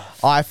their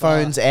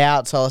iPhones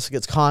out, so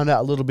it's kind of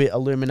a little bit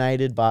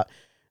illuminated, but,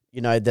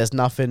 you know, there's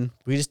nothing.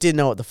 We just didn't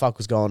know what the fuck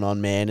was going on,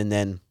 man. And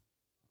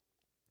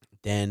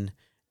then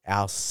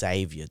our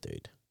savior,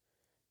 dude,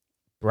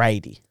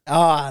 Brady.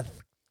 Ah,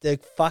 the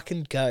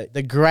fucking goat.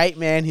 The great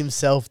man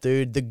himself,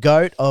 dude. The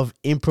goat of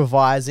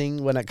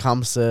improvising when it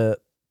comes to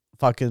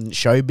fucking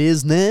show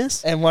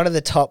business. And one of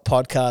the top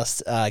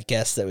podcast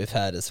guests that we've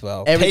had as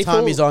well. Every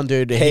time he's on,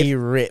 dude, he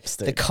rips,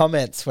 dude. The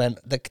comments when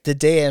the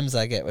DMs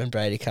I get when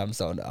Brady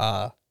comes on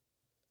are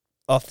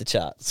off the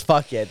charts.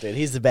 Fuck yeah, dude.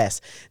 He's the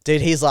best.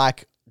 Dude, he's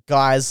like,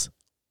 guys,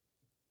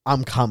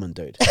 I'm coming,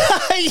 dude.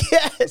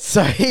 Yes.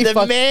 So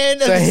the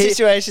man of the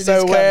situation so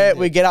is coming.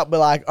 we get up, we're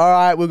like, all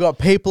right, we've got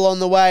people on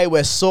the way.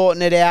 We're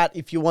sorting it out.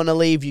 If you want to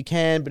leave, you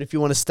can. But if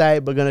you want to stay,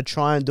 we're going to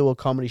try and do a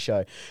comedy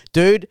show.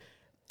 Dude,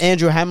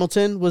 Andrew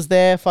Hamilton was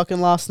there fucking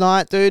last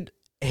night, dude.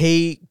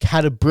 He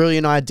had a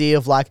brilliant idea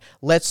of like,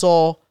 let's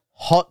all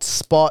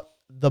hotspot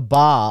the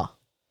bar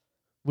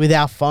with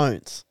our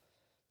phones.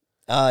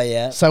 Oh,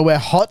 yeah. So we're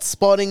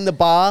hotspotting the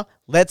bar.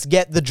 Let's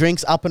get the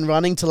drinks up and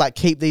running to like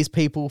keep these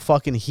people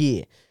fucking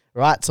here.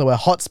 right? So we're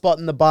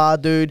hotspotting the bar,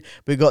 dude.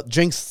 We got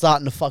drinks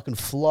starting to fucking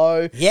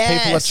flow.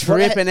 Yes, People are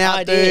tripping what out,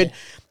 idea. dude.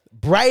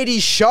 Brady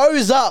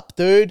shows up,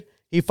 dude.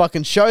 He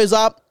fucking shows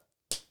up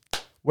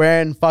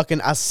wearing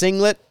fucking a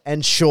singlet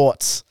and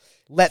shorts.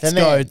 Let's The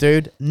go, man.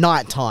 dude.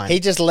 Nighttime. He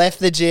just left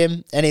the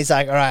gym and he's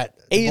like, all right.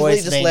 the Easily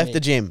boys just need left me. the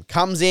gym.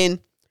 Comes in.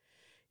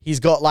 He's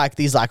got like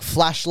these like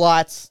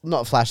flashlights,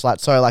 not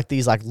flashlights, sorry, like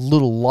these like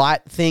little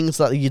light things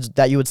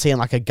that you would see in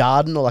like a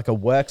garden or like a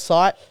work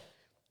site.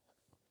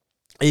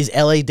 These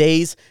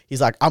LEDs. He's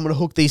like, I'm going to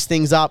hook these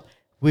things up.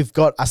 We've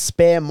got a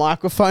spare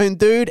microphone,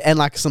 dude, and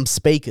like some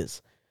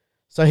speakers.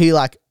 So he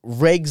like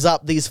rigs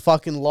up these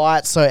fucking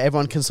lights so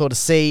everyone can sort of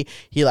see.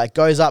 He like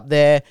goes up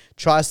there,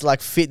 tries to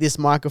like fit this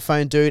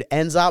microphone, dude,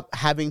 ends up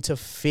having to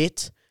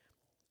fit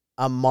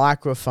a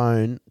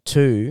microphone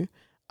to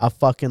a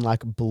fucking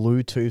like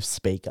Bluetooth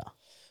speaker.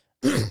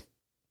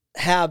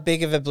 How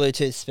big of a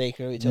Bluetooth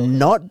speaker are we talking?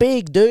 Not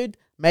big, dude.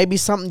 Maybe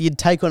something you'd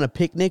take on a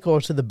picnic or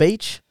to the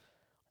beach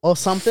or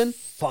something.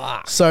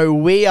 Fuck. So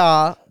we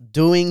are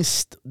doing,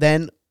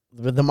 then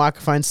the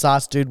microphone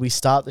starts, dude. We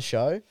start the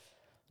show.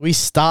 We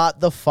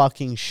start the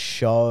fucking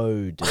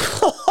show, dude.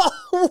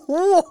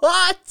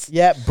 What?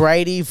 Yeah,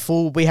 Brady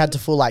we had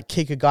to like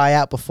kick a guy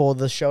out before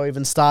the show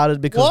even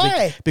started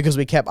Why? because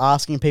we kept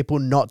asking people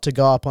not to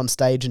go up on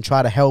stage and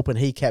try to help, and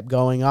he kept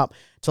going up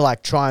to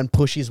like try and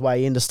push his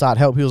way in to start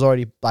help. He was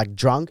already like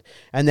drunk,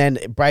 and then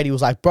Brady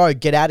was like, "Bro,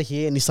 get out of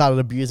here," and he started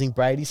abusing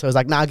Brady. So he was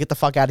like, "Nah, get the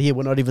fuck out of here.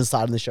 We're not even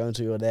starting the show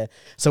until you're there."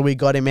 So we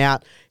got him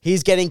out.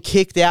 He's getting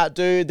kicked out,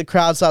 dude. The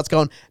crowd starts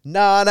going,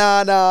 "Nah,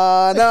 nah,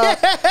 nah, nah,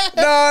 nah,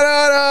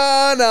 nah,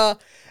 nah, nah."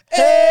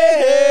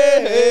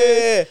 Hey,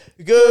 hey,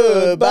 hey,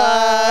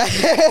 goodbye.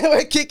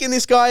 We're kicking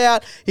this guy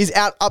out. He's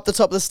out up the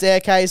top of the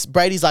staircase.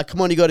 Brady's like,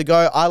 come on, you got to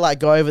go. I like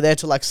go over there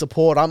to like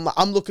support. I'm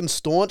looking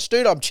staunch,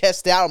 dude. I'm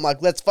chest out. I'm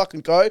like, let's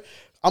fucking go.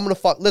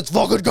 Let's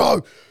fucking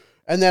go.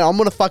 And then I'm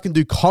going to fucking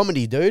do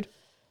comedy, dude.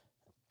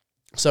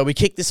 So we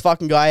kick this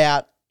fucking guy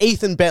out.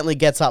 Ethan Bentley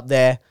gets up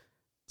there.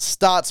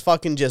 Starts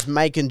fucking just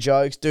making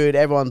jokes, dude.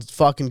 Everyone's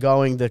fucking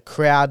going. The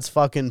crowd's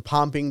fucking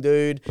pumping,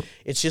 dude.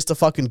 It's just a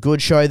fucking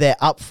good show. They're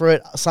up for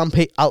it. Some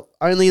people,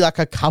 only like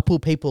a couple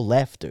people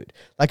left, dude.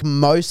 Like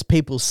most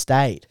people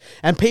stayed.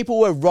 And people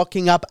were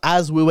rocking up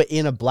as we were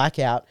in a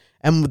blackout.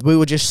 And we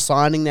were just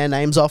signing their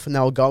names off, and they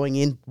were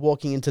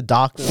walking into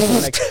darkness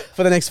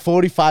for the next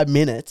 45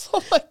 minutes.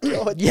 Oh my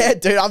God. Yeah,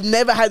 dude. I've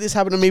never had this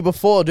happen to me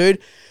before, dude.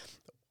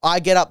 I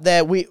get up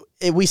there. We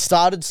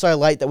started so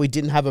late that we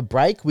didn't have a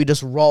break. We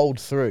just rolled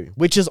through,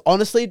 which is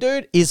honestly,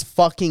 dude, is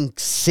fucking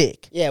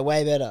sick. Yeah,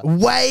 way better.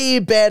 Way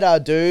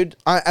better, dude.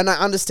 And I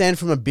understand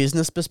from a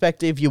business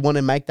perspective, you want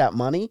to make that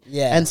money.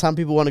 Yeah. And some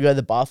people want to go to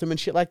the bathroom and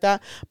shit like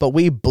that. But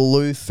we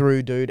blew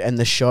through, dude, and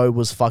the show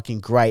was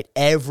fucking great.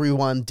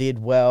 Everyone did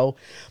well.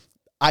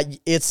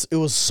 It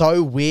was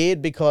so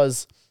weird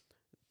because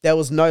there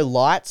was no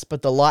lights,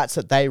 but the lights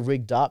that they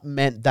rigged up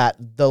meant that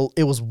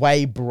it was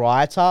way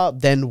brighter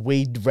than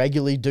we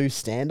regularly do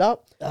stand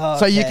up. Oh,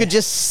 so you okay. could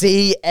just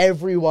see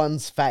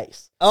everyone's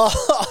face.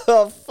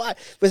 Oh, fuck.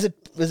 Was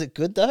it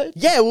good though?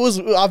 Yeah, it was.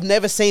 I've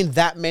never seen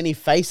that many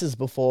faces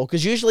before.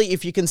 Because usually,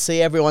 if you can see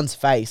everyone's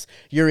face,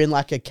 you're in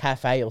like a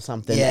cafe or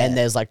something, Yeah. and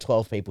there's like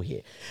 12 people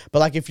here. But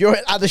like, if you're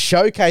at the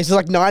showcase, there's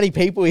like 90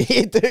 people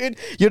here, dude.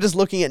 You're just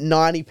looking at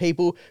 90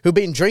 people who've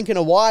been drinking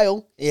a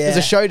while. Yeah. Because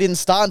the show didn't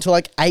start until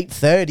like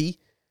 8:30.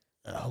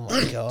 Oh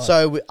my God.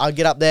 So I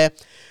get up there.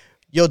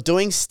 You're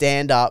doing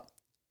stand up,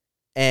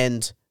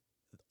 and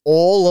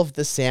all of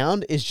the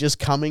sound is just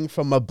coming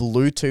from a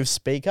Bluetooth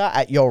speaker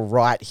at your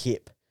right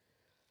hip.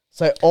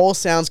 So all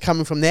sound's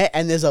coming from there,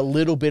 and there's a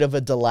little bit of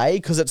a delay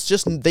because it's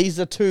just these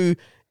are two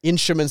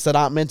instruments that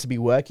aren't meant to be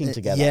working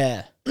together.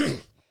 Yeah.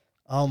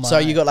 Oh my. So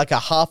you got like a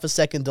half a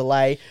second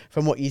delay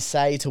from what you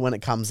say to when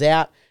it comes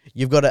out.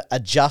 You've got to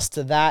adjust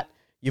to that.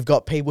 You've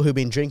got people who've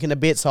been drinking a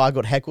bit, so I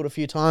got heckled a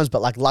few times,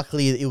 but like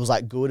luckily it was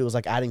like good. It was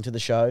like adding to the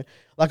show.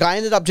 Like I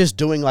ended up just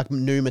doing like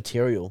new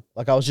material.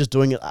 Like I was just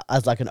doing it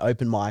as like an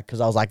open mic because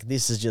I was like,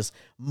 this is just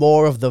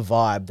more of the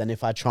vibe than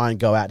if I try and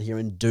go out here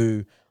and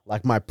do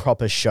like my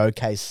proper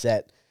showcase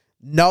set,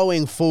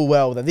 knowing full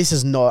well that this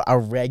is not a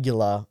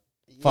regular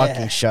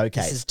fucking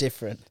showcase. This is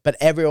different. But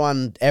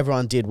everyone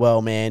did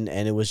well, man,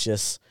 and it was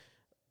just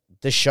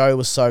the show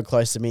was so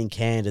close to being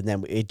canned, and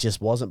then it just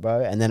wasn't,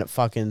 bro. And then it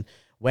fucking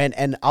went,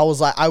 and I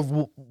was like,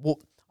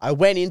 I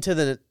went into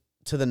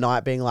the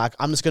night being like,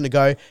 I'm just gonna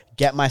go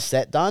get my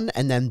set done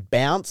and then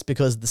bounce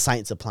because the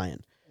Saints are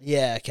playing.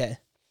 Yeah. Okay.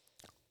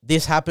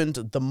 This happened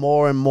the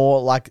more and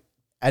more, like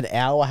an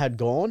hour had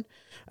gone,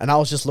 and I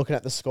was just looking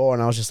at the score,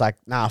 and I was just like,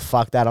 nah,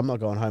 fuck that, I'm not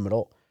going home at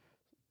all.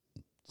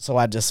 So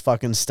I just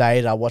fucking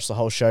stayed. I watched the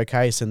whole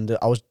showcase, and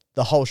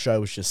the whole show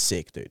was just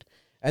sick, dude.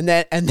 And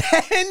then,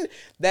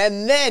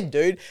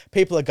 dude,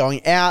 people are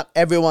going out.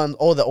 Everyone,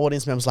 all the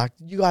audience members, like,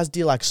 you guys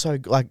did like so,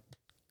 like,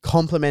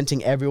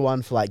 complimenting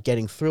everyone for like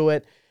getting through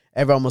it.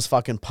 Everyone was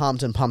fucking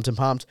pumped and pumped and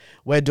pumped.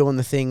 We're doing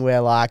the thing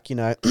where, like, you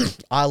know,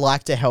 I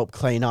like to help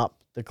clean up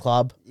the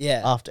club.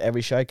 Yeah. After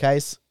every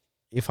showcase,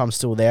 if I'm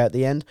still there at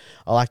the end,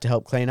 I like to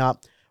help clean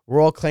up.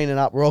 We're all cleaning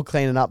up,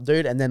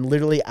 dude. And then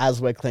literally as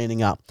we're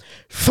cleaning up,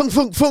 funk,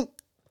 funk, funk,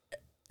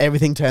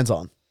 everything turns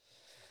on.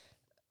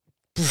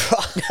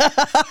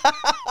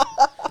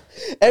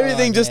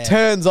 Everything just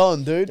turns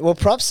on, dude. Well,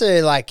 props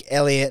to like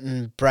Elliot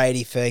and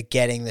Brady for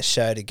getting the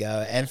show to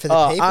go, and for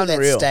the people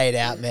that stayed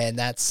out, man.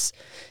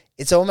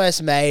 It's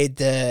almost made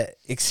the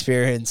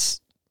experience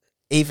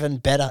even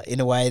better in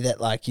a way that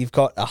like you've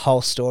got a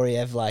whole story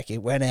of like it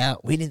went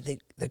out. We didn't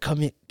think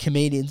the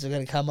comedians were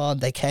going to come on.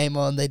 They came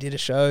on. They did a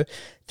show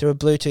through a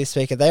Bluetooth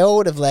speaker. They all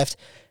would have left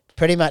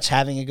pretty much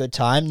having a good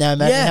time. Now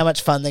imagine how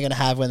much fun they're going to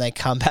have when they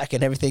come back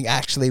and everything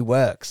actually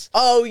works.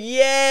 Oh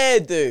yeah,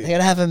 dude. They're going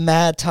to have a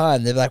mad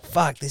time. They're like,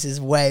 fuck, this is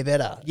way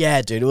better.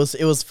 Yeah, dude. It was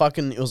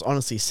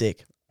honestly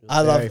sick.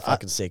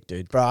 Fucking sick,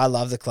 dude. Bro, I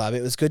love the club.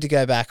 It was good to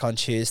go back on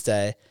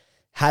Tuesday.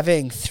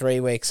 Having 3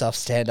 weeks off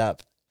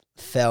stand-up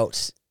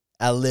felt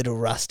a little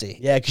rusty.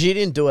 Yeah, because you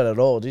didn't do it at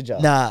all, did you?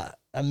 Nah,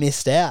 I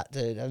missed out,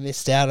 dude. I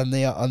missed out on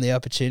the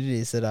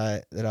opportunities that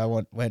I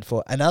went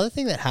for. Another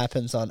thing that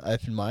happens on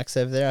open mics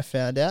over there, I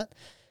found out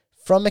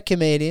from a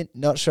comedian.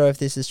 Not sure if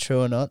this is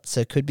true or not,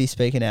 so could be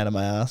speaking out of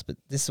my ass. But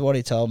this is what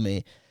he told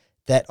me: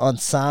 that on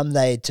some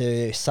they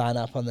do sign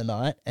up on the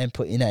night and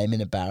put your name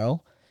in a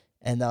barrel,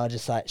 and they'll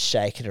just like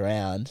shake it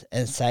around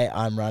and say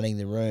I'm running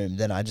the room.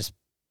 Then I just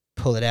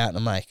pull it out and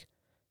I'm like,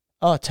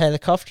 oh, Taylor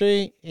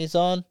Coftree is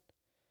on.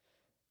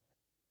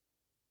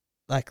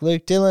 Like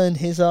Luke Dillon,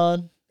 he's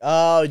on.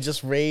 Oh,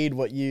 just read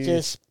what you...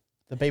 Just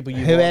the people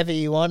you whoever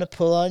you want to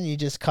pull on, you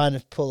just kind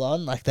of pull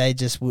on. Like they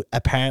just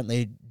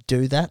apparently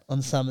do that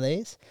on some of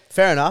these.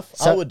 Fair enough.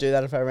 So, I would do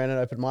that if I ran an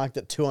open mic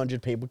that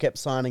 200 people kept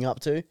signing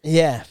up to.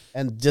 Yeah.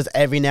 And just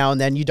every now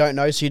and then you don't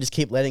know, so you just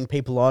keep letting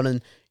people on,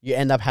 and you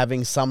end up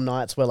having some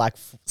nights where like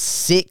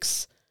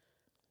 6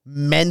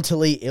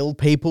 mentally ill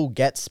people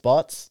get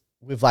spots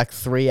with like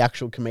 3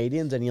 actual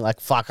comedians, and you're like,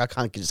 fuck, I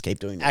can't just keep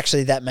doing this.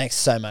 Actually, that makes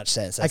so much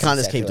sense. I can't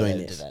just keep doing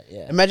this.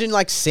 Imagine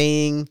like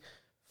seeing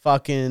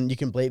fucking, you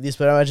can bleep this,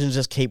 but imagine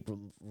just keep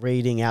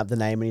reading out the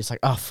name and you're just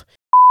like, oh,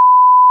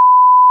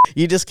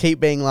 you just keep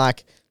being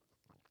like,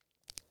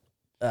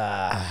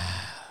 yeah,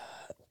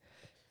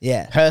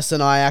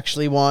 person I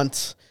actually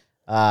want,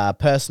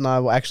 person I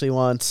will actually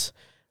want,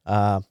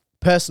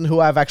 person who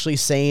I've actually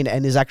seen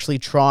and is actually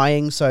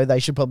trying, so they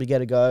should probably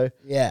get a go.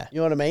 Yeah. You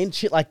know what I mean?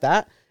 Shit like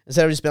that.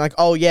 Instead of just being like,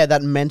 oh yeah,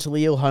 that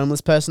mentally ill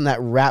homeless person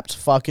that wrapped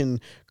fucking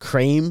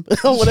cream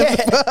or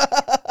whatever.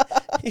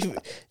 Yeah.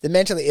 The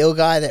mentally ill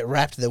guy that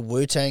rapped the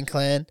Wu-Tang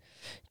Clan.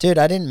 Dude,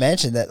 I didn't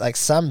mention that like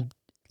some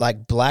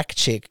like black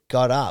chick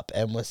got up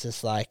and was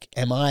just like,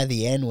 am I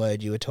the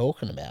N-word you were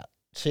talking about?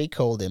 She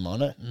called him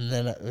on it, and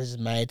then it was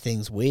made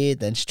things weird.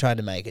 Then she tried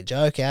to make a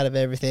joke out of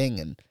everything,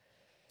 and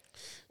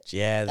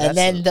yeah, and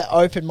then the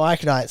open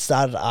mic night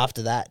started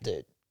after that,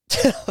 dude.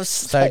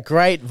 So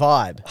great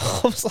vibe.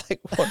 I was like,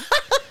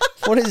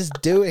 what is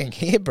doing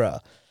here, bro?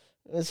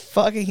 It was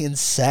fucking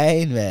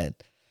insane, man.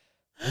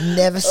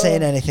 Never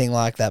seen anything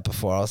like that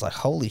before. I was like,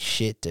 holy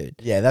shit, dude.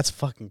 Yeah, that's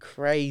fucking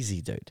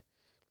crazy, dude.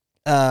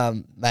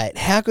 Mate,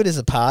 how good is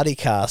a party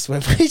cast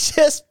when we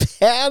just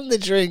pound the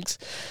drinks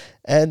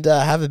and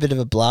have a bit of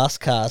a blast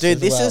cast? Dude,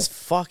 this is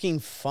fucking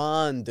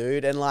fun,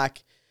 dude. And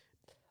like,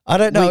 I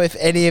don't know if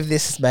any of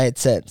this has made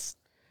sense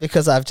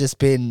because I've just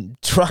been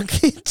drunk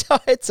the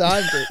entire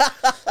time, dude.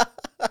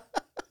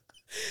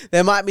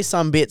 There might be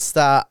some bits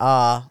that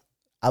are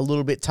a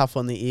little bit tough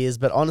on the ears,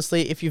 but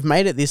honestly, if you've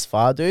made it this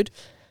far, dude,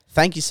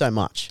 thank you so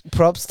much.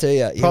 Props to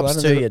you.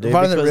 Props to you, dude.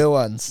 One of the real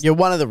ones. You're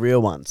one of the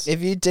real ones.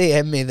 If you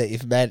DM me that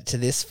you've made it to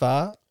this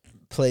far,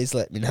 please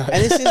let me know.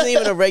 And this isn't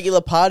even a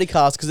regular party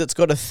cast because it's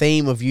got a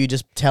theme of you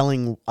just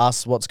telling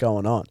us what's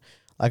going on.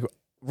 Like,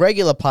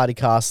 regular party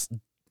casts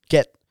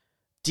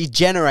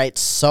degenerate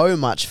so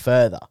much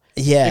further.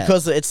 Yeah.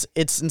 Because it's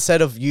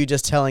instead of you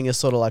just telling us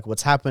sort of like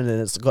what's happened and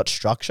it's got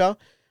structure,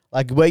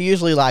 like we're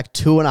usually like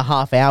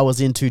 2.5 hours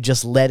into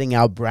just letting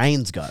our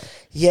brains go.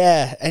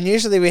 Yeah, and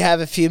usually we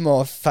have a few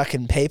more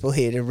fucking people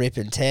here to rip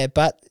and tear.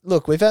 But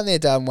look, we've only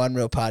done one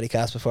real party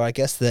cast before. I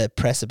guess the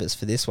precipice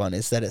for this one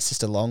is that it's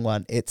just a long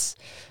one.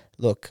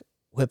 Look,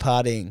 we're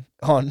partying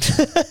on.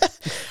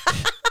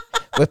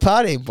 We're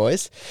partying,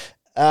 boys.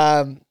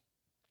 And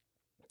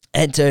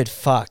dude,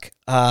 fuck.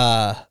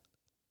 Mate,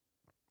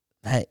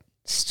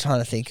 just trying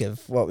to think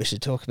of what we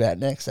should talk about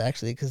next,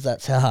 actually, because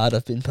that's how hard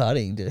I've been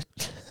partying, dude.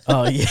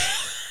 Oh, yeah.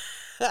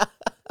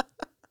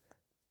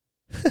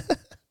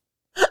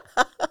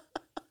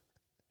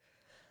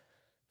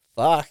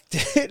 Fuck,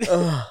 dude.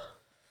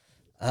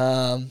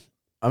 I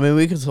mean,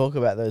 we could talk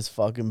about those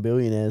fucking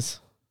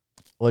billionaires.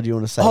 What do you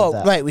want to say with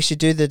that? Wait, we should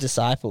do the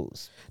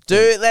disciples.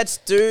 Dude, let's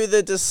do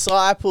the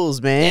disciples,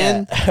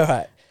 man.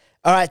 Yeah.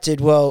 All right, dude.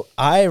 Well,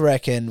 I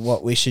reckon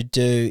what we should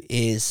do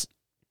is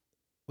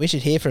we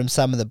should hear from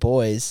some of the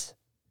boys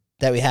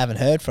that we haven't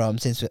heard from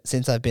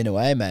since I've been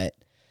away, mate.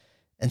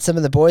 And some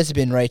of the boys have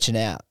been reaching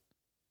out.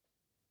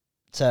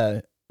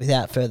 So,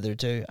 without further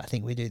ado, I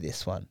think we do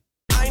this one.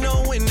 I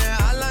know when that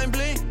hotline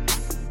blink,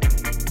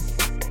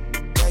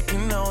 that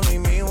can only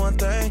mean one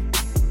thing.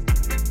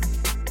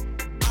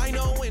 I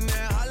know when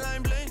that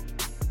hotline blink,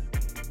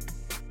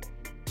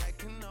 that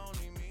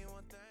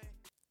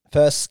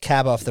First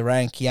cab off the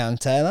rank, young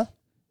Taylor.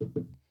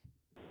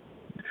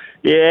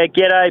 Yeah,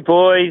 g'day,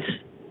 boys.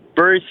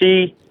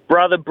 Brucey,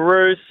 brother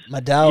Bruce. My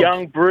dog.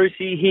 Young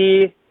Brucey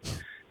here.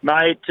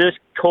 Mate, just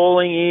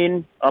calling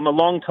in. I'm a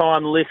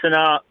long-time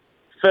listener,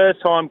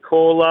 first-time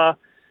caller,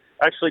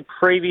 actually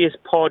previous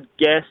pod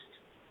guest.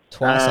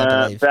 Twice,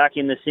 I believe. Back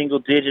in the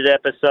single-digit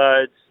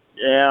episodes.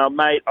 Now,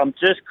 mate, I'm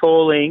just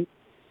calling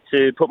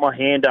to put my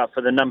hand up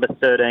for the number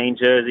 13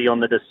 jersey on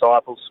the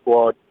Disciple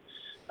squad.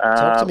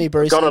 Talk to me,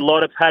 Brucey. Got a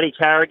lot of Paddy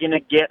Carrigan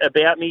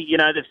about me, you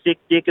know, the thick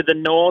dick of the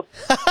North.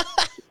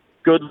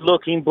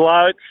 Good-looking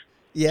bloke.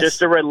 Yes.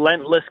 Just a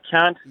relentless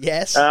cunt.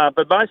 Yes.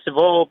 But most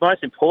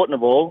important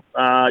of all,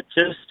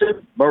 just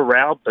a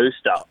morale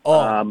booster.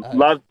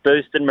 Love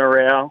boosting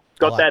morale.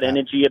 Got like that that.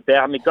 energy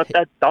about me. Got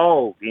that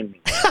dog in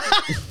me.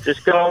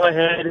 Just go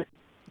ahead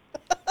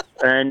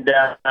and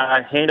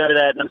hand over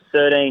that number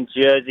 13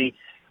 jersey.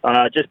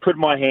 Just put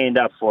my hand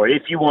up for it.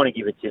 If you want to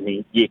give it to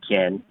me, you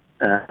can,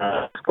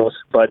 of course.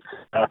 But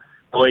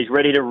boys,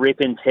 ready to rip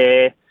and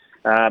tear,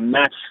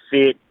 match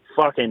fit,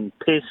 fucking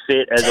piss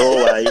fit as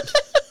always.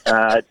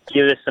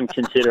 Give us some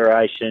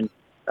consideration.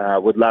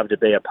 Would love to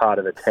be a part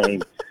of the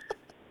team.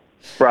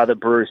 Brother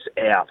Bruce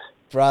out.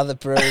 Brother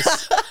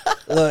Bruce.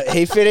 Look,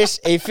 he finished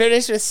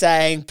with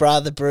saying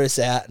Brother Bruce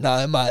out. No,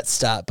 I might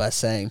start by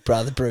saying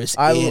Brother Bruce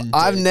in.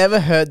 I've dude. never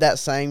heard that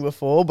saying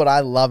before, but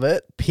I love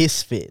it.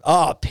 Piss fit.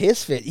 Oh,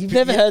 piss fit. You've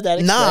never heard that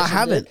expression? No, I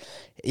haven't. Dude?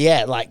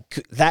 Yeah, like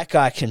that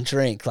guy can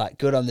drink, like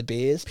good on the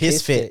beers.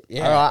 Piss fit.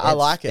 Yeah, All right, I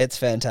like it. It's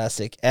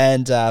fantastic.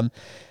 And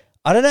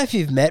I don't know if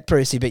you've met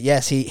Brucey, but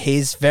yes,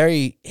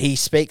 he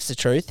speaks the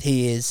truth.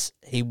 He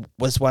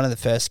was one of the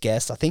first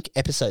guests. I think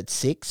episode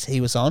 6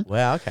 he was on.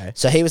 Wow, okay.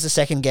 So he was the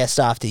second guest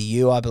after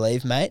you, I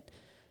believe, mate.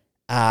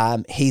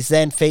 He's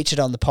then featured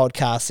on the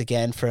podcast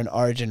again for an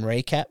Origin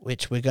recap,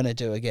 which we're going to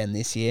do again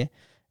this year.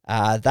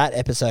 That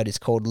episode is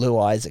called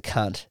Luai's a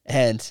Cunt.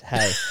 And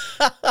hey,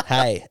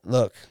 hey,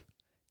 look,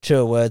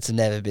 truer words have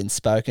never been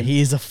spoken. He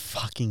is a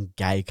fucking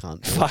gay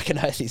cunt. Dude. Fucking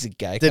oath he's a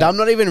gay Dude, cunt. I'm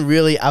not even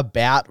really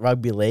about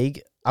rugby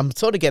league. I'm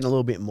sort of getting a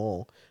little bit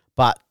more.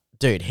 But,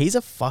 dude, he's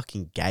a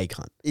fucking gay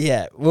cunt.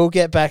 Yeah, we'll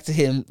get back to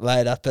him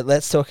later, but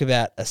let's talk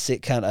about a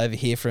sick cunt over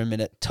here for a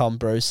minute, Tom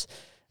Bruce.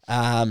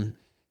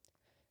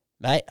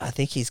 Mate, I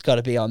think he's got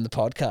to be on the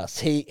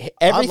podcast.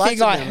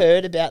 Everything I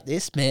heard about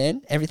this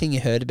man, everything you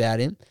heard about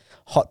him,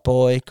 hot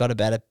boy, got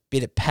about a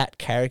bit of Pat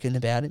Carrigan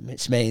about him,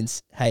 which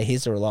means, hey,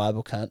 he's a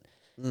reliable cunt.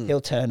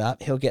 He'll turn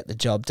up, he'll get the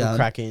job done. He'll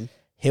crack in.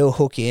 He'll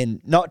hook in,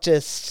 not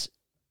just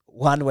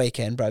one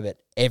weekend, bro, but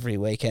every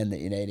weekend that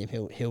you need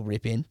him, he'll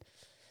rip in.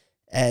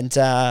 And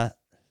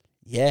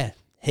yeah,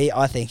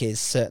 I think he's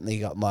certainly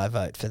got my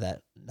vote for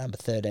that number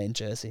 13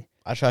 jersey.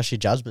 I trust your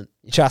judgment.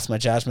 You trust my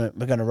judgment.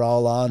 We're going to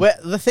roll on.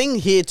 The thing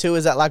here too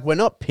is that like we're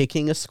not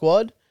picking a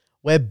squad,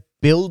 we're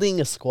building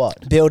a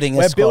squad.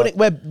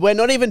 We're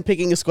not even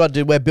picking a squad,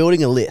 dude. We're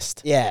building a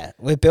list. Yeah,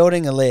 we're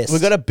building a list.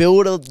 We've got to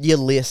build your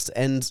list,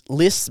 and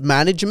list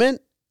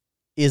management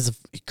is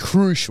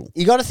crucial.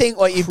 You got to think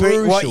what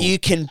you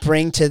can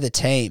bring to the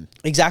team.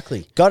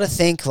 Exactly. Got to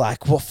think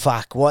like, well,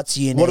 fuck, what's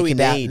unique What do we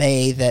about need?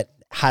 me that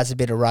has a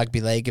bit of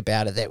rugby league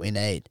about it that we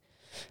need?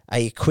 Are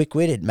you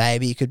quick-witted?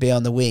 Maybe you could be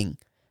on the wing.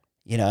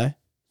 You know,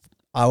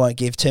 I won't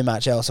give too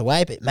much else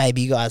away, but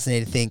maybe you guys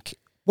need to think,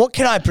 what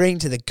can I bring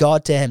to the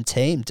goddamn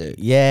team, dude?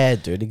 Yeah,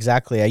 dude,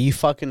 exactly. Are you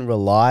fucking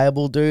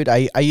reliable, dude?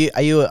 Are you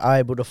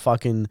able to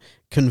fucking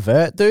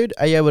convert, dude?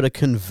 Are you able to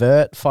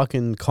convert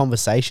fucking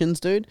conversations,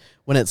 dude?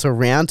 When it's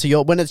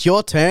when it's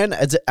your turn,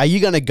 are you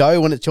going to go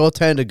when it's your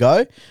turn to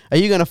go? Are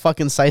you going to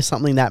fucking say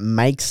something that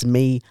makes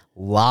me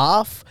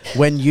laugh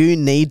when you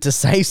need to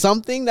say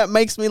something that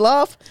makes me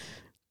laugh?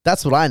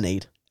 That's what I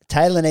need.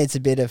 Taylor needs a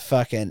bit of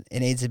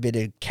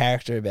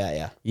character about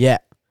you. Yeah.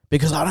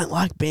 Because I don't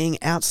like being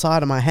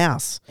outside of my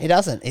house. He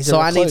doesn't. He's so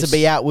a I need to recluse.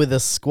 be out with a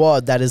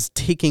squad that is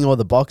ticking all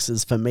the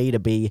boxes for me to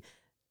be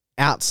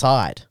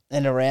outside.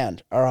 And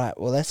around. All right,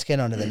 well, let's get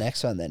on to the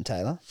next one then,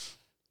 Taylor.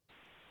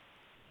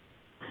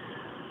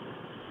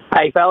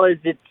 Hey, fellas,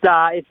 it's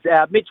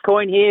Mitch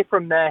Coyne here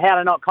from the How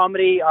to Not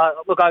Comedy.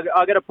 Look, I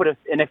got to put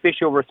an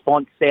official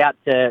response out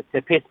to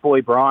Piss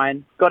Boy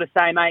Brian. Got to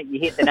say, mate, you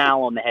hit the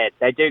nail on the head.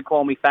 They do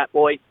call me Fat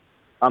Boy.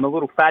 I'm a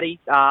little fatty.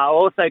 I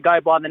also go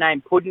by the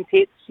name Puddin'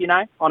 Tits, you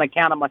know, on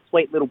account of my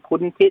sweet little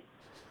puddin' tits.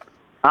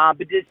 But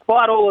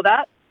despite all of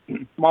that,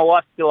 my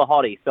wife's still a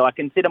hottie, so I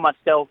consider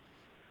myself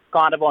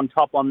kind of on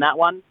top on that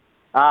one.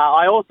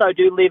 I also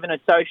do live in a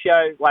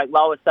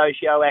lower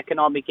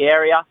socio-economic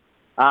area,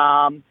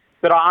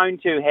 but I own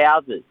 2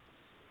 houses.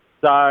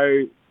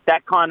 So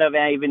that kind of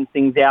evens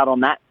things out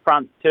on that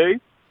front too.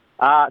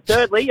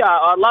 Thirdly,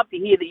 I'd love to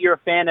hear that you're a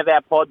fan of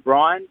our pod,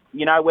 Brian.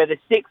 You know, we're the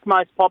 6th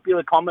most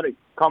popular comedy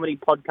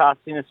podcast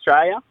in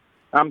Australia.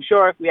 I'm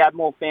sure if we had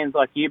more fans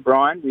like you,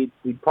 Brian,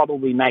 we'd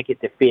probably make it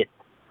to 5th.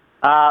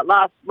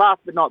 Last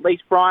but not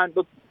least, Brian,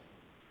 look,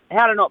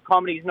 How to Not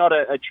Comedy is not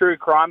a true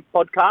crime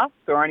podcast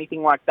or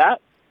anything like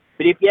that.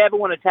 But if you ever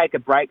want to take a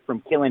break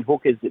from killing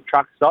hookers at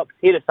truck stops,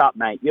 hit us up,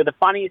 mate. You're the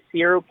funniest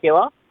serial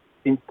killer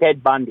since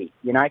Ted Bundy.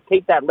 You know,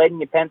 keep that lead in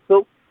your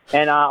pencil.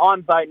 And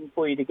I'm voting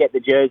for you to get the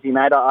jersey,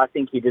 mate. I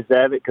think you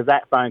deserve it because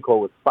that phone call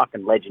was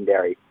fucking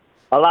legendary.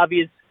 I love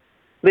you.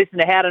 Listen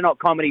to How to Not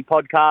Comedy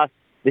podcast,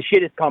 the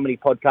shittest comedy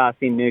podcast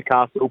in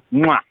Newcastle.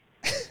 Mwah.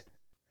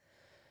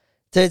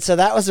 Dude, so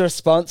that was a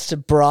response to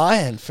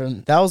Brian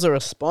from... That was a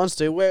response,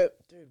 dude.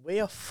 We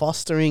are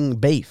fostering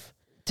beef.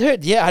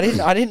 Dude, yeah, I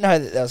didn't know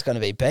that there was going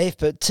to be beef,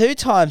 but 2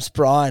 times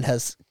Brian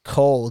has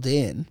called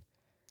in.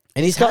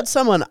 And he's got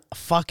someone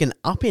fucking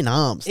up in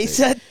arms, dude. He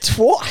said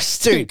twice,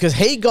 Dude, dude. because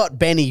he got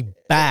Benny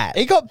bad.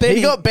 He got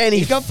Benny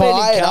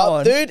fired up,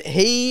 going. dude.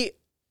 He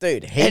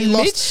And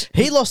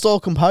lost all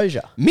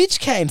composure. Mitch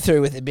came through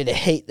with a bit of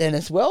heat then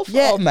as well for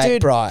Yeah, old mate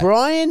dude, Brian.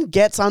 Brian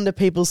gets under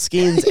people's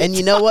skins, and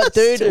you know what,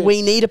 does, dude?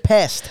 We need a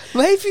pest.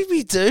 Maybe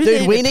we do.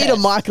 Dude, we need a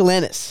pest. Michael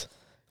Ennis.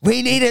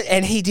 We need it,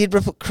 and he did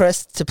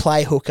request to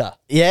play hooker.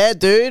 Yeah,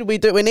 dude, we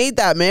do. We need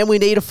that, man. We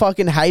need a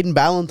fucking Hayden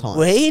Ballantyne.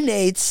 We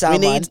need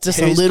someone just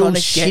a who's little gonna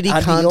shitty get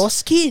under cunt. your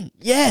skin.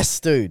 Yes,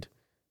 dude.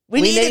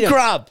 We need a him.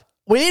 grub.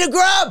 We need a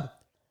grub.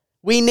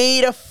 We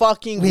need a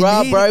fucking We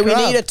grub, need a bro. grub.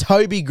 We need a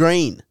Toby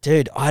Green.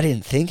 Dude, I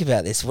didn't think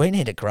about this. We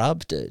need a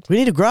grub, dude. We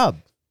need a grub.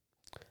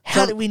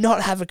 How did we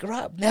not have a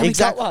grub? Now we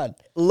got one.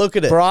 Look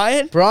at it.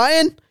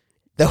 Brian,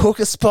 the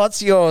hooker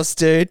spot's yours,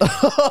 dude.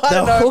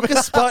 The hooker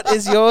spot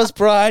is yours,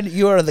 Brian.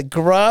 You are the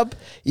grub.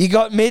 You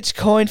got Mitch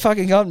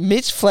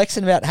Mitch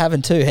flexing about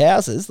having 2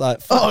 houses. Like,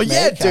 fuck Oh, me,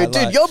 yeah, cunt,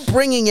 dude. You're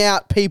bringing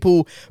out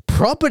people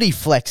property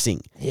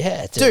flexing.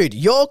 Yeah, dude. Dude,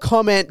 your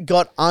comment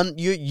got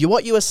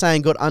what you were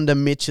saying got under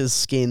Mitch's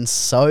skin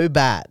so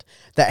bad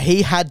that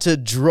he had to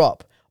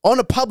drop on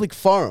a public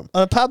forum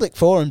On a public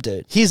forum,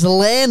 dude. his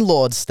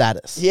landlord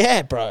status.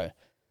 Yeah, bro.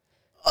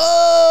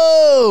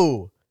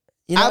 Oh,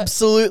 You know,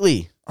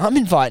 absolutely. I'm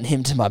inviting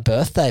him to my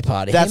birthday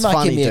party. That's he might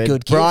funny, give me dude. a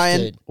good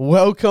Brian, gift, dude.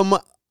 welcome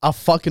a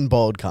fucking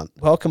bald cunt.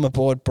 Welcome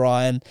aboard,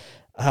 Brian.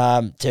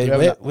 Dude,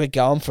 have we're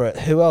going for it.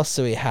 Who else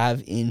do we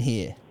have in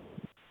here?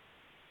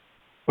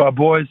 Well,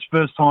 boys,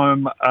 first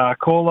time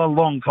caller,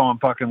 long time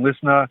fucking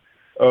listener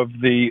of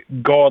the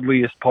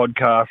godliest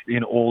podcast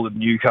in all of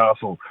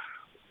Newcastle.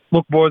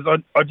 Look, boys,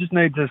 I just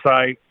need to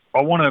say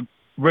I want to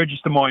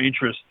register my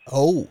interest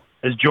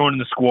as joining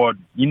the squad.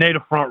 You need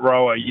a front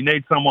rower. You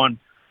need someone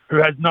who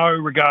has no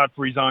regard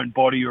for his own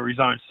body or his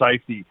own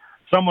safety.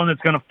 Someone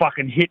that's going to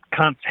fucking hit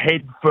cunts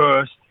head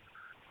first.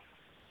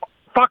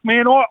 Fuck,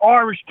 man, I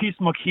Irish kiss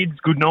my kids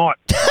goodnight.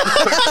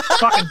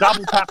 Fucking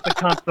double tap the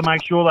cunts to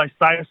make sure they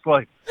stay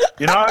asleep.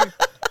 You know?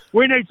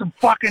 We need some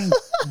fucking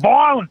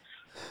violence.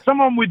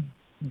 Someone with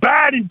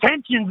bad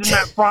intentions in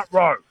that front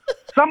row.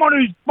 Someone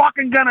who's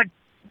fucking going to...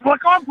 Like,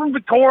 I'm from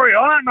Victoria.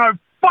 I don't know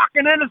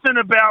fucking anything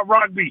about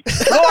rugby.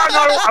 All I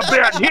know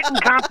about hitting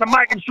cunts and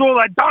making sure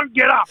they don't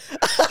get up.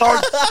 So,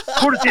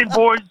 put us in,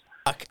 boys.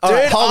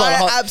 Dude, hold on.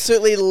 I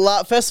absolutely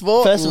love... First of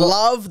all,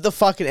 love the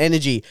fucking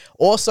energy.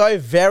 Also,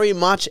 very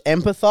much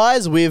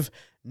empathize with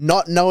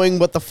not knowing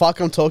what the fuck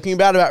I'm talking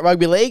about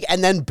rugby league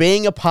and then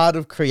being a part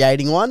of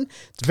creating one.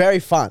 It's very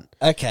fun.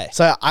 Okay.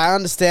 So, I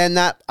understand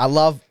that. I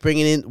love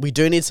bringing in... We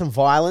do need some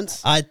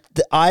violence.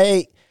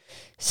 I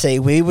see,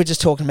 we were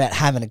just talking about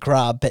having a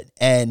grub,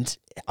 and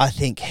I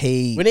think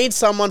We need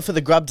someone for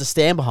the grub to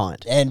stand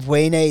behind. and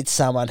we need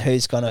someone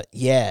who's going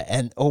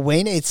to, or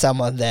we need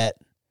someone that,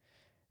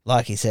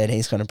 like he said,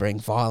 he's going to bring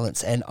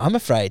violence. And I'm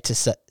afraid to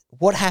say,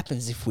 what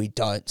happens if we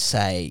don't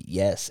say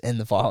yes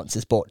and the violence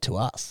is brought to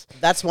us?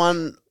 That's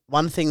one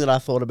thing that I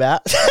thought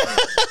about.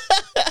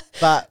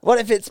 But What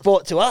if it's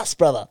brought to us,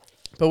 brother?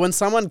 when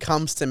someone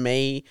comes to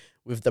me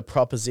with the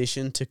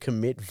proposition to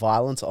commit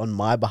violence on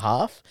my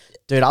behalf,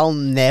 dude, I'll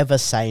never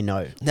say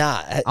no.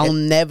 Nah. I'll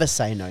never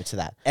say no to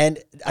that. And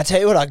I tell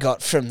you what I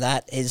got from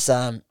that is,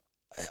 I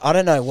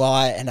don't know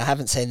why, and I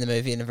haven't seen the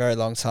movie in a very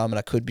long time, and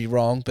I could be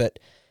wrong, but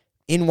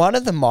in one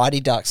of the Mighty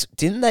Ducks,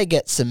 didn't they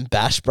get some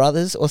Bash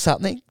Brothers or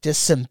something?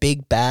 Just some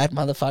big bad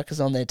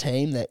motherfuckers on their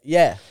team that...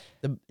 Yeah.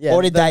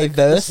 Or did they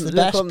verse the they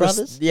Bash call them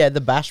Brothers?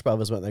 the Bash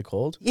Brothers, what they're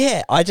called.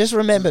 Yeah, I just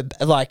remember,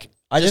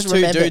 Just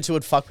two dudes who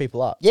would fuck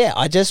people up. Yeah,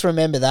 I just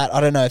remember that. I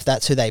don't know if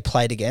that's who they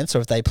played against or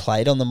if they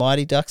played on the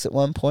Mighty Ducks at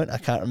one point. I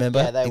can't remember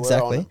Yeah, they were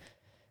exactly. on it.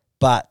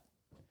 But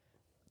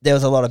there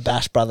was a lot of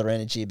Bash Brother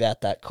energy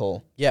about that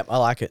call. Yep, I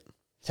like it.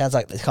 Sounds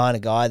like the kind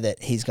of guy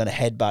that he's going to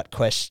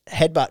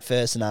headbutt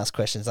first and ask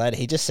questions later.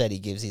 He just said he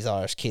gives his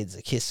Irish kids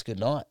a kiss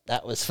goodnight.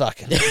 That was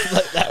fucking...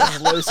 that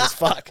was loose as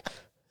fuck.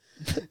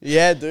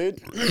 Yeah, dude.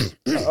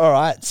 All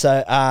right.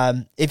 So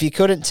if you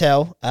couldn't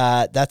tell,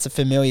 that's a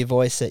familiar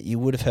voice that you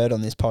would have heard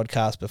on this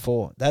podcast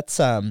before. That's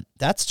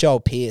Joel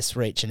Pearce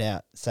reaching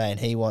out saying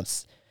he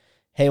wants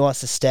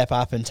to step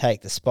up and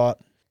take the spot.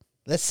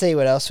 Let's see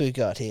what else we've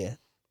got here.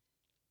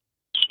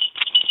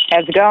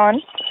 How's it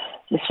going?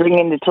 Just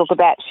ringing to talk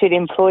about shit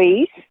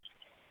employees.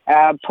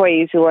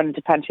 Employees who wanted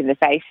to punch in the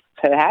face,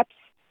 perhaps.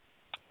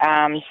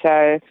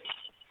 So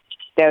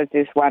there was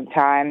this one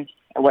time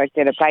I worked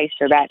at a place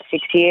for about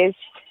 6 years,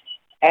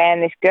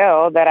 and this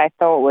girl that I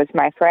thought was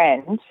my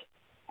friend,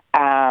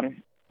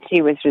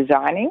 she was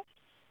resigning.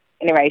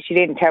 Anyway, she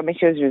didn't tell me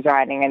she was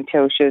resigning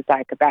until she was,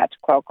 like, about to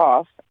clock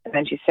off. And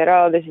then she said,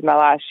 oh, this is my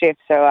last shift,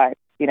 so, like,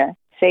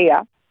 see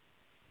ya.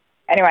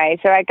 Anyway,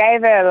 so I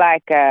gave her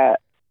like a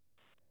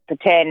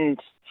pretend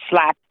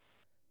slap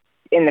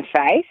in the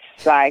face.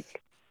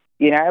 Like,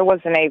 you know, it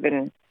wasn't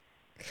even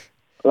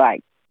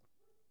like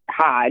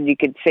hard. You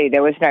could see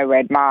there was no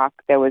red mark.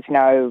 There was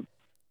no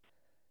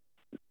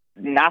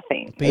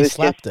nothing. But it you was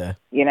slapped just, her.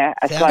 you know,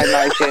 a slow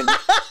motion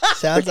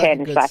Sounds pretend like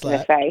a good slap slap. in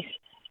the face.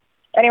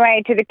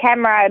 Anyway, to the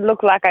camera, it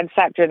looked like I'd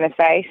slapped her in the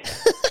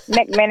face.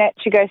 Next minute,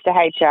 she goes to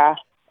HR.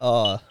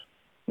 Oh,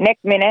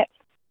 Next minute,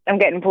 I'm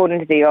getting pulled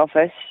into the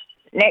office.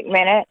 Next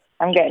minute,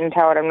 I'm getting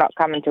told I'm not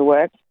coming to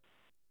work.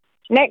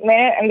 Next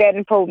minute, I'm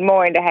getting pulled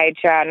more into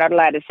HR, not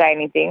allowed to say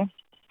anything.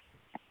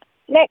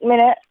 Next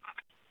minute,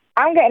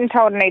 I'm getting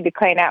told I need to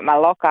clean out my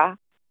locker.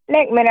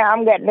 Next minute,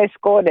 I'm getting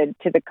escorted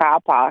to the car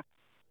park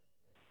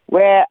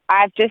where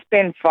I've just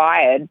been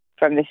fired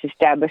from this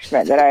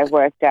establishment that I've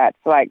worked at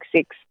for like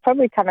 6,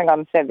 probably coming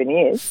on 7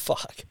 years.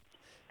 fuck.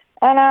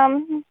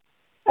 And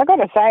I got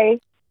to say,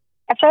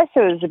 at first it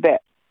was a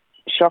bit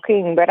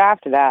shocking, but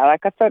after that,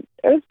 like, I thought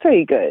it was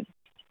pretty good.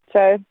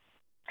 So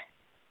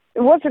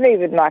it wasn't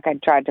even like I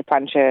tried to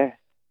punch her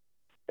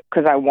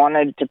because I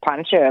wanted to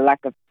punch her. Like,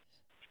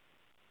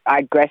 I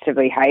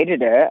aggressively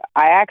hated her.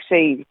 I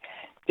actually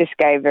just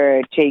gave her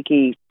a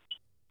cheeky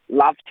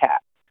love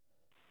tap.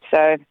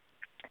 So,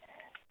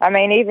 I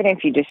mean, even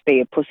if you just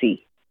be a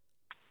pussy,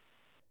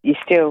 you're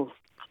still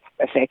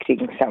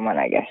affecting someone,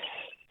 I guess.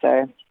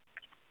 So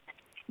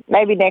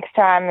maybe next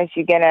time,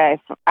 if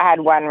I had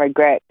one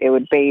regret, it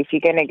would be if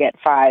you're going to get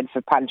fired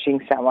for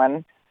punching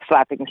someone,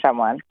 slapping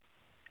someone,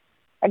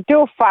 and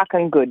do a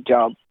fucking good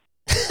job.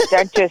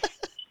 Don't just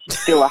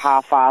do a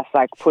half-ass,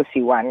 like,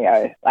 pussy one,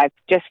 yo. Like,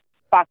 just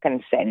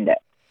fucking send it.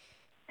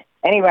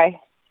 Anyway,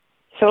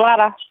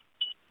 Salada.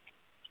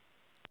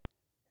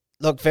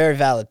 Look, very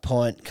valid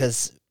point,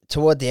 because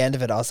toward the end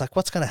of it, I was like,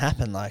 what's going to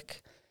happen?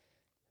 Like,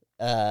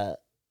 and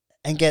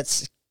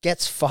gets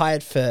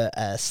fired for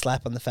a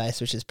slap on the face,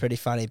 which is pretty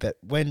funny. But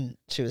when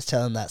she was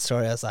telling that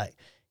story, I was like,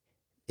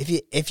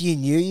 if you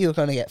knew you were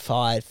going to get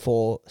fired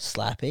for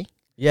slapping,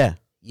 Yeah.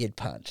 you'd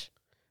punch.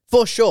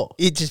 For sure.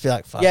 You'd just be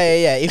like, fuck.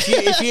 Yeah.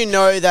 If you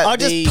know that I'll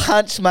just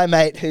punch my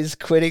mate who's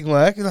quitting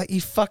work. You're like,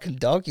 you fucking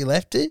dog, you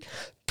left it.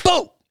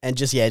 Boom! and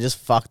just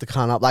fuck the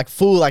cunt up, like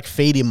full like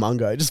feed him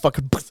mungo, just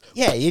fucking.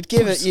 Yeah,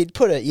 you'd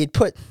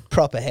put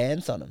proper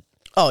hands on him.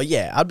 Oh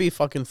yeah, I'd be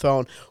fucking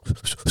throwing,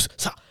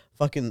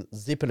 fucking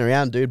zipping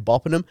around, dude,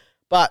 bopping him.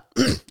 But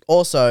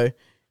also,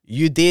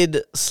 you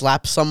did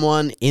slap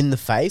someone in the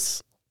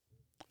face.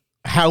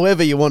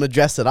 However you want to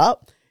dress it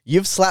up,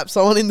 you've slapped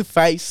someone in the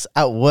face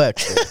at work.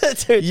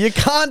 Dude, you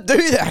can't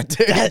do that,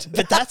 dude.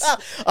 But that's...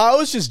 I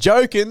was just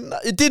joking.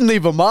 It didn't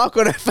leave a mark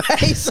on her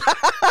face.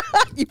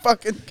 You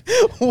fucking...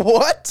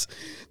 What?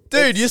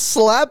 Dude, you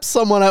slapped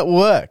someone at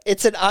work.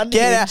 It's an unhinged...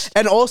 Get out.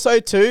 And also,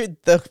 too,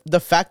 the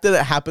fact that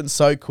it happened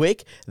so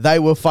quick, they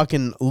were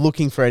fucking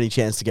looking for any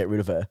chance to get rid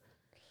of her.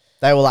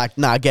 They were like,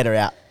 nah, get her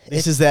out.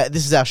 This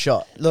is our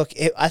shot. Look,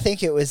 I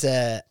think it was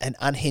an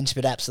unhinged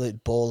but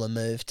absolute baller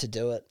move to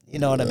do it. You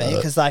know what I mean?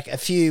 Because like a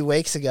few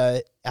weeks ago,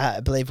 I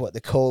believe what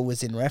the call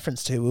was in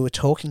reference to, we were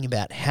talking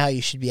about how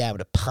you should be able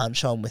to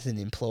punch on with an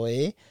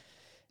employee.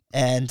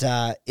 And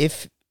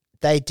if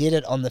they did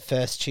it on the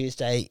first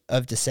Tuesday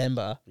of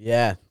December...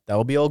 Yeah, that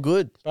will be all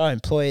good. Bro,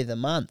 employee of the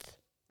month.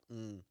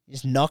 You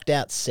just knocked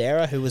out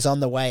Sarah, who was on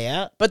the way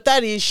out. But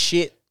that is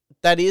shit.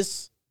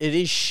 It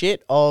is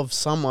shit of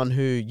someone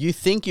who you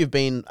think you've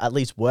been at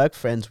least work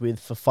friends with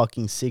for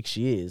fucking 6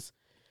 years.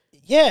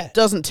 Yeah.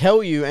 Doesn't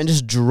tell you and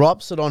just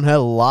drops it on her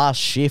last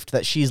shift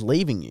that she's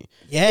leaving you.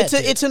 Yeah,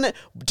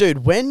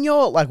 dude, when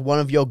you're like one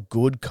of your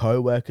good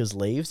co-workers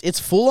leaves, it's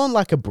full on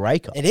like a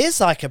breakup. It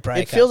is like a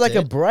breakup. It feels like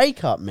a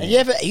breakup, man.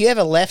 You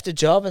ever left a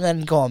job and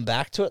then gone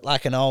back to it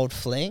like an old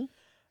fling?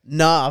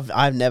 No,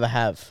 I've never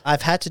have.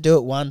 I've had to do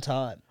it one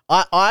time.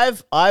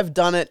 I've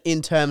done it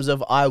in terms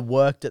of I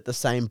worked at the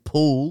same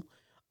pool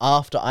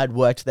after I'd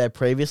worked there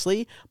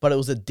previously, but it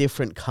was a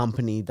different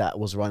company that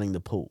was running the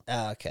pool.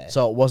 Oh, okay.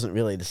 So it wasn't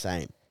really the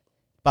same.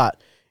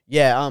 But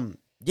yeah,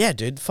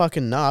 dude,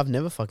 fucking no, I've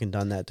never fucking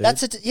done that, dude.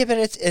 But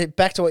it's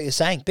back to what you're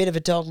saying. Bit of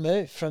a dog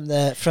move from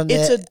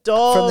the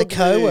dog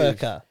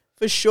co-worker.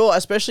 For sure,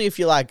 especially if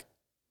you're like,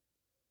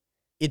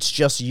 it's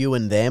just you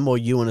and them or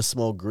you and a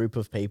small group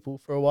of people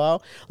for a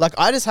while. Like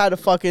I just had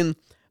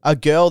a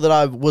girl that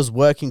I was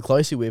working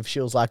closely with. She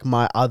was like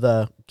my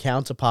other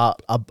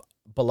counterpart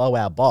below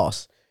our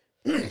boss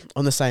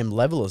on the same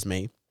level as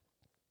me.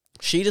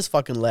 She just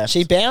fucking left.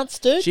 She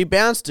bounced, dude? She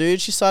bounced, dude.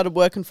 She started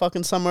working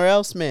fucking somewhere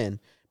else, man.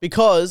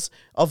 Because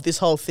of this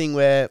whole thing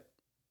where,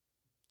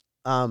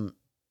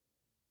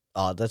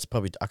 that's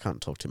probably, I can't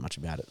talk too much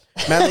about it.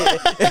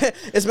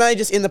 It's mainly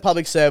just in the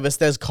public service,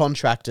 there's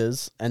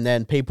contractors, and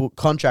then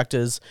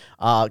contractors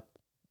are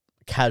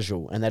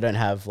casual, and they don't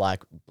have,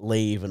 like,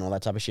 leave and all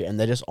that type of shit, and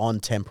they're just on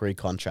temporary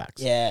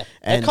contracts. Yeah.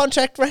 And her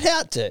contract ran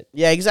out, dude.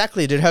 Yeah,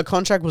 exactly, dude. Her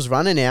contract was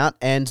running out,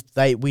 and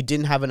we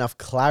didn't have enough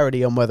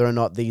clarity on whether or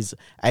not these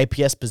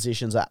APS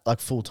positions at like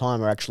full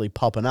time are actually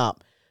popping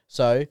up.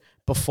 So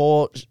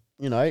before,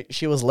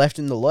 she was left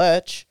in the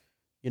lurch,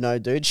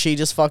 dude, she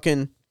just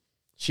fucking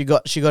She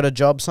got a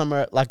job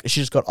somewhere, like she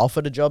just got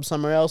offered a job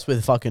somewhere else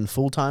with fucking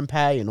full-time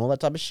pay and all that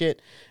type of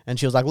shit. And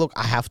she was like, look,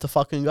 I have to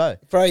fucking go.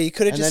 Bro, you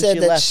could have And just then said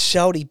she that left.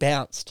 Shorty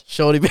bounced.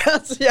 Shorty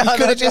bounce. Yeah, You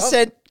could have just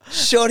said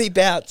Shorty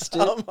bounced,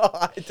 dude. Oh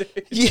my,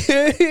 dude.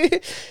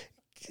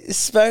 You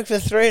spoke for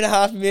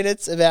 3.5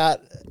 minutes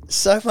about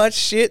so much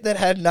shit that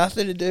had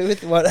nothing to do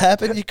with what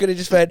happened. You could have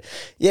just went,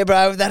 yeah,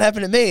 bro, that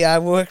happened to me. I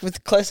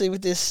worked closely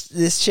with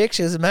this chick.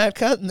 She was a mad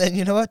cunt. And then,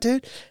 you know what,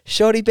 dude?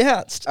 Shorty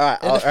bounced. All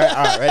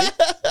right, ready?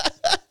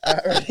 All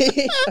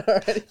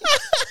right.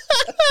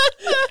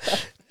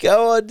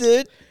 Go on,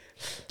 dude.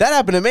 That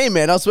happened to me,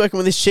 man. I was working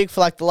with this chick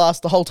for like the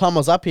whole time I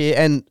was up here,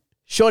 and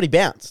Shorty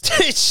bounced.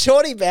 Dude,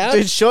 Shorty bounced?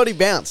 Dude, Shorty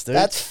bounced, dude.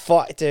 That's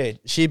fight, dude.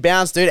 She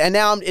bounced, dude. And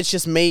now it's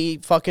just me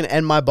fucking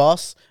and my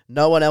boss.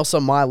 No one else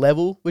on my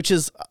level, which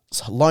is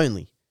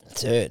lonely.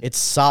 Dude. It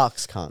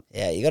sucks, cunt.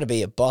 Yeah, you got to be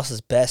your boss's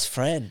best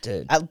friend,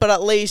 dude. But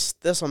at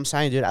least, that's what I'm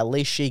saying, dude. At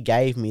least she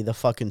gave me the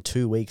fucking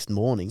 2 weeks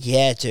warning.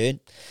 Yeah, dude.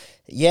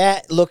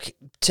 Yeah, look,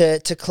 to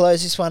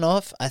close this one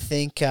off, I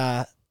think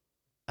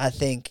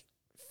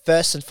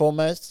first and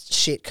foremost,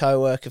 shit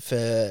coworker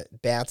for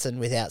bouncing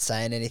without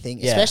saying anything.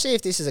 Yeah. Especially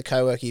if this is a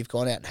coworker you've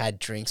gone out and had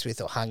drinks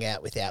with or hung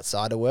out with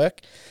outside of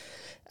work.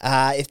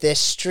 If they're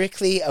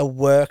strictly a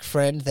work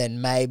friend,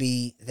 then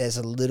maybe there's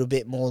a little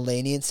bit more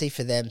leniency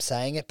for them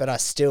saying it, but I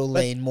still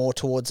lean more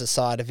towards the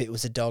side of it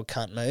was a dog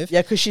cunt move.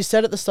 Yeah, because she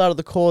said at the start of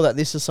the call that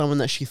this is someone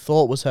that she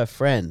thought was her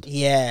friend.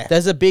 Yeah.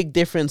 There's a big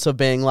difference of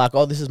being like,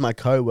 oh, this is my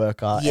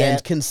coworker, Yeah.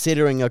 and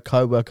considering a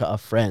coworker a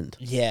friend.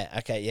 Yeah,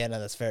 okay, yeah, no,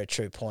 that's a very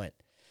true point.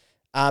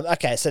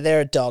 Okay, so they're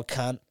a dog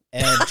cunt,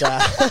 and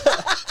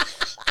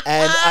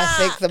and I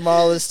think the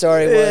moral of the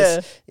story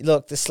was,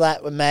 look, the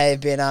slap may have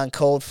been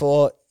uncalled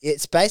for.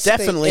 It's basically...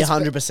 Definitely, it's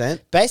 100%.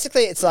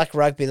 Basically, it's like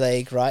rugby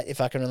league, right?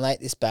 If I can relate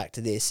this back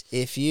to this.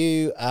 If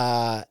you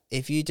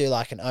do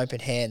like an open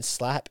hand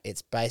slap,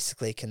 it's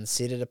basically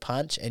considered a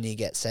punch and you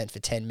get sent for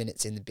 10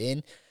 minutes in the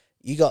bin.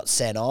 You got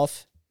sent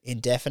off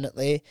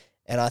indefinitely,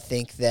 and I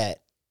think that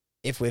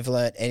if we've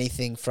learnt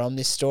anything from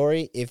this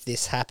story, if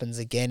this happens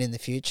again in the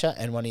future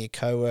and one of your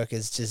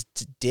coworkers just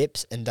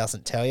dips and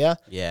doesn't tell you,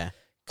 Yeah.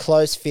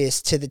 close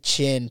fist to the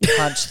chin,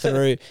 punch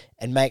through,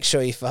 and make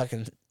sure you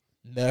fucking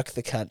murk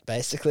the cunt,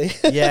 basically.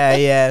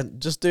 Yeah.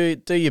 Just do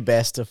your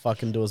best to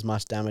fucking do as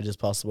much damage as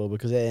possible,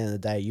 because at the end of the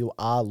day, you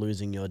are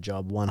losing your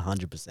job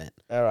 100%.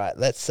 All right,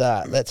 let's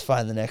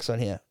find the next one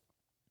here.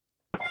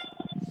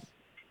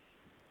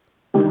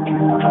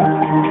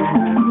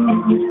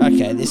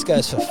 Okay, this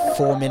goes for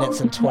 4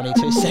 minutes and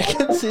 22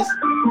 seconds. All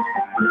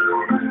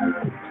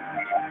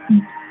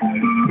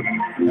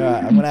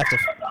right,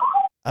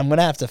 I'm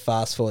gonna have to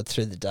fast forward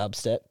through the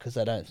dubstep because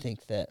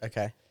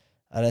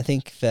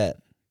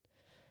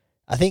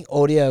I think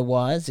audio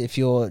wise, if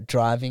you're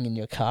driving in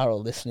your car or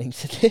listening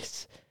to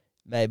this,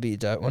 maybe you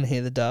don't want to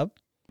hear the dub.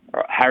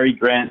 Harry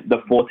Grant, the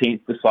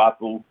 14th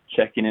disciple,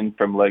 checking in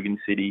from Logan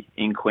City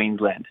in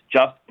Queensland,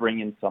 just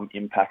bringing some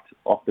impact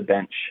off the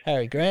bench.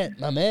 Harry Grant,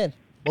 my man.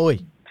 Boy.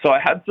 So I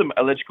had some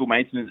electrical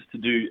maintenance to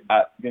do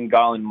at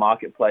Gungahlin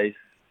Marketplace.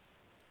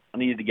 I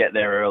needed to get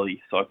there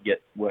early so I could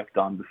get work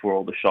done before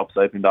all the shops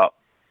opened up.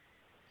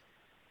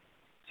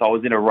 So I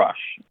was in a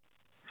rush.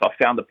 So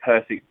I found the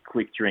perfect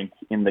quick drink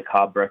in the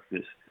car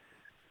breakfast.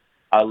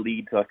 I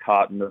lead to a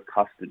carton of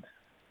custard.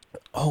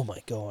 Oh my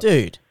God.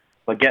 Dude.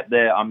 So I get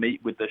there, I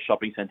meet with the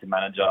shopping centre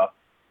manager,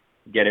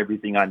 get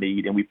everything I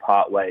need, and we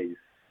part ways.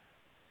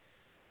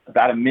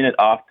 About a minute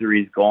after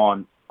he's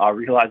gone, I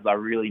realised I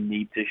really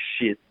need to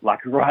shit,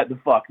 like right the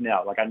fuck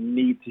now. Like I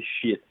need to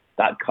shit.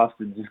 That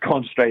custard's just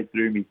gone straight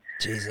through me.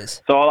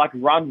 Jesus. So I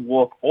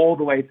walk all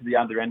the way to the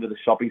other end of the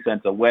shopping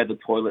centre where the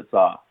toilets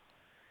are.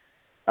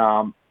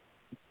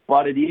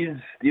 But it is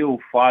still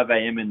 5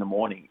 a.m. in the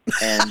morning,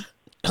 and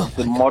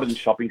the modern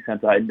shopping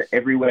centre, and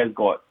everywhere's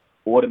got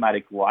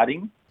automatic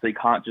lighting, so you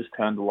can't just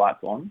turn the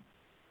lights on.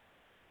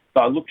 So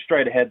I look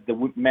straight ahead.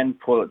 The men's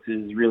toilets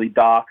is really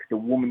dark. The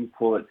women's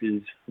toilets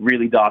is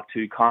really dark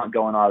too. Can't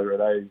go in either of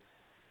those.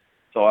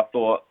 So I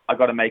thought, I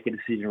got to make a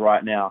decision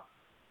right now.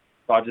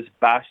 So I just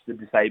bashed the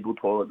disabled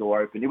toilet door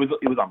open. It was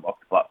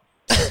unlocked, but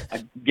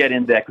I get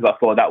in there because I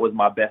thought that was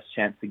my best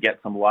chance to get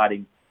some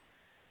lighting.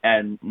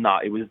 And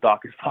it was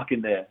dark as fuck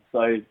in there.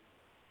 So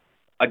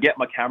I get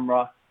my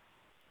camera,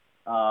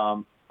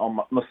 the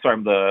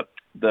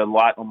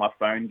light on my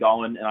phone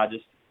going, and I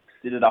just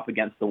sit it up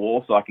against the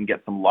wall so I can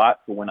get some light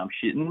for when I'm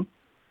shitting.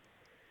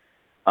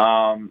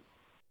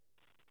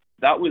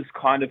 That was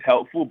kind of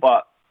helpful,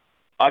 but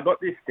I got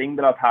this thing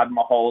that I've had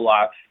my whole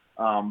life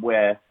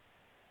where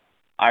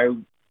I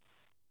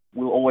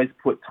will always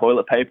put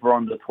toilet paper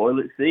on the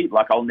toilet seat.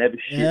 Like I'll never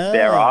shit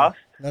bare ass.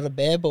 Not a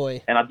bear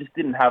boy. And I just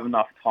didn't have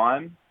enough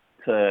time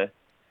to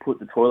put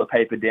the toilet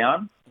paper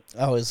down.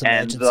 Oh, it's an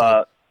emergency.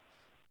 And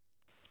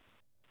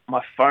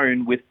my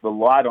phone with the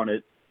light on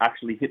it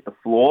actually hit the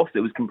floor, so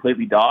it was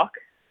completely dark.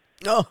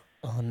 Oh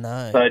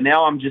no. So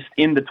now I'm just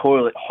in the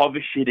toilet, hover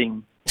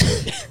shitting,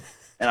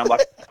 and I'm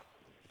like,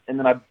 and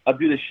then I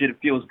do this shit, it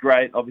feels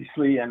great,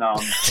 obviously, and I'm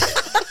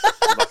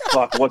like,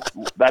 fuck,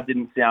 that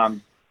didn't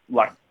sound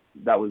like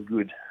that was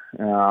good.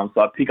 So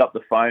I pick up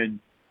the phone,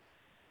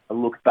 I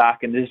look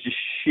back, and there's just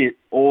shit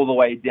all the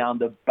way down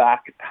the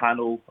back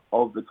panel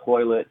of the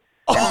toilet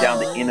and down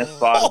the inner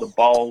side of the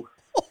bowl.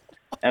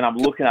 And I'm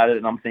looking at it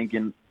and I'm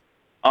thinking,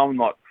 I'm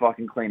not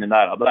fucking cleaning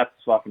that up. That's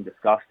fucking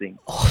disgusting.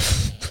 I'm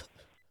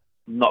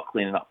not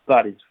cleaning up.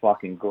 That is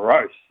fucking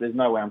gross. There's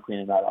no way I'm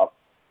cleaning that up.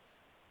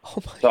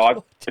 So I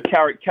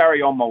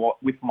carry on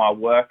with my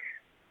work,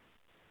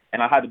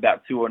 and I had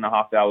about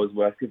 2.5 hours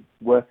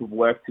worth of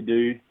work to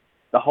do.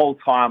 The whole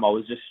time I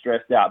was just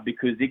stressed out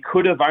because it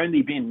could have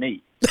only been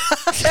me. It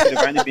could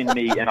have only been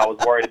me, and I was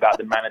worried about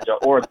the manager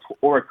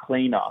or a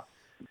cleaner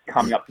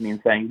coming up to me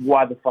and saying,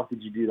 "Why the fuck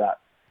did you do that?"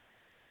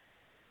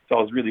 So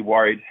I was really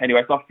worried.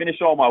 Anyway, so I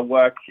finished all my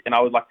work, and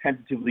I would like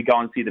tentatively go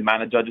and see the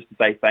manager just to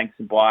say thanks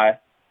and bye.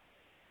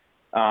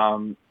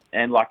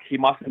 And like he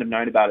mustn't have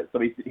known about it, so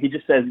he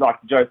just says like,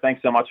 "Joe,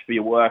 thanks so much for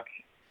your work.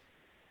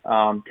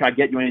 Can I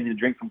get you anything to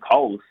drink from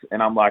Coles?"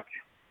 And I'm like,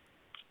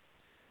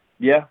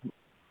 "Yeah,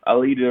 a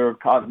liter of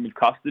carton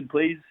custard,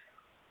 please."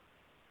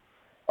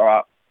 All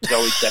right,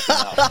 Joey's stepping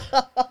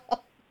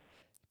up.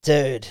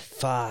 Dude,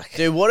 fuck.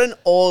 Dude, what an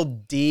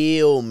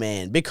ordeal,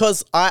 man.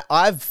 Because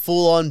I've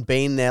full on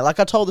been there. Like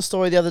I told the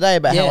story the other day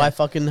about how I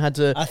fucking had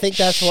to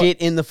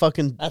shit in the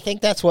fucking... I think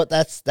that's what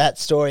that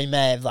story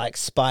may have like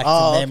spiked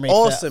Oh, the memory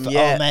awesome, for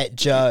yeah. old mate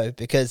Joe.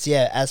 Because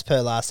as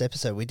per last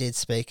episode, we did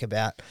speak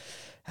about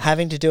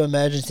having to do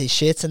emergency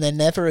shits, and they're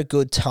never a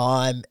good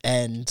time,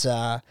 and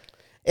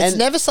it's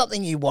never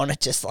something you want to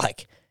just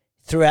like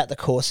throughout the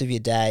course of your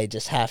day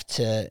just have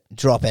to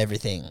drop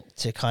everything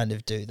to kind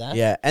of do that.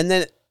 Yeah, and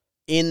then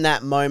in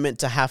that moment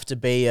to have to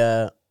be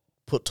a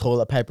put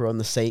toilet paper on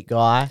the seat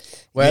guy.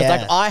 Whereas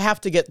like I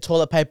have to get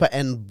toilet paper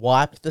and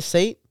wipe the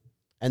seat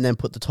and then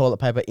put the toilet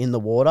paper in the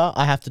water.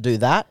 I have to do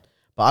that,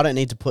 but I don't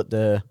need to put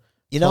the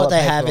You know what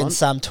they have on. in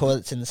some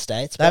toilets in the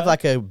States? They have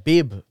like a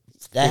bib.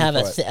 They have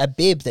a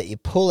bib that you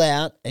pull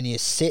out and you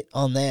sit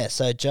on there.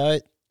 So Joe,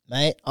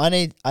 mate,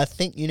 I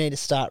think you need to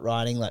start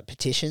writing like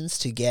petitions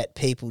to get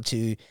people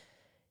to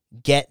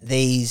get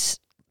these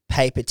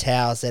paper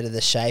towels that are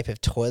the shape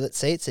of toilet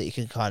seats that you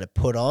can kind of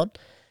put on,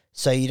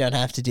 so you don't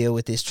have to deal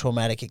with this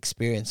traumatic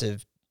experience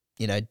of,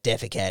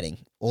 defecating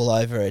all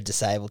over a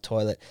disabled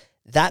toilet.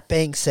 That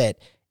being said,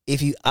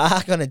 if you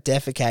are going to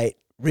defecate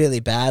really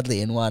badly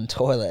in one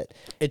toilet,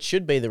 it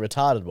should be the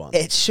retarded one.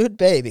 It should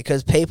be,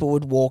 because people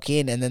would walk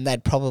in and then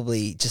they'd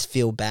probably just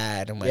feel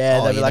bad and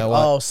they'd be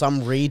like,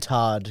 some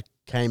retard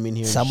came in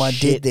here. Someone and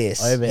shit did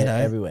this over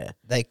everywhere.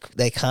 They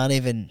can't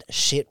even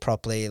shit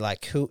properly.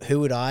 Like who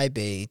would I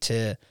be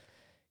to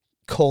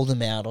call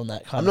them out on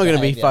that kind I'm of not going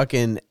to be behaviour?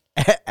 fucking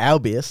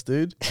Albius,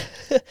 dude.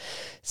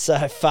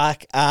 So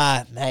fuck,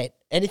 mate.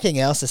 Anything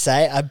else to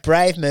say? A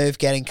brave move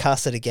getting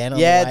cussed again on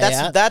the way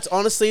out. That's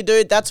honestly,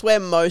 dude, that's where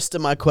most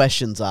of my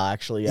questions are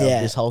actually of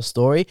this whole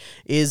story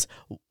is,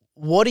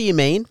 what do you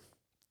mean?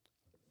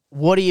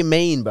 What do you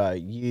mean, bro?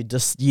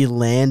 You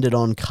landed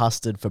on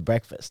custard for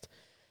breakfast.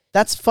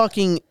 That's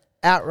fucking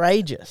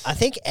outrageous. I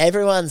think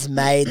everyone's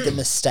made the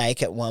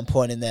mistake at one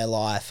point in their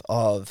life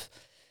of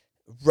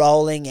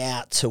rolling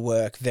out to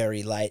work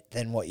very late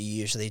than what you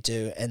usually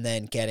do, and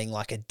then getting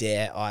like a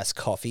Dare iced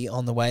coffee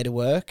on the way to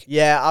work.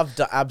 Yeah, I've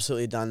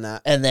absolutely done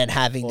that. And then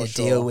having to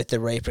deal with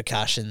the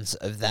repercussions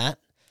of that.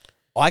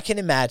 I can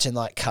imagine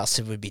like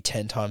custard would be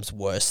 10 times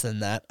worse than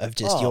that, of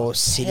just you're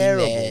sitting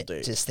there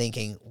dude. just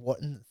thinking,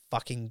 what in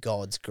fucking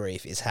God's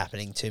grief is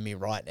happening to me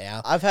right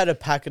now? I've had a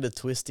packet of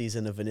Twisties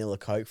and a vanilla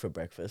Coke for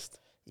breakfast.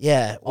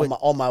 Yeah.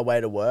 On my way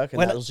to work,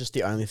 and that was just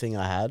the only thing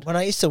I had. When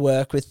I used to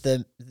work with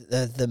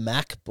the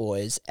Mac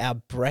boys, our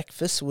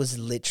breakfast was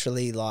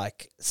literally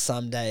like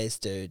some days,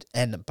 dude,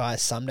 and by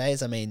some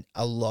days, I mean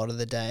a lot of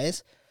the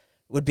days,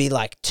 would be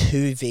like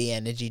 2V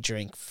energy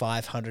drink,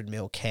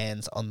 500ml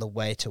cans on the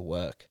way to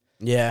work.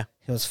 Yeah.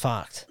 It was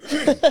fucked.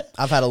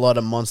 I've had a lot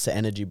of Monster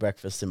Energy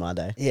breakfast in my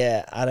day.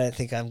 Yeah, I don't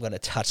think I'm going to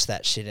touch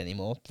that shit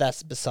anymore.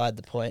 That's beside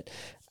the point.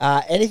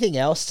 Anything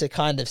else to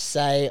kind of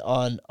say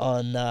on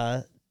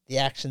the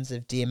actions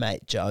of dear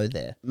mate Joe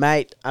there?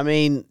 Mate, I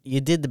mean,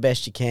 you did the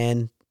best you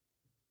can.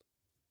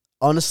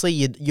 Honestly,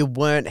 you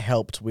weren't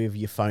helped with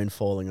your phone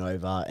falling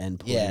over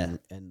and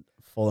and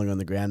falling on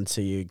the ground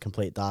to you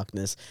complete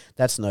darkness.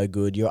 That's no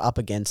good. You're up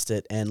against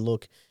it, and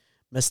look,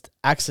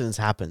 accidents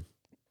happen.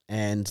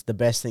 And the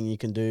best thing you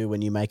can do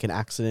when you make an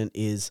accident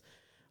is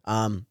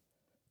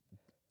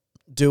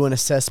do an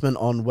assessment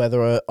on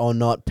whether or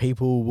not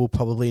people will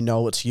probably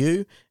know it's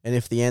you. And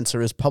if the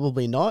answer is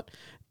probably not,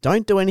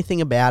 don't do anything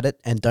about it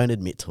and don't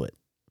admit to it.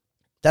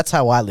 That's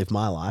how I live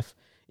my life.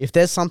 If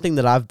there's something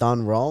that I've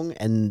done wrong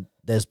and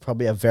there's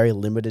probably a very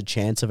limited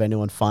chance of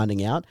anyone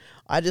finding out,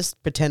 I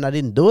just pretend I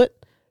didn't do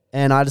it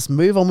and I just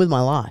move on with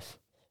my life.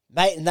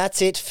 Mate, and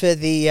that's it for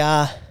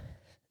the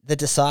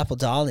Disciple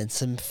dial-in.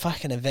 Some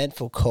fucking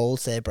eventful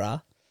calls there,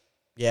 bruh.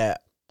 Yeah,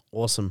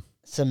 awesome.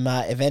 Some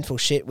eventful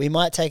shit. We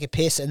might take a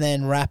piss and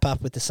then wrap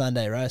up with the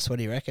Sunday roast. What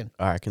do you reckon?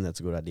 I reckon that's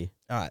a good idea.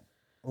 All right.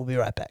 We'll be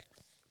right back.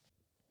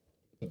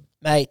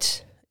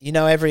 Mate,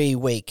 every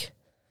week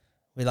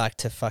we like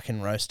to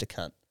fucking roast a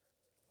cunt.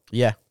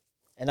 Yeah.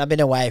 And I've been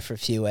away for a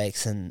few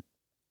weeks, and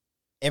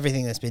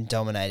everything that's been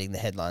dominating the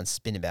headlines has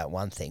been about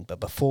one thing. But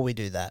before we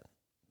do that,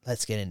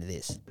 let's get into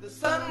this. The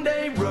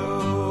Sunday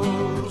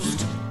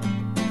roast.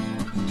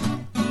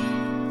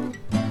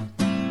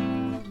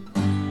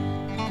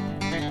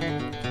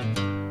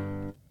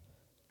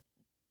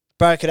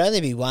 Bro, it could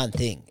only be one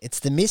thing.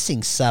 It's the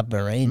missing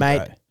submarine,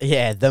 Mate, bro.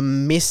 yeah, the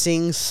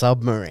missing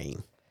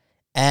submarine.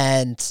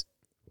 And,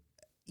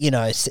 you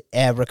know,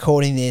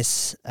 recording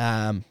this,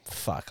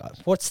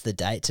 what's the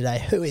date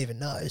today? Who even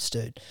knows,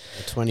 dude?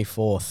 The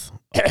 24th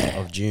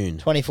of June.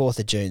 24th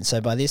of June. So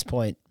by this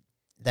point,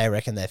 they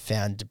reckon they've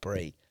found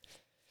debris.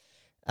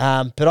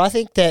 But I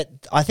think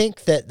that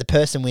the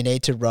person we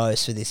need to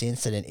roast for this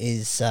incident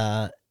is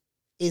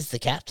the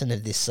captain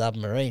of this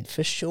submarine,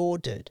 for sure,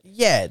 dude.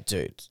 Yeah,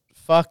 dude.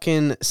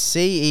 Fucking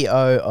CEO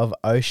of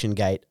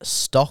OceanGate,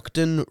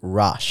 Stockton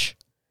Rush.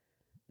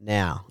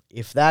 Now,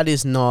 if that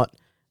is not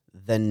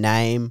the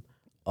name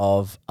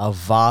of a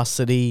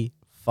varsity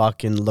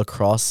fucking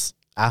lacrosse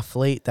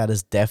athlete that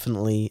has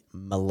definitely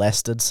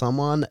molested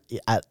someone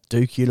at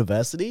Duke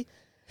University,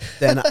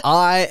 then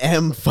I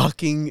am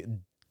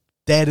fucking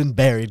dead and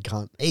buried,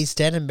 cunt. He's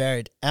dead and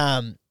buried.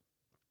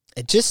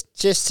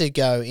 Just to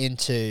go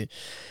into,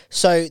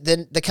 so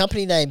the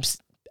company name's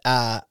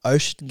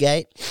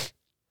OceanGate.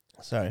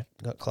 Sorry,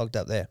 got clogged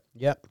up there.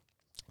 Yep.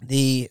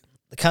 The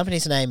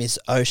company's name is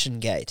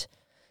OceanGate,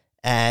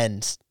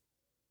 and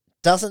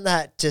doesn't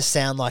that just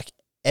sound like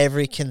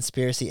every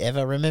conspiracy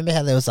ever? Remember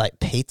how there was like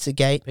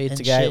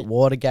Pizzagate,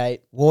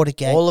 Watergate,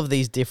 all of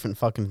these different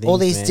fucking things. All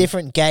these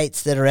different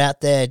gates that are out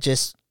there,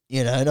 just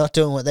not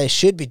doing what they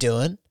should be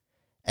doing,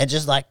 and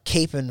just like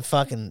keeping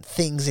fucking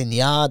things in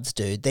yards,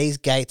 dude. These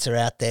gates are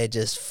out there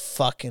just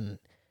fucking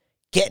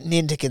getting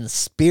into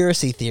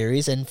conspiracy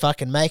theories and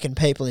fucking making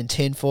people in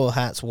tinfoil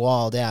hats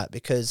wild out,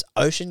 because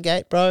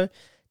OceanGate, bro,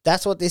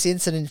 that's what this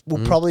incident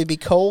will probably be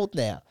called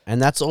now. And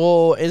that's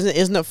all,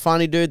 isn't it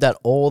funny, dude, that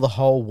all the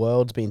whole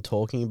world's been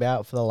talking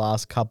about for the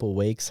last couple of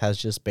weeks has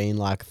just been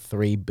like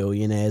 3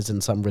 billionaires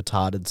and some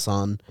retarded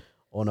son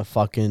on a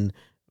fucking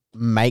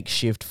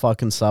makeshift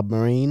fucking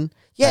submarine.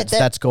 Yeah,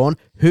 that's gone.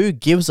 Who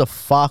gives a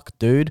fuck,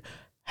 dude?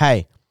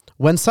 Hey,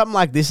 when something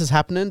like this is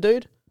happening,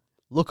 dude,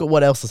 look at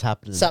what else is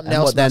happening. Something and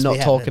else what they're must be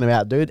not talking happening.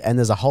 about, dude. And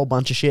there's a whole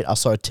bunch of shit. I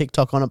saw a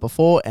TikTok on it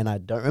before, and I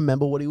don't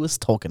remember what he was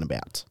talking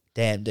about.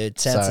 Damn, dude,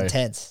 sounds So,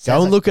 intense.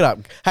 Go and look it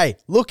up. Hey,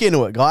 look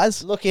into it,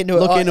 guys. Look into it.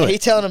 Look into Are you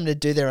it. telling them to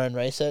do their own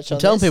research on I'm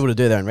telling this? people to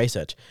do their own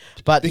research.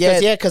 But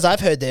Because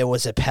I've heard there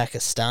was a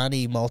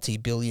Pakistani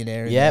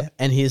multi-billionaire in there.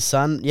 and his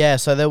son. Yeah,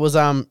 so there was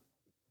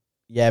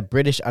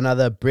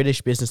another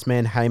British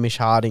businessman, Hamish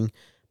Harding,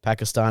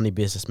 Pakistani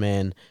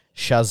businessman,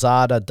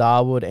 Shahzada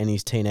Dawood and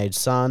his teenage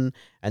son,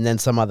 and then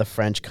some other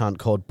French cunt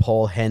called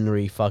Paul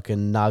Henry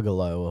fucking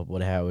Nagalo,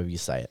 or however you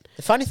say it.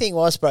 The funny thing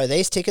was, bro,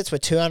 these tickets were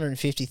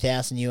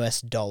 $250,000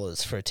 US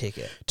for a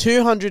ticket.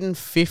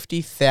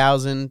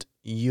 $250,000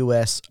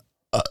 US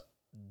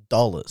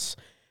dollars.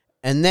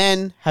 And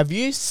then, have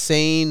you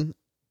seen?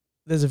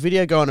 There's a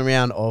video going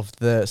around of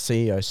the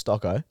CEO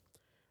Stocko,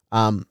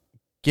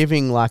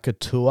 giving like a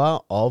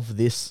tour of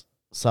this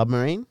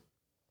submarine.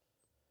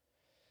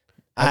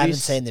 I haven't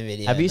seen the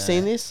video. Have you no.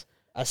 seen this?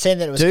 I've seen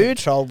that it was Dude,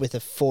 controlled with a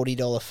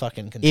 $40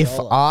 fucking controller. If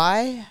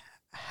I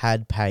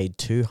had paid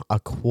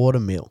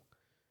 $250,000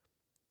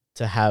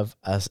 to have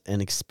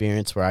an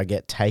experience where I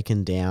get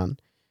taken down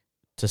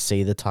to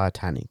see the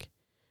Titanic,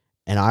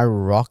 and I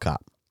rock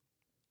up,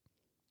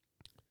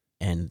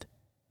 and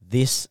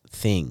this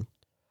thing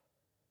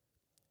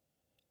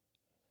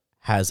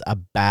has a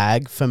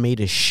bag for me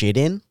to shit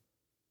in,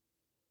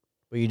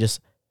 where you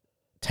just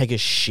take a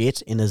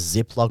shit in a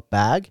Ziploc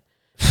bag,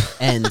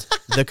 and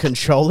the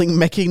controlling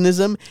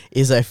mechanism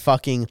is a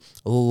fucking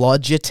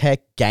Logitech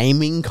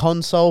gaming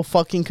console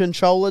fucking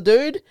controller,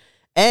 dude.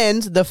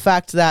 And the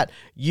fact that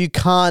you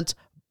can't...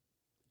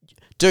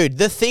 Dude,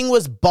 the thing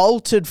was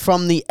bolted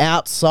from the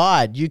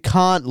outside. You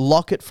can't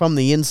lock it from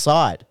the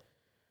inside.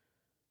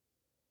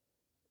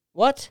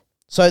 What?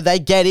 So they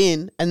get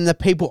in, and the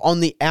people on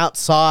the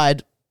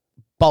outside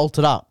bolt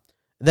it up.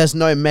 There's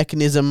no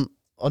mechanism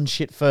on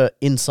shit for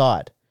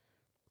inside.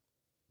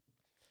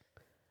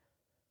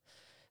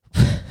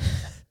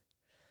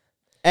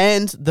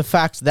 And the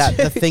fact that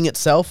the thing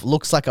itself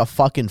looks like a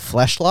fucking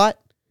flashlight.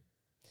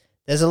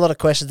 There's a lot of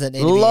questions that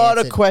need A to be lot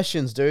answered. of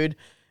questions, dude.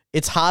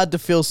 It's hard to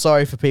feel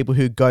sorry for people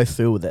who go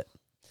through with it.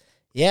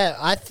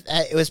 Yeah,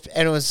 it was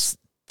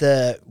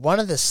one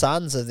of the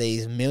sons of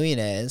these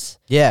millionaires.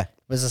 Yeah.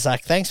 Was just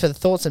like, thanks for the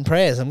thoughts and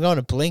prayers. I'm going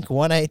to Blink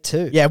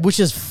 182. Yeah, which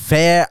is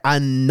fair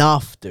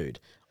enough, dude.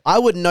 I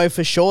would know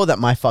for sure that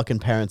my fucking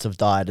parents have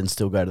died and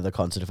still go to the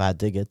concert if I had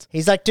tickets.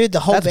 He's like, dude,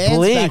 the whole That's band's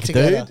Blink, back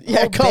together. dude.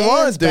 Yeah, Whole come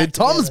on, band's dude. back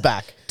Tom's together.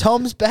 back.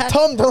 Tom's back.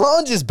 Tom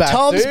DeLonge is back,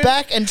 Tom's dude.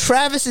 back, and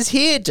Travis is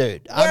here,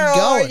 dude. Where I'm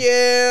going. are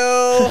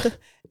you?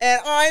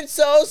 And I'm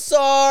so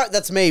sorry.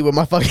 That's me with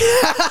my fucking...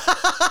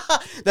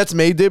 That's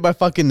me, dude. My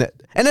fucking...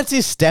 And it's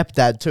his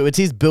stepdad, too. It's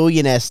his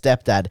billionaire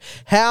stepdad.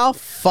 How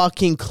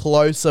fucking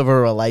close of a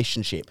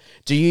relationship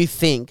do you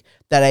think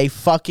that a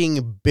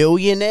fucking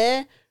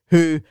billionaire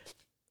who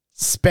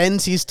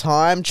spends his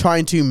time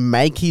trying to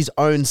make his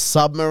own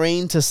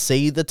submarine to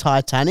see the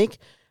Titanic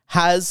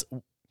has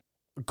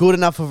good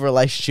enough of a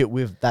relationship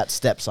with that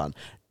stepson.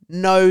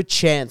 No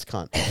chance,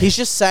 cunt. He's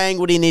just saying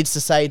what he needs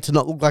to say to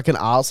not look like an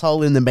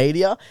asshole in the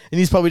media, and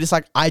he's probably just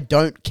like, I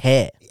don't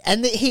care.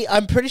 And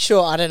I'm pretty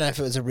sure, I don't know if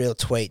it was a real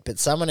tweet, but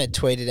someone had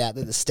tweeted out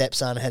that the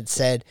stepson had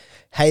said,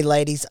 "Hey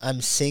ladies,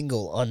 I'm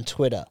single," on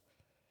Twitter.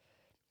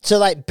 So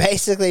like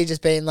basically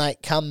just being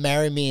like, come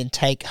marry me and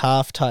take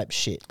half type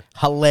shit.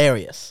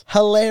 Hilarious.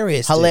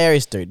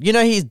 Hilarious, dude. You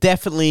know, he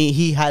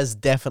has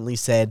definitely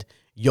said,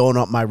 "You're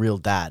not my real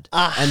dad,"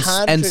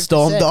 and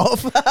stormed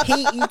off.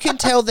 You can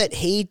tell that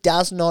he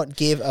does not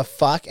give a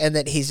fuck, and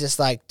that he's just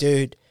like,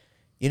 dude,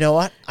 you know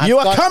what? You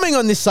are coming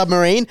on this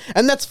submarine,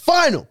 and that's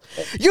final.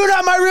 You're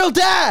not my real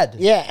dad.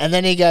 Yeah, and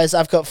then he goes,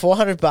 I've got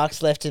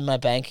 $400 left in my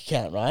bank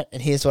account, right?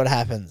 And here's what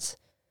happens.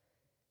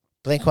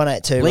 Blink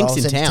 182 Blink's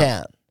rolls in into town.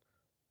 town.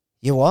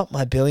 You know what?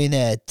 My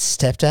billionaire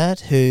stepdad,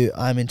 who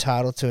I'm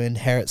entitled to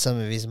inherit some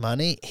of his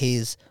money,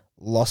 he's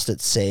lost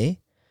at sea.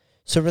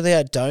 So really,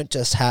 I don't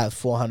just have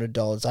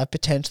 $400. I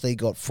potentially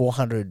got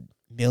 $400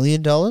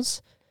 million.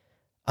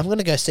 I'm going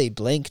to go see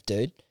Blink,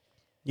 dude.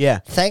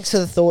 Yeah. Thanks for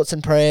the thoughts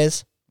and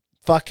prayers.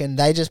 Fucking,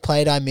 they just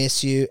played I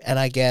Miss You, and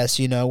I guess,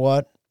 you know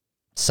what?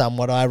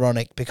 Somewhat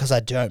ironic, because I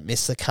don't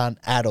miss the cunt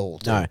at all,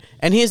 dude. No.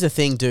 And here's the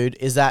thing, dude,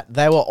 is that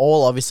they were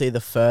all obviously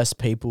the first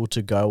people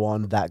to go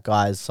on that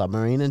guy's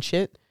submarine and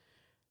shit.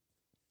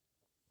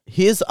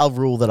 Here's a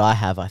rule that I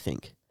have, I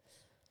think.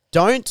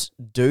 Don't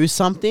do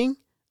something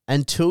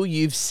until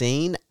you've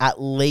seen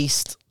at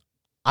least,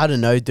 I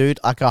don't know, dude,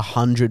 like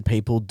 100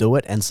 people do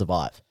it and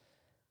survive.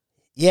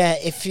 Yeah,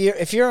 if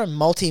you're a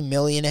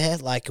multi-millionaire,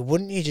 like,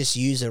 wouldn't you just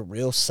use a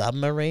real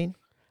submarine?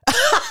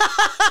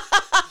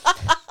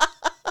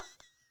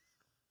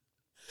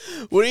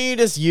 Wouldn't you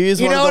just use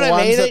You one know of the what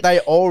I ones mean? that they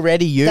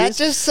already use? That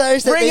just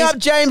shows that Bring up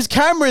James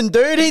Cameron,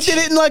 dude. He did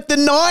it in like the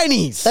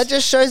 90s. That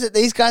just shows that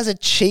these guys are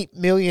cheap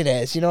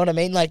millionaires. You know what I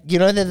mean? Like, you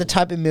know, they're the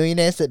type of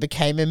millionaires that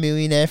became a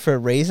millionaire for a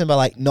reason by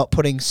like not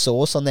putting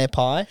sauce on their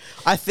pie.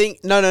 I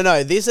think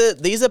no. These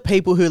are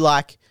people who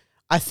like.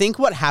 I think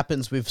what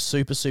happens with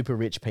super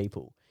rich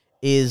people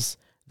is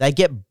they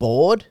get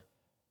bored.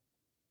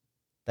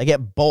 They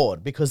get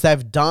bored because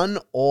they've done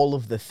all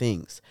of the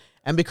things.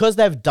 And because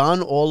they've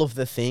done all of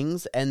the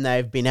things and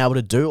they've been able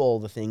to do all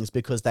the things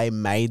because they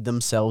made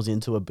themselves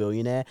into a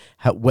billionaire,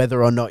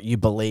 whether or not you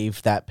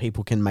believe that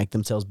people can make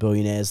themselves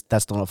billionaires,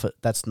 that's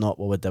not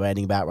what we're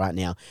debating about right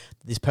now.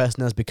 This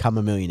person has become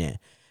a millionaire.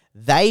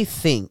 They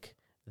think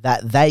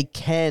that they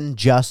can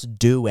just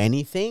do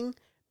anything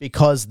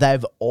because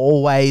they've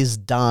always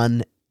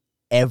done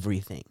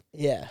everything.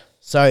 Yeah.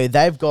 So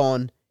they've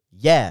gone,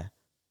 yeah,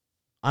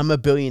 I'm a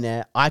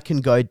billionaire. I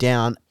can go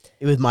down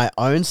with my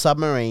own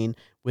submarine,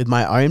 with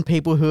my own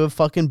people who have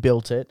fucking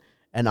built it,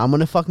 and I'm going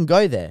to fucking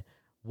go there.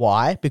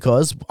 Why?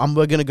 Because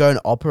we're going to go and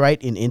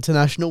operate in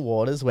international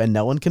waters where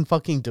no one can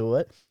fucking do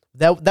it.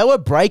 They were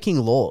breaking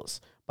laws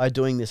by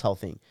doing this whole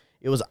thing.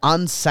 It was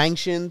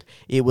unsanctioned.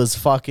 It was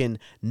fucking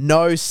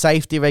no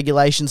safety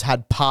regulations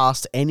had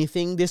passed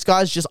anything. This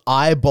guy's just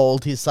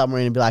eyeballed his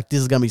submarine and be like,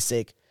 this is going to be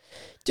sick.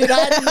 Dude, I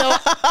had no...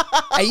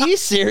 Are you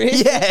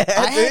serious? Yeah,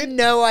 I had dude.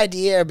 no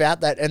idea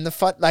about that. And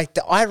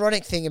the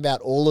ironic thing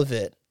about all of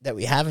it that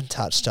we haven't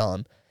touched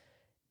on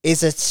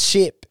is a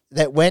ship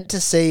that went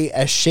to see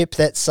a ship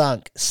that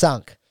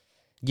sunk.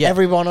 Yeah.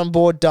 Everyone on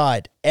board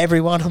died.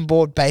 Everyone on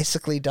board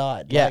basically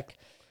died. Yeah. Like,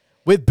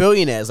 with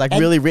billionaires, like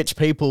really rich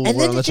people. and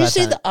were then on the did you see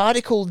Titanic. the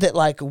article that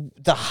like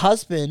the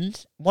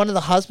husband, one of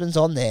the husbands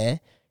on there,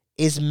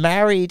 is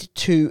married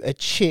to a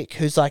chick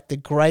who's like the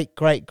great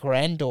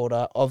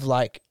granddaughter of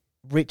like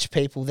rich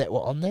people that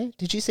were on there?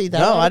 Did you see that?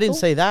 No, article? I didn't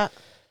see that.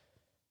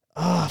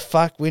 Oh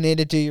fuck! We need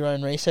to do your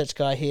own research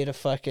guy here to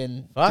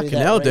fucking Fucking do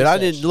that hell, dude. I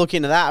research. didn't look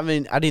into that. I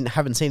mean,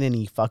 haven't seen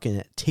any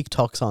fucking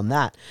TikToks on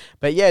that.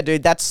 But yeah,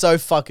 dude, that's so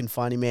fucking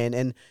funny, man.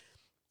 And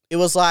it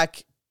was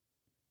like,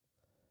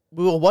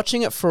 we were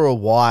watching it for a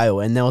while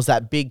and there was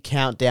that big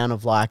countdown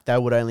of like, they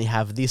would only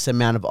have this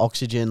amount of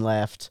oxygen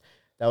left.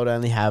 They would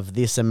only have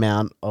this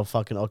amount of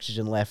fucking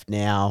oxygen left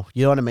now.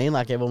 You know what I mean?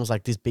 Like everyone was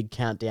like this big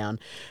countdown.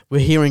 We're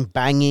hearing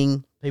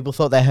banging. People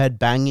thought they heard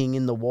banging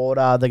in the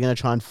water. They're going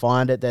to try and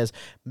find it. There's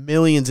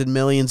millions and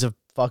millions of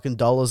fucking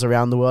dollars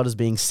around the world is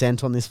being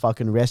sent on this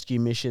fucking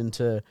rescue mission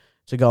to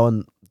go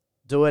and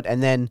do it.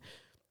 And then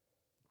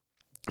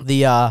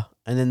the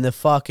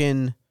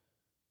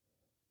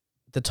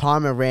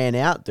timer ran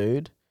out,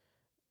 dude.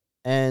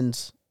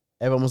 And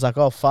everyone was like,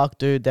 oh, fuck,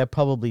 dude, they're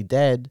probably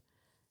dead.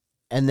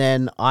 And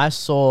then I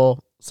saw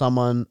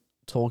someone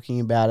talking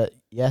about it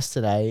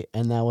yesterday,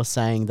 and they were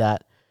saying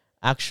that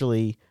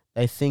actually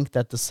they think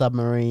that the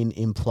submarine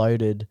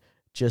imploded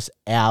just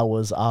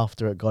hours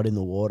after it got in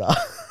the water.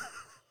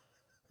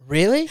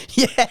 Really?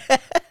 Yeah.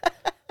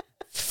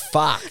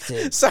 Fuck,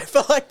 dude. So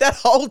for like that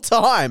whole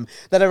time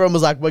that everyone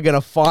was like, we're going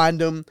to find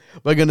them,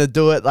 we're going to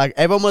do it. Like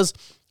everyone was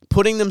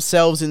putting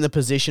themselves in the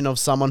position of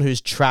someone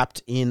who's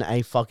trapped in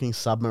a fucking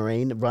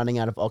submarine running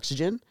out of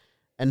oxygen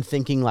and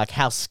thinking like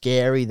how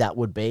scary that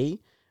would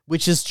be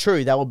which is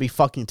true. That would be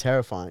fucking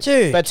terrifying.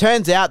 Dude. But it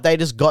turns out they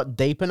just got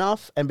deep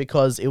enough, and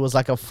because it was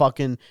like a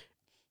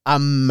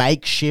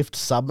makeshift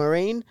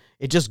submarine,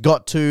 it just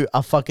got to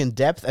a fucking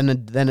depth, and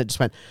then it just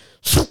went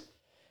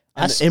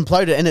and it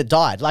imploded, and it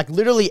died. Like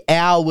literally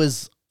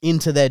hours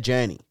into their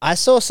journey. I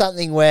saw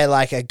something where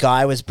like a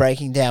guy was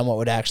breaking down what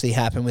would actually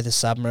happen with a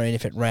submarine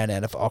if it ran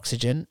out of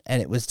oxygen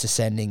and it was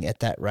descending at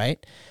that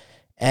rate.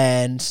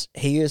 And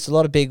he used a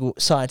lot of big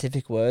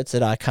scientific words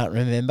that I can't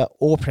remember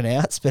or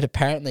pronounce, but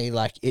apparently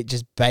like it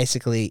just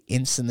basically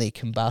instantly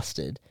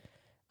combusted.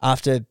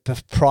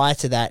 Prior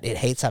to that, it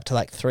heats up to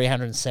like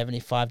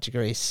 375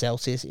 degrees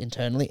Celsius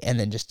internally and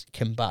then just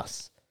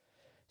combusts.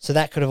 So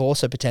that could have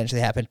also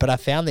potentially happened. But I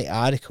found the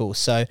article.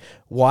 So,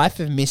 wife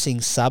of missing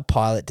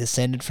sub-pilot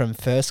descended from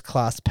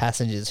first-class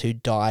passengers who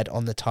died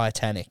on the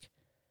Titanic.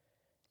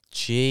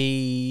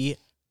 Jesus.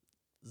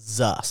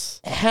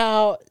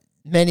 How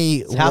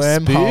many How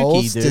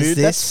wormholes spooky, dude. does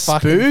this That's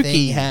fucking spooky.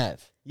 thing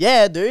have?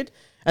 Yeah, dude.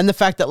 And the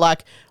fact that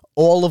like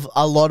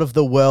a lot of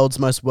the world's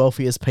most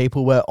wealthiest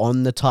people were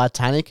on the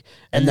Titanic,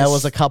 and there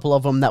was a couple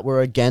of them that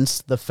were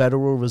against the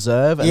Federal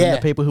Reserve, and then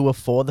the people who were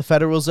for the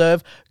Federal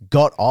Reserve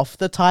got off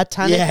the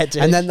Titanic,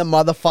 and then the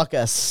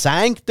motherfucker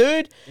sank,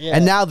 dude. Yeah.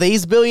 And now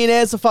these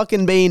billionaires are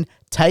fucking being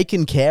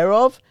taken care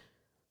of.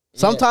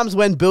 Sometimes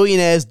when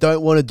billionaires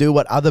don't want to do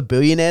what other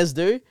billionaires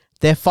do,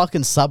 their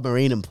fucking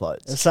submarine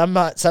implodes.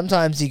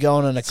 Sometimes you go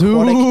on an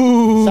aquatic.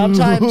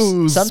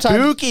 Sometimes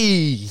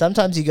spooky.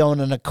 Sometimes you go on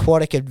an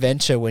aquatic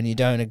adventure when you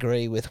don't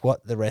agree with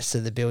what the rest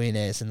of the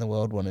billionaires in the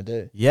world want to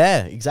do.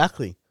 Yeah,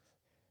 exactly.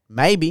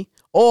 Maybe.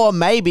 Or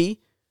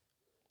maybe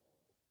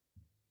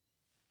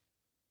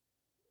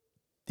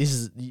this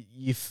is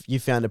you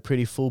found a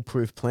pretty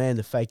foolproof plan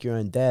to fake your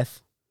own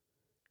death.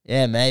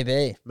 Yeah,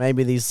 maybe.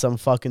 Maybe these some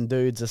fucking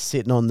dudes are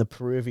sitting on the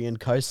Peruvian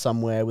coast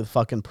somewhere with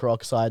fucking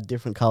peroxide,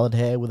 different colored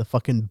hair, with a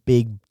fucking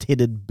big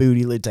titted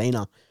booty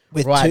Latina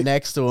With right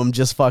next to them,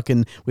 just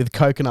fucking with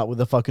coconut with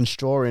a fucking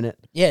straw in it.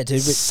 Yeah,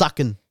 dude.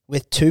 Sucking.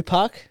 With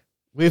Tupac.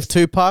 With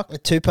Tupac.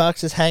 With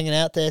Tupac's just hanging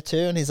out there too,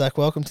 and he's like,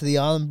 "Welcome to the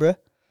island, bruh."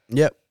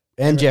 Yep.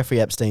 And Jeffrey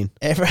Epstein.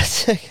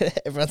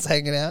 Everyone's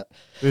hanging out.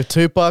 With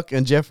Tupac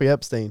and Jeffrey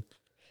Epstein.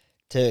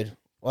 Dude,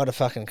 what a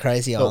fucking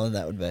crazy island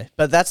that would be.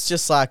 But that's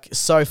just like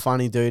so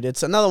funny, dude.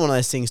 It's another one of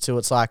those things too.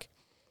 It's like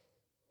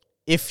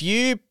if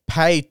you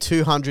pay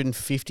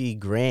 250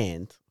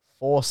 grand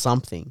for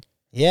something,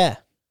 yeah,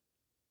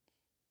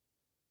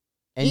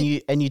 and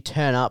you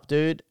turn up,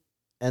 dude,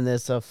 and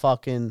there's a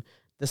fucking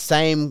the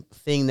same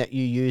thing that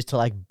you use to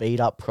like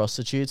beat up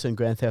prostitutes in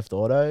Grand Theft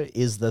Auto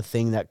is the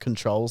thing that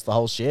controls the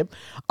whole ship.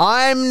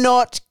 I'm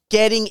not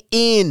getting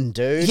in,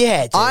 dude.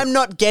 Yeah, dude. I'm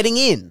not getting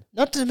in.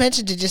 Not to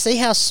mention, did you see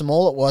how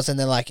small it was? And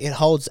they're like, it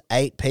holds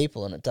 8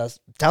 people, and it does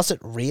it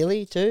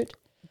really, dude?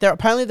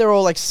 Apparently they're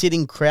all like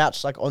sitting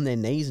crouched like on their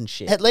knees and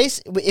shit. At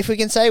least, if we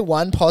can say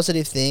one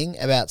positive thing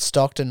about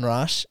Stockton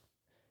Rush,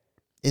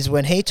 is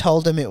when he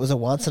told him it was a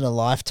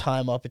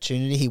once-in-a-lifetime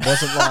opportunity, he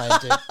wasn't lying,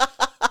 dude.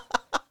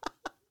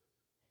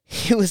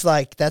 He was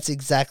like, that's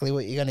exactly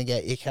what you're going to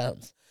get, you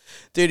cunts.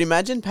 Dude,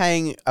 imagine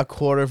paying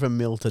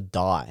 $250,000 to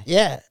die.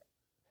 Yeah.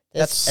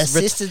 That's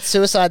assisted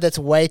suicide that's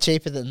way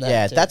cheaper than that.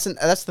 Yeah, too.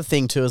 that's the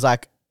thing too, is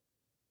like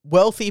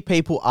wealthy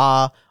people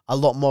are a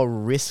lot more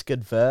risk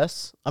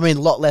adverse. I mean,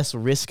 a lot less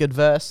risk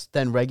adverse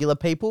than regular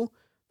people.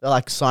 They're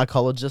like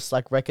psychologists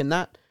like reckon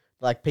that.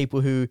 Like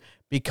people who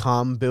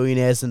become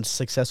billionaires and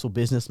successful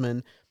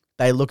businessmen,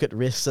 they look at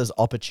risks as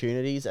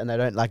opportunities, and they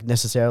don't like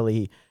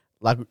necessarily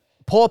like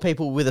poor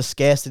people with a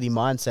scarcity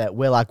mindset.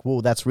 We're like,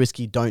 well, that's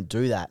risky. Don't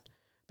do that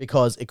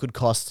because it could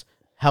cost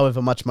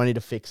however much money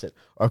to fix it,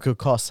 or it could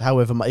cost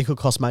however much, it could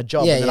cost my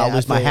job, and then I'll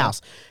lose my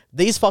house.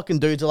 These fucking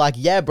dudes are like,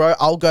 yeah, bro,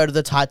 I'll go to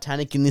the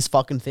Titanic in this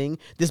fucking thing.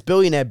 This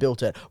billionaire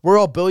built it. We're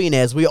all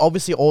billionaires. We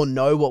obviously all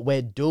know what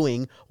we're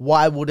doing.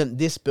 Why wouldn't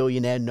this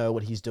billionaire know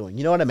what he's doing?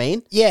 You know what I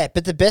mean? Yeah,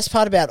 but the best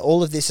part about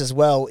all of this as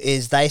well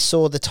is they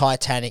saw the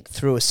Titanic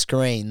through a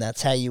screen.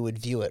 That's how you would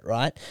view it,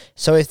 right?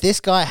 So if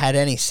this guy had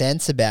any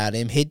sense about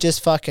him, he'd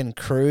just fucking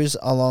cruise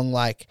along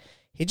like...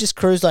 He'd just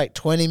cruise like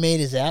 20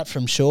 meters out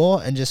from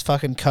shore and just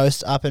fucking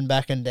coast up and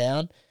back and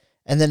down,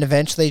 and then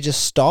eventually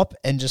just stop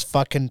and just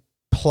fucking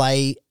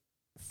play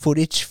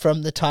footage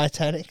from the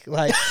Titanic.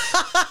 Like,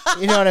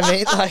 you know what I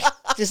mean? Like,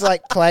 just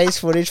like plays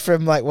footage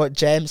from like what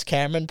James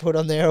Cameron put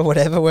on there or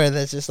whatever, where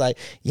there's just like,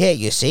 yeah,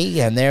 you see,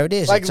 and there it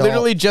is. Like It's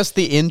literally just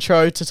the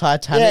intro to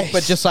Titanic, Yeah.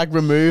 but just like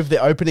remove the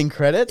opening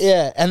credits.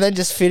 Yeah, and then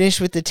just finish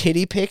with the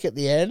titty pic at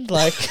the end.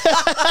 Like...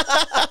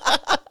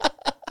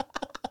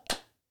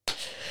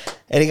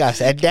 And he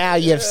goes, and now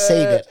you've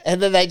seen it.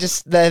 And then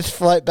they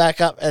float back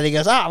up, and he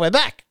goes, we're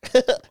back.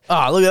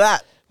 Oh, look at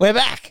that. We're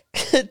back.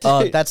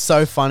 Oh, that's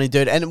so funny,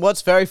 dude. And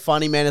what's very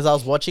funny, man, is I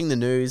was watching the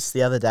news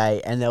the other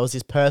day, and there was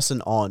this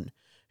person on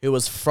who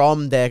was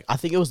from their, I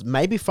think it was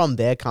maybe from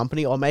their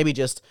company, or maybe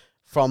just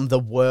from the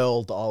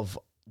world of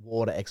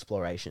water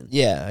exploration.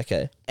 Yeah,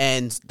 okay.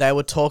 And they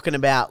were talking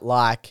about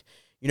like,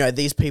 you know,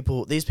 these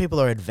people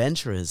are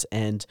adventurers,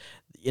 and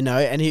you know,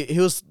 and he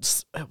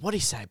was, what did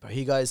he say, bro?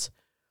 He goes,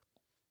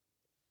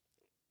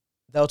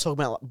 they were talking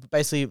about, like,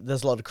 basically,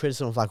 there's a lot of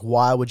criticism of, like,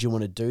 why would you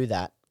want to do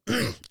that?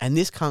 And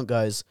this cunt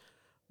goes,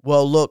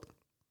 well, look,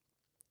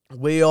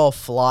 we all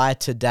fly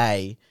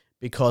today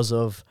because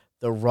of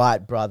the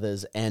Wright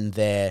brothers and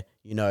their,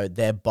 you know,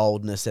 their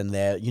boldness and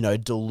their, you know,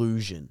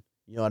 delusion.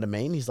 You know what I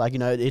mean? He's like, you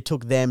know, it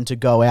took them to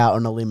go out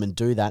on a limb and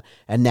do that,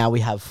 and now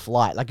we have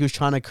flight. Like, he was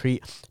trying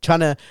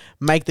to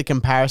make the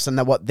comparison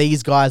that what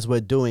these guys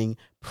were doing,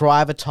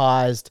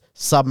 privatized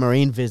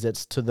submarine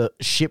visits to the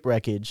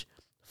shipwreckage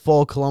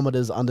 4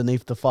 kilometers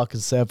underneath the fucking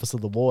surface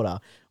of the water,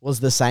 was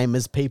the same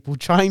as people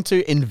trying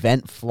to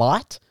invent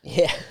flight.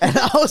 Yeah. And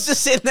I was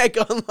just sitting there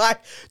going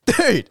like,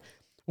 dude,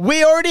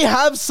 we already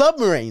have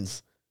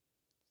submarines.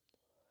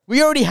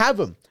 We already have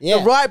them. Yeah.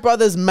 The Wright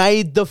brothers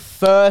made the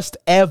first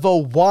ever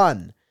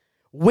one.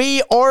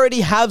 We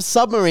already have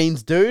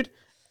submarines, dude.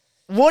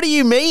 What do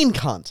you mean,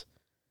 cunt?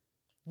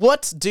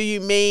 What do you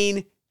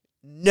mean,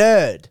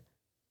 nerd?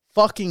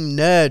 Fucking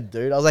nerd,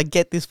 dude. I was like,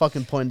 get this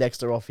fucking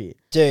Poindexter off here.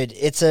 Dude,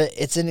 it's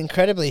an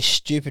incredibly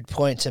stupid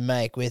point to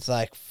make with,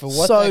 like, for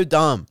what So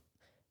dumb.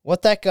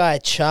 what that guy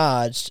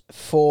charged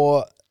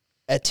for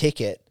a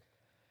ticket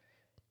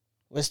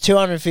was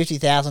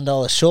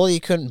 $250,000. Surely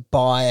you couldn't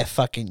buy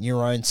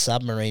your own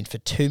submarine for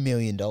 $2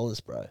 million,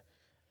 bro.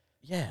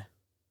 Yeah.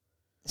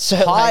 So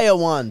Hire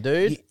one,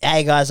 dude.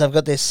 Hey guys, I've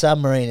got this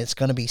submarine. It's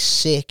going to be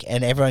sick,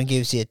 and everyone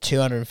gives you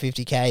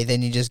 $250K.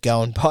 Then you just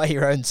go and buy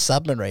your own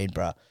submarine,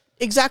 bro.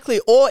 Exactly.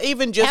 Or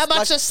even just how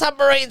much do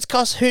submarines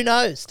cost? Who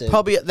knows, dude?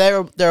 Probably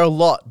they're a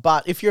lot,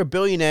 but if you're a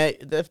billionaire,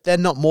 they're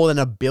not more than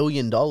 $1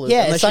 billion. Yeah,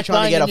 unless it's you're like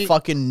trying to buying get a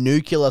fucking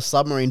nuclear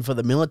submarine for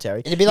the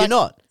military. It'd be you're like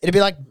not. It'd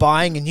be like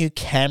buying a new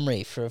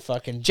Camry for a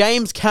fucking.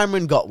 James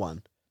Cameron got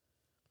one.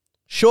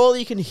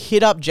 Surely you can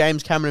hit up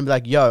James Cameron and be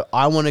like, "Yo,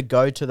 I want to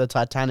go to the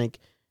Titanic.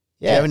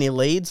 Do you have any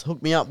leads?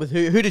 Hook me up with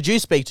who? Who did you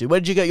speak to? Where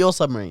did you get your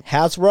submarine?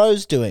 How's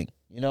Rose doing?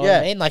 You know what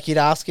I mean? Like, you'd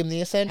ask him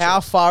the essentials. How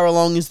far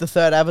along is the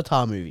third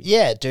Avatar movie?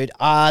 Yeah, dude.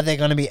 Are there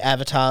going to be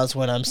avatars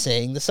when I'm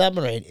seeing the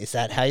submarine? Is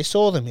that how you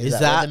saw them? Is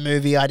that where the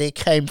movie idea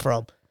came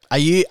from? Are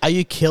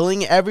you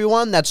killing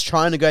everyone that's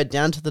trying to go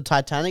down to the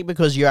Titanic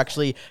because you're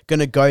actually going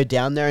to go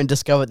down there and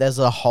discover there's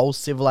a whole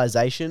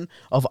civilization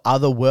of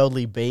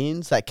otherworldly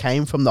beings that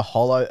came from the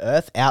hollow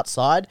earth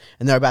outside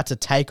and they're about to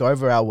take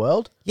over our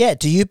world? Yeah,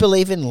 do you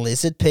believe in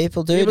lizard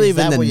people, dude? Do you believe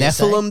in the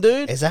Nephilim,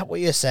 dude? Is that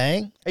what you're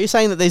saying? Are you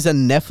saying that these are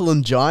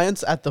Nephilim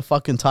giants at the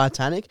fucking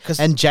Titanic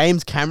and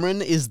James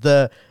Cameron is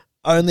the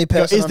only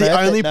person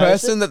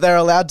that they're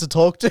allowed to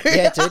talk to?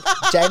 Yeah, dude.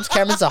 James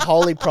Cameron's a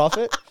holy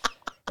prophet.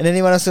 And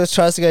anyone else who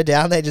tries to go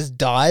down, they just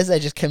dies. They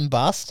just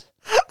combust.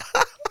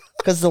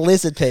 Because the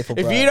lizard people,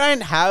 bro. If you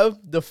don't have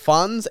the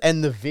funds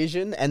and the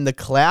vision and the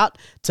clout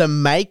to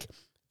make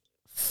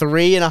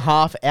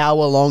 3.5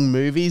 hour long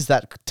movies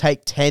that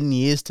take 10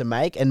 years to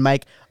make and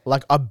make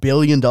like $1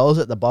 billion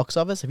at the box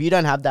office, if you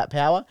don't have that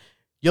power,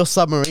 your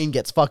submarine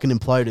gets fucking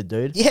imploded,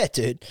 dude. Yeah,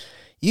 dude.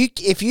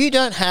 If you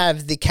don't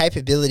have the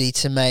capability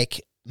to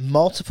make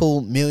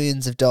multiple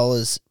millions of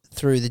dollars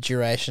through the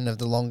duration of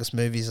the longest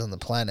movies on the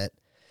planet,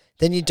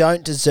 then you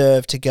don't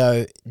deserve to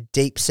go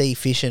deep sea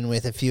fishing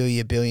with a few of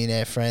your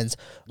billionaire friends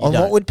on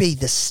what would be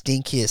the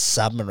stinkiest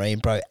submarine,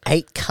 bro.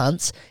 8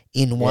 cunts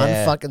in one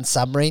fucking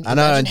submarine. I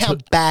know. Imagine how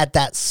bad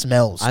that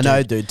smells, dude. I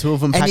know, dude. 2 of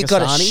them and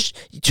Pakistani.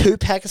 You got 2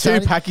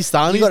 Pakistanis. 2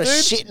 Pakistanis, You got to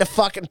dude? shit in a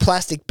fucking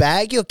plastic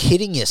bag. You're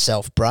kidding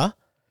yourself, bruh.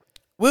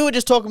 We were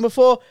just talking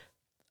before.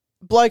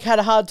 Bloke had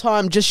a hard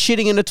time just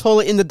shitting in the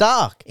toilet in the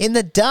dark. In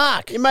the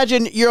dark.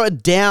 Imagine you're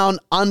down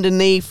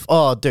underneath.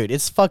 Oh, dude,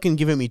 it's fucking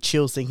giving me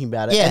chills thinking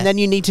about it. Yeah. And then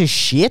you need to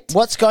shit.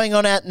 What's going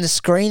on out in the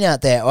screen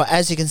out there? Or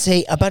as you can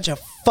see, a bunch of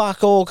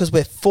fuck all because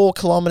we're 4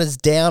 kilometers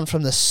down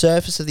from the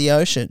surface of the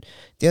ocean.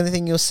 The only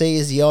thing you'll see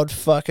is the odd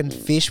fucking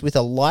fish with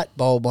a light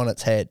bulb on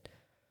its head.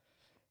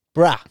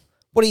 Bruh,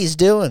 what are you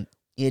doing?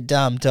 You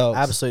dumb dogs.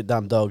 Absolute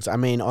dumb dogs. I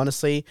mean,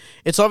 honestly,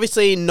 it's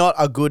obviously not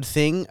a good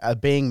thing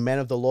being men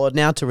of the Lord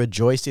now to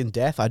rejoice in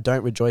death. I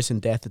don't rejoice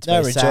in death. It's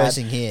No very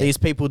rejoicing sad. here. These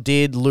people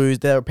did lose.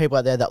 There are people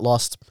out there that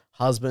lost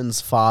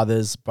husbands,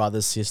 fathers,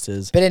 brothers,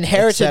 sisters. But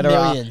inherited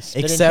millions.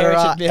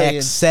 Etc.,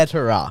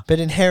 etc. But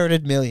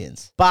inherited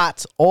millions.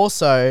 But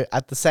also,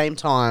 at the same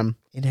time,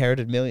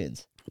 Inherited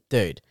millions.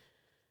 dude,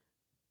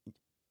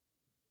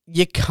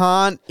 you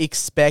can't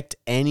expect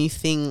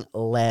anything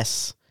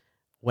less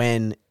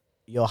when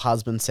your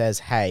husband says,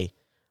 hey,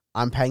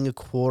 I'm paying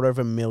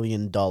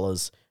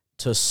 $250,000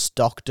 to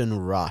Stockton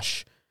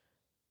Rush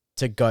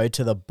to go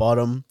to the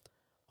bottom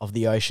of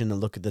the ocean and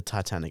look at the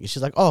Titanic. And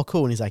she's like, oh,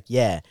 cool. And he's like,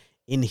 yeah,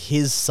 in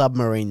his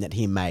submarine that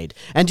he made.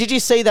 And did you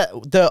see that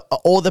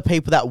all the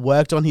people that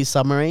worked on his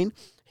submarine,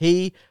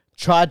 he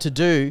tried to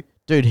do,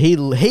 dude, he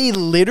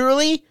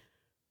literally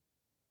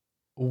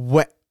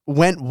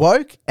went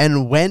woke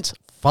and went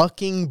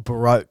fucking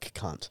broke,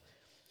 cunt.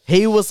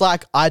 He was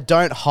like, I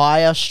don't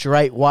hire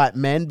straight white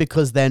men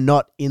because they're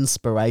not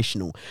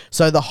inspirational.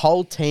 So the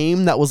whole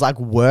team that was like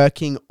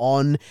working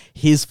on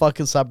his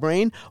fucking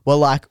submarine were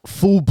like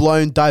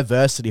full-blown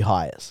diversity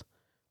hires.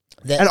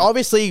 And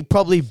obviously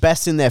probably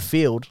best in their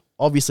field.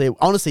 Obviously,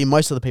 honestly,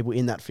 most of the people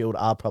in that field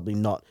are probably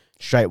not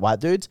straight white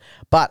dudes.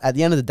 But at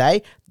the end of the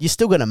day, you're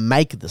still going to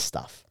make the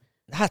stuff.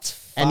 That's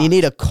fucked. And you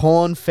need a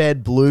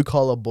corn-fed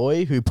blue-collar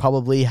boy who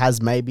probably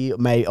has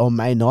may or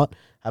may not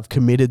have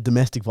committed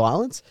domestic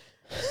violence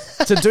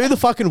to do the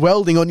fucking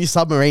welding on your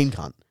submarine,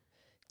 cunt.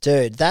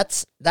 Dude,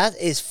 that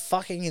is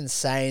fucking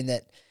insane.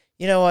 That,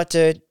 you know what,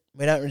 dude?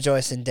 We don't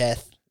rejoice in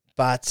death,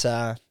 but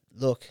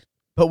look.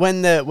 But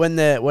when the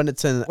billionaire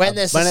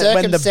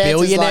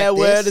like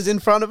word this- is in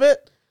front of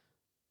it,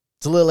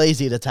 it's a little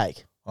easier to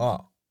take.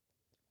 Oh.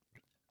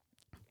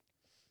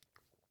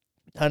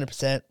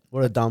 100%.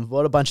 What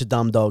a bunch of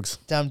dumb dogs.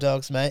 Dumb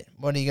dogs, mate.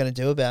 What are you going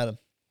to do about them?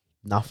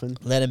 Nothing.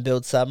 Let them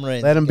build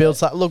submarines. Let them build.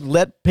 Look, we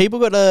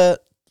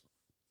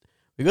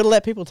got to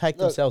let people take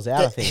themselves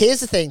out. I think. Here's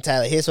the thing,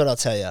 Taylor. Here's what I'll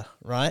tell you.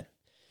 Right,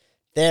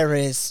 there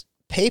is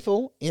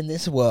people in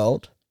this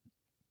world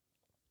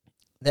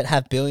that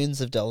have billions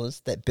of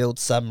dollars that build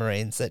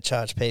submarines that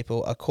charge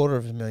people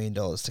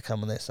 $250,000 to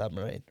come on their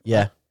submarine. Yeah,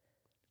 right?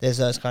 There's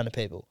those kind of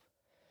people,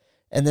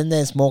 and then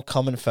there's more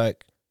common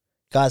folk,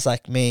 guys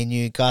like me and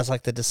you, guys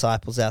like the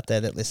disciples out there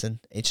that listen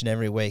each and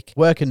every week.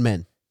 Working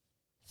men.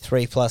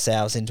 3+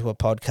 hours into a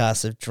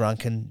podcast of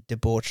drunken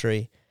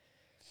debauchery.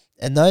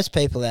 And those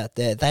people out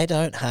there, they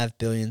don't have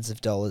billions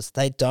of dollars.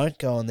 They don't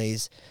go on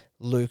these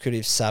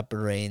lucrative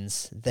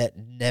submarines that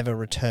never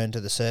return to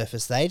the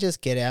surface. They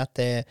just get out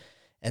there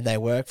and they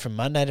work from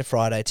Monday to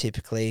Friday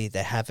typically.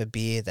 They have a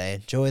beer, they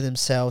enjoy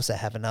themselves, they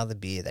have another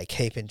beer, they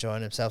keep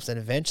enjoying themselves, and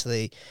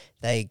eventually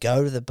they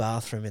go to the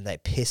bathroom and they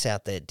piss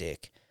out their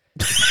dick.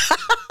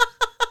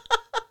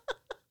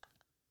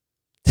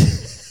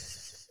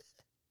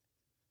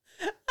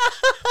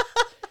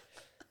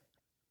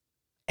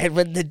 And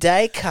when the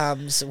day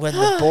comes, when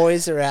the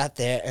boys are out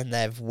there and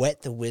they've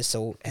wet the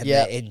whistle and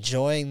they're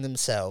enjoying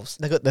themselves.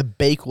 They got the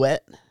beak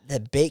wet. The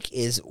beak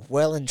is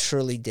well and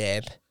truly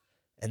damp.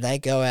 And they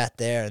go out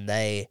there and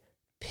they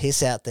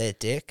piss out their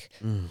dick.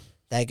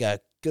 They go,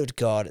 good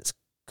God, it's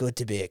good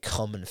to be a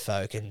common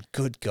folk. And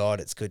good God,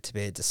 it's good to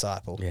be a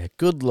disciple. Yeah,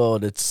 good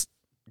Lord,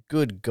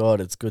 good God,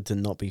 it's good to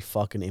not be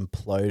fucking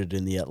imploded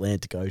in the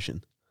Atlantic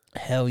Ocean.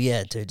 Hell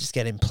yeah, dude. Just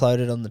get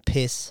imploded on the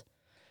piss.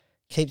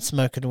 Keep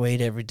smoking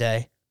weed every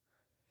day.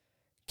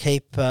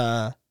 Keep,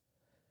 what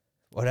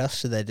else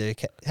should they do?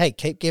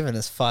 Keep giving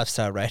us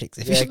 5-star ratings.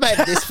 If you've made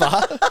it this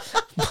far,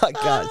 my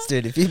God,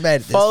 dude, if you've made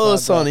it this far. Follow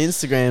us on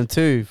Instagram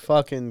too.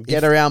 Fucking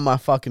get around my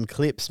fucking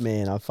clips,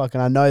 man.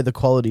 I know the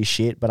quality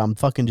shit, but I'm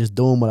fucking just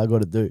doing what I got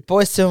to do.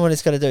 Boy's doing what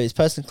he's got to do. He's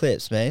posting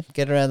clips, man.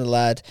 Get around the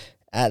lad.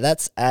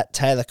 That's at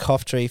Taylor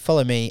Coughtry.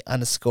 Follow me,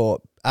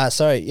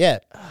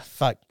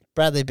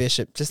 Bradley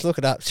Bishop. Just look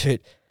it up,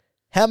 dude.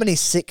 How many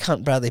sick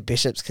cunt Bradley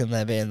Bishops can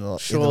there be in the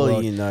world?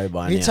 Surely you know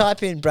by now. You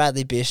type in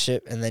Bradley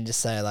Bishop and then just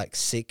say like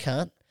sick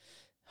cunt.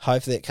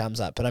 Hopefully it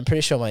comes up. But I'm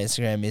pretty sure my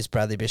Instagram is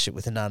Bradley Bishop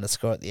with an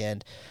underscore at the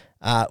end.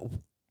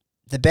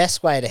 The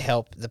best way to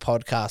help the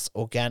podcast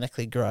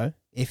organically grow,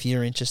 if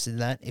you're interested in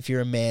that, if you're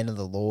a man of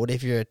the Lord,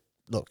 if you're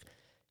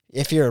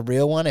a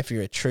real one, if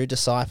you're a true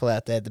disciple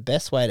out there, the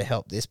best way to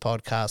help this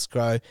podcast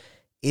grow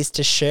is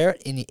to share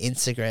it in your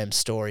Instagram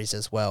stories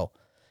as well.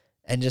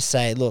 And just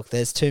say, look,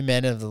 there's 2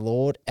 men of the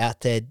Lord out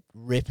there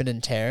ripping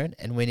and tearing,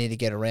 and we need to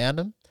get around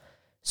them.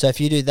 So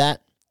if you do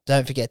that,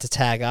 don't forget to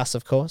tag us,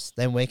 of course.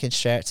 Then we can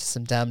share it to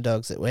some dumb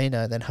dogs that we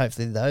know. Then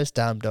hopefully those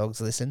dumb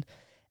dogs listen.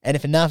 And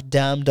if enough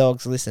dumb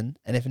dogs listen,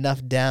 and if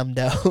enough dumb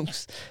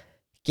dogs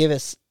give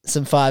us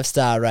some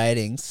 5-star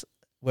ratings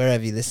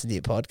wherever you listen to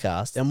your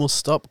podcast, then we'll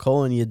stop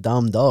calling you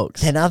dumb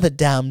dogs. Then other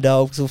dumb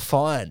dogs will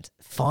find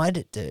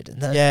it, dude.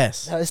 And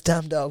those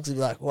dumb dogs will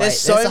be like, wait,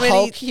 there's a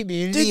whole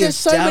community. Dude, there's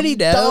so many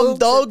dumb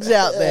dogs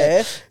out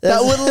there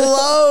that would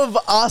love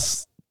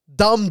us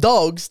dumb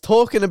dogs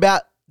talking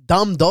about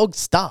dumb dog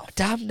stuff.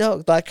 Dumb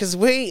dog, like, because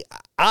we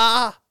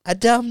are a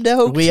dumb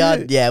dog. We are,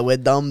 yeah, we're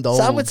dumb dogs.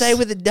 Some would say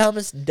we're the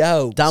dumbest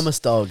dogs.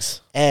 Dumbest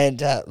dogs.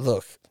 And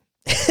look,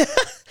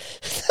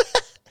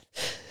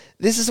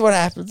 this is what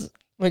happens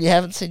when you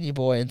haven't seen your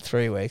boy in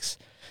 3 weeks.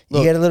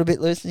 You get a little bit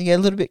loose and you get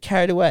a little bit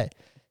carried away.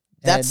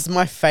 That's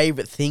my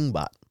favourite thing,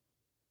 but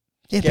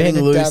getting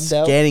loose,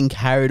 getting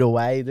carried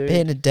away, dude.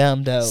 Being a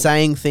dumb dog.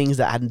 Saying things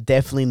that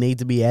definitely need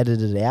to be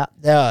edited out.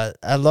 No,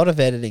 a lot of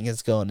editing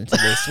has gone into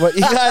this. What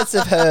you guys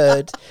have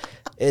heard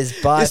is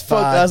by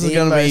far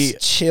the most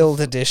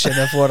chilled edition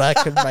of what I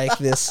could make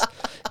this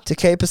to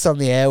keep us on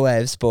the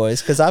airwaves,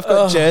 boys, because I've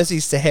got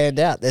jerseys to hand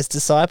out. There's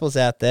disciples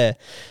out there.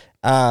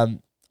 Bro,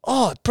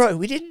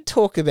 we didn't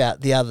talk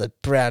about the other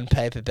brown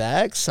paper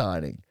bag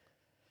signing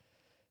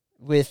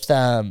with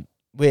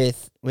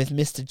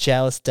Mr.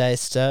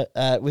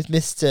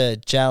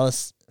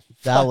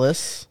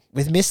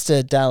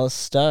 Dallas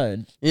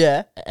Stone.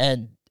 Yeah.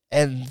 And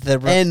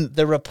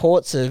the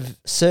reports of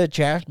Sir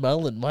Jared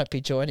Mullen might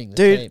be joining the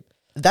team.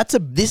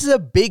 This is a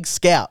big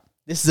scout.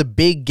 This is a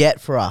big get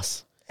for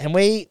us. And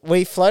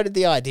we floated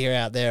the idea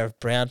out there of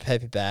brown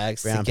paper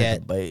bags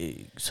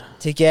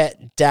to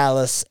get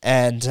Dallas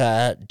and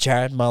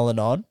Jared Mullen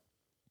on.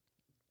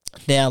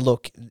 Now,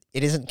 look,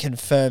 it isn't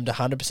confirmed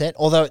 100%,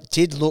 although it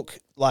did look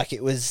like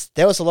it was.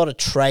 There was a lot of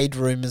trade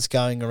rumors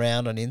going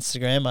around on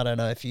Instagram. I don't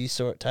know if you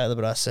saw it, Taylor,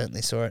 but I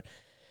certainly saw it.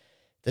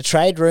 The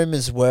trade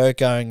rumors were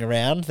going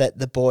around that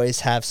the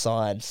boys have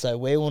signed, so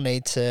we will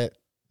need to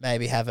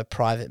maybe have a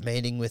private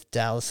meeting with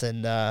Dallas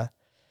and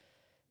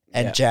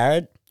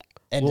Jared.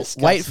 And We'll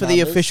wait for the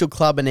official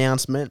club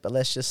announcement, but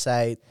let's just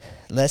say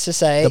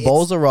the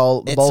balls are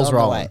rolling.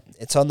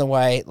 It's on the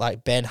way.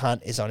 Like Ben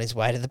Hunt is on his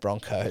way to the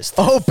Broncos.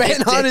 Oh,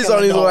 Ben Hunt is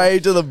on his way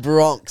to the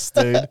Bronx,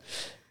 dude.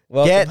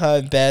 Welcome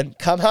home, Ben.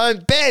 Come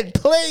home, Ben,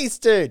 please,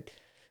 dude.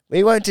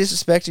 We won't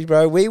disrespect you,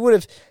 bro. We would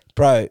have,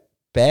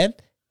 Ben.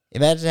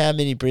 Imagine how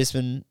many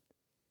Brisbane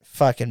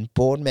fucking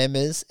board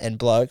members and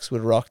blokes would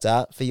have rocked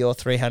up for your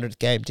 300th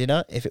game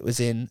dinner if it was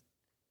in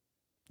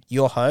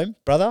your home,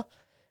 brother,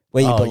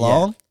 where you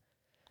belong. Yeah.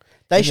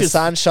 They should the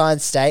sunshine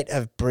state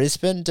of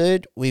Brisbane,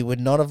 dude. We would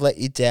not have let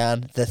you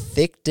down. The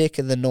thick dick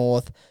of the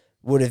north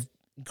would have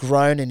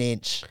grown an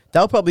inch.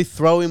 They'll probably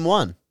throw him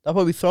one. They'll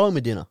probably throw him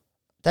a dinner.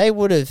 They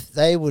would have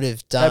done.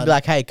 They'd be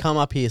like, "Hey, come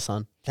up here,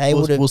 son.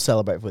 We'll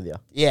celebrate with you."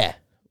 Yeah,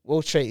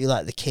 we'll treat you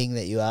like the king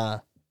that you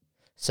are.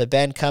 So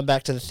Ben, come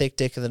back to the thick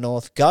dick of the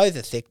north. Go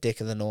the thick dick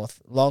of the north.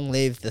 Long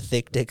live the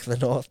thick dick of the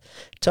north.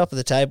 Top of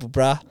the table,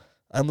 bruh.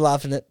 I'm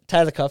loving it.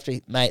 Taylor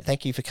Coffey, mate.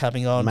 Thank you for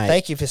coming on. Mate.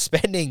 Thank you for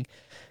spending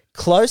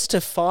close to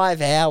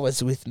 5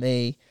 hours with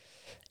me.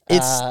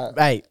 It's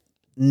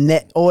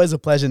always a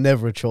pleasure,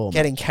 never a chore.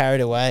 Getting carried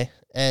away.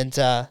 And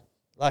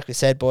like we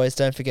said, boys,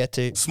 don't forget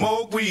to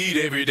Smoke weed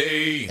every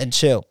day. and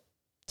chill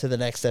to the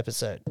next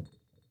episode.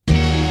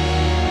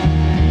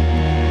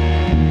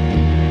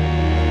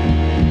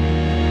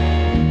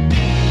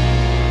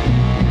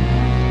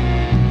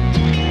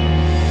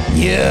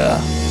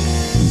 Yeah.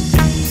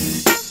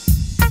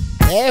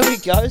 There we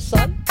go,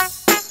 son.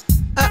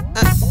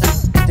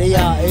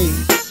 DRE.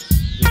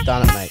 You've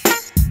done it, mate.